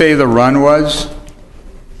did you say the run was?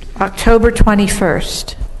 October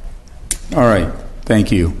 21st. All right,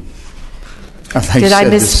 thank you. I thought you Did I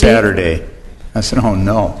said this misspeak? Saturday. I said, oh,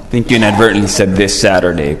 no. I think you inadvertently said this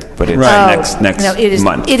Saturday, but it's next No, it is,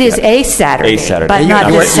 month. It is a Saturday. A Saturday. But not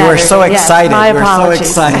You were this Saturday. so Yes, excited. my You were so apologies.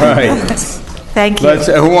 excited. Right. Thank you.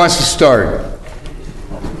 Who wants to start?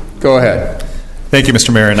 Go ahead. Thank you,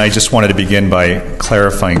 Mr. Mayor. And I just wanted to begin by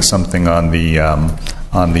clarifying something on the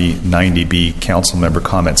 90B council member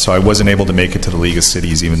comment. So I wasn't able to make it to the League of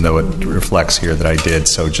Cities, even though it reflects here that I did.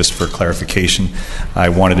 So just for clarification, I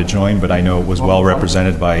wanted to join, but I know it was well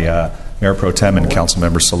represented by Mayor Pro Tem and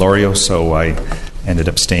Councilmember Solorio, so I ended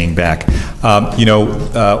up staying back.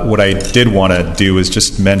 What I did want to do is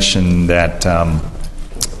just mention that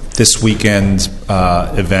this weekend's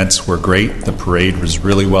events were great. The parade was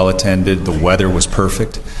really well attended. The weather was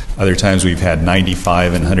perfect. Other times we've had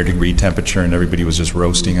 95 and 100-degree temperature and everybody was just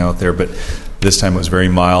roasting out there, but this time it was very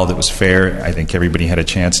mild. It was fair. I think everybody had a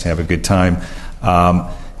chance to have a good time.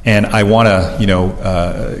 And I want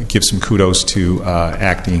to, give some kudos to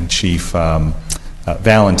Acting Chief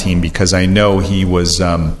Valentine, because I know he was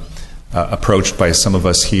approached by some of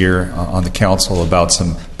us here on the council about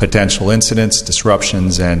some potential incidents,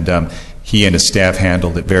 disruptions, and he and his staff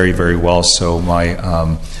handled it very, very well. So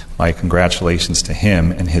my congratulations to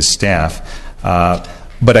him and his staff.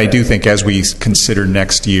 But I do think as we consider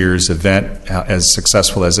next year's event, as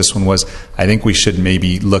successful as this one was, I think we should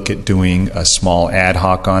maybe look at doing a small ad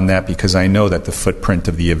hoc on that, because I know that the footprint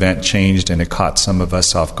of the event changed and it caught some of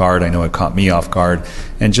us off guard. I know it caught me off guard.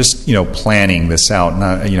 And just, planning this out.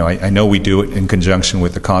 Not, I know we do it in conjunction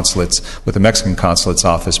with the consulates, with the Mexican consulate's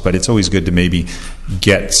office, but it's always good to maybe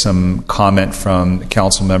get some comment from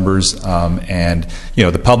council members and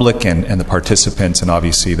the public and the participants, and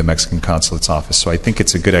obviously the Mexican consulate's office. So I think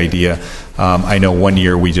it's a good idea. I know one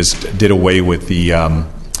year we just did away with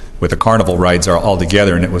the carnival rides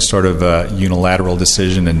altogether, and it was sort of a unilateral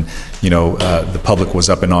decision, and the public was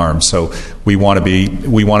up in arms. So we want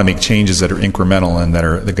to make changes that are incremental and that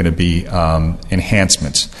are going to be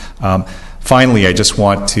enhancements. Finally, I just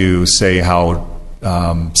want to say how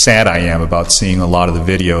sad I am about seeing a lot of the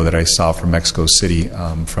video that I saw from Mexico City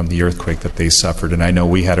from the earthquake that they suffered. And I know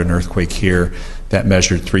we had an earthquake here that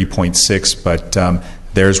measured 3.6, but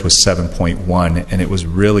theirs was 7.1, and it was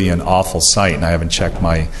really an awful sight. And I haven't checked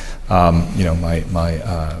my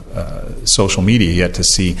social media yet to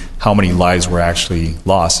see how many lives were actually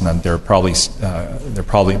lost, and they're probably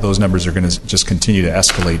those numbers are going to just continue to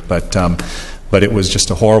escalate. But it was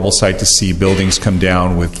just a horrible sight to see buildings come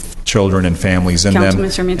down with children and families in them.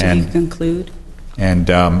 Councilman Sarmiento, you can conclude. And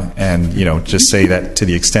just say that to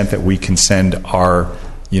the extent that we can send our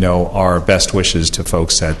best wishes to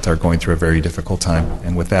folks that are going through a very difficult time.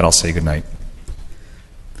 And with that, I'll say good night.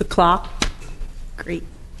 The clock. Great.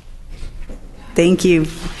 Thank you.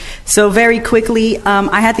 So very quickly,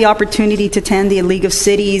 I had the opportunity to attend the League of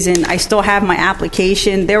Cities, and I still have my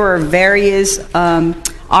application. There were various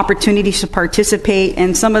opportunities to participate,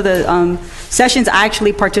 and some of the sessions I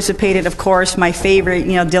actually participated, of course, my favorite,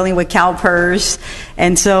 dealing with CalPERS.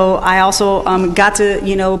 And so I also got to,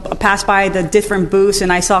 pass by the different booths,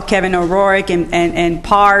 and I saw Kevin O'Rourke and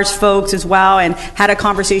PARS folks as well, and had a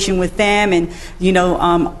conversation with them, and,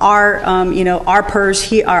 our PERS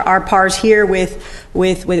here, our PARS here with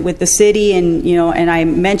the city, and and I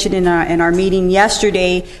mentioned in our meeting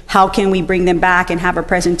yesterday, how can we bring them back and have a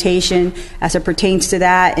presentation as it pertains to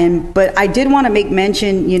that. But I did want to make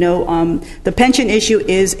mention, the pension issue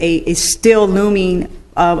is still looming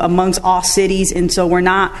amongst all cities, and so we're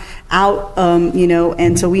not out,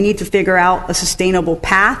 and so we need to figure out a sustainable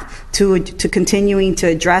path to continuing to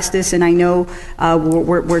address this. And I know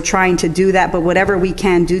we're trying to do that, but whatever we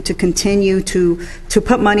can do to continue to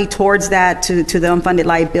put money towards that, to the unfunded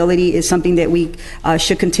liability, is something that we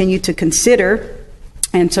should continue to consider.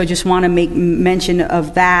 And so just want to make mention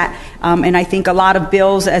of that. And I think a lot of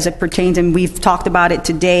bills as it pertains, and we've talked about it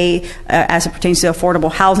today, as it pertains to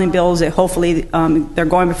affordable housing bills, that hopefully they're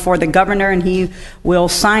going before the governor and he will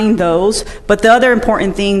sign those. But the other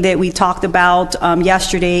important thing that we talked about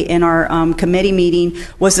yesterday in our committee meeting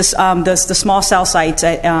was this, the small cell sites,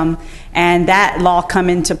 and that law come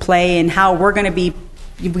into play, and how we're going to be,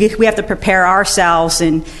 we have to prepare ourselves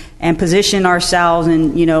and position ourselves,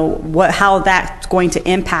 and how that's going to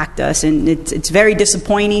impact us. And it's very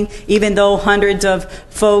disappointing, even though hundreds of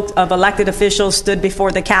elected officials stood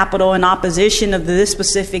before the Capitol in opposition of this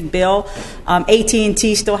specific bill.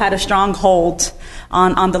 AT&T still had a strong hold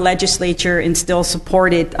on the legislature and still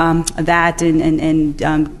supported that,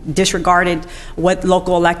 and disregarded what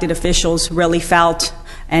local elected officials really felt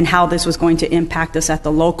and how this was going to impact us at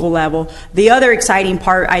the local level. The other exciting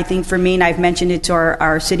part, I think, for me, and I've mentioned it to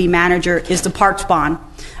our city manager, is the parks bond.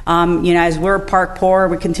 As we're park poor,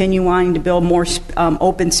 we continue wanting to build more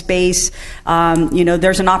open space.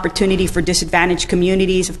 There's an opportunity for disadvantaged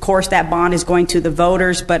communities. Of course, that bond is going to the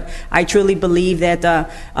voters, but I truly believe that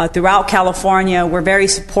throughout California, we're very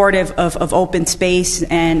supportive of open space,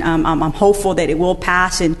 and I'm hopeful that it will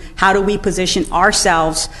pass. And how do we position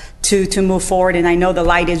ourselves to move forward? And I know the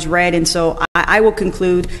light is red, and so I will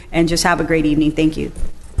conclude and just have a great evening. Thank you.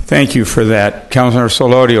 Thank you for that. Councilor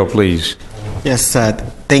Solorio, please. Yes,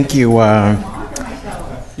 thank you.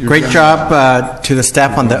 Great job to the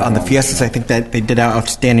staff on the fiestas. I think that they did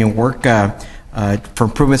outstanding work for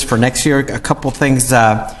improvements for next year. A couple things.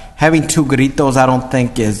 Having two gritos, I don't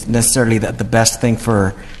think is necessarily the best thing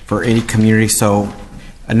for any community. So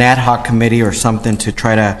an ad hoc committee or something to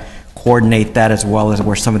try to coordinate that, as well as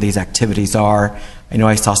where some of these activities are. I know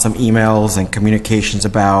I saw some emails and communications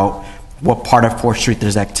about what part of 4th Street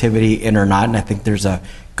there's activity in or not, and I think there's a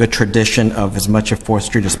good tradition of as much of 4th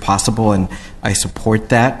Street as possible, and I support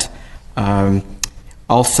that.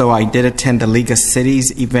 Also, I did attend the League of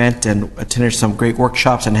Cities event and attended some great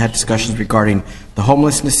workshops and had discussions regarding the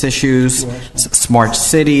homelessness issues, smart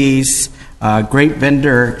cities, great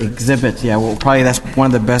vendor exhibits. Yeah, well, probably that's one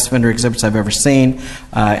of the best vendor exhibits I've ever seen.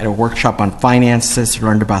 At a workshop on finances,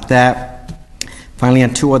 learned about that. Finally,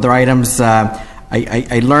 on two other items,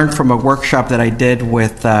 I learned from a workshop that I did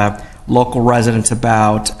with local residents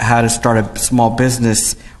about how to start a small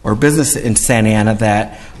business or business in Santa Ana,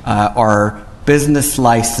 that our business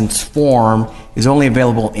license form is only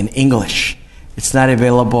available in English. It's not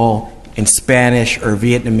available in Spanish or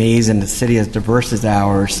Vietnamese in a city as diverse as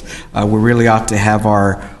ours, we really ought to have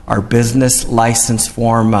our business license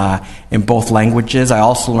form in both languages. I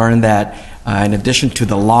also learned that in addition to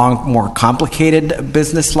the long, more complicated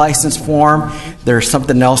business license form, there's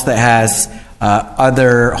something else that has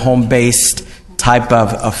other home-based type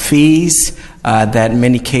of fees that in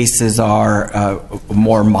many cases are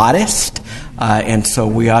more modest. And so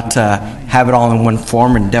we ought to have it all in one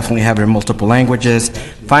form and definitely have it in multiple languages.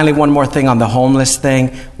 Finally, one more thing on the homeless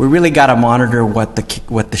thing. We really got to monitor what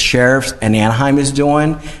the sheriff in Anaheim is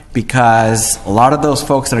doing, because a lot of those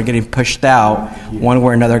folks that are getting pushed out, one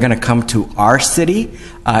way or another, are going to come to our city.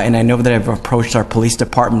 And I know that I've approached our police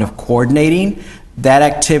department of coordinating that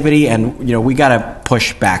activity, and we got to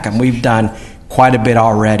push back. And we've done quite a bit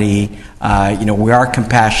already. We are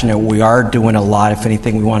compassionate. We are doing a lot. If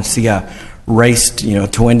anything, we want to see a race,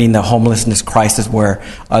 to ending the homelessness crisis, where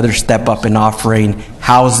others step up in offering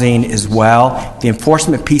housing as well. The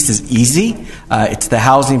enforcement piece is easy. It's the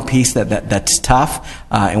housing piece that's tough,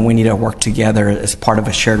 and we need to work together as part of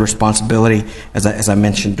a shared responsibility, as I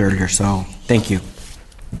mentioned earlier. So, thank you.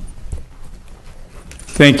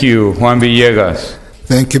 Thank you. Juan Villegas.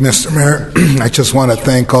 Thank you, Mr. Mayor. I just want to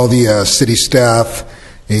thank all the city staff,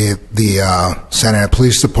 the Santa Ana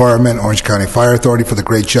Police Department, Orange County Fire Authority for the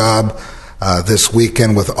great job this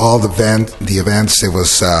weekend with all the events. It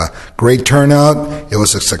was a great turnout. It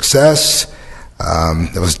was a success.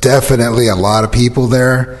 There was definitely a lot of people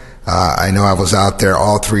there. I know I was out there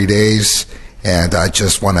all 3 days, and I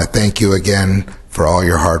just want to thank you again for all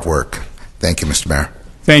your hard work. Thank you, Mr. Mayor.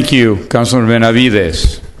 Thank you, Councilman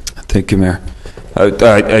Benavides. Thank you, Mayor.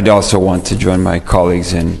 I'd also want to join my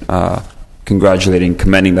colleagues in congratulating,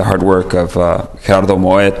 commending the hard work of Gerardo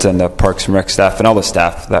Moet and the Parks and Rec staff and all the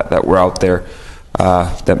staff that were out there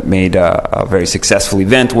that made a very successful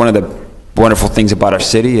event. One of the wonderful things about our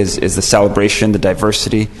city is the celebration, the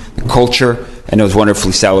diversity, the culture, and it was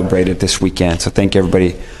wonderfully celebrated this weekend. So thank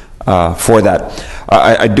everybody for that.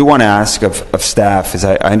 I do want to ask of staff, as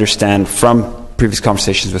I understand from previous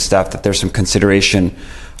conversations with staff, that there's some consideration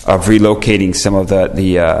of relocating some of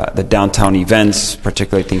the downtown events,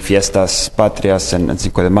 particularly I think Fiestas Patrias and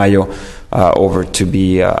Cinco de Mayo, over to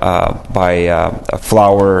be by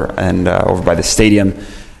Flower and over by the stadium.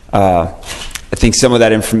 I think some of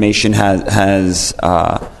that information has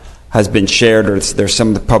been shared, or there's some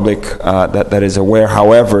of the public that is aware.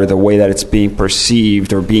 However, the way that it's being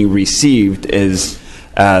perceived or being received is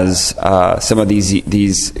as some of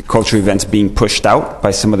these cultural events being pushed out by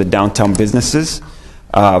some of the downtown businesses.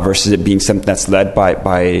 Versus it being something that's led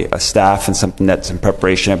by a staff and something that's in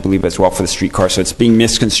preparation, I believe, as well for the streetcar. So it's being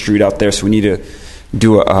misconstrued out there. So we need to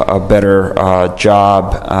do a better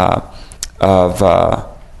job of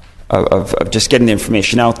just getting the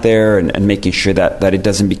information out there and making sure that it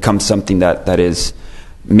doesn't become something that is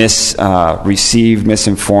received,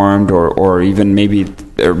 misinformed, or even maybe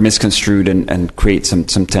misconstrued and create some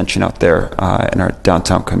tension out there in our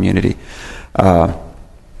downtown community.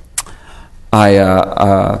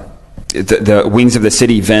 The Wings of the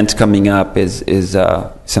City event coming up is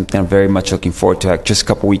something I'm very much looking forward to. Just a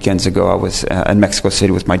couple weekends ago, I was in Mexico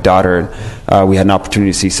City with my daughter, and we had an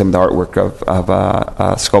opportunity to see some of the artwork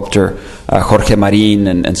of sculptor Jorge Marin,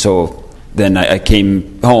 and so then I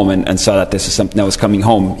came home and saw that this is something that was coming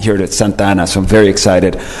home here to Santa Ana, so I'm very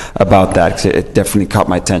excited about that, because it definitely caught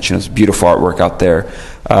my attention. It was beautiful artwork out there,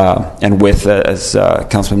 and with, as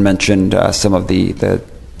Councilman mentioned, some of the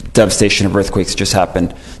devastation of earthquakes just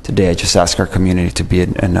happened today. I just ask our community to be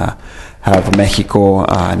and have Mexico,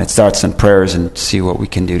 and it starts in prayers, and see what we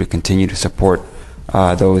can do to continue to support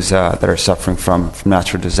those that are suffering from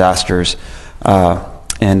natural disasters.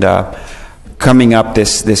 Coming up,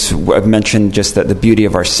 this I've mentioned just the beauty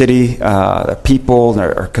of our city, the people,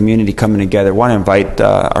 our community coming together. I want to invite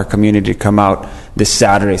our community to come out this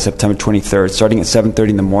Saturday, September 23rd, starting at 7:30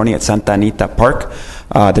 in the morning at Santa Anita Park.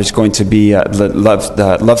 There's going to be the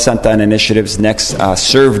Love Santa Ana Initiative's next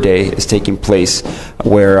Serve Day is taking place,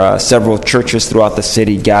 where several churches throughout the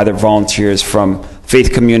city gather volunteers from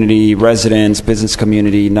faith community, residents, business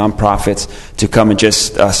community, nonprofits to come and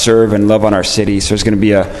just serve and love on our city. So there's going to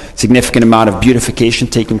be a significant amount of beautification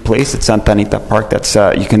taking place at Santa Anita Park. That's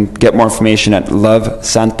you can get more information at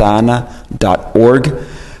lovesantaana.org.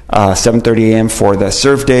 7:30 a.m. for the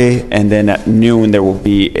Serve Day, and then at noon there will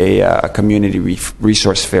be a community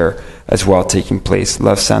resource fair as well taking place.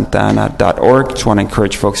 lovesantaana.org. Just want to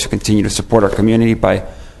encourage folks to continue to support our community by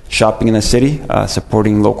shopping in the city,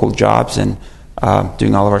 supporting local jobs, and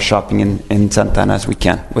doing all of our shopping in Santa Ana as we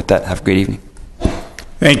can. With that, have a great evening.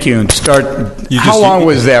 Thank you. And how long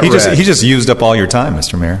was that? He just used up all your time,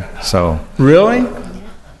 Mr. Mayor. So really?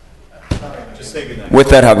 With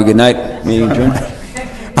that, have a good night. Meeting adjourned.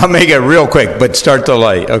 I'll make it real quick, but start the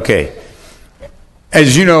light. Okay.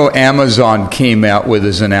 As you know, Amazon came out with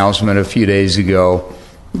this announcement a few days ago,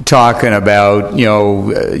 talking about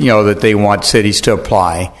that they want cities to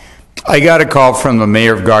apply. I got a call from the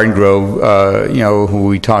mayor of Garden Grove, who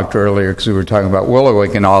we talked earlier because we were talking about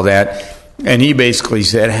Willowick and all that, and he basically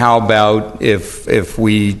said, "How about if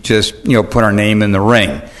we just put our name in the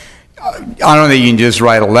ring?" I don't think you can just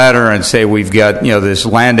write a letter and say we've got this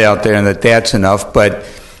land out there and that's enough, but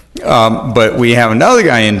we have another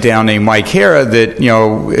guy in town named Mike Hara that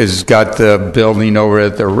has got the building over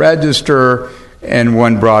at the Register and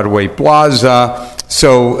One Broadway Plaza.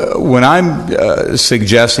 So what I'm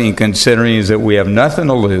suggesting and considering is that we have nothing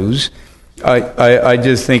to lose. I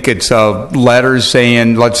just think it's a letter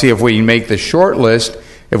saying, let's see if we can make the short list.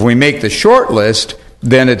 If we make the short list,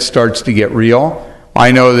 then it starts to get real.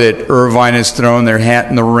 I know that Irvine has thrown their hat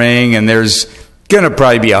in the ring, and there's going to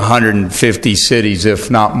probably be 150 cities, if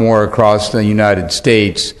not more, across the United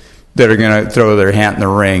States that are going to throw their hat in the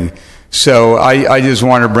ring. So I just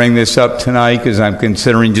want to bring this up tonight because I'm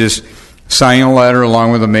considering just signing a letter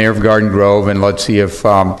along with the mayor of Garden Grove, and let's see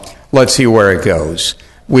where it goes.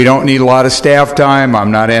 We don't need a lot of staff time.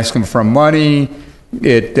 I'm not asking for money.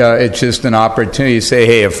 It's just an opportunity to say,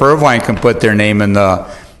 hey, if Irvine can put their name in the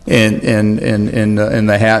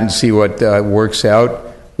hat and see what works out,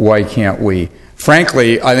 why can't we?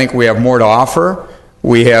 Frankly, I think we have more to offer.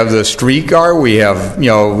 We have the streetcar, we have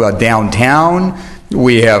downtown,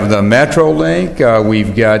 we have the Metrolink,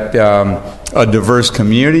 we've got a diverse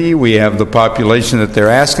community, we have the population that they're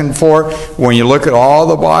asking for. When you look at all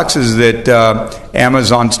the boxes that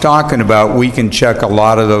Amazon's talking about, we can check a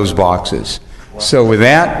lot of those boxes. So with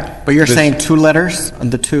that... But you're saying 2 letters on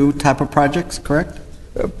the 2 type of projects, correct?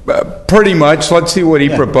 Pretty much. Let's see what he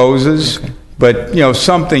proposes. Okay. But,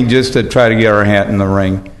 something just to try to get our hat in the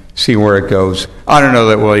ring, see where it goes. I don't know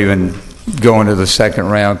that we'll even go into the second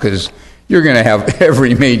round because you're going to have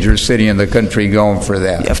every major city in the country going for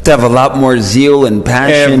that. You have to have a lot more zeal and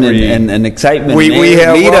passion and excitement. We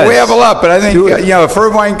have a lot, but I think, if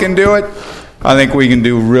Irvine can do it, I think we can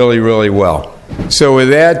do really, really well. So with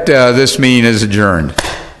that, this meeting is adjourned.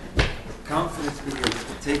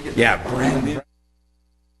 Yeah.